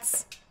check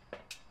dots.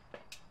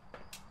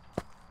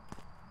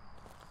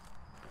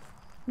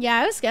 Yeah,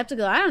 I was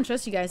skeptical. I don't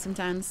trust you guys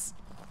sometimes.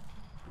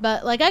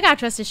 But, like, I got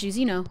trust issues,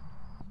 you know.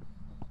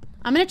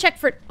 I'm gonna check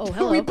for... Oh,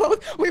 hello.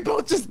 We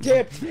both just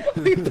dipped.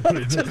 We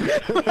both just. Is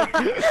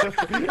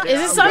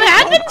this something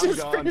happened? Did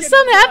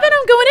something happen?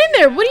 I'm going in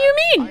there. What do you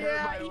mean? I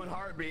heard my own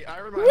heartbeat. I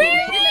heard my What do own you Made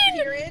heartbeat. an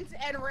mean? appearance,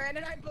 and Rand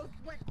and I both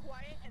went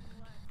quiet and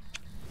left.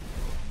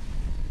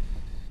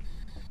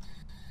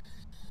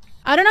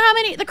 I don't know how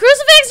many... The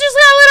crucifix just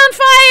got lit on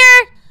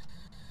fire!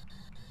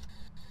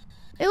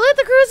 It lit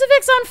the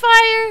crucifix on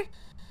fire!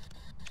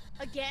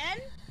 Again?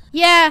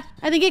 Yeah,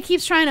 I think it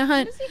keeps trying to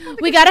hunt. Does he have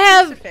We a gotta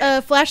have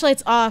crucifix?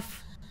 flashlights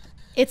off.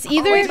 It's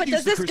either... wait, but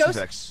Use does the this ghost-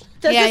 crucifix.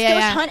 Does Yeah, this yeah, ghost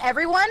yeah. hunt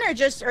everyone, or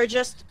just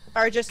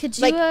Could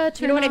you like, turn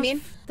you know what I off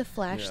mean? the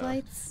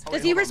flashlights? Oh, Does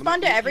wait, he hold on.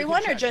 respond to You can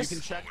everyone, or check. just-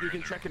 You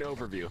can check an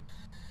overview.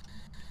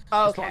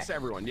 Oh, okay. Response to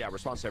everyone. Yeah,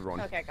 response to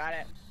everyone. Okay, got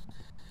it.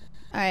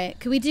 All right,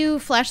 could we do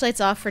flashlights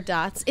off for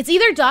dots? It's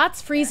either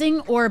dots,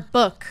 freezing, or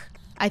book,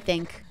 I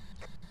think.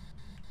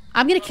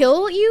 I'm gonna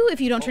kill you if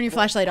you don't turn your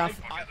flashlight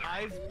off.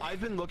 I've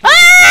been looking for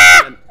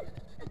freezing.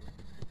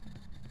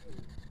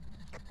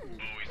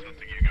 Always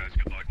hunting you guys.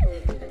 Good luck.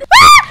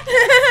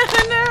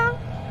 No.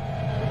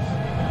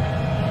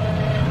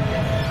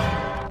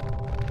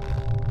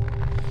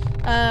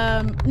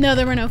 No,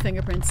 there were no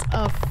fingerprints.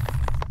 Oh,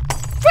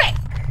 frick!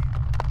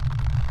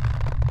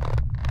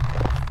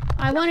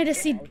 I wanted to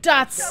see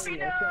dots. The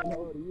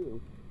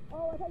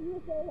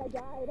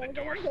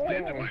door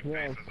slammed in my face as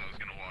I was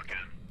gonna walk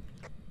in.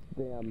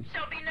 Damn.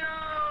 Shelby,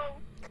 no.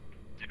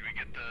 Did we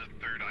get the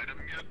third item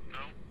yet?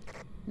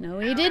 No? No,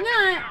 we did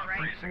not. All right.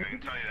 Freezing, I can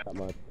tell you that. That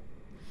much.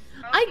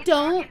 I He's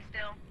don't. talking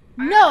still.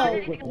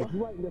 No.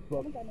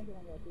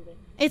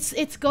 It's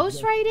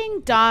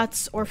ghostwriting,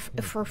 dots, or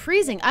for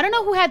freezing. I don't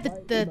know who had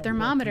the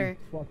thermometer.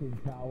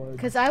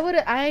 Cause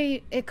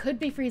it could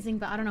be freezing,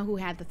 but I don't know who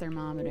had the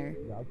thermometer.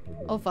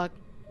 Oh fuck.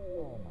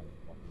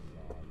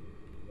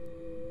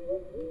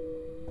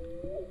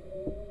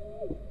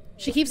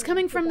 She keeps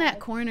coming from that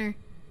corner.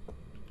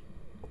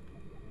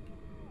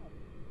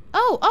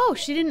 Oh,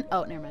 she didn't.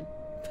 Oh, never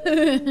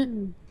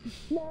mind.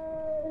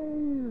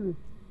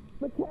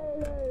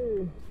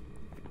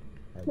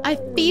 I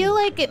feel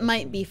like it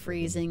might be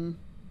freezing.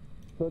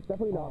 So it's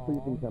definitely not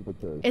freezing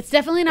temperatures. It's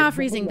definitely not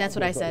freezing. That's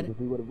what I said.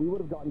 We would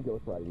have gotten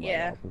ghostwriting.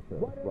 Yeah. For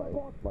sure.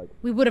 Right. Like,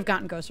 We would have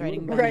gotten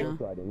ghostwriting by Right. now.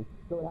 ghostwriting.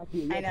 So it has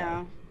to be I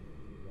know.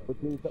 which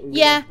means that we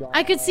Yeah, would have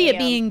I could see it Yeah.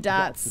 being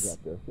dots.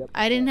 Yep.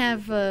 I didn't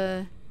have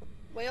Well,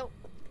 we're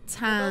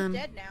time.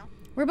 both dead now.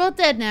 We're both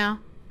dead now.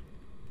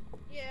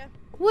 Yeah.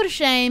 What a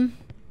shame.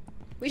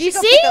 We You should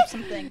go see? pick up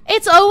something.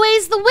 It's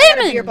always the I got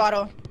a beer women.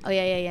 bottle. Oh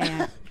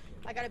yeah.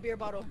 I got a beer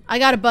bottle. I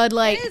got a Bud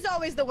Light. It is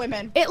always the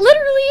women. It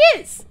literally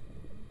is.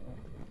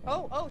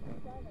 Oh.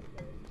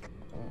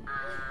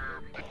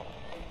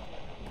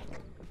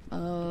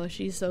 Oh,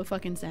 she's so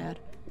fucking sad.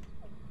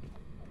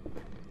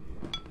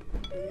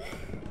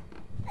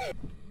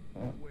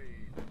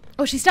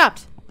 Oh, she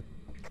stopped.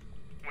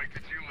 Wait,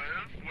 did you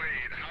live?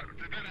 Wait, how did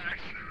that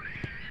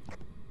actually?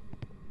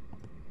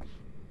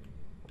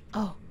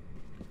 Oh.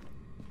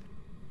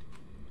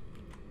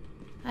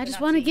 I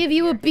just want to give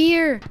you a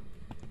beer.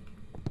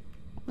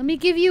 Let me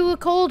give you a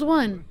cold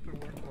one.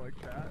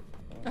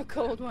 A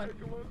cold one.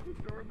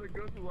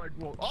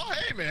 Oh,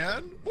 hey,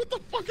 man. What the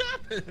fuck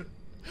happened?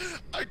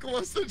 I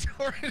closed the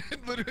door and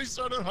it literally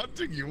started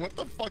hunting you. What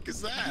the fuck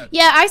is that?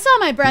 Yeah, I saw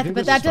my breath, You think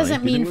but this that is funny?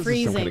 doesn't You mean think this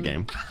is some kind of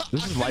freezing. game?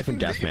 This is life and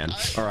death, man.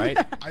 All right.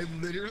 I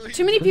literally.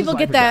 Too many people life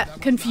get and that was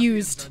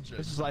confused. not the intention.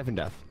 This is life and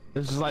death.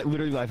 This is like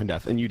literally life and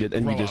death, and you did,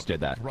 and Grow you just up. did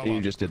that. Grow And you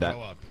up. just did that.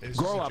 Grow up. It's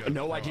Grow just a up. joke.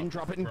 No, Grow I didn't up.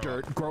 drop it in Grow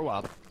dirt. up. Grow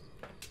up.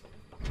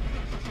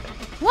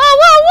 Whoa,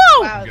 whoa,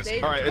 whoa! Wow, All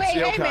they, All right, it's wait,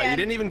 the hey, yokai. man. You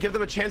didn't even give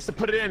them a chance to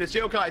put it in. It's the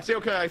yokai. It's the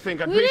yokai. I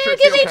think. I'm We pretty sure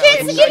didn't it's give you a yokai.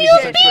 chance to I'm give you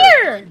a 90%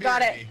 sure. beer.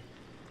 Got it.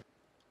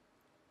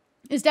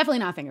 It's definitely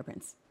not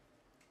fingerprints.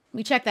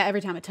 We check that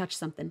every time it touched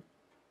something.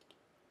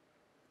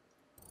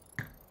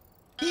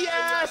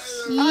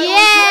 Yes.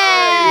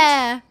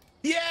 Yeah!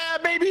 Yeah,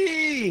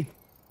 baby.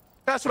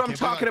 That's what I'm Can't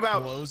believe talking I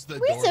about. closed the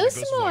We're door and so it goes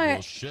like, smart.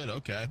 well, shit,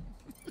 okay.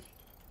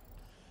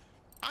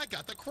 I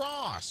got the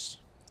cross.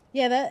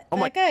 Yeah, that Oh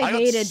my! guy I got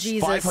hated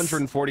Jesus.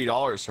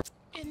 $540.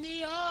 In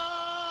the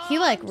He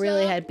like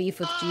really had beef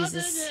with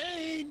Jesus.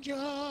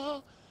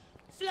 angel,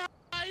 fly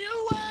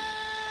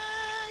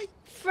away.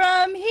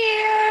 From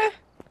here,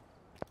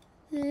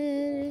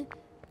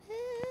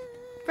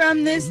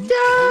 from this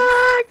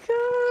dark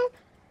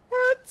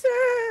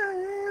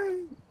hotel.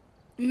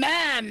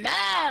 Mom.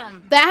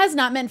 That has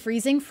not meant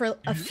freezing for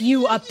a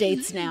few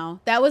updates now.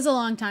 That was a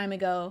long time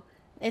ago.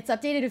 It's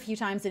updated a few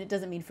times and it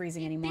doesn't mean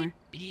freezing anymore.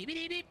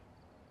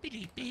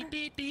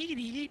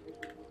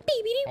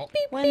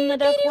 When the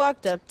duck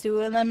walked up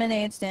to a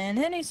lemonade stand,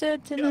 and he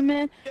said to the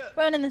man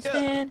running the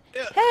stand,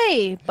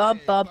 "Hey, bum.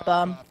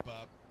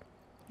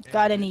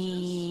 Got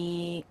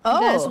any?" You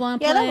guys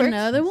want to yeah, that play works.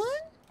 another one?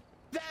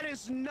 That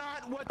is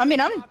not what. I mean,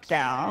 I'm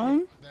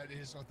down. That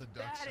is what the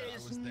duck That said. I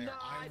is was there.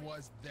 not- I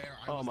was there.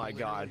 I Oh was my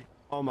god. literally-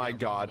 Oh my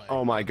god.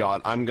 Oh my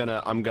god.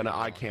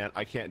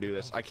 I can't do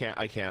this. I can't.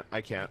 What? I can't.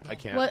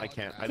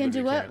 I Can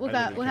do literally what? can't. What I got?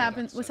 literally What can't.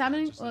 happened? What's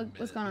happening?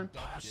 What's going on?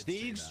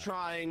 Sneeg's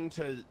trying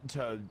to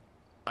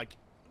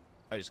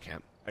I just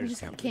can't. I You just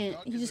just can't. can't.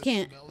 Duck You is just a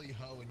can't. smelly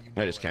hoe and you I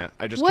know just it. can't.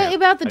 I just What can't.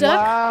 about the I duck?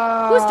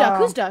 Wow. Who's duck?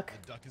 Who's duck?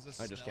 The duck is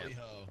a I just smelly can't.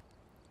 hoe.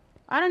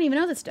 I don't even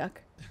know this duck.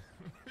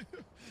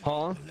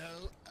 Huh? Hello,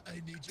 I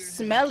need your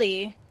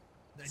Smelly.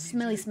 I need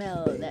Smelly your-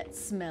 smell that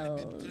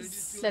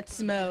smells That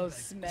smells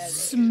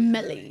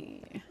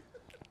smelly.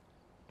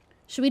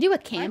 Should we do a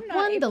camp not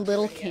one? The able to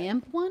little yet.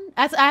 camp one?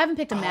 I haven't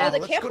picked a Oh, map. the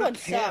let's camp go to one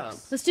camp.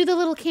 sucks. Let's do the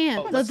little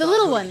camp. Oh, the let's not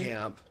little go to one.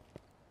 Camp.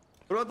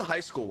 What about the high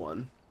school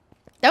one?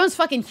 That one's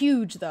fucking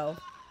huge though.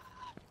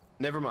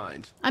 Never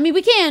mind. I mean,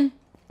 we can.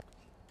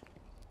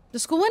 The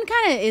school one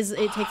kind of is.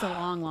 It takes a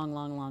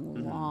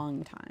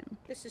long time.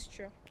 This is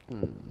true.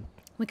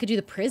 We could do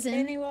the prison.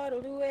 And he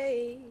waddled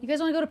away. You guys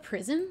want to go to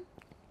prison?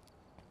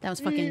 That was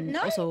fucking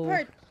Not also.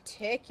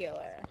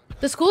 particular.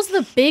 The school's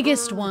the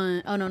biggest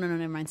one. Oh no, never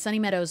mind. Sunny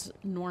Meadows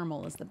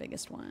normal is the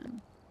biggest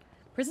one.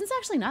 Prison's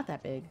actually not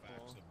that big.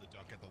 Facts of the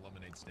duck at the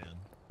lemonade stand.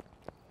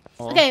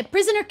 Okay,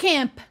 prisoner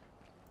camp.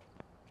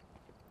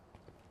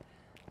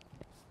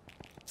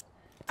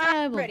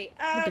 I'm will ready. look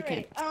I'm at ready.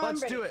 camp. I'm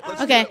Let's ready. do it. I'm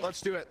Let's Okay. do it.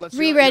 Let's do it. Let's do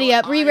it. Re-ready You know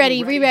up, what?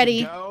 re-ready, I'm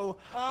re-ready. to go.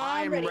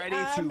 I'm I'm ready, ready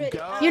I'm to ready,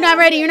 go. I'm You're not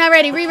ready. You're not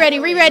ready. Re-ready.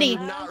 You're Re-ready.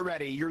 not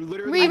ready. You're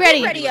literally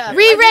Re-ready. ready up.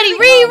 Re-ready.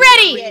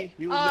 Re-ready.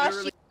 You Oh,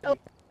 literally. shit. Oh,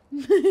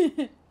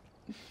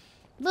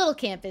 Little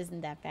camp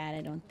isn't that bad,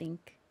 I don't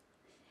think.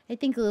 I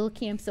think little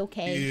camp's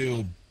okay.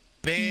 Ew.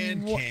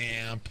 Band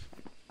camp.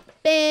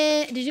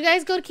 Did you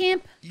guys go to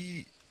camp?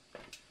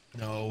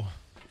 No.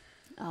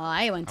 Oh,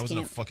 I went I to wasn't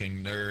a camp.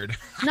 fucking nerd.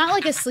 Not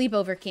like a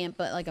sleepover camp,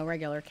 but like a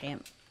regular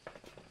camp.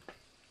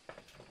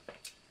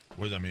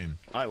 What does that mean?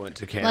 I went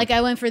to camp. Like I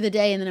went for the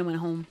day and then I went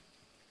home.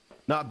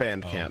 Not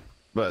band camp,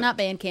 but Not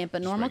band camp, but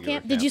Just normal regular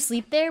camp. Did camp. you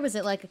sleep there? Was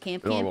it like a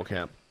camp camp? normal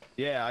camp.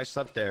 Yeah, I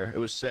slept there. It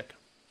was sick.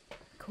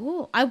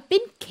 Cool. I've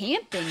been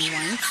camping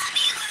once.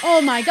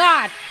 Oh my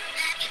god.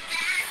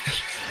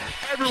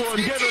 Everyone,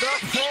 give it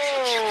up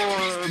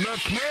for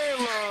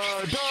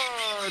Michela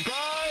Dark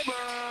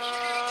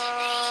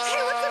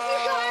Hey, what's up, you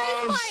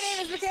guys? My name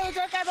is Michela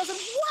Dark Eyeballs, and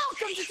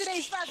welcome to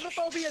today's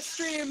Phasmophobia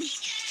stream.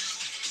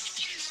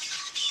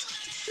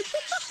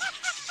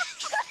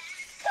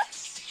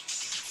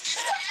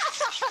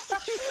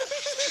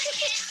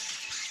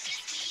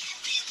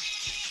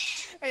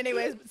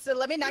 Anyways, so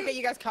let me not get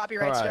you guys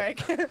copyright All right.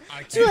 strike.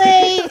 I Too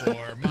can't late.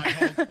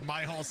 for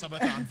my whole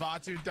subathon va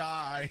to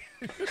die.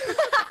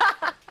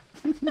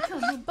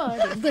 Come on,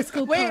 buddy. Let's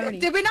go Wait, party.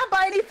 did we not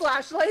buy any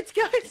flashlights,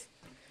 guys?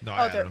 No, Oh,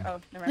 I had there. him. Oh,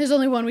 never mind. There's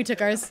only one. We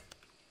took ours.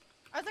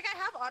 I was like, I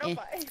have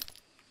auto-buy.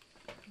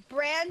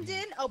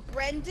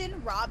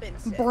 Brendan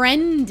Robinson.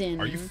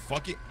 Brendan. Are you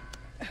fucking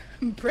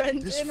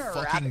Brendan this fucking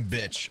Robinson.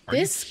 bitch? Are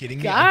This you kidding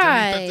guy. me?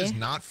 Identity theft is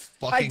not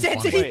fucking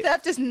Identity funny.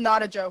 theft is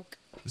not a joke.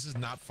 This is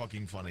not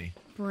fucking funny.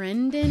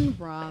 Brendan It's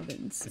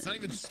Robinson. not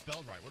even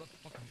spelled right. What a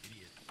fucking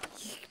idiot.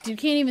 Dude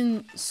can't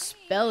even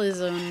spell his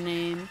own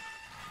name.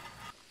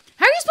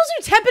 How are you supposed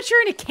to do temperature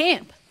in a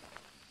camp?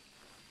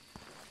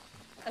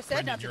 I said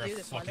Brendan, not to you're do a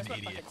this one. fucking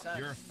That's what idiot. fucking sucks.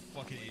 You're a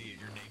fucking idiot.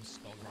 Your name's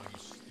spelled wrong, you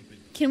stupid.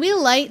 Can we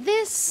light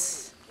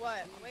this?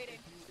 What? Waiting.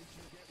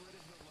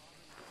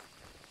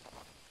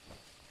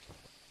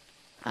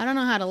 I don't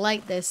know how to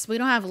light this. We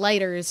don't have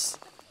lighters.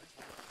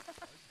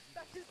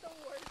 That is the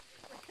worst.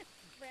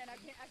 Man, I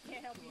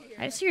can't help you here.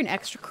 I just hear an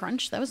extra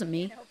crunch. That wasn't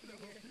me.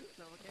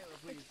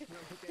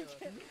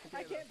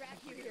 I can't back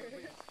you here.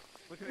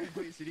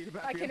 Please, you need to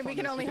back I me can. up We on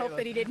can this, only Michela. hope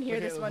that he didn't hear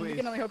this Michela, one. We please.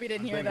 can only hope he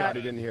didn't hear Thank that. God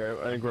he didn't hear it.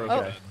 I think we're Oh.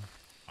 okay.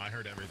 I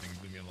heard everything.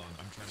 Leave me alone.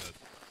 I'm trying to.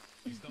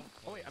 Please don't.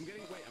 Oh wait, I'm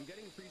getting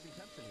freezing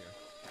temps in here.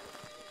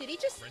 Did he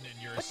just? Brendan,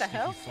 you're What a the sticky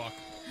hell? fuck.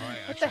 All right,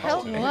 What the actually, hell?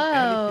 I'll say it.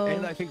 Whoa.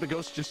 And I think the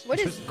ghost just What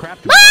just is-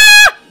 crapped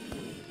Ah!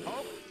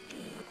 Oh,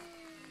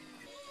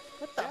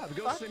 What the yeah, the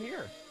fuck? ghost's in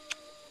here.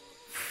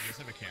 You guys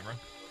have a camera?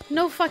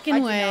 No fucking I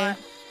do way. not.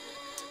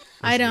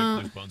 I There's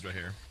don't. bones right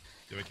here.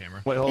 Do you have a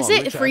camera? Wait, hold Is on.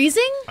 let me it check.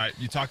 freezing? All right,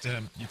 you talk to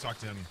him. You talk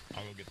to him.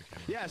 I'll go get the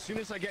camera. Yeah, as soon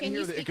as I get Can in you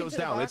here, stick it goes into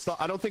the down. box? It's not,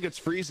 I don't think it's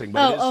freezing,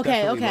 but Oh, it is okay,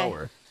 definitely okay.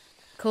 lower.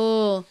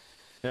 Cool.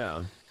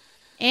 Yeah.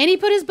 And he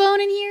put his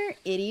bone in here?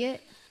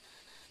 Idiot.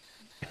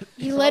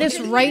 He led us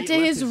right to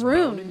Left his bone in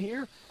room.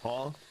 here.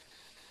 Huh?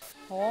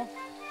 Oh.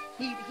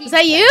 He Is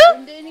that you?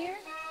 bedroomed in here?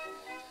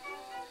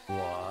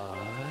 What?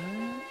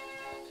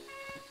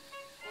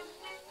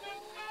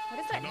 What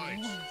is that? Tonight,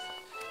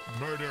 noise?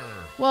 murder.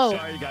 Whoa.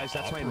 Sorry, guys,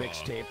 that's my Opera.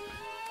 mixtape.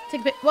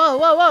 Take a pic. Whoa,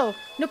 whoa, whoa.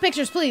 No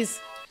pictures, please.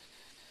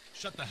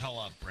 Shut the hell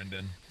up,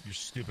 Brendan. Your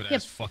stupid Yep.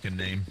 ass fucking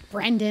name.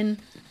 Brendan.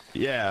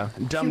 Yeah,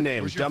 dumb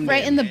name, Where's your dumb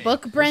Right name. in the A?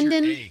 book, Where's your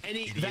Brendan? A,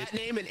 Any idiot? that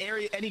name and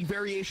any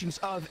variations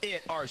of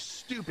it are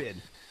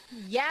stupid.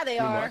 Yeah, they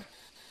What? are.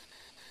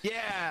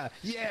 Yeah,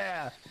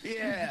 yeah, I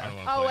yeah. don't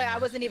wanna Oh play wait, I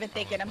anymore. wasn't even I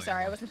thinking. wanna I'm play sorry,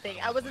 I anymore. wasn't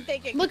thinking. I I wanna wasn't play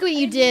thinking. Look what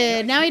you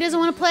did. Now he doesn't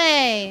want to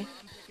play.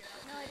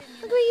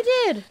 Look what you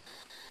did.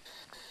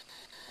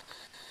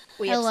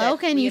 We Hello, upset-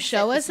 can we you upset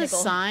show the us a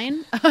sniggle.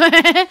 sign?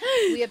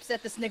 We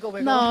upset the sniggle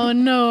wiggle. No,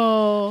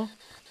 no.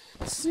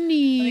 Let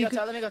me Sneeg.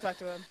 let me go talk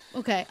to him.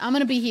 Okay, I'm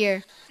gonna be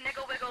here.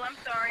 Sniggle wiggle, I'm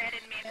sorry, I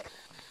didn't mean it.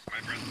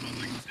 My breath smells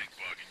like a stink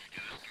bug, and you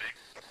do this to me.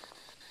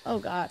 Oh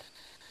God.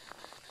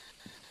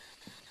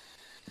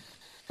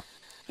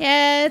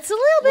 Yeah, it's a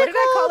little bit What did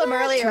I call cold, him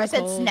not earlier? too I said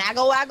cold.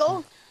 snaggle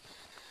waggle.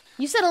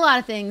 You said a lot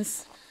of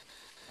things.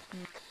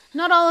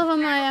 Not all of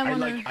them I I want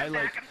like to I'm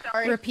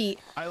sorry. repeat.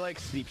 I like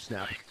Sneep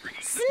Snap.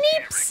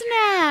 Sneep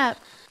snap.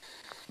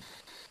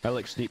 I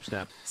like Sneep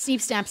Snap.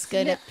 Sneep snap's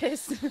good at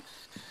Piss.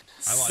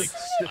 I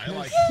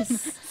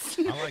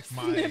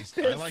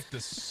like the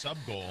sub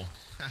goal.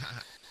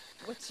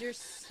 What's your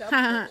sub?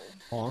 Haha.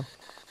 goal? Huh?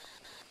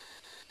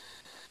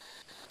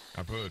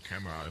 I put a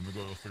camera out. I'm gonna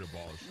go for the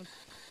balls.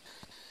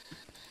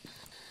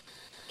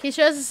 Can you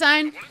show us a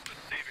sign? What is the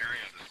safe area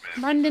of this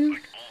map? Brendan.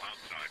 Like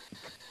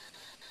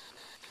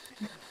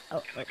all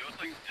outside. Oh, The ghost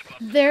like zip up.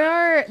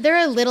 there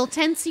are little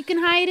tents you can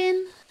hide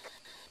in.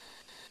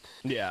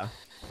 Yeah.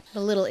 The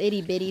little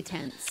itty bitty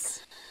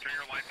tents.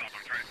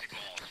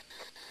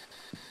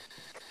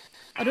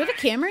 Oh, do we have a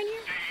camera in here?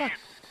 Fuck.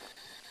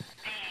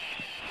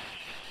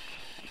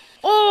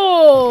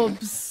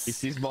 Orbs! He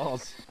sees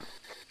balls.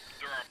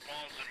 There are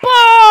balls in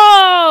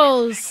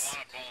Balls! a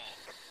lot of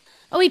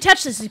balls. Oh, he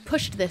touched this. He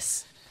pushed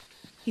this.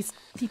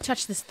 He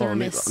touched this Oh,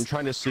 thermos. I'm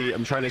trying to see.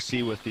 I'm trying to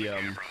see with the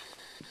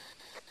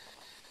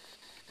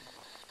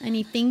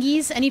Any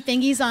thingies? Any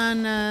thingies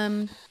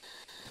on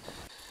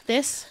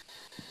this?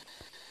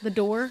 The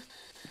door?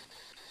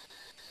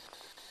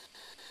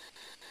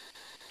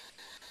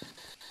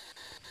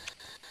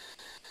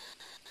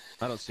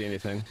 I don't see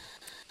anything.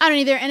 I don't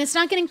either, and it's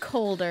not getting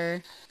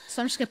colder,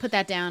 so I'm just gonna put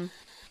that down.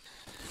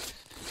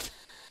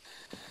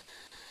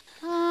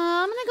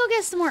 I'm gonna go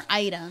get some more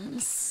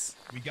items.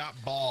 We got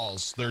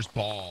balls. There's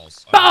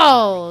balls.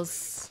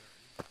 Balls!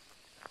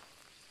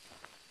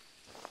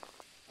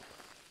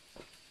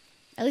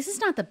 At least it's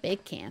not the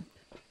big camp.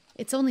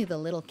 It's only the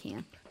little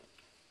camp.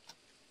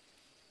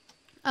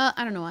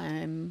 I don't know why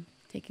I'm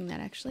taking that,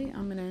 actually.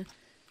 I'm gonna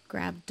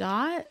grab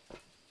Dot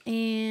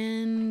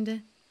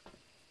and...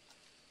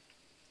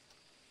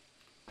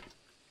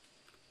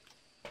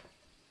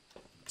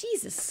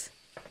 Jesus.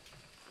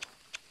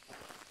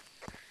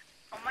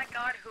 Oh my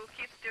god, who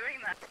keeps doing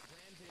that?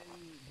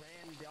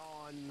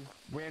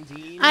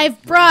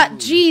 I've brought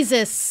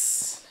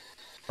Jesus.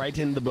 Right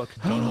in the book.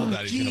 Don't hold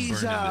that. He's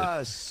Jesus. gonna burn to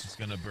death. He's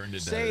gonna burn to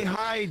death. Say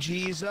hi,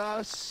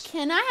 Jesus.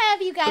 Can I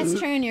have you guys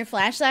turn your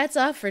flashlights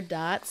off for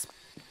Dots?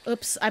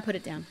 Oops, I put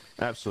it down.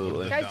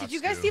 Absolutely. Guys, did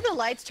you guys see the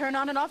lights turn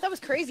on and off? That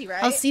was crazy,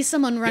 right? I'll see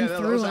someone run Yeah, that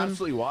through was them.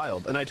 absolutely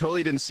wild, and I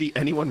totally didn't see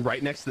anyone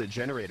right next to the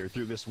generator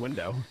through this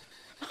window.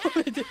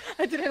 I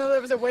didn't know there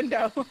was a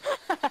window.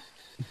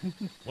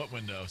 What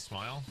window?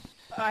 Smile?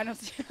 I don't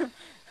see.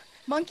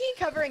 Monkey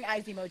covering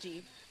eyes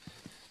emoji.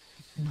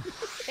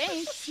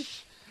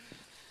 Thanks.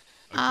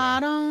 I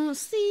don't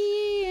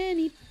see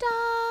any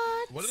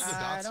dots. What do the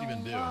dots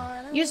even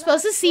do? You're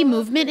supposed to see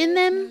movement in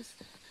them.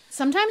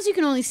 Sometimes you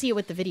can only see it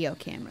with the video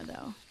camera,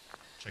 though.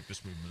 Check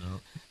this movement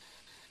out.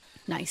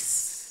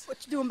 Nice. What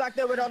you doing back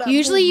there with all that?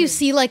 Usually you movement?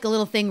 see like a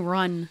little thing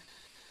run.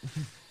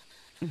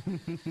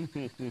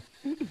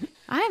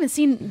 I haven't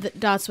seen the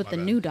dots with My the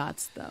bad. new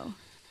dots, though.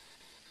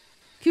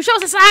 Can you show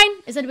us a sign?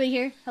 Is anybody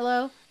here?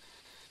 Hello?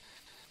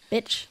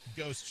 Bitch.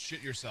 Ghost,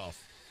 shit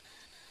yourself.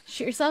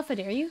 Shit yourself, I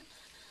dare you.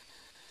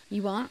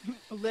 You want?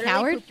 Literally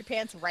Coward? pooped your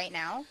pants right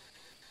now.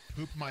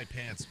 Poop my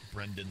pants,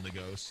 Brendan the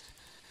ghost.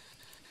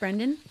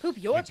 Brendan? Poop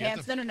your Wait, do you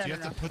have pants. to- No, do you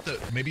have to put the?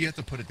 Maybe you have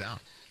to put it down.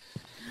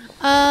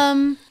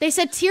 They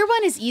said tier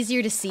 1 is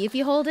easier to see if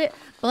you hold it,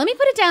 but let me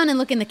put it down and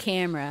look in the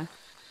camera.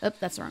 Oh,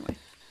 that's the wrong way.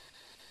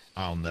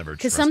 I'll never.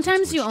 Because trust the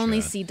sometimes you Twitch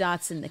only chat. see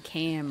dots in the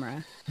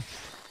camera.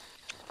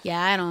 Yeah,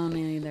 I don't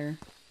either.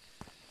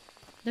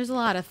 There's a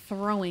lot of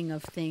throwing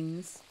of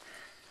things.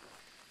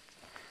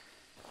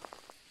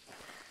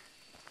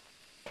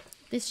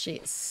 This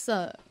shit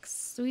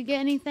sucks. Do we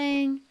get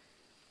anything?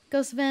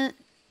 Ghost vent,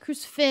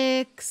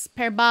 crucifix,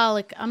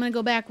 parabolic. I'm gonna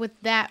go back with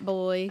that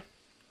boy.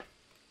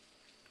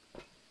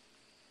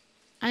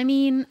 I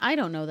mean, I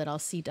don't know that I'll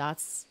see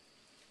dots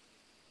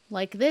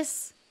like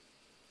this.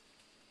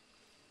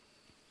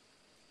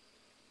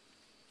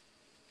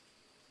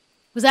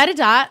 Was that a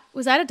dot?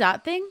 Was that a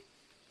dot thing?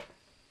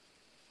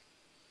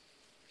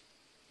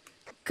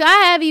 Could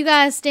I have you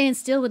guys staying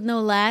still with no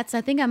lights?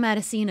 I think I might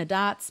have seen a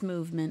dots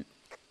movement.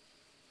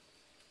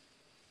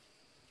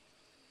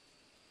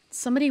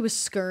 Somebody was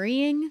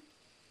scurrying?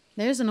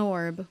 There's an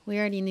orb. We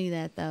already knew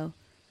that, though.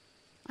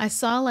 I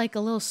saw, like, a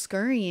little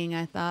scurrying,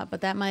 I thought,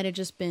 but that might have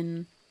just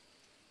been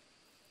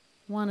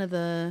one of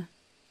the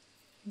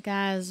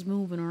guys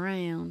moving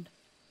around.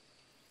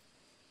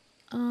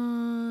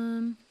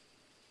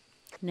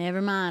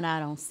 Never mind, I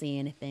don't see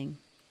anything.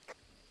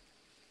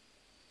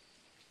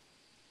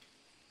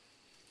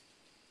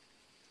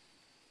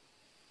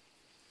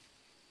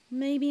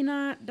 Maybe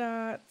not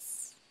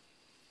dots.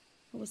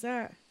 What was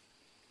that?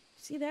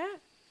 See that?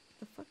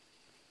 The fuck?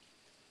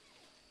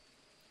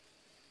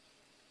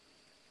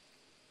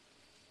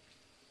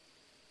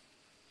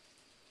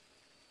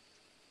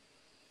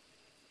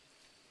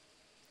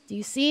 Do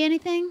you see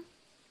anything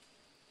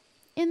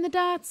in the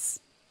dots?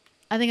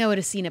 I think I would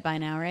have seen it by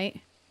now,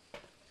 right?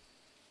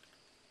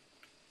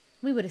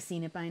 We would have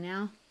seen it by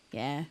now.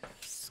 Yeah,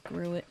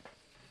 screw it.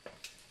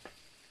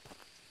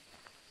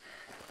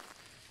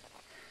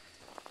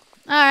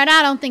 Alright,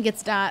 I don't think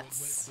it's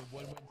dots. The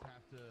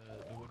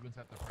woodwinds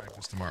have to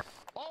practice tomorrow.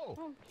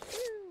 Oh!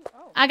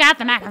 I got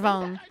the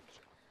microphone.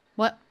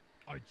 What?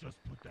 I just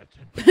put that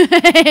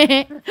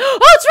 10. Oh,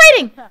 it's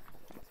raining!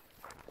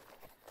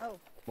 Oh.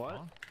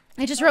 What?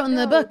 I just wrote in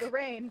the No, book. The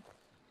rain.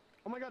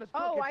 Oh my god, it's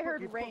Oh, book, I it's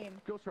heard book, rain.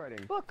 Ghost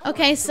riding. Book.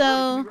 Okay,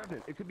 so...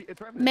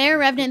 It's Revenant. Mayor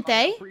Revenant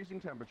Thay?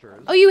 Freezing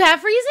temperatures. Oh, you have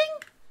freezing?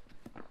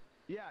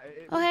 Yeah.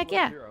 Oh, heck below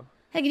yeah. 0.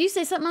 Hey, could you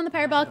say something on the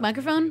parabolic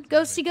microphone,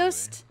 Ghosty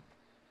Ghost?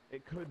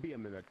 It could be a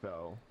mimic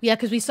though. Yeah,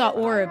 because we saw I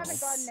haven't orbs.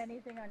 gotten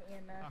anything on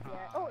EMF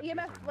yet. Oh,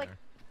 EMF, like,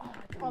 oh,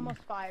 it's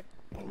almost 5.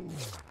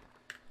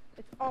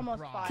 It's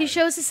almost 5. Can you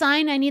show us a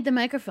sign? I need the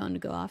microphone to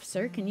go off,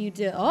 sir. Can you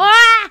do...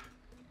 Oh!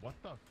 What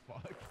the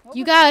fuck? What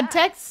You was got a that?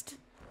 text?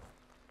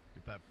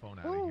 Get that phone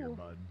out of here,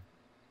 bud.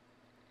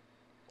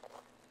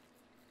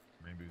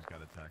 Ranboo's got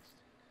a text.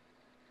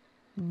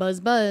 Buzz,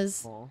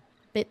 buzz. Aw.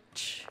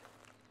 Bitch.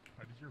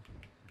 Why does your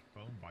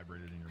phone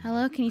vibrate in your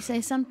Hello, mic? can you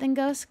say something,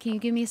 Ghost? Can you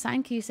give me a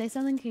sign? Can you say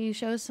something? Can you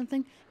show us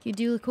something? Can you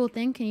do a cool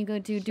thing? Can you go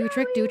do a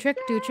trick? Do a trick?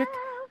 Do a trick?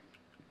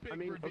 I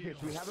mean, okay,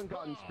 so we haven't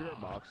gotten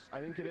Spirit Box. I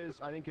think it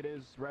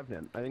is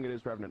Revenant. I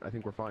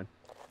think we're fine.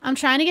 I'm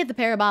trying to get the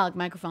parabolic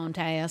microphone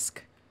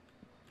task.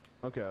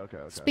 Okay.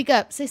 Speak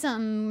up. Say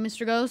something,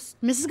 Mr. Ghost.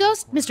 Mrs.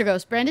 Ghost? Mr.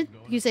 Ghost. Brandon,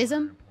 can you say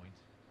something?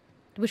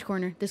 Which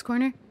corner? This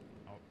corner?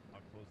 I'll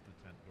close the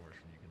tent door so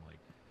you can, like...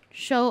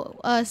 Show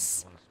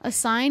us a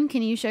sign.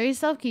 Can you show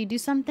yourself? Can you do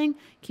something?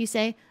 Can you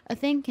say a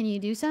thing? Can you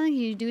do something? Can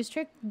you do a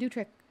trick? Do a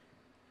trick.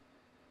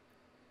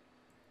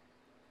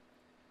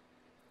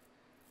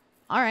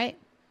 All right.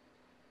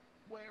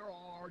 Where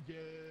are you?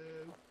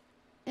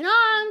 And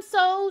I'm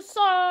so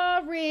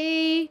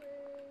sorry.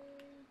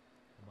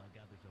 Oh my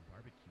god, there's a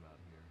barbecue out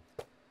here.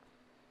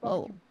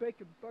 Whoa.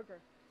 Bacon burger.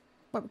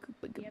 Barbecue,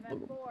 bacon, EMF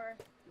barbecue. 4.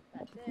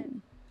 That's it.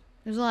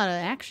 There's a lot of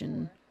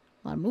action,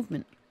 a lot of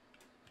movement.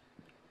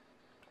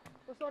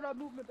 What's all that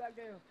movement back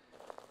there?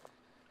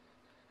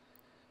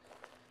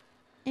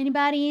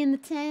 Anybody in the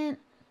tent?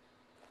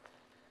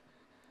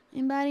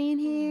 Anybody in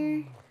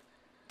here?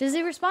 Does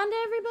it respond to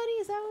everybody?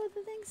 Is that what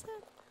the thing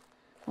said?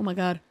 Oh my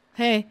god.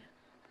 Hey,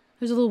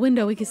 there's a little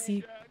window we can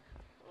see.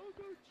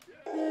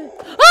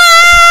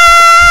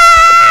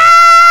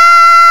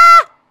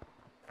 Ah!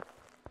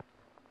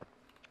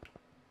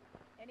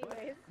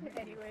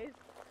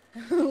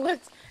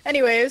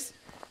 Anyways.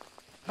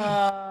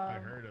 I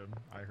heard him.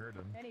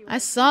 I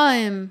saw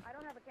him. I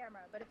don't have a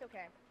camera, but it's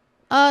okay.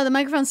 The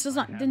microphone still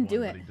I had didn't do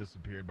one, it. but he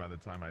disappeared by the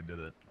time I did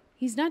it.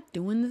 He's not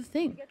doing the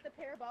thing. Get the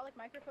parabolic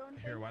microphone.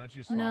 Here, why don't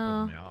you swap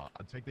No. with me? I'll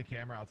take the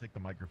camera, I'll take the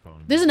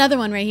microphone. There's another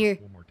one right here.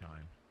 One more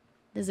time.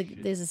 There's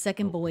a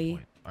second Oh, good boy.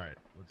 point. All right,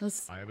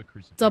 Let's I have a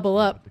crucifix. double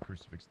I'll up. Put the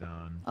crucifix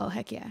down. Oh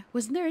heck yeah!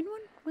 Wasn't there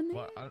anyone? Wasn't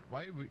there?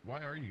 Why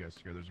are you guys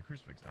scared? There's a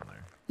crucifix down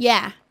there.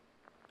 Yeah.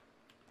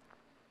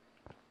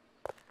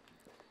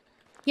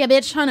 Yeah,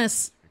 bitch, hunt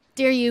us.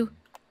 Dare you?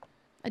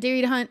 I dare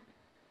you to hunt.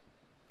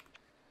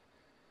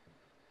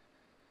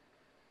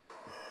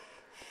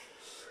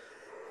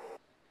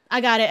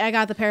 I got it. I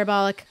got the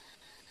parabolic.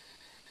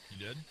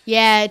 You did?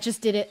 Yeah, it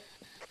just did it.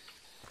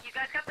 You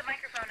guys got the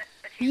microphone.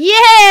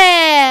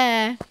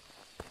 Yeah!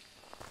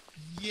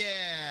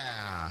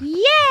 Yeah. I think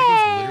it Yeah!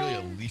 was literally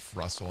a leaf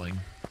rustling.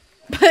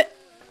 But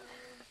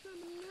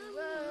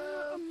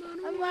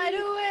I'm wide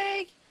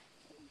awake.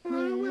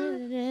 I'm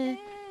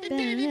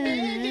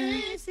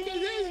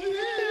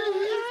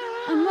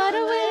wide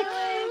awake.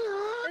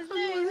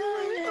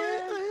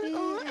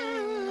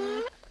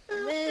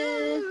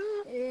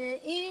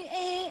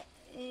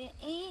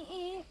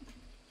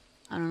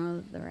 I don't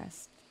know the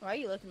rest. Why are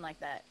you looking like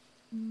that?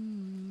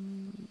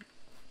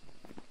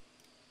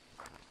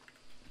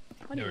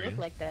 Why do you look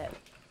like that?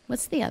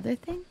 What's the other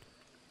thing?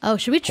 Oh,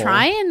 should we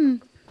try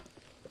and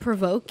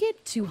provoke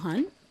it to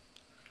hunt?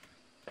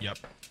 Yep.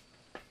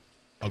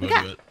 I'll go do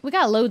it. We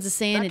got loads of That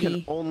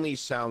sanity. can only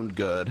sound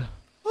good.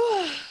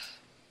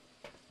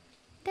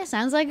 That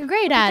sounds like a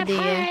great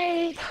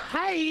idea.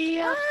 Hi.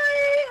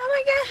 Oh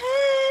my god.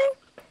 Hey.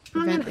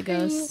 Prevent the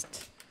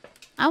ghost.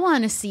 I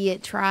want to see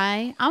it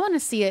try. I want to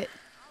see it.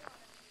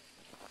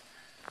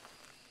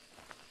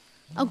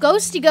 Oh,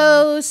 ghosty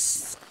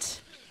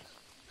ghost.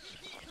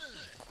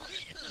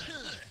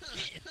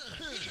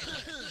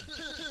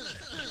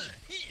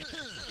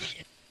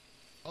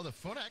 Oh, the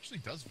phone actually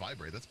does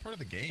vibrate. That's part of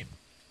the game.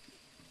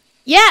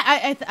 Yeah,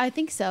 I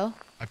think so.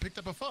 I picked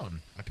up a phone.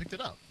 I picked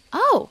it up.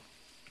 Oh,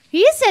 he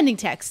is sending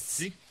texts.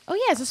 See? Oh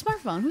yeah, it's a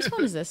smartphone. Whose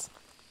phone is this?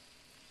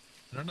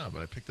 I don't know,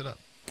 but I picked it up.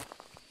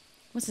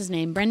 What's his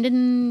name?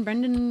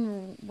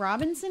 Brendan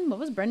Robinson? What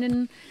was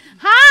Brendan?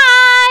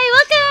 Hi,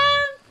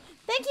 welcome.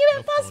 Thank you,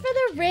 Impulse, for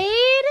the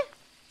raid.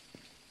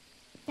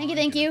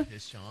 Thank you.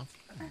 Piss off.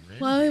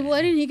 Why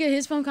didn't he get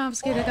his phone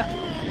confiscated? I got...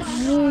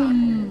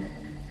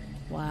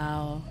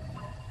 Wow.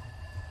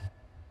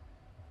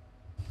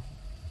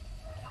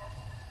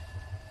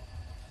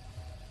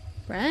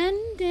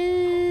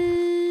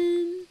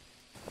 Brendan.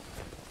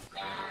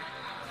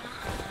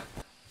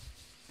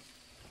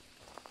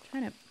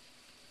 Trying to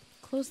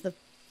close the...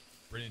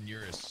 Brennan,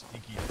 you're a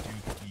stinky,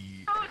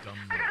 dookie, dumb.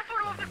 I got a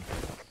photo of him.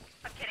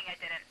 I'm kidding, I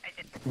didn't.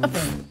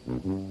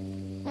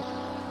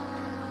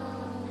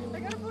 I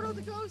got a photo of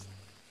the ghost.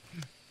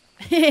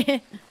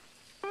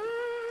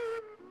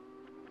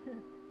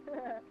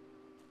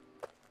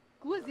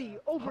 Glizzy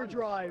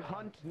overdrive.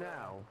 Hunt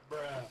now.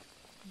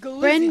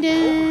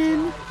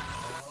 Brendan.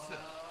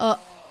 Oh,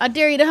 I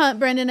dare you to hunt,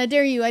 Brendan. I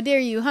dare you.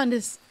 Hunt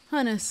us.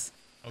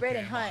 Okay,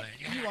 Brandon, I'm hunt. on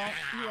it. You won't.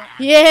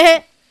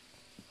 Yeah.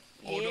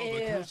 Oh no,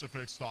 the Yeah.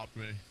 crucifix stopped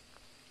me.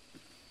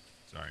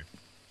 Sorry.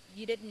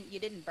 You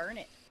didn't burn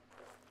it.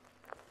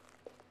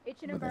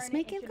 Itching and Will this burning.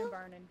 make it Itching and go?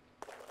 burning.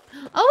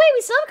 Oh wait,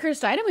 we still have a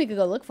cursed item we could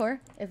go look for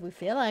if we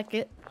feel like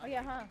it. Oh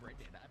yeah, huh?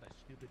 Brendan, I'm a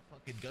stupid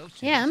fucking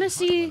ghost. Yeah, I'm gonna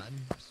see- When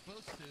I'm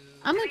supposed to.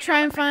 I'm gonna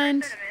try and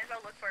find.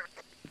 I'll look for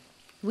it.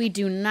 We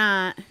do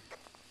not.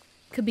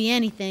 Could be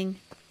anything.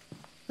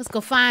 Let's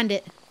go find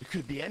it. It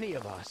could be any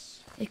of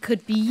us. It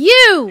could be you.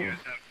 You guys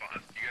have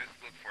fun. You guys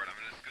look for it.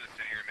 I'm just gonna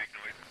sit here and make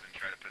noises and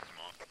try to piss them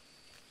off.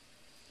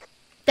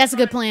 That's a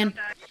good plan.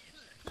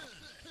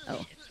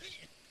 Oh.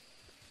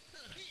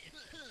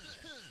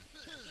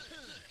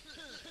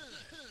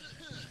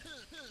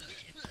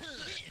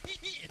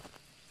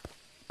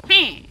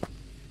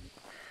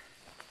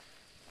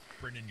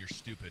 Brendan, you're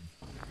stupid.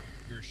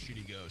 You're a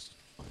shitty ghost.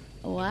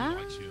 Wow.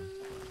 Nobody likes you.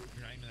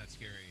 You're not even that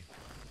scary.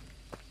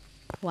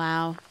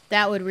 Wow.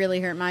 That would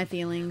really hurt my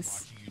feelings.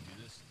 Watching you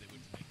do this, they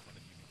would make fun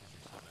of you because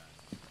you're so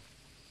bad.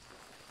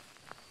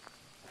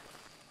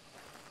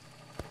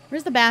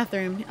 Where's the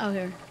bathroom? Oh,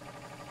 here.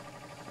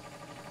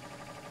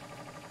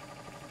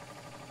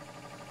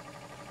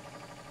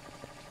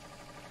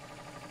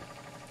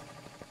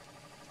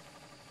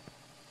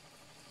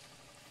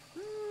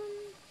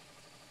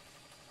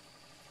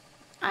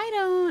 I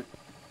don't.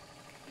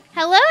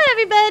 Hello,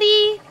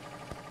 everybody.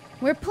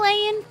 We're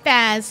playing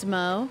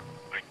Phasmo.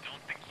 I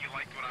don't think you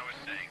liked what I was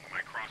saying. My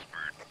cross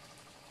burned.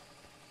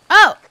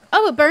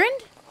 Oh, it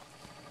burned?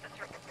 That's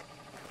right.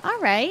 All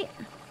right. It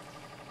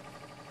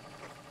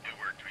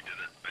worked. We did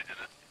it. I did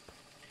it.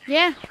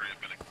 Yeah. Straight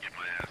up gonna get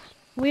my ass.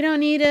 We don't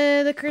need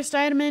the cursed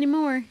item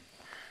anymore.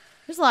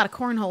 There's a lot of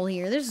cornhole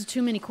here. There's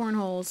too many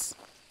cornholes.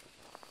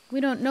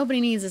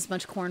 Nobody needs this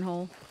much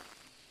cornhole.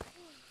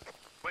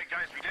 Wait,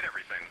 guys, we did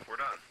everything. We're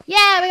done.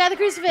 Yeah, we got the I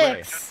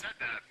crucifix. just said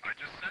that. I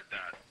just said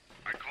that.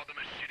 I called him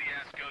a shitty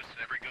ass ghost,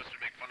 and every ghost would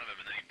make fun of him,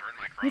 and then he burned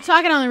my cross. You're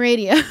talking on the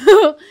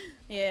radio.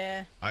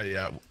 Yeah.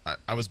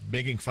 I was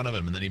making fun of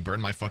him, and then he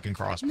burned my fucking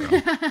cross, bro.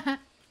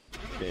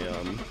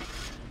 Damn.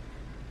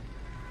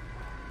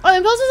 Oh,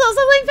 Impulse is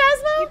also playing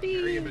Phasmo?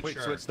 Very Wait,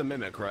 immature. so it's the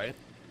mimic, right?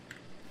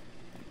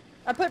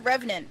 I put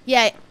Revenant.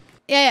 Yeah.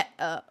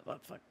 Oh,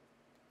 fuck.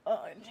 Oh,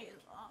 jeez.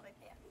 Oh, my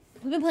God.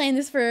 We've been playing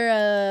this for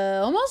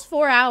almost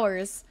 4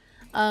 hours.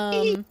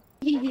 I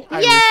Yay!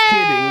 was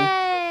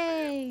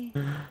kidding.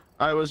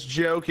 I was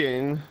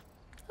joking. Ha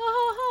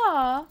ha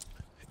ha.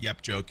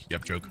 Yep, joke.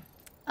 Yep, joke.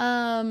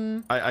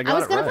 I I got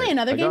was it gonna right. play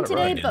another I game got it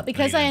today, right. but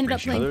because I ended up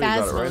Ratio. playing I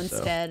think we got it Phasmo right, though.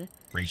 instead,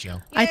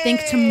 Ratio. I think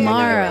Yay!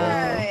 tomorrow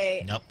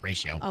Right. Nope,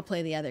 ratio. I'll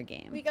play the other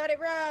game. We got it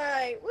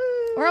right. Woo!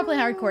 Or I'll play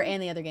Hardcore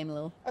and the other game a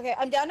little. Okay,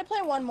 I'm down to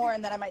play one more,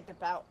 and then I might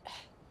dip out.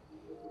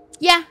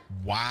 Yeah.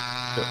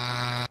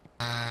 Wow.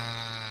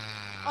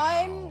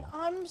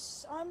 I'm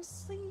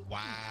sleepy. Wow.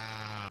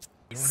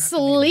 You don't have to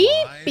be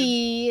live.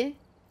 Sleepy.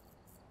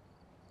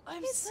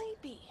 I'm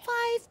sleepy.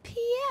 5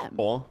 p.m.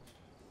 Cool.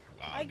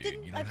 Wow, I dude,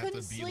 didn't- You I don't have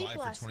couldn't to be sleep live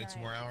last for 22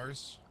 night. more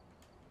hours.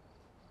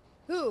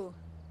 Who?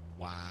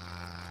 Wow.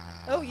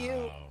 Oh,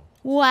 you.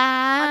 Wow.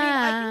 I mean,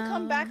 I can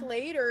come back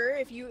later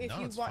if you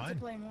No, it's want to fine.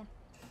 play more.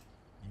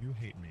 You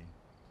hate me.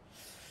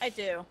 I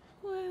do.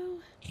 Wow.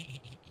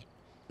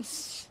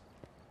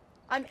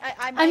 I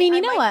I mean,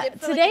 you know might what?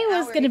 dip for like Today an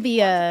was hour gonna if be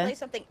you want to a play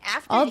something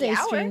after All the day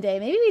hour. stream day.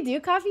 Maybe we do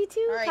coffee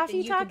too. All right, Coffee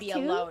then you talk can be too.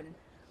 alone.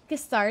 Get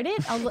started.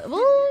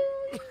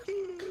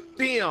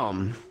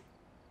 Damn.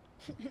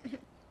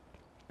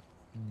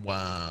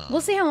 Wow.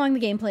 We'll see how long the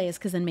gameplay is,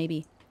 because then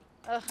maybe.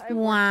 Ugh, I worked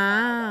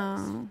Wow.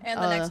 tomorrow, guys.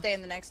 And the next day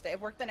and the next day.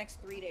 I've worked the next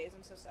 3 days.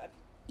 I'm so sad.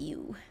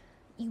 Ew.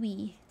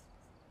 Ewy.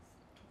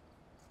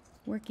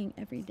 Working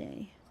every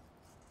day.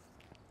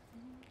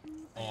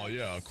 Oh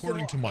yeah,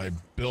 according to my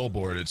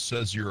billboard, it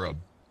says you're a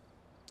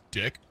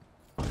dick.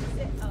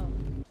 Oh.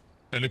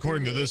 And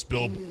according to this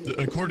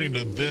according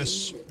to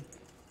this,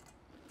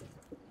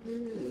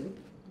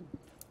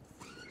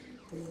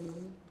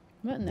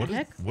 What in the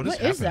heck? what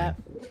is that?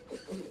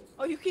 happening?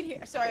 Oh, you can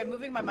hear. Sorry, I'm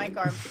moving my mic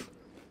arm.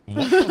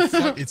 What the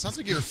fuck? It sounds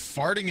like you're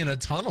farting in a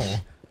tunnel.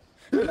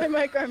 My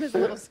mic arm is a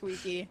little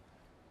squeaky.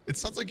 It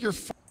sounds like you're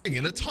farting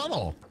in a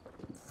tunnel.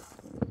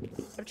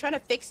 I'm trying to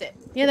fix it.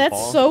 Yeah, that's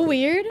Oh. so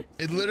weird.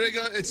 It literally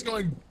it's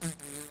going.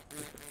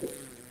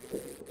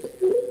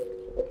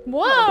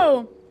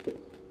 Whoa!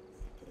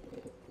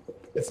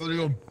 It's literally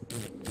going.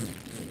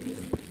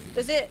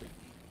 Does it?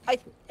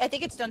 I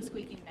think it's done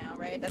squeaking now,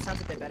 right? That sounds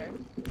a bit better.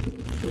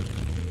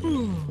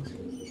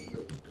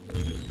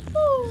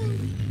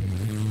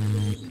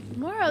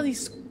 What are all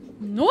these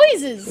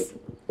noises?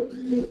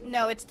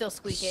 No, it's still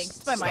squeaking.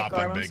 It's my mic Stop,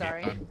 arm. I'm begging-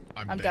 sorry.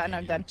 I'm I'm done, begging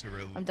I'm you done. to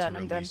I'm done,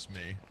 I'm done. release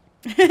me.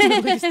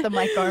 Release the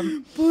mic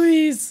arm.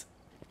 Please.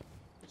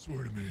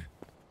 Swear to me.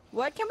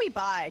 What can we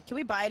buy? Can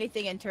we buy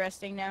anything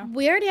interesting now?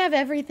 We already have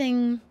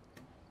everything.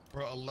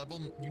 Bro,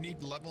 you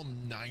need level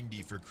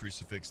 90 for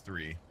Crucifix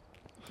 3.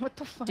 What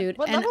the fuck? Dude,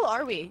 What and- level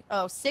are we?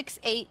 Oh,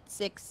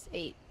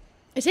 6868.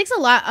 It takes a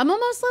lot. I'm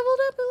almost leveled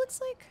up, it looks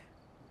like.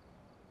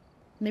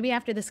 Maybe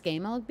after this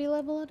game I'll be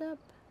leveled up.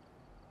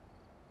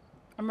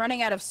 I'm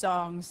running out of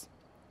songs.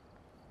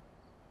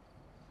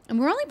 And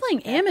we're only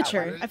playing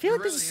amateur. I feel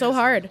like this is so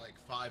hard. Like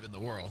 5 in the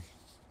world.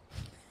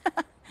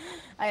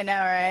 I know,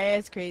 right?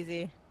 It's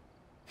crazy.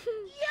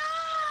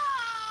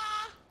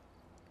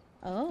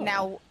 Oh.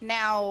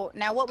 Now,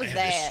 what was I had to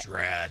that?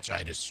 stretch. I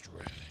had to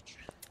stretch.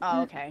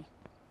 Oh, okay.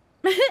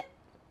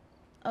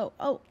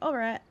 oh, all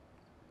right.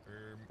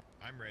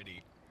 I'm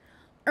ready.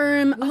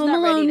 Who's Home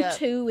not ready Alone to-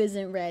 2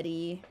 isn't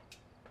ready.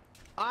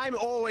 I'm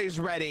always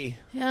ready.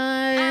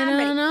 I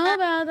ready. don't know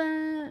about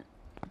that.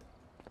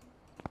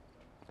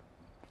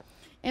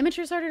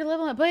 Amateur's harder to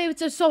level up, but it's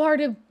just so hard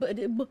to.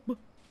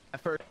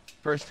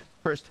 First.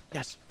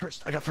 Yes,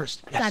 first. I got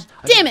first. God Yes.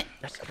 damn it!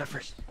 Yes, I got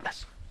first.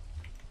 Yes.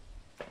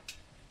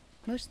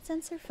 Motion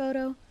sensor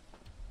photo.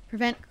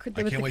 Prevent with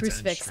the can't wait to end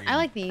crucifix. stream I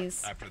like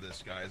these. After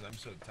this, guys, I'm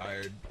so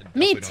tired. and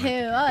Me definitely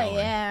too. don't have to keep Oh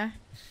going.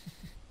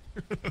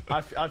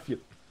 yeah.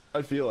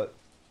 I feel it.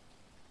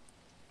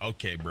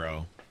 Okay,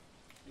 bro.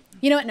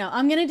 You know what? No,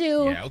 I'm gonna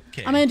do. Yeah,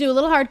 okay. I'm gonna do a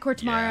little hardcore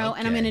tomorrow,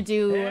 and I'm okay. gonna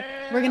do.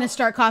 We're gonna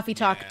start Coffee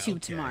Talk Yeah, 2 okay.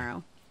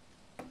 tomorrow.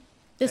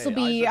 This will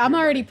Hey, eyes be. up I'm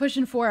here, already buddy.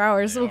 pushing 4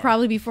 hours. They It'll are.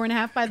 probably be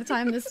 4.5 by the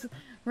time this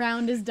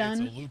round is It's a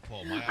done.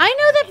 loophole. I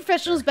know that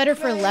professional is better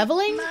for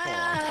leveling,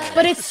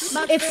 but it's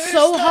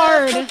so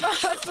hard. For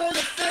the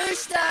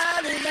first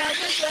time, and I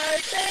was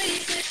like,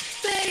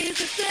 baby.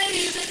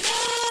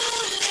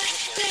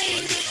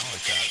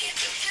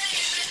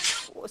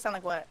 Sound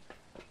like what?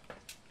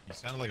 You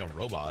sounded like a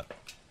robot.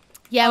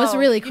 Yeah, it was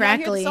really you don't hear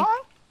the crackly. song?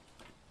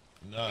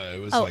 No, it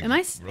was Oh, like am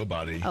I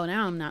robot-y. Oh,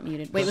 now I'm not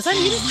muted. Wait, was I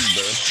muted? No,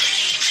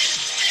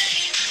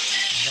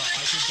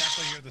 I could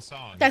definitely hear the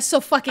song. That's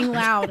so fucking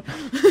loud.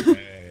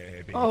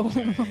 Baby, Oh.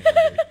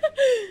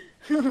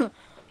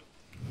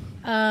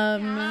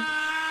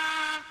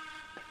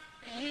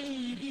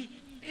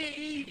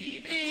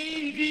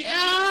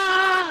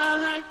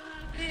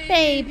 baby.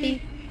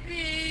 Baby.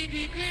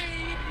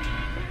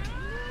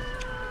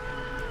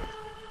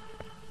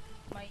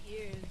 My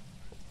ears.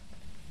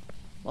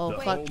 Well, The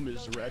fuck. home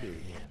is ready.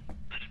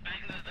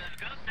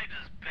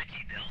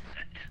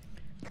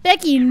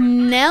 Becky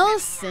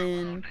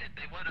Nelson.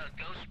 They want a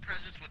ghost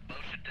presence with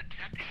motion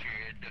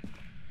detection.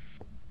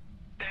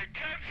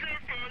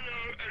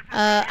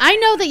 I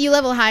know that you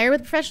level higher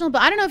with professional,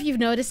 but I don't know if you've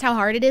noticed how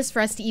hard it is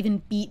for us to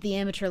even beat the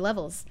amateur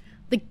levels.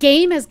 The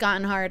game has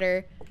gotten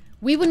harder.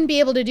 We wouldn't be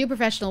able to do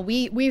professional.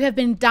 We have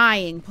been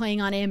dying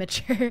playing on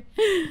amateur.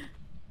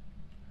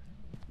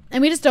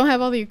 And we just don't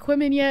have all the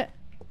equipment yet.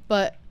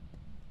 But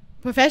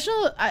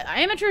professional,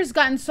 amateur has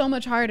gotten so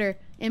much harder.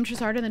 Amateur's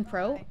harder than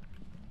pro.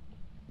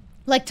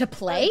 Like to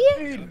play?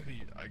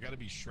 I gotta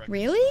be Shrek. in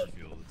Really?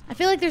 Starfield. I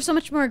feel like they're so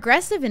much more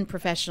aggressive in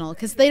professional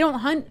because they don't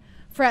hunt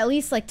for at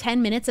least like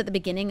 10 minutes at the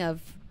beginning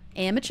of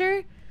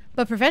amateur.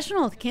 But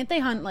professional, can't they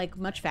hunt like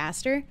much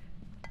faster?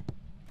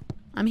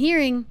 I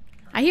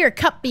hear a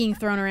cup being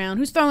thrown around.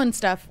 Who's throwing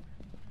stuff?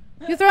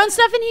 You throwing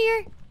stuff in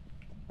here?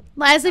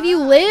 As if you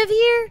live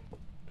here?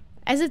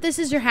 As if this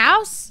is your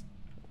house?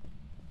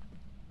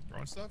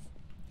 Throwing stuff?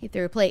 He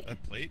threw a plate.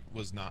 That plate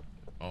was not.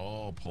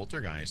 Oh,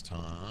 poltergeist,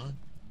 huh?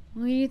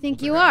 Who do you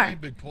think you Poltergeist, are?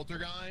 Big polter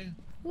guy.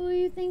 Who do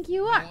you think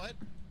you You are? know what?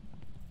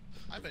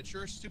 I bet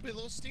you're a stupid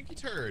little stinky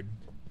turd.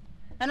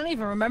 I don't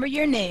even remember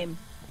your name.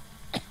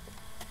 What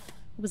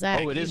was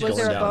that? Oh, it is Was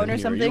going there a down bone in or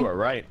here. something? You are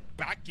right.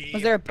 Becky.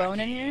 Was there a bone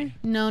in here?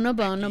 No, no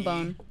bone, no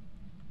bone.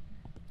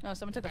 No,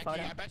 someone took a Becky,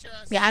 photo. I bet you're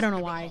a Yeah, I don't know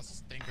stupid why. little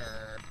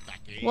Stinker,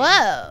 Becky.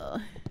 Whoa.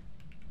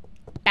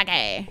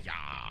 Becky.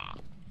 Yeah.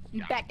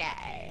 Becky.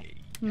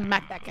 Becky.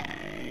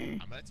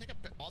 I'm gonna take a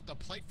bit off the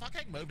plate.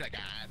 Fucking moved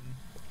again.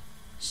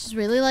 She's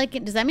really like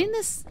it. Does that mean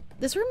this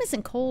room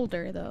isn't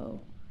colder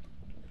though?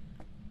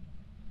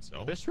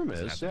 So This room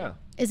does it is, have to yeah.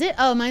 be- Is it?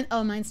 Oh,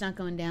 mine's not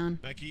going down.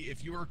 Becky,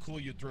 if you were cool,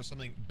 you'd throw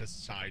something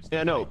besides. Yeah,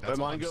 the no, plate. That's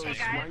but all mine I'm goes- saying.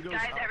 Guys, Mine goes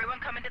guys, up. everyone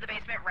come into the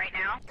basement right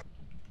now.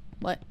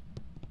 What?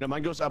 No,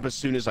 mine goes up as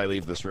soon as I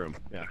leave this room.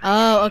 Yeah.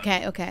 Oh,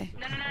 okay, okay.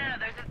 No.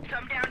 There's a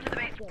come down to the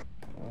basement.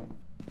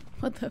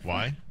 What the?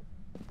 Why?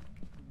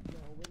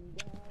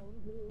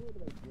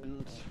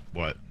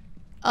 What?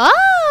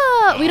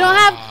 Oh, we don't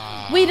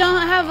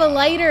have a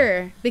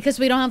lighter because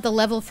we don't have the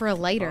level for a All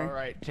lighter.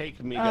 right,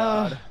 take me,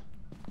 God.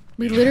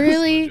 We Yeah,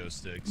 literally Mojo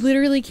sticks.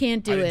 literally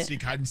can't do Hide and it.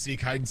 seek, hide and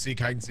seek, hide and seek,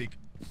 hide and seek.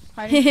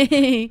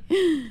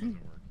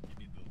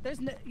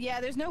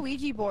 There's no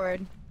Ouija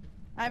board.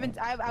 I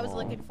was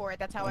looking for it.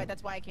 That's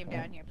why I came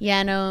down here.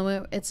 Yeah,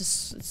 no,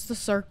 it's the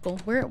circle.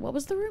 What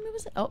was the room? It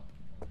was. Oh,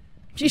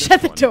 she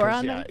shut the One, door 'cause,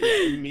 on yeah, them.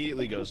 it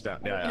immediately goes down.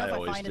 Yeah, I I don't know if I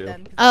always find do. it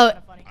then. 'cause Oh, it's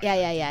kinda funny.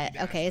 yeah.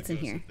 Okay, it's in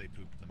Ghosts, here. if they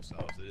poop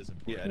themselves, it is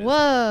important. Yeah, it is.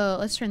 Whoa,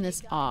 let's turn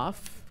this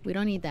off. We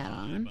don't need that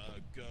on. I'm a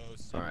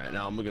ghost. All right,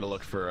 now I'm gonna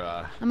look for.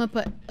 I'm gonna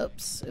put.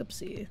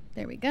 Oopsie.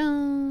 There we go.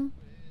 Can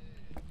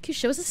you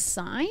show us a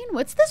sign?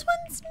 What's this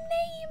one's name?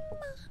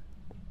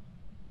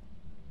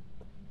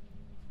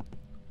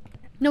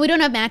 No, we don't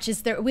have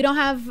matches. We don't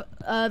have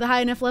the high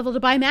enough level to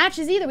buy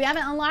matches either. We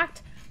haven't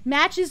unlocked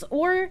matches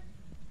or.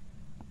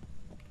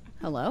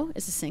 Hello?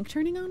 Is the sink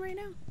turning on right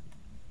now?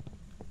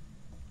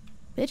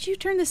 Bitch, you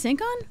turned the sink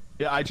on?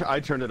 Yeah, I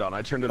turned it on.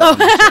 I turned it on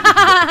so we could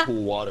get the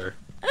cool water.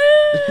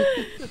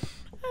 I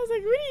was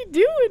like, what are you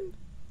doing?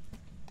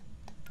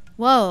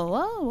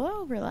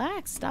 Whoa,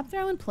 relax. Stop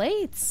throwing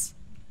plates.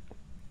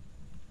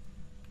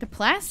 They're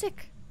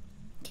plastic.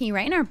 Can you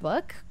write in our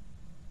book?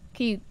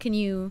 Can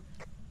you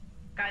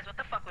Guys, what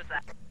the fuck was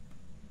that?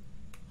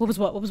 What was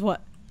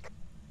what?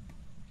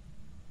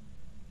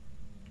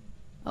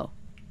 Oh.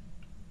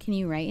 Can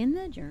you write in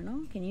the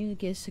journal? Can you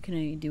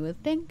do a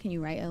thing? Can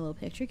you write a little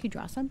picture? Can you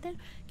draw something?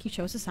 Can you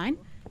show us a sign?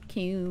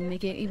 Can you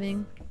make it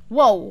even?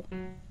 Whoa,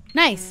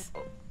 nice.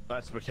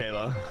 That's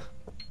Michela.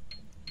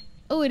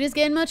 Oh, it is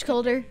getting much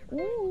colder.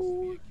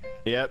 Ooh.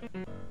 Yep.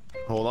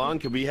 Hold on,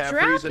 can we have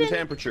Dropping. freezing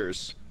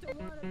temperatures?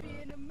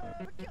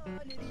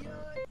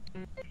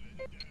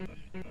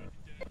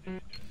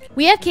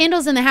 We have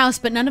candles in the house,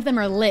 but none of them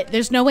are lit.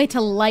 There's no way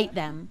to light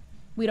them.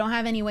 We don't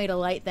have any way to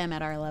light them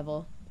at our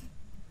level.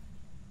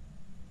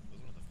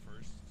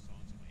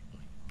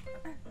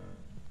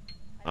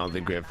 I don't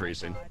think we have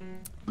freezing.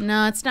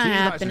 No, it's not You guys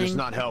are happening. just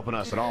not helping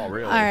us at all,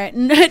 really. All right,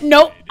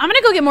 nope. I'm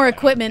gonna go get more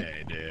equipment.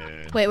 Okay,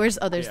 dude. Wait, where's?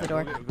 Oh, there's the Yeah,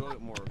 door. go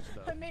get more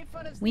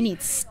stuff. We need.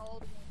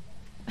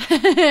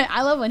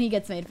 I love when he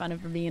gets made fun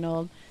of for being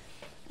old,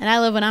 and I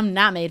love when I'm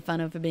not made fun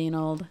of for being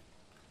old.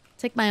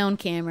 Take my own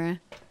camera,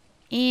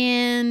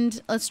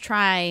 and let's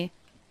try.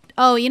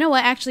 Oh, you know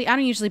what? Actually, I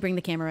don't usually bring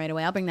the camera right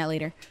away. I'll bring that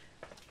later.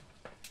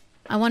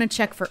 I want to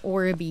check for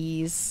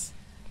Orbeez.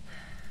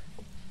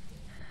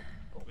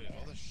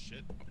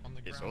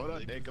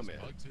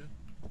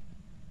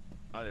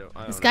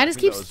 This guy just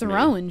keeps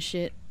throwing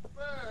shit.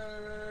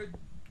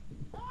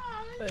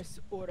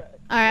 Alright,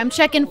 I'm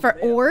checking for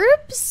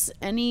orbs.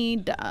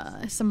 Any,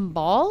 some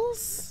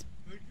balls?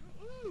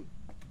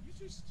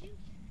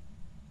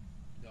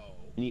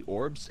 Any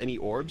orbs? Any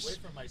orbs?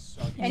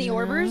 Any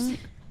orbers?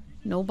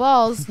 No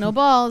balls. No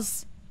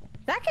balls.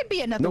 That could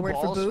be another No word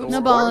balls, for boobs.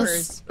 No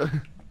balls.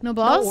 No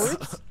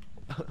balls?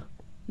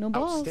 No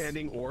balls.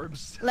 Outstanding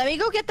orbs. Let me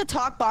go get the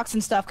talk box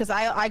and stuff, because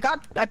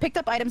I picked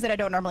up items that I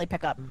don't normally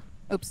pick up.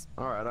 Oops.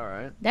 Alright,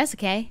 alright. That's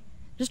okay.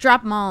 Just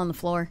drop them all on the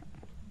floor.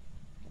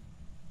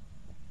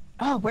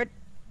 Oh, where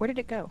did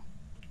it go?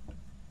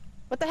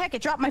 What the heck?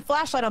 It dropped my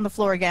flashlight on the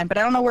floor again, but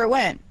I don't know where it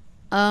went.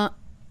 No,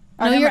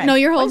 never you're mind. What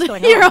is holding.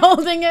 going on? You're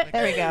holding it.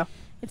 There we go.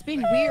 It's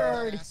being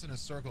weird. Ass in a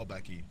circle,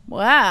 Becky.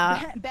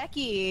 Wow.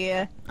 Becky.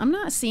 I'm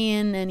not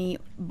seeing any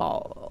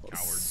balls.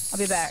 Coward. I'll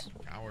be back.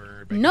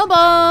 Coward, Becky's No a coward.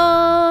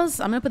 balls.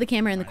 I'm gonna put the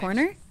camera in the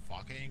corner,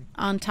 Fucking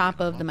on top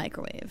of the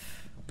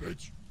microwave.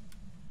 bitch.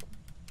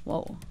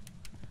 Whoa.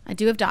 I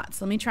do have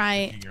dots. Let me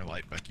try. Flicking your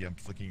light, Becky. I'm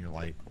flicking your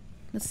light.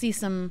 Let's see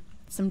some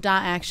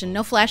dot action.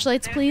 No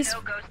flashlights, There's please.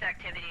 no ghost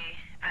activity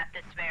at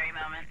this very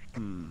moment.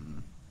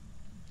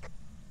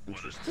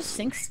 Is the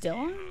sink still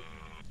on?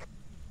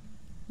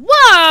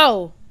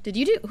 Whoa! Who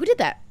did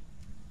that?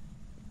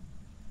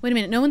 Wait a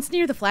minute. No one's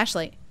near the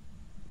flashlight.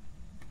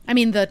 I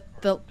mean the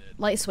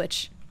light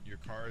switch. Your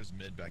car is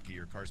mid, Becky.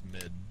 Your car's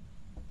mid.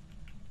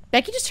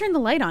 Becky just turned the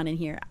light on in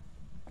here.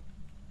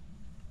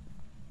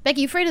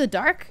 Becky, you afraid of the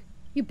dark?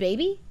 You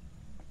baby?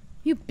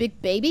 You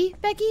big baby,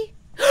 Becky?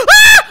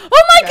 Ah!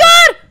 Oh my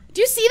god!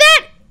 Do you see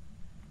that?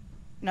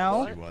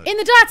 No. See what? In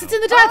the dots. It's in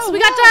the dots. Oh, we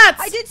got whoa!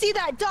 dots. I did see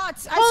that.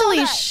 Dots. I Holy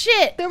saw that.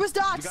 shit. There was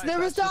dots. Guys, There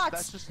was that's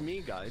dots. just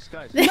me, guys.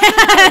 That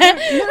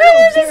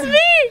was just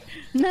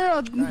me.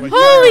 No. Wait,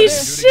 Holy do it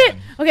shit.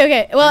 again.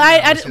 Okay. Well,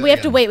 Let's do that we have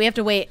to again. wait. We have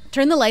to wait.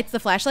 Turn the lights, the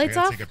flashlights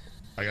off.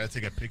 I gotta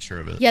take a picture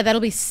of it. Yeah,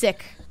 that'll be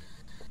sick.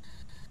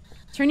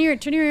 Turn your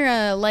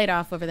light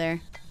off over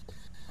there.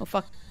 Oh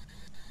fuck.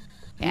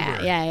 Yeah,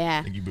 Boober.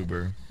 yeah. Thank you,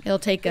 Boober. It'll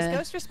take This a.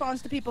 ghost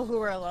responds to people who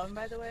are alone,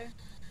 by the way.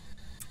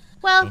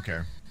 Well, Don't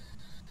care.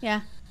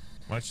 yeah.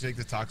 Why don't you take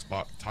the talk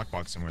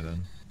box somewhere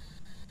then?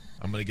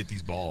 I'm gonna get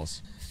these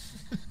balls.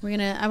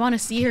 I want to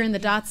see her in the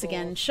dots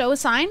again. Show a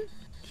sign. Can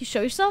you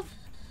show yourself?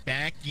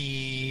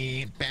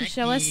 Becky,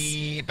 show us?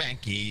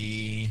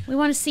 Becky. We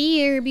want to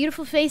see your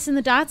beautiful face in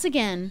the dots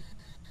again.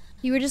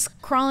 You were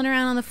just crawling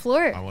around on the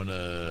floor. I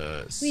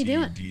wanna see you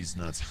doing? these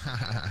nuts.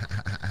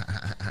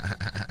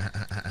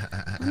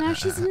 Now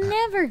she's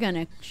never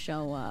gonna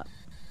show up.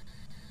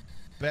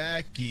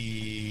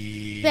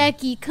 Becky.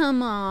 Becky,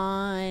 come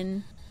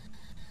on.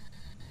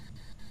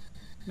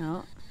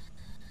 No.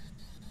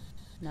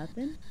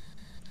 Nothing?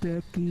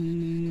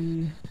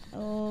 Becky.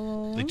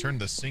 Oh. They turned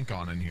the sink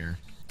on in here.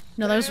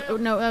 No, that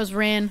was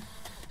Ran.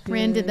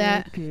 Ran did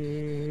that.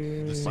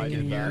 The sink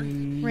in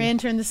here. Ran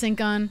turned the sink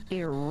on.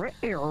 Okay, well,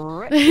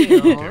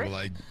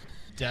 I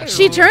definitely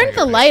She didn't turned take a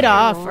the light picture.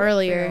 off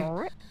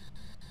earlier.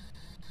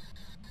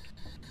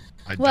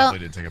 I Well-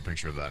 definitely didn't take a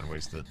picture of that and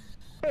waste it.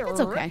 It's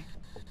okay.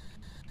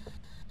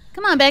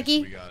 Come on,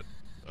 Becky. We got.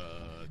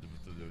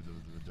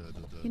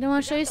 You don't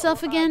want to show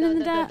yourself again in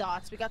the dot?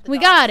 dots. We got the We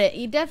dots. got it.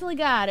 You definitely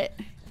got it.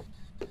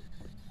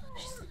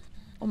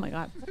 Oh my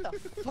god. What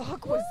the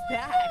fuck was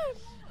that?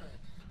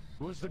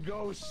 Who's the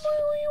ghost?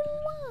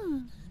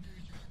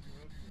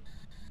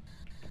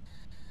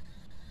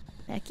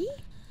 Becky?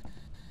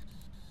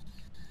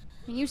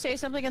 Can you say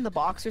something in the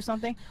box or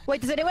something?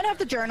 Wait, does anyone have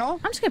the journal?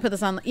 I'm just gonna put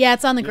this on. Yeah,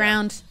 it's on the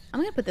ground. I'm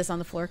gonna put this on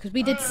the floor because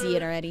we did see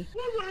it already.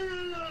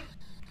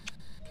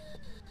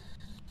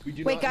 We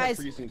do Wait, not have guys.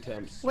 freezing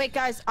temps. Wait,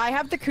 guys, I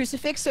have the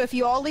crucifix, so if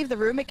you all leave the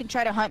room, it can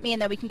try to hunt me,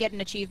 and then we can get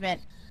an achievement.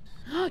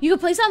 You can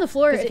place it on the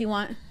floor Does if it- you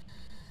want.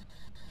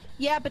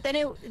 Yeah, but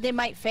then they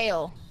might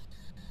fail.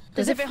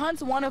 Because Does if it it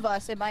hunts one of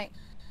us, it might...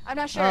 I'm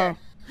not sure.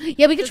 Oh.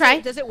 Yeah, we could try.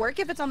 Does it work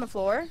if it's on the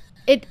floor?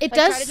 It Like,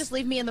 does. try to just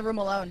leave me in the room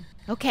alone.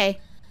 Okay.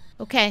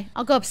 Okay.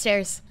 I'll go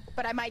upstairs.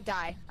 but I might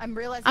die. I'm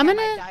realizing I'm I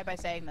gonna- might die by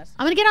saying this.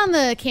 I'm gonna get on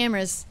the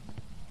cameras.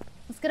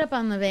 Let's get up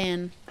on the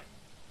van.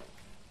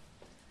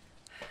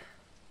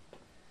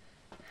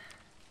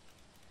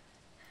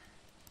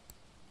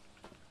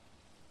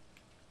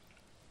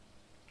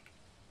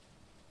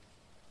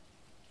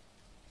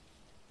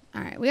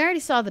 Alright, we already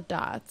saw the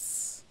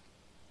dots.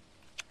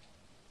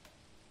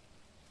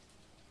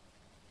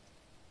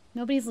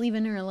 Nobody's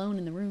leaving her alone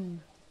in the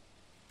room.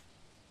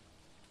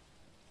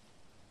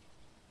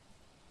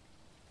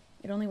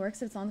 It only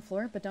works if it's on the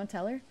floor, but don't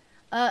tell her.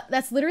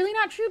 That's literally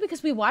not true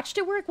because we watched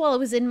it work while it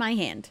was in my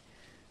hand.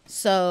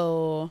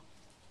 So,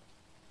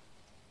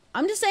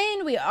 I'm just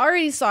saying we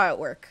already saw it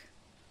work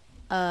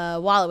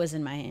while it was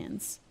in my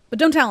hands. But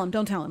don't tell him,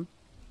 don't tell him.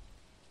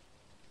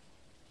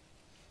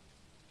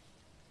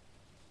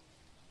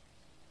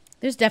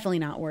 There's definitely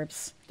not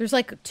warps. There's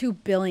like 2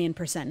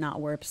 billion% not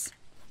warps.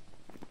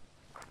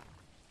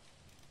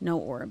 No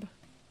orb.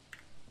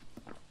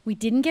 We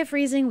didn't get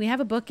freezing. We have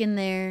a book in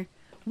there.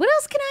 What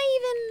else can I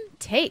even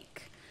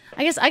take?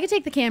 I guess I could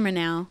take the camera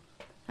now.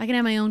 I can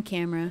have my own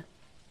camera.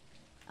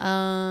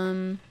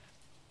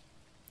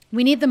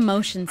 We need the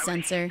motion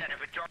sensor.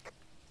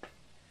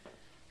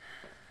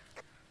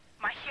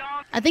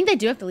 I think they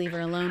do have to leave her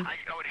alone.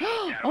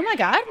 Oh my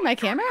god, my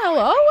camera?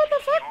 Hello? What the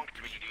fuck?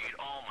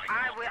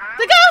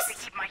 The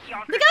ghost!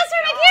 The ghost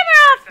turned my camera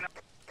off!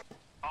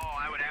 Oh,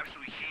 I would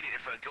absolutely hate it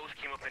if a ghost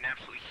came up and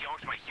absolutely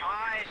honks my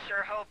I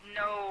sure hope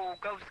no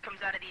ghost comes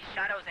out of these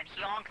shadows and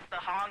honks the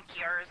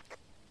honkiers.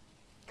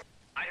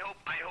 I hope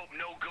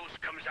no ghost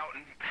comes out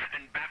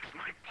and backs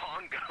my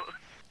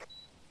bongos.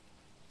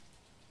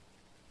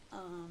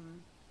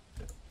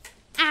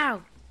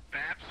 Ow!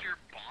 Baps your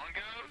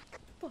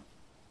bongos?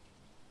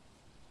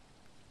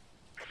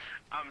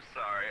 I'm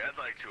sorry, I'd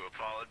like to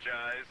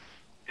apologize.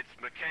 It's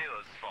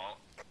Michela's fault.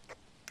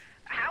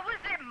 How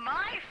is it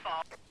my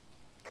fault?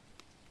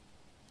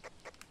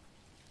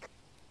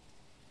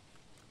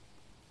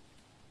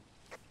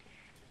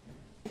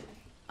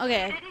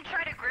 Okay, I didn't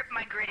try to grip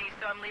my gritty,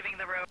 so I'm leaving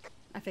the room.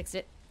 I fixed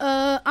it.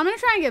 I'm gonna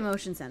try and get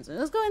motion sensor.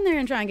 Let's go in there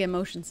and try and get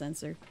motion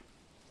sensor.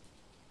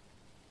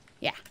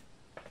 Yeah.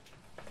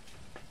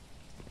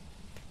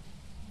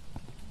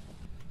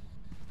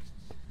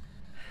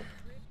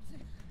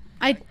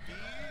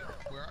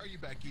 Where are you,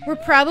 Becky? We're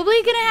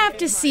probably gonna have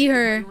to see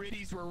her. My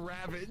riddies were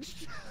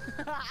ravaged.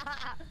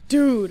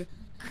 Dude.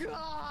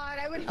 God,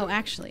 I would. Oh,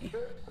 actually.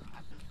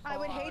 I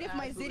would hate if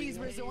my zitties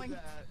were zoing.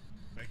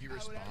 Becky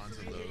responds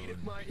alone.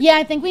 Yeah,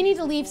 I think we need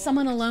to leave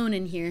someone alone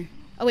in here.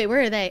 Oh, wait,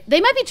 where are they?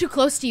 They might be too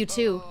close to you,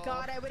 too.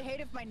 God, I would hate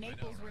if my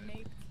naples were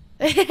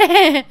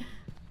naped.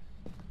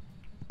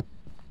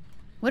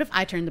 What if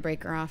I turned the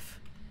breaker off?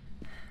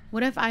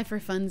 What if I for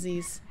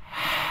funsies?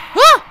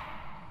 Ah!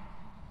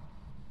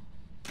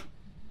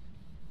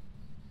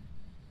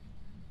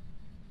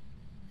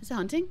 Is it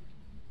hunting?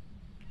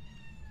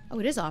 Oh,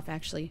 it is off,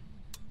 actually.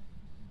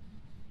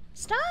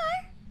 Star!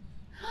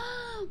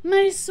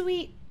 My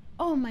sweet...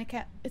 Oh, my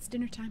cat. It's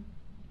dinner time.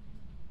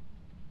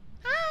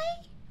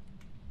 Hi!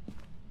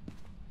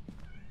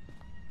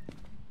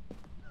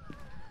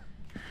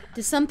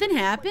 Did something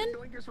happen?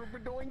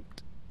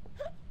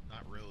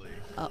 Not really.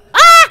 Oh.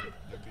 Ah!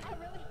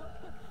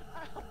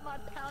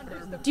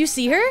 Do you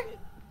see her?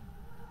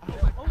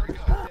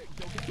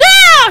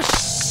 Oh,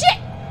 shit!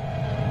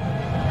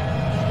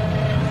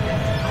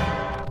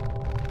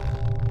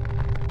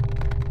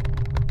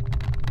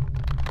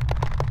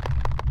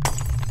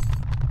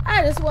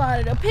 I just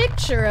wanted a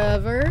picture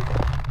of her.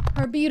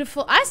 Her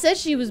beautiful... I said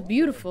she was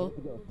beautiful.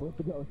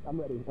 I'm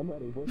ready.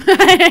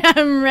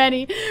 I'm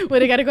ready.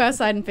 Wait, I gotta go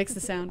outside and fix the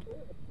sound.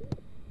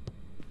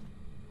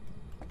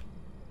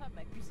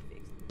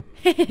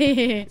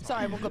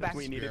 Sorry, we'll go back.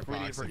 We need it.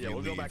 Yeah,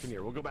 we'll go back in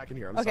here. We'll go back in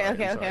here. I'm Okay, sorry.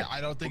 okay, I'm okay. sorry.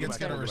 I don't think We'll it's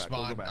go back, gonna we'll go back,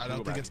 respond. we'll go back, I don't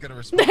we'll think go it's back. gonna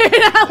respond. They're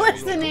not We'll go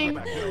listening.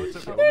 back. No, it's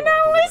okay. They're We'll go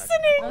not back.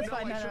 listening. That's No,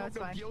 fine, I no, show no, up, it's the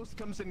fine. ghost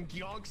comes and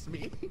yonks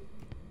me.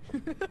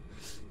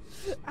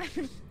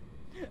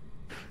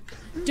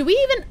 Do we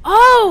even...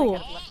 Oh!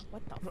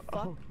 What the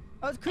fuck?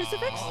 Oh, it's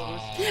crucifix?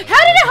 How did it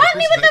hunt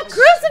me with the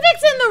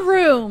crucifix in the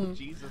room?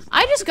 Jesus.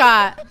 I just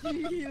got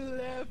He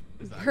left.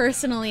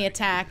 personally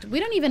attacked. We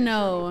don't even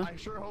know. I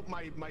sure hope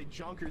my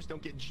jonkers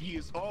don't get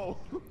G's. Oh.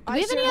 Do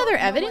we have any other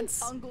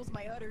evidence? Ungles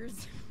my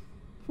udders.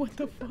 What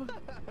the fuck?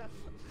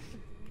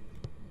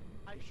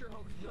 I sure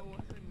hope no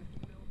one.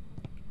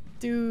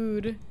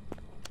 Dude.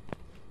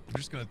 We're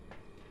just gonna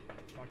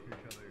talk to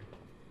each other.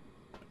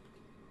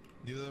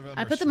 Neither of them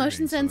I are put the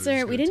motion streaming, so they're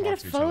sensor. just We gonna didn't get talk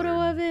a to each other photo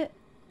and of it.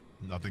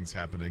 Nothing's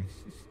happening.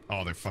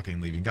 Oh, they're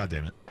fucking leaving. God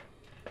damn it.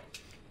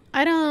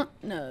 I don't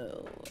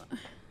know.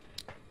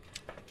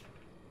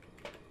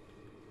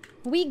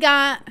 We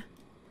got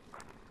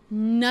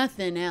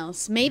nothing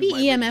else. Maybe My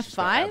riddies EMF just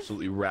got 5?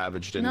 Absolutely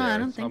ravaged in No, there. I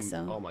don't think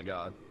so. Oh my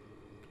god.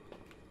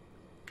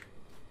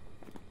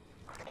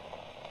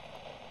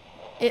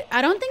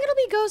 I don't think it'll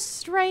be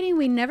ghost writing.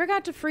 We never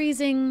got to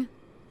freezing.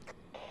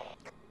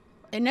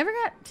 It never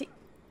got to...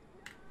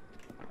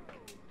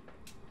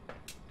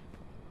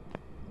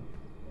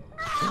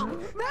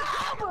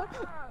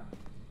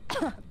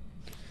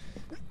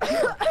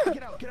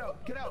 Get out! Get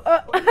out! Get out!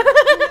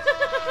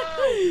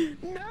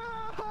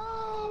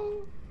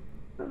 No!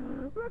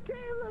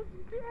 Michela's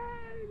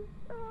dead!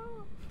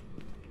 Oh.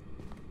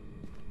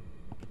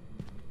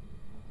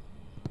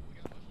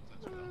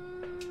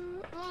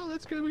 Oh,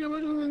 that's good. We got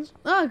mushrooms.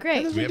 Oh,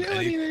 great. Do we have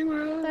any-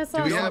 That's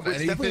do we awesome. have It's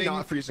definitely anything?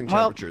 not freezing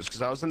Well, temperatures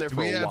because I was in there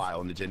for a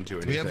while and it didn't do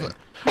Do we anything. have,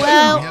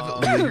 Well-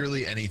 we have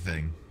literally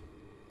anything.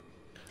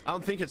 I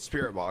don't think it's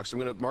Spirit Box. I'm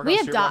gonna mark We off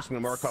have Spirit Box. I'm dots. gonna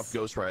mark off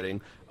Ghost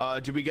Riding.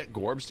 Did we get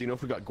Gorbs? Do you know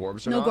if we got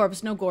Gorbs or No not?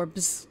 Gorbs, no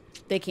Gorbs.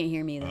 They can't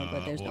hear me though,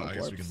 but there's Well, no I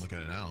guess we can Gorbs. look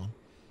at it now.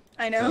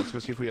 I Yeah, know. let's go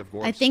see if we have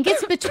Gorbs. I think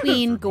it's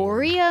between For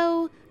Gorb.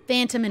 Goryo,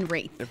 Phantom, and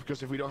Wraith.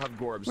 Because if we don't have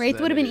Gorbs, Wraith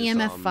then would have been it is,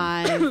 EMF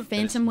 5.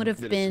 Phantom would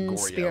have then it's been Goryo.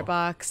 Spirit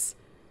Box.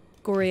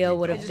 Goryo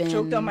would I have just been.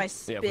 choked on my Yeah,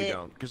 spit. if we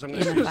don't. Because I'm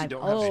gonna EMF assume we 5.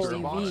 don't have Oh,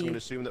 Spirit Box. I'm UV. gonna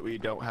assume that we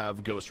don't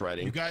have Ghost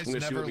Riding. You guys I'm gonna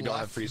assume never that we don't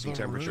have left freezing the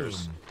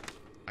temperatures. room.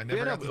 I Yeah, never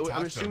no, got to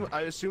talk to him.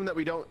 I assume that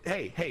we don't.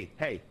 Hey.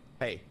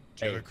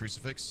 Do you have a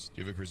crucifix?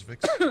 Do you have a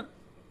crucifix?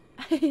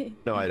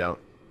 No, I don't.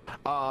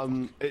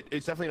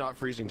 It's definitely not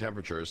freezing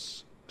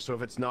temperatures. So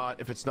if it's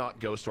not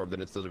Ghost Orb,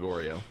 then it's the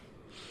Goryo.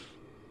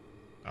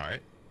 All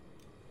right.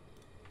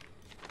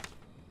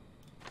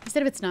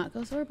 Instead of it's not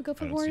Ghost Orb, go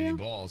for I don't see any Goryo.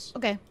 balls.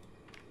 Okay.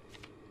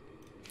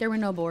 There were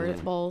no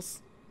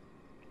balls.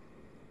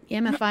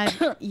 EMF 5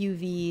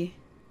 UV.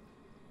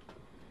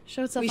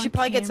 Show itself We on should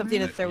probably get something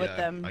to camera. throw with Yeah,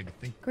 them. I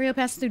think. Goryo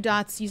passes through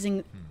dots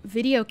using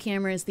video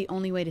camera is the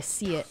only way to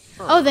see it.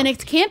 Oh, then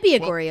it can't be a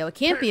Well, Goryo. It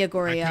can't be a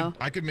Goryo.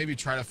 I could maybe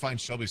try to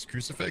find Shelby's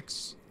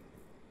crucifix.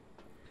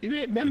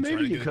 Yeah, and try maybe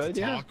to you get it could,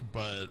 to yeah. talk,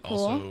 but Cool.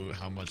 also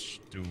how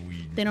much do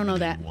we? They don't know really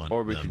that. Want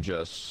Or we them? could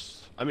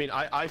just. I mean,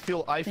 I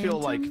feel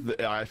like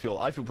I feel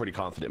pretty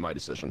confident in my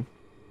decision.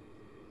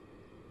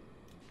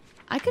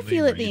 I could Let me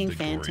feel it read being the Goryo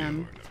Phantom.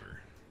 or whatever.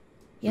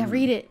 Yeah,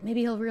 read it.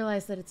 Maybe he'll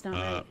realize that it's not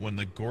right. When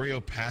the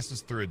Goryo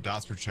passes through a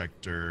dots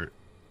projector,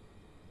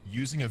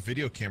 using a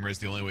video camera is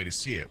the only way to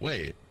see it.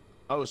 Wait.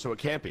 Oh, so it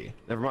can't be.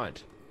 Never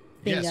mind.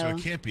 Yeah, so Bingo.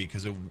 it can't be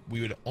because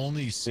we would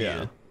only see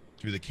Yeah. it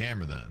through the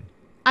camera then.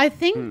 I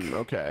think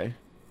Okay.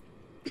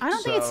 I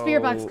don't think it's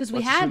Spirit Box because we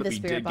let's assume had that the we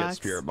Spirit did Box. get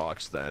Spirit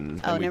Box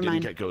then. Oh, and we never didn't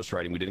mind. get Ghost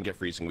Riding. We didn't get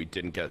Freezing. We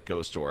didn't get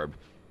Ghost Orb.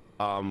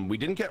 We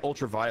didn't get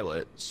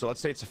Ultraviolet. So let's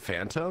say it's a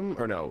Phantom.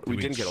 Or no, we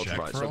we didn't get check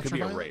Ultraviolet. for So it could be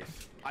a Ultraviolet?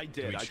 Wraith. I we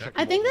did. I check? checked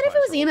I think that if it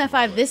was multiple EMF 5,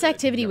 times this for Ultraviolet,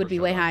 activity it would be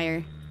never way showed up.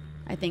 higher.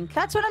 I think.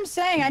 That's what I'm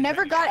saying. I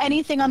never got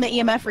anything on the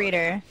EMF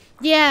reader.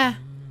 Yeah.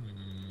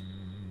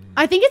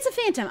 I think it's a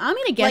Phantom. I'm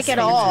gonna guess. Like at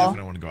Phantom. all. I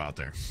don't want to go out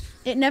there.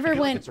 It I never feel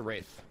like went. it's a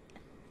Wraith.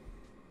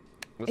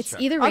 Let's It's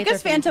check. either I'll Wraith or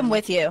guess Phantom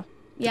with you.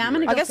 Yeah, I'm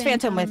gonna go I'll guess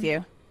Phantom with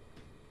you.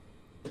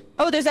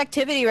 Oh, there's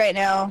activity right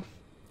now.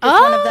 If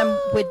one of them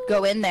would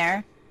go in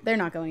there. They're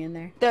not going in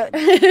there.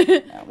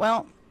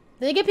 Well,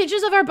 Did they get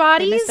pictures of our they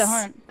bodies? missed the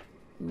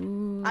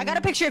horn. I got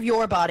a picture of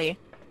your body.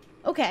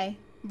 Okay.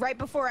 Right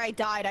before I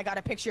died, I got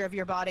a picture of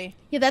your body.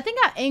 Yeah, that thing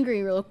got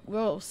angry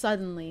real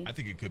suddenly. I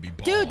think it could be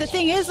balls. Dude, the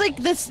thing is, like,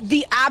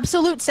 the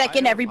absolute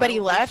second everybody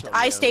left,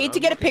 I stayed to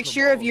get a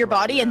picture of your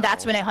body, and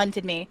that's when it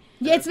hunted me.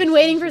 Yeah, it's been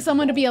waiting for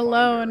someone to be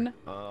alone.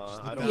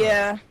 I don't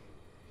Yeah.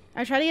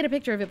 I tried to get a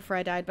picture of it before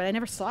I died, but I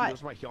never saw know. it.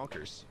 Those are my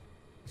honkers.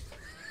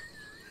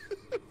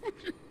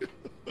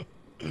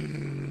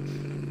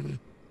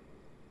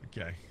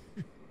 Okay.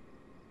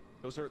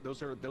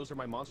 Those are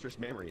my monstrous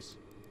memories.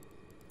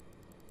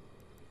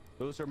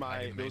 Those are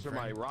Hiding the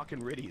my mainframe?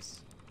 rockin' riddies.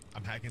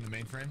 I'm hacking the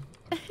mainframe.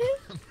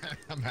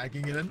 I'm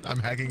hacking it in. I'm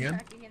hacking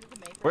in.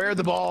 Where are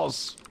the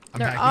balls? I'm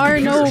There hacking are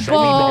the no computer. Show me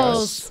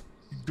balls.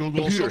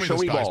 Google, Computer, show show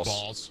me me this guy's balls.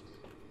 balls.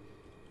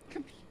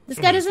 This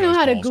Show guy me doesn't know guy's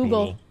how to balls,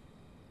 Google.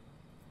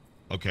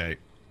 Okay.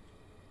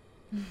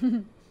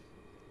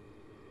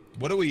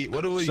 What do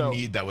we So-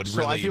 need that would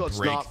so I really feel it's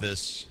break not-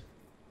 this?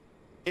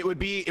 It would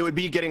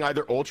be getting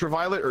either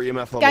ultraviolet or EMF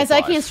level Guys,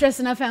 I 5 can't stress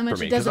enough how for much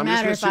me, it 'cause doesn't I'm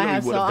just matter gonna if I assume that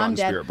have we would've salt. I'm gotten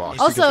dead. Spirit Box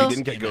Also, because we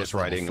didn't get EMF Ghost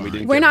level Riding and we 5.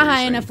 didn't we're get not high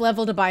freezing. enough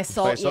level to buy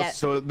salt Okay, so, yet.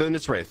 so then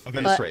it's Wraith. Okay.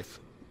 Then But- it's Wraith.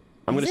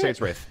 I'm Is gonna say it?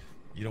 it's Wraith.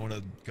 You don't want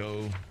to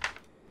go.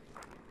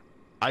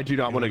 I do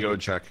not want to go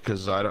check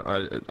because I don't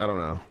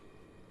know.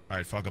 All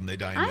right, fuck them. They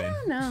die in I vain.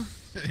 don't know.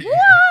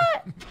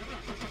 What?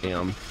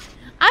 Damn.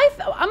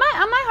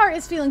 My heart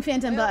is feeling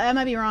Phantom, but I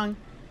might be wrong.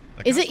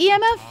 That Is guy's it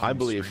EMF? Tom I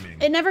believe.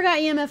 screaming. It never got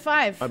EMF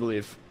 5. I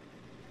believe.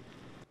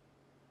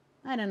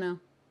 I don't know.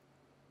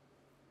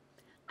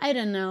 I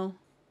don't know.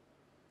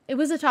 It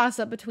was a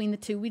toss-up between the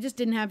two. We just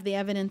didn't have the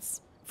evidence.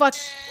 Fuck.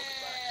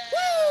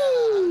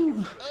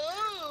 Woo!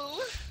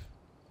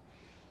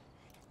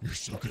 You're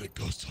so good at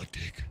ghost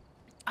hunting.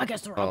 I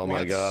guess the Oh wrong my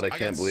one. god, I got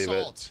can't believe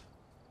it. salt.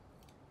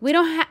 We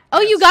don't have.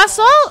 Oh, you got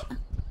salt?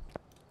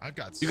 I've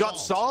got salt. You got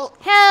salt?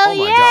 Hell Oh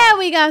my yeah, God.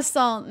 we got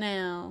salt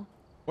now.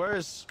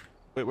 Where'd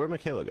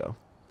Michela go?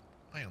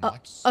 I Oh,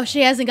 unlocked salt.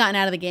 she hasn't gotten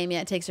out of the game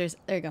yet. It takes her.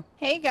 There you go.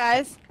 Hey,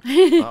 guys.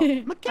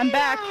 Oh. I'm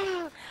back.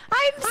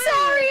 I'm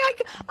sorry.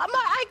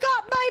 I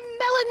got my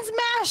melons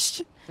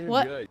mashed.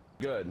 What? Good.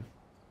 Good.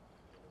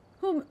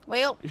 Who?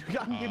 Well, You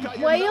got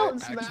your Well, melon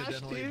smashed,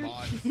 accidentally dude.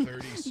 bought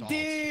 30 salt.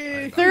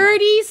 Dude.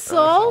 30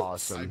 salt? I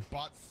Awesome.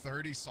 bought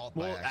 30 salt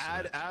by Well,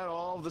 accident. add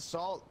all the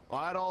salt.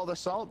 Add all the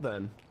salt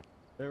then.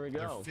 There we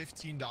They're go.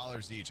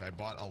 $15 each. I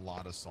bought a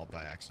lot of salt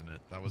by accident.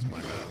 That was my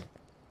bad.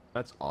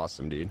 That's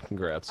awesome, dude.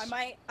 Congrats.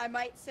 I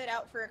might sit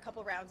out for a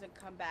couple rounds and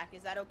come back.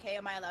 Is that okay?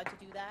 Am I allowed to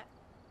do that?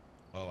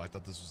 Oh, I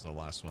thought this was the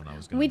last one I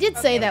was gonna We did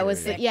do. say that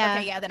was it. Yeah.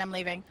 Okay, yeah, then I'm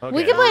leaving. Okay,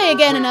 We could play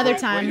again another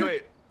time.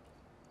 Wait.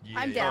 Yeah,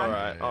 I'm down.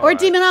 Alright, Or alright.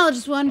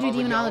 Demonologist. We want to Are do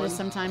we Demonologist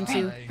going? sometime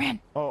too. Ren,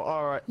 Oh,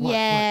 alright.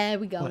 Yeah,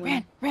 we go.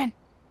 Ren.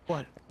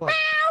 What?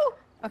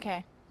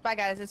 Okay. Bye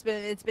guys. It's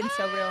been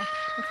so real.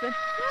 It's been.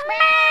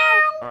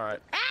 Alright.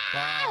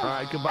 Bye.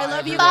 Alright, goodbye. I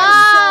love you everyone.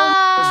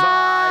 guys so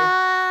Bye.